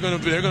crew, they're going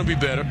to be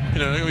better.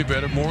 They're going to be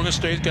better. Morgan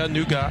State's got a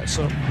new guy.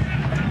 So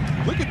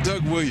look at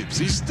Doug Williams.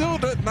 He's still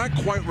not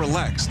quite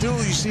relaxed. Still,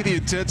 you see the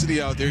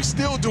intensity out there. He's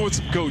still doing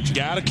some coaching.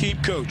 Got to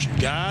keep coaching.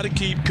 Got to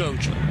keep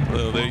coaching.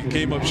 Well, they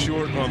came up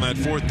short on that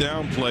 4th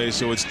down play,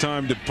 so it's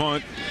time to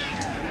punt.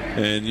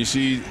 And you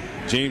see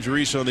James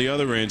Reese on the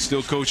other end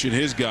still coaching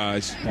his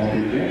guys.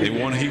 He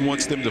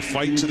wants them to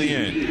fight to the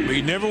end. But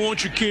you never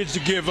want your kids to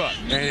give up.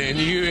 And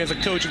you as a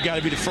coach have got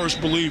to be the first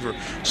believer.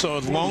 So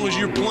as long as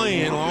you're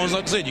playing, as long as,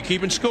 like I said, you're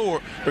keeping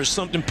score, there's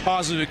something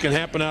positive that can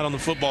happen out on the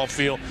football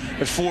field.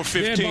 At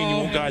 4:15, you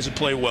want guys to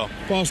play well.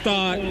 Ball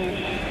start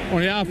on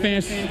the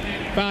offense,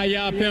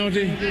 5-yard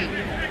penalty,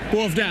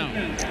 4th down.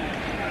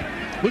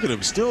 Look at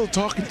him still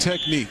talking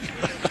technique.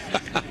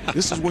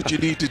 This is what you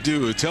need to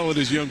do, telling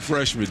his young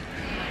freshman.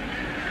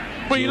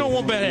 But you don't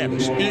want bad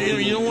habits.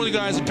 You don't want the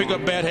guys to pick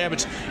up bad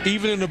habits.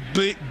 Even in a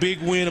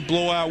big win, a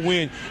blowout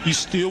win, you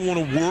still want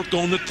to work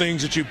on the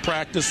things that you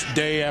practice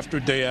day after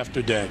day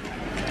after day.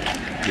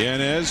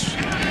 Yanez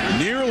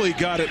nearly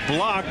got it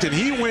blocked, and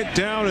he went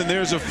down, and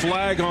there's a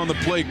flag on the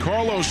play.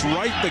 Carlos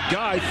Wright, the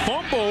guy,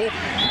 fumble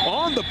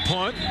on the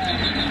punt.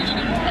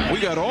 We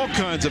got all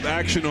kinds of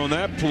action on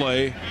that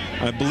play.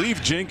 I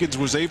believe Jenkins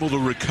was able to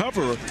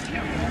recover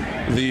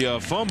the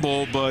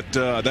fumble, but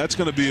that's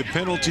going to be a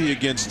penalty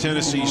against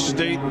Tennessee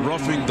State,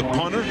 roughing the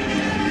punter.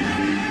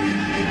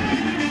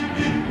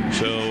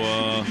 So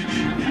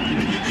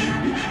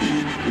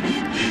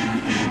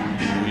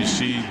you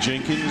see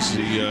Jenkins,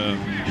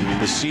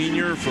 the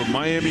senior from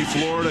Miami,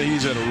 Florida.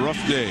 He's had a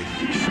rough day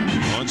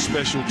on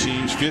special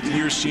teams.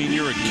 Fifth-year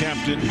senior, a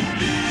captain.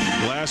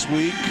 Last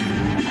week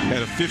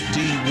had a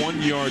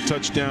 51-yard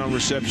touchdown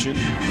reception.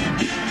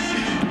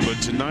 But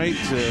tonight,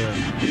 the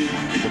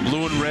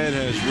blue and red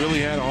has really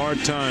had a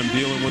hard time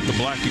dealing with the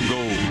black and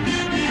gold.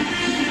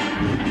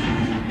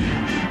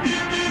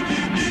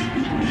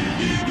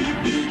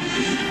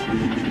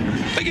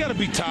 They got to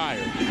be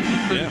tired.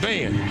 The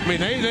band. I mean,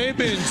 they've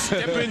been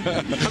stepping.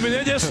 I mean,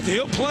 they're just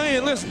still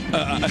playing. Listen. We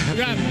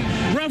got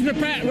rough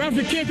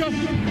the kicker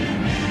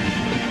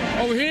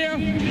over here.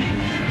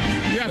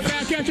 We got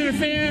foul catch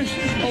interference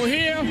over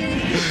here.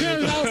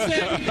 All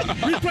set.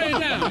 Replay it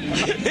down.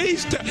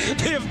 He's the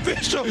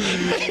official.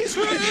 He's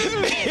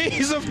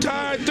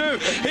tired too.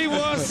 He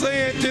was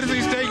saying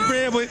Tennessee State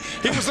Grambling.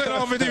 He was saying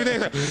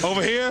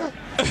over here.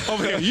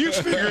 You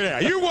figure it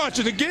out. You're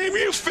watching the game.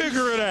 You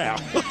figure it out.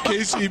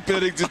 Casey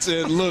Pennington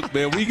said, "Look,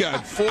 man, we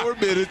got 4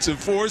 minutes and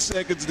 4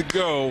 seconds to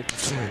go.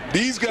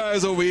 These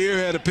guys over here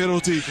had a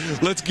penalty.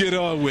 Let's get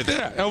on with it."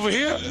 Yeah, over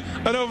here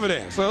and over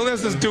there. So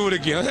let's just do it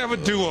again. Let's have a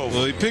do-over.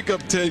 Well, they pick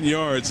up 10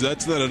 yards.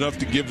 That's not enough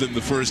to give them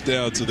the first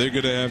down, so they're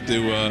going to have to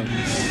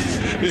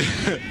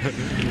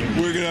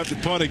we're going to have to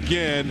punt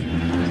again.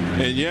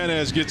 And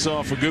Yanez gets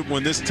off a good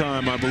one this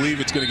time. I believe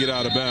it's going to get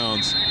out of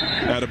bounds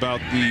at about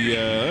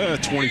the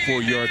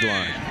 24-yard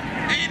line.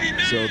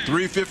 So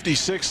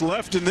 3:56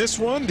 left in this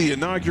one. The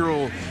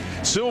inaugural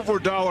Silver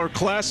Dollar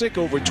Classic.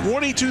 Over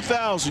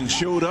 22,000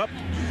 showed up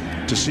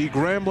to see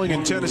Grambling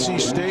and Tennessee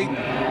State.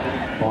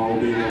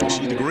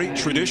 See the great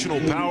traditional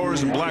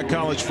powers in black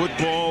college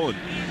football. And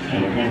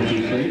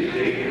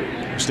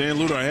Stan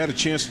Luter, I had a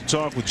chance to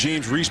talk with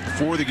James Reese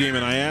before the game,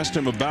 and I asked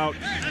him about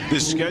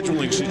this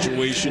scheduling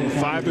situation.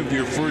 5 of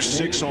your first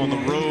 6 on the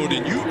road,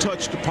 and you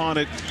touched upon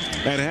it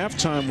at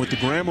halftime with the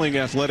Grambling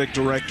athletic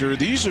director.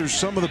 These are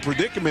some of the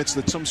predicaments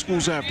that some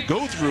schools have to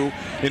go through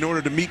in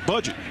order to meet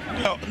budget.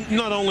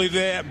 Not only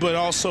that, but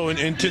also in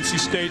Tennessee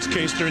State's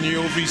case, they're in the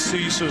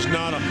OVC, so it's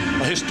not a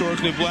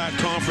historically black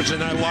conference.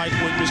 And I like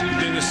what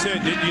Dennis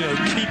said, that,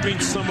 keeping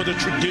some of the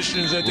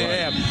traditions that they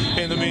have.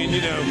 And I mean,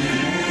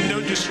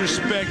 no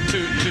disrespect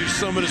to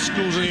some of the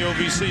schools in the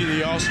OVC,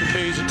 the Austin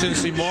Payes and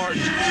Tennessee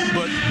Martins,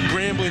 but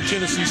Grambling,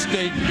 Tennessee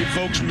State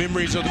evokes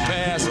memories of the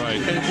past. Right.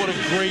 And what a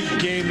great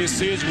game this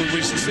is. When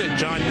we said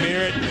John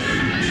Merritt,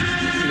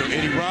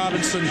 Eddie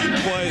Robinson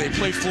they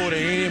play Florida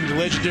A&M, the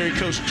legendary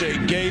coach Jay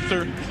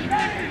Gaither.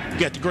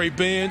 Got the great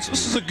bands.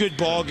 This is a good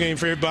ball game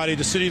for everybody.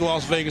 The city of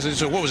Las Vegas,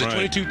 so what was it,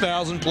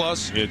 22,000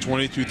 plus? Yeah,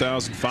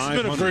 22,500.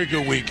 It's been a very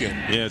good weekend.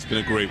 Yeah, it's been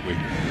a great week.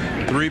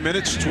 3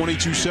 minutes,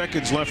 22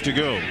 seconds left to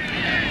go.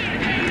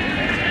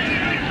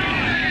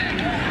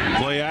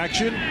 Play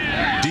action.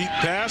 Deep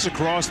pass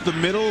across the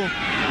middle.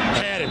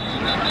 Had it.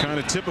 Kind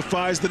of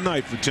typifies the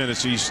night for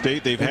Tennessee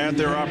State. They've had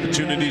their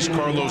opportunities.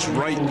 Carlos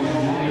Wright,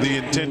 the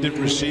intended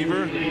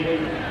receiver.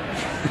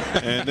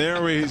 And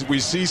there we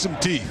see some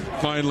teeth,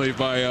 finally,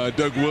 by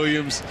Doug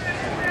Williams.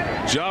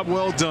 Job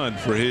well done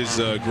for his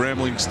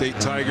Grambling State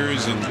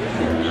Tigers. And,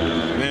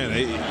 man,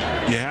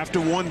 you have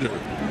to wonder,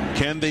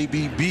 can they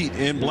be beat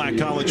in black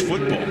college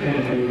football?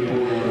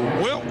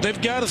 Well,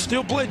 they've got to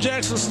still play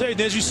Jackson State.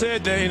 As you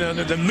said,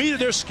 the meat of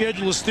their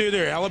schedule is still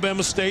there.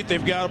 Alabama State,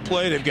 they've got to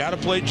play. They've got to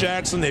play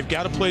Jackson. They've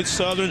got to play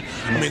Southern.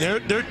 I mean,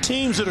 they're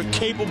teams that are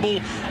capable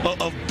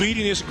of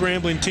beating this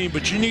Grambling team,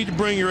 but you need to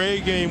bring your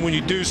A game when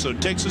you do so.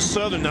 Texas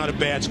Southern, not a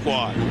bad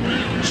squad.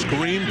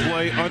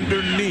 Screenplay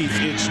underneath.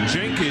 It's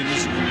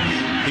Jenkins.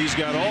 He's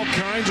got all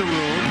kinds of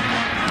room.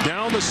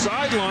 Down the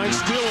sideline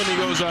still, and he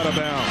goes out of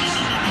bounds.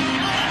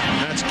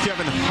 That's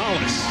Kevin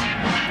Hollis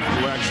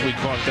who actually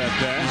caught that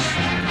pass.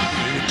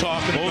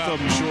 Talking both of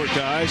them short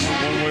guys.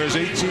 One wears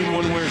 18,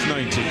 one wears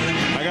 19.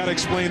 I got to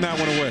explain that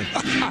one away.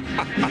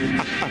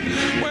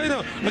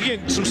 Well,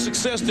 again, some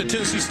success that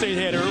Tennessee State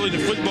had early in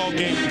the football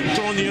game,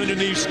 throwing the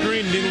underneath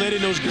screen and then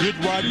letting those good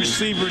wide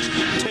receivers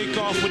take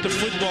off with the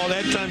football.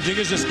 That time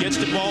Jenkins just gets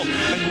the ball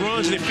and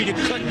runs. And if he had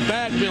cut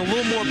back, been a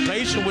little more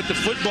patient with the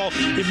football,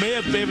 he may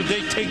have been able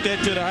to take that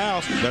to the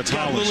house. That's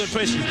Hollis. A little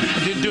impatient.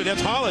 Didn't do it.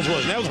 That's Hollis,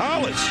 wasn't it? That was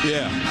Hollis.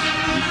 Yeah.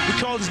 We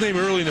called his name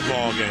early in the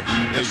ball game.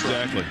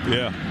 Exactly. Right.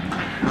 Yeah.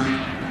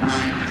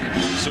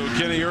 So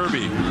Kenny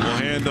Irby will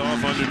hand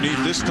off underneath.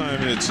 This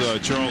time it's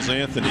Charles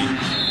Anthony.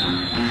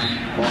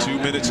 2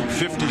 minutes and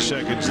 50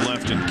 seconds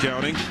left and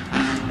counting.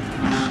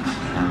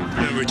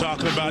 And we're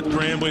talking about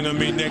Grambling. I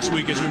mean, next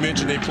week, as we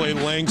mentioned, they play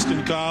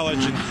Langston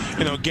College,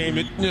 and a game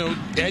that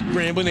at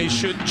Grambling they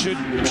should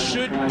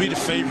be the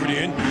favorite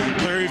in.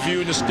 Prairie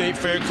View in the State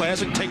Fair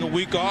Classic, take a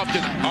week off. To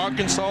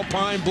Arkansas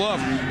Pine Bluff,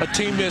 a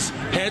team that's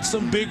had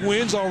some big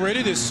wins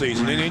already this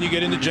season, and then you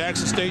get into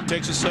Jackson State,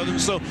 Texas Southern.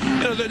 So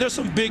there's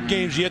some big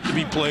games yet to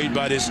be played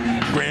by this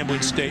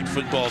Grambling State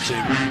football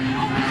team.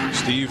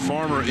 Steve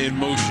Farmer in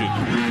motion.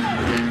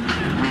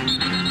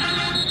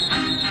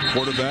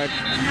 Quarterback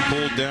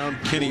pulled down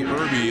Kenny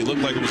Irby. It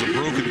looked like it was a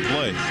broken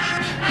play.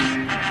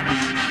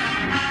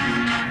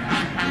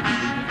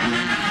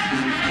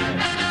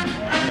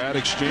 That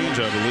exchange,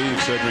 I believe,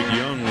 Cedric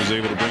Young was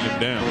able to bring him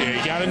down. Yeah,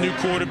 you got a new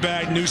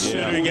quarterback, new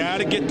center. You got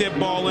to get that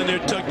ball in there,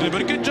 tucked in.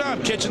 But a good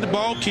job catching the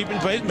ball, keeping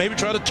pace. Maybe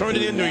try to turn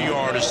it into a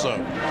yard or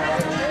so.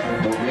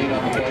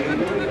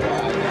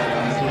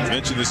 I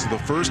mentioned this is the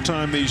first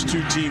time these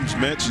two teams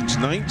met since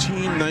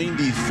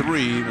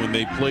 1993 when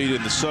they played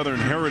in the Southern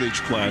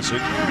Heritage Classic.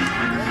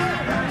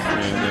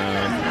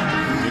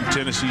 And when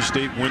Tennessee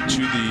State went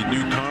to the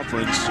new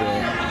conference,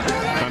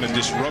 kind of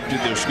disrupted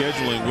their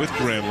scheduling with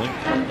Grambling.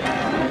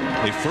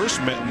 They first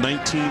met in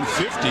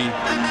 1950.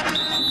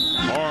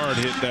 Hard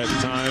hit that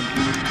time.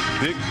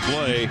 Big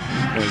play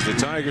as the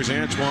Tigers'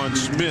 Antoine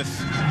Smith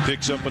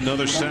picks up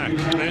another sack.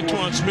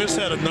 Antoine Smith's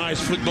had a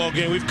nice football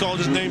game. We've called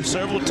his name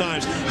several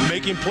times,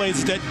 making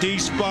plays at that D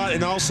spot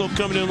and also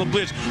coming in on the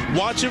blitz.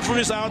 Watch him from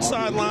his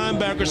outside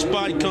linebacker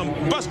spot, come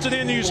busted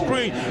into your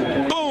screen.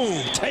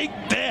 Boom! Take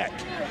that.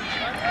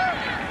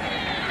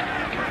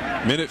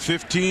 Minute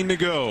 15 to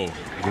go.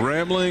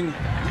 Grambling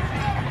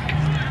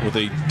with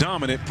a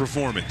dominant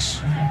performance.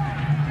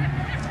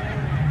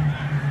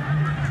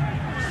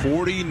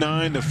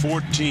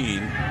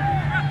 49-14.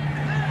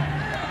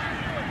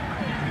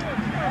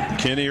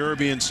 Kenny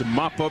Irby in some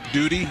mop-up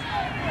duty.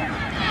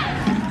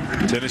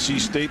 Tennessee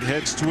State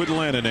heads to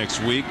Atlanta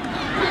next week.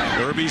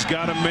 Irby's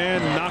got a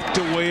man knocked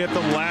away at the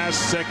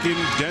last second.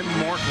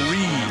 Denmark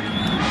Reed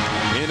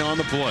in on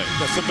the play.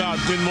 That's about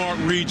Denmark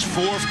Reed's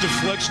fourth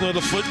deflection of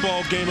the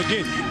football game.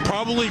 Again,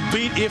 probably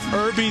beat if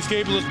Irby's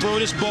able to throw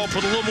this ball,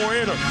 put a little more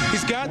air there.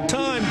 He's got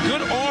time,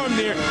 good arm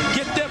there.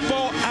 Get that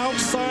ball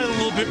outside a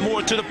little bit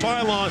more to the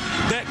pylon.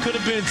 That could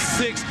have been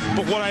 6.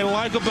 But what I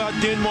like about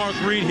Denmark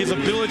Reed, his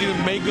ability to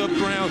make up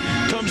ground,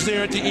 comes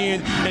there at the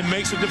end and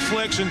makes a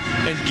deflection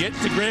and gets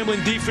the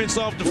Grambling defense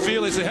off the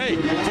field. They say, hey,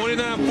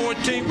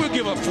 49-14, we'll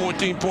give up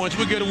 14 points.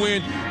 We'll get a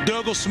win.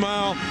 Doug will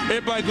smile.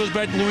 Everybody goes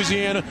back to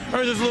Louisiana.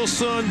 There's his little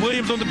son,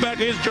 Williams, on the back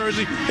of his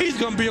jersey. He's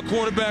going to be a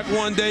quarterback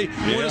one day,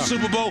 win a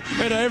Super Bowl,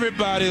 and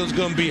everybody is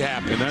going to be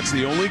happy. And that's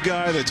the only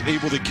guy that's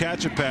able to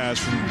catch a pass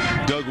from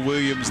Doug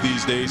Williams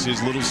these days,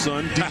 his little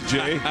son,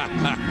 DJ.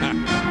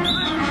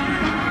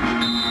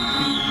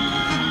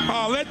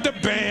 Oh, let the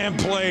band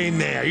play in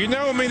there. You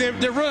know, I mean,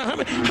 they're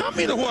running. How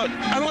many what?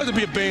 I don't like to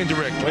be a band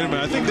director. Wait a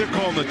minute. I think they're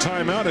calling the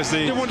timeout as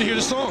they want to hear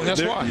the song.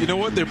 That's why. You know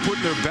what? They're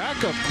putting their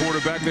backup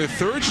quarterback, their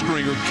third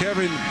stringer,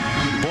 Kevin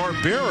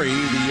Barberi,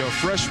 the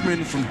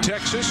freshman from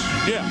Texas.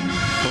 Yeah.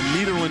 From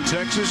Nederland,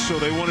 Texas. So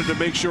they wanted to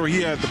make sure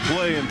he had the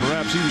play, and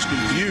perhaps he was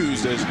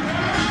confused as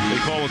they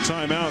call a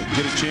timeout,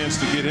 get a chance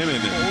to get him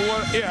in there.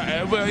 Well,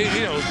 yeah, well,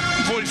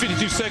 40,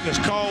 52 seconds.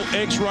 Call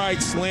X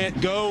right,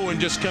 slant, go, and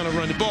just kind of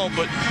run the ball.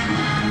 But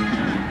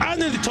I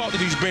need to talk to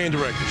these band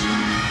directors.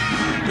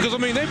 Because, I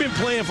mean, they've been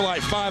playing for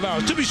like 5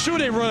 hours. To be sure,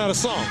 they run out of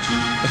songs.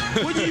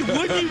 Wouldn't you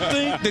think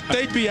that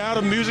they'd be out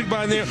of music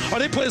by now? Or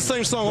they play the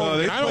same song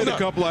over again? I don't know. A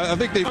couple. I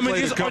think they've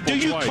played a couple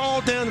twice. Do you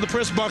call down to the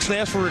press box and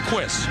ask for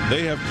requests?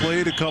 They have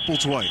played a couple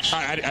twice.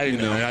 I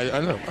know.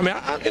 I mean,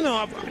 I've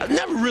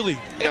never really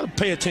got to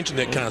pay attention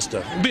to that kind of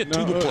stuff. Be a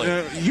tuba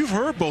player. You've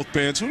heard both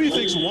bands. Who do you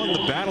think's won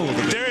the battle of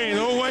the band? There ain't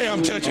no way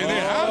I'm touching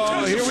that. I'll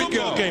touch the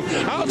football game.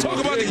 I'll talk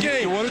about the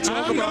game. You want to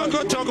talk about? I'm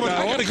going to talk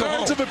about all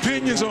kinds of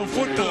opinions on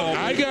football.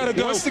 I got to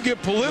go. Wants to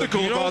get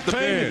political about the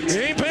bands.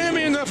 You ain't paying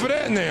me enough for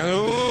that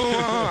now.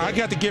 I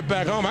got to get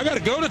back home. I got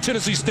to go to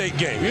Tennessee State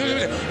game.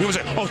 You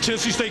say, oh,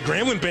 Tennessee State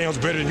Grambling band's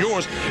better than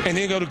yours, and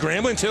then go to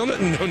Grambling and tell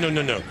them,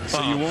 no.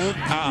 So you won't.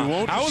 I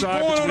was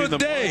born on a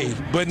day,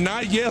 but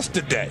not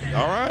yesterday.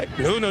 All right?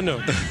 No.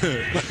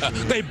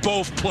 They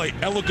both play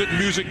elegant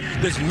music.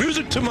 There's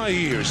music to my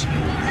ears.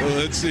 Well,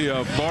 let's see.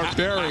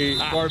 Barberi is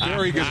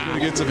going to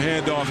get some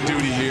handoff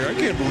duty here. I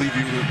can't believe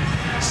you were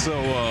so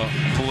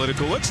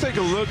political. Let's take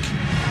a look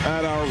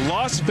at our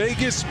Las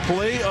Vegas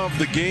play of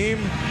the game.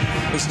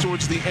 It's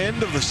towards the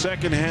end of the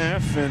second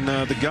half, and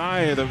the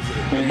guy,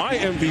 my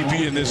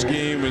MVP in this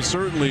game is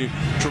certainly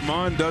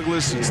Tremont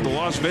Douglas. It's the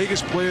Las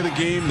Vegas play of the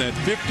game, that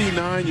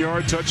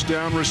 59-yard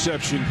touchdown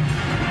reception,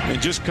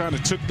 and just kind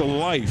of took the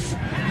life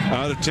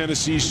out of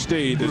Tennessee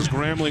State as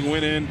Grambling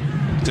went in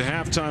to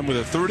halftime with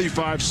a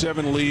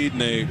 35-7 lead,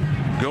 and they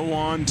go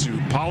on to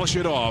polish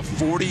it off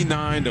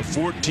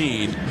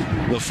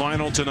 49-14, the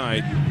final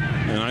tonight.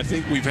 And I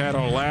think we've had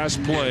our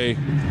last play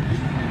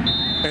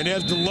And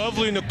as the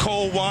lovely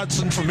Nicole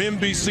Watson from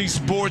NBC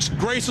Sports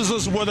graces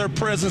us with her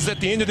presence at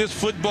the end of this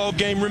football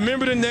game,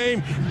 remember the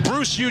name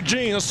Bruce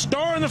Eugene, a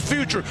star in the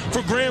future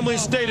for Grambling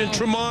State, and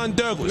Tremont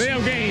Douglas.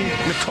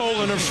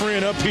 Nicole and her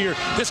friend up here,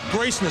 this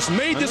gracing us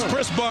made this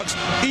press box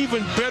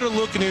even better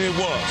looking than it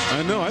was.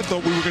 I know. I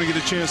thought we were going to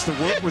get a chance to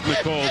work with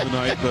Nicole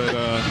tonight, but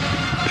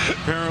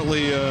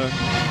apparently,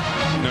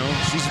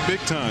 she's big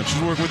time.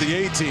 She's working with the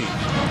A-team.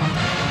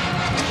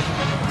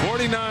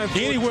 49.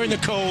 Anywhere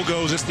Nicole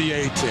goes, it's the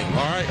A-team.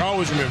 All right?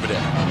 Always remember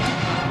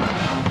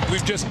that.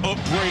 We've just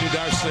upgraded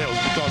ourselves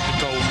because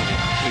Nicole's here.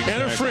 Exactly.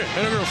 And her friend,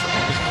 and her girlfriend.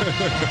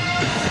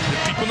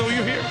 People know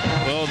you're here.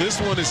 Well, this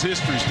one is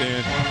history,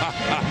 Stan.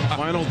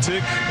 Final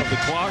tick of the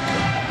clock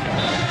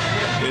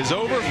is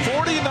over.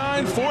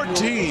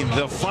 49-14,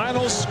 the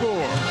final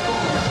score.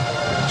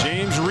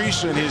 James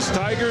Reese and his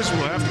Tigers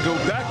will have to go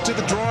back to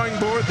the drawing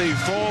board. They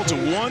fall to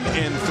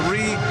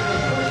 1-3.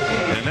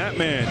 And that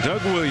man,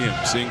 Doug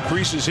Williams,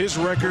 increases his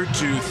record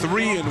to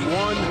 3-1.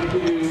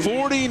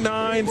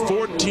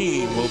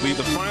 49-14 will be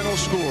the final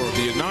score of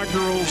the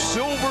inaugural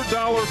Silver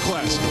Dollar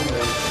Classic.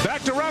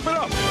 Back to wrap it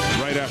up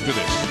right after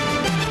this.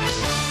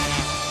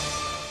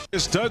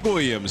 It's Doug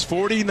Williams,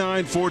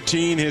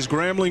 49-14. His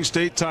Grambling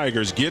State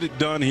Tigers get it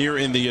done here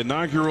in the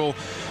inaugural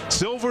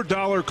Silver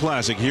Dollar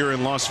Classic here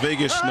in Las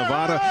Vegas,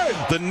 Nevada.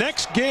 The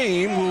next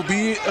game will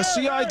be a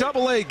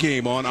CIAA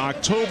game on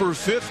October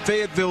 5th,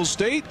 Fayetteville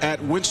State at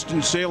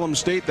Winston-Salem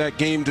State. That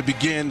game to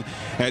begin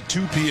at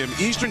 2 p.m.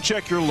 Eastern.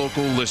 Check your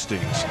local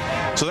listings.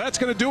 So that's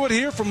going to do it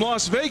here from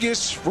Las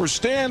Vegas. For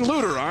Stan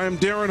Luter, I'm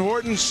Darren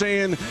Horton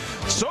saying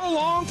so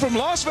long from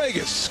Las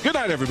Vegas. Good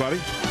night,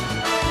 everybody.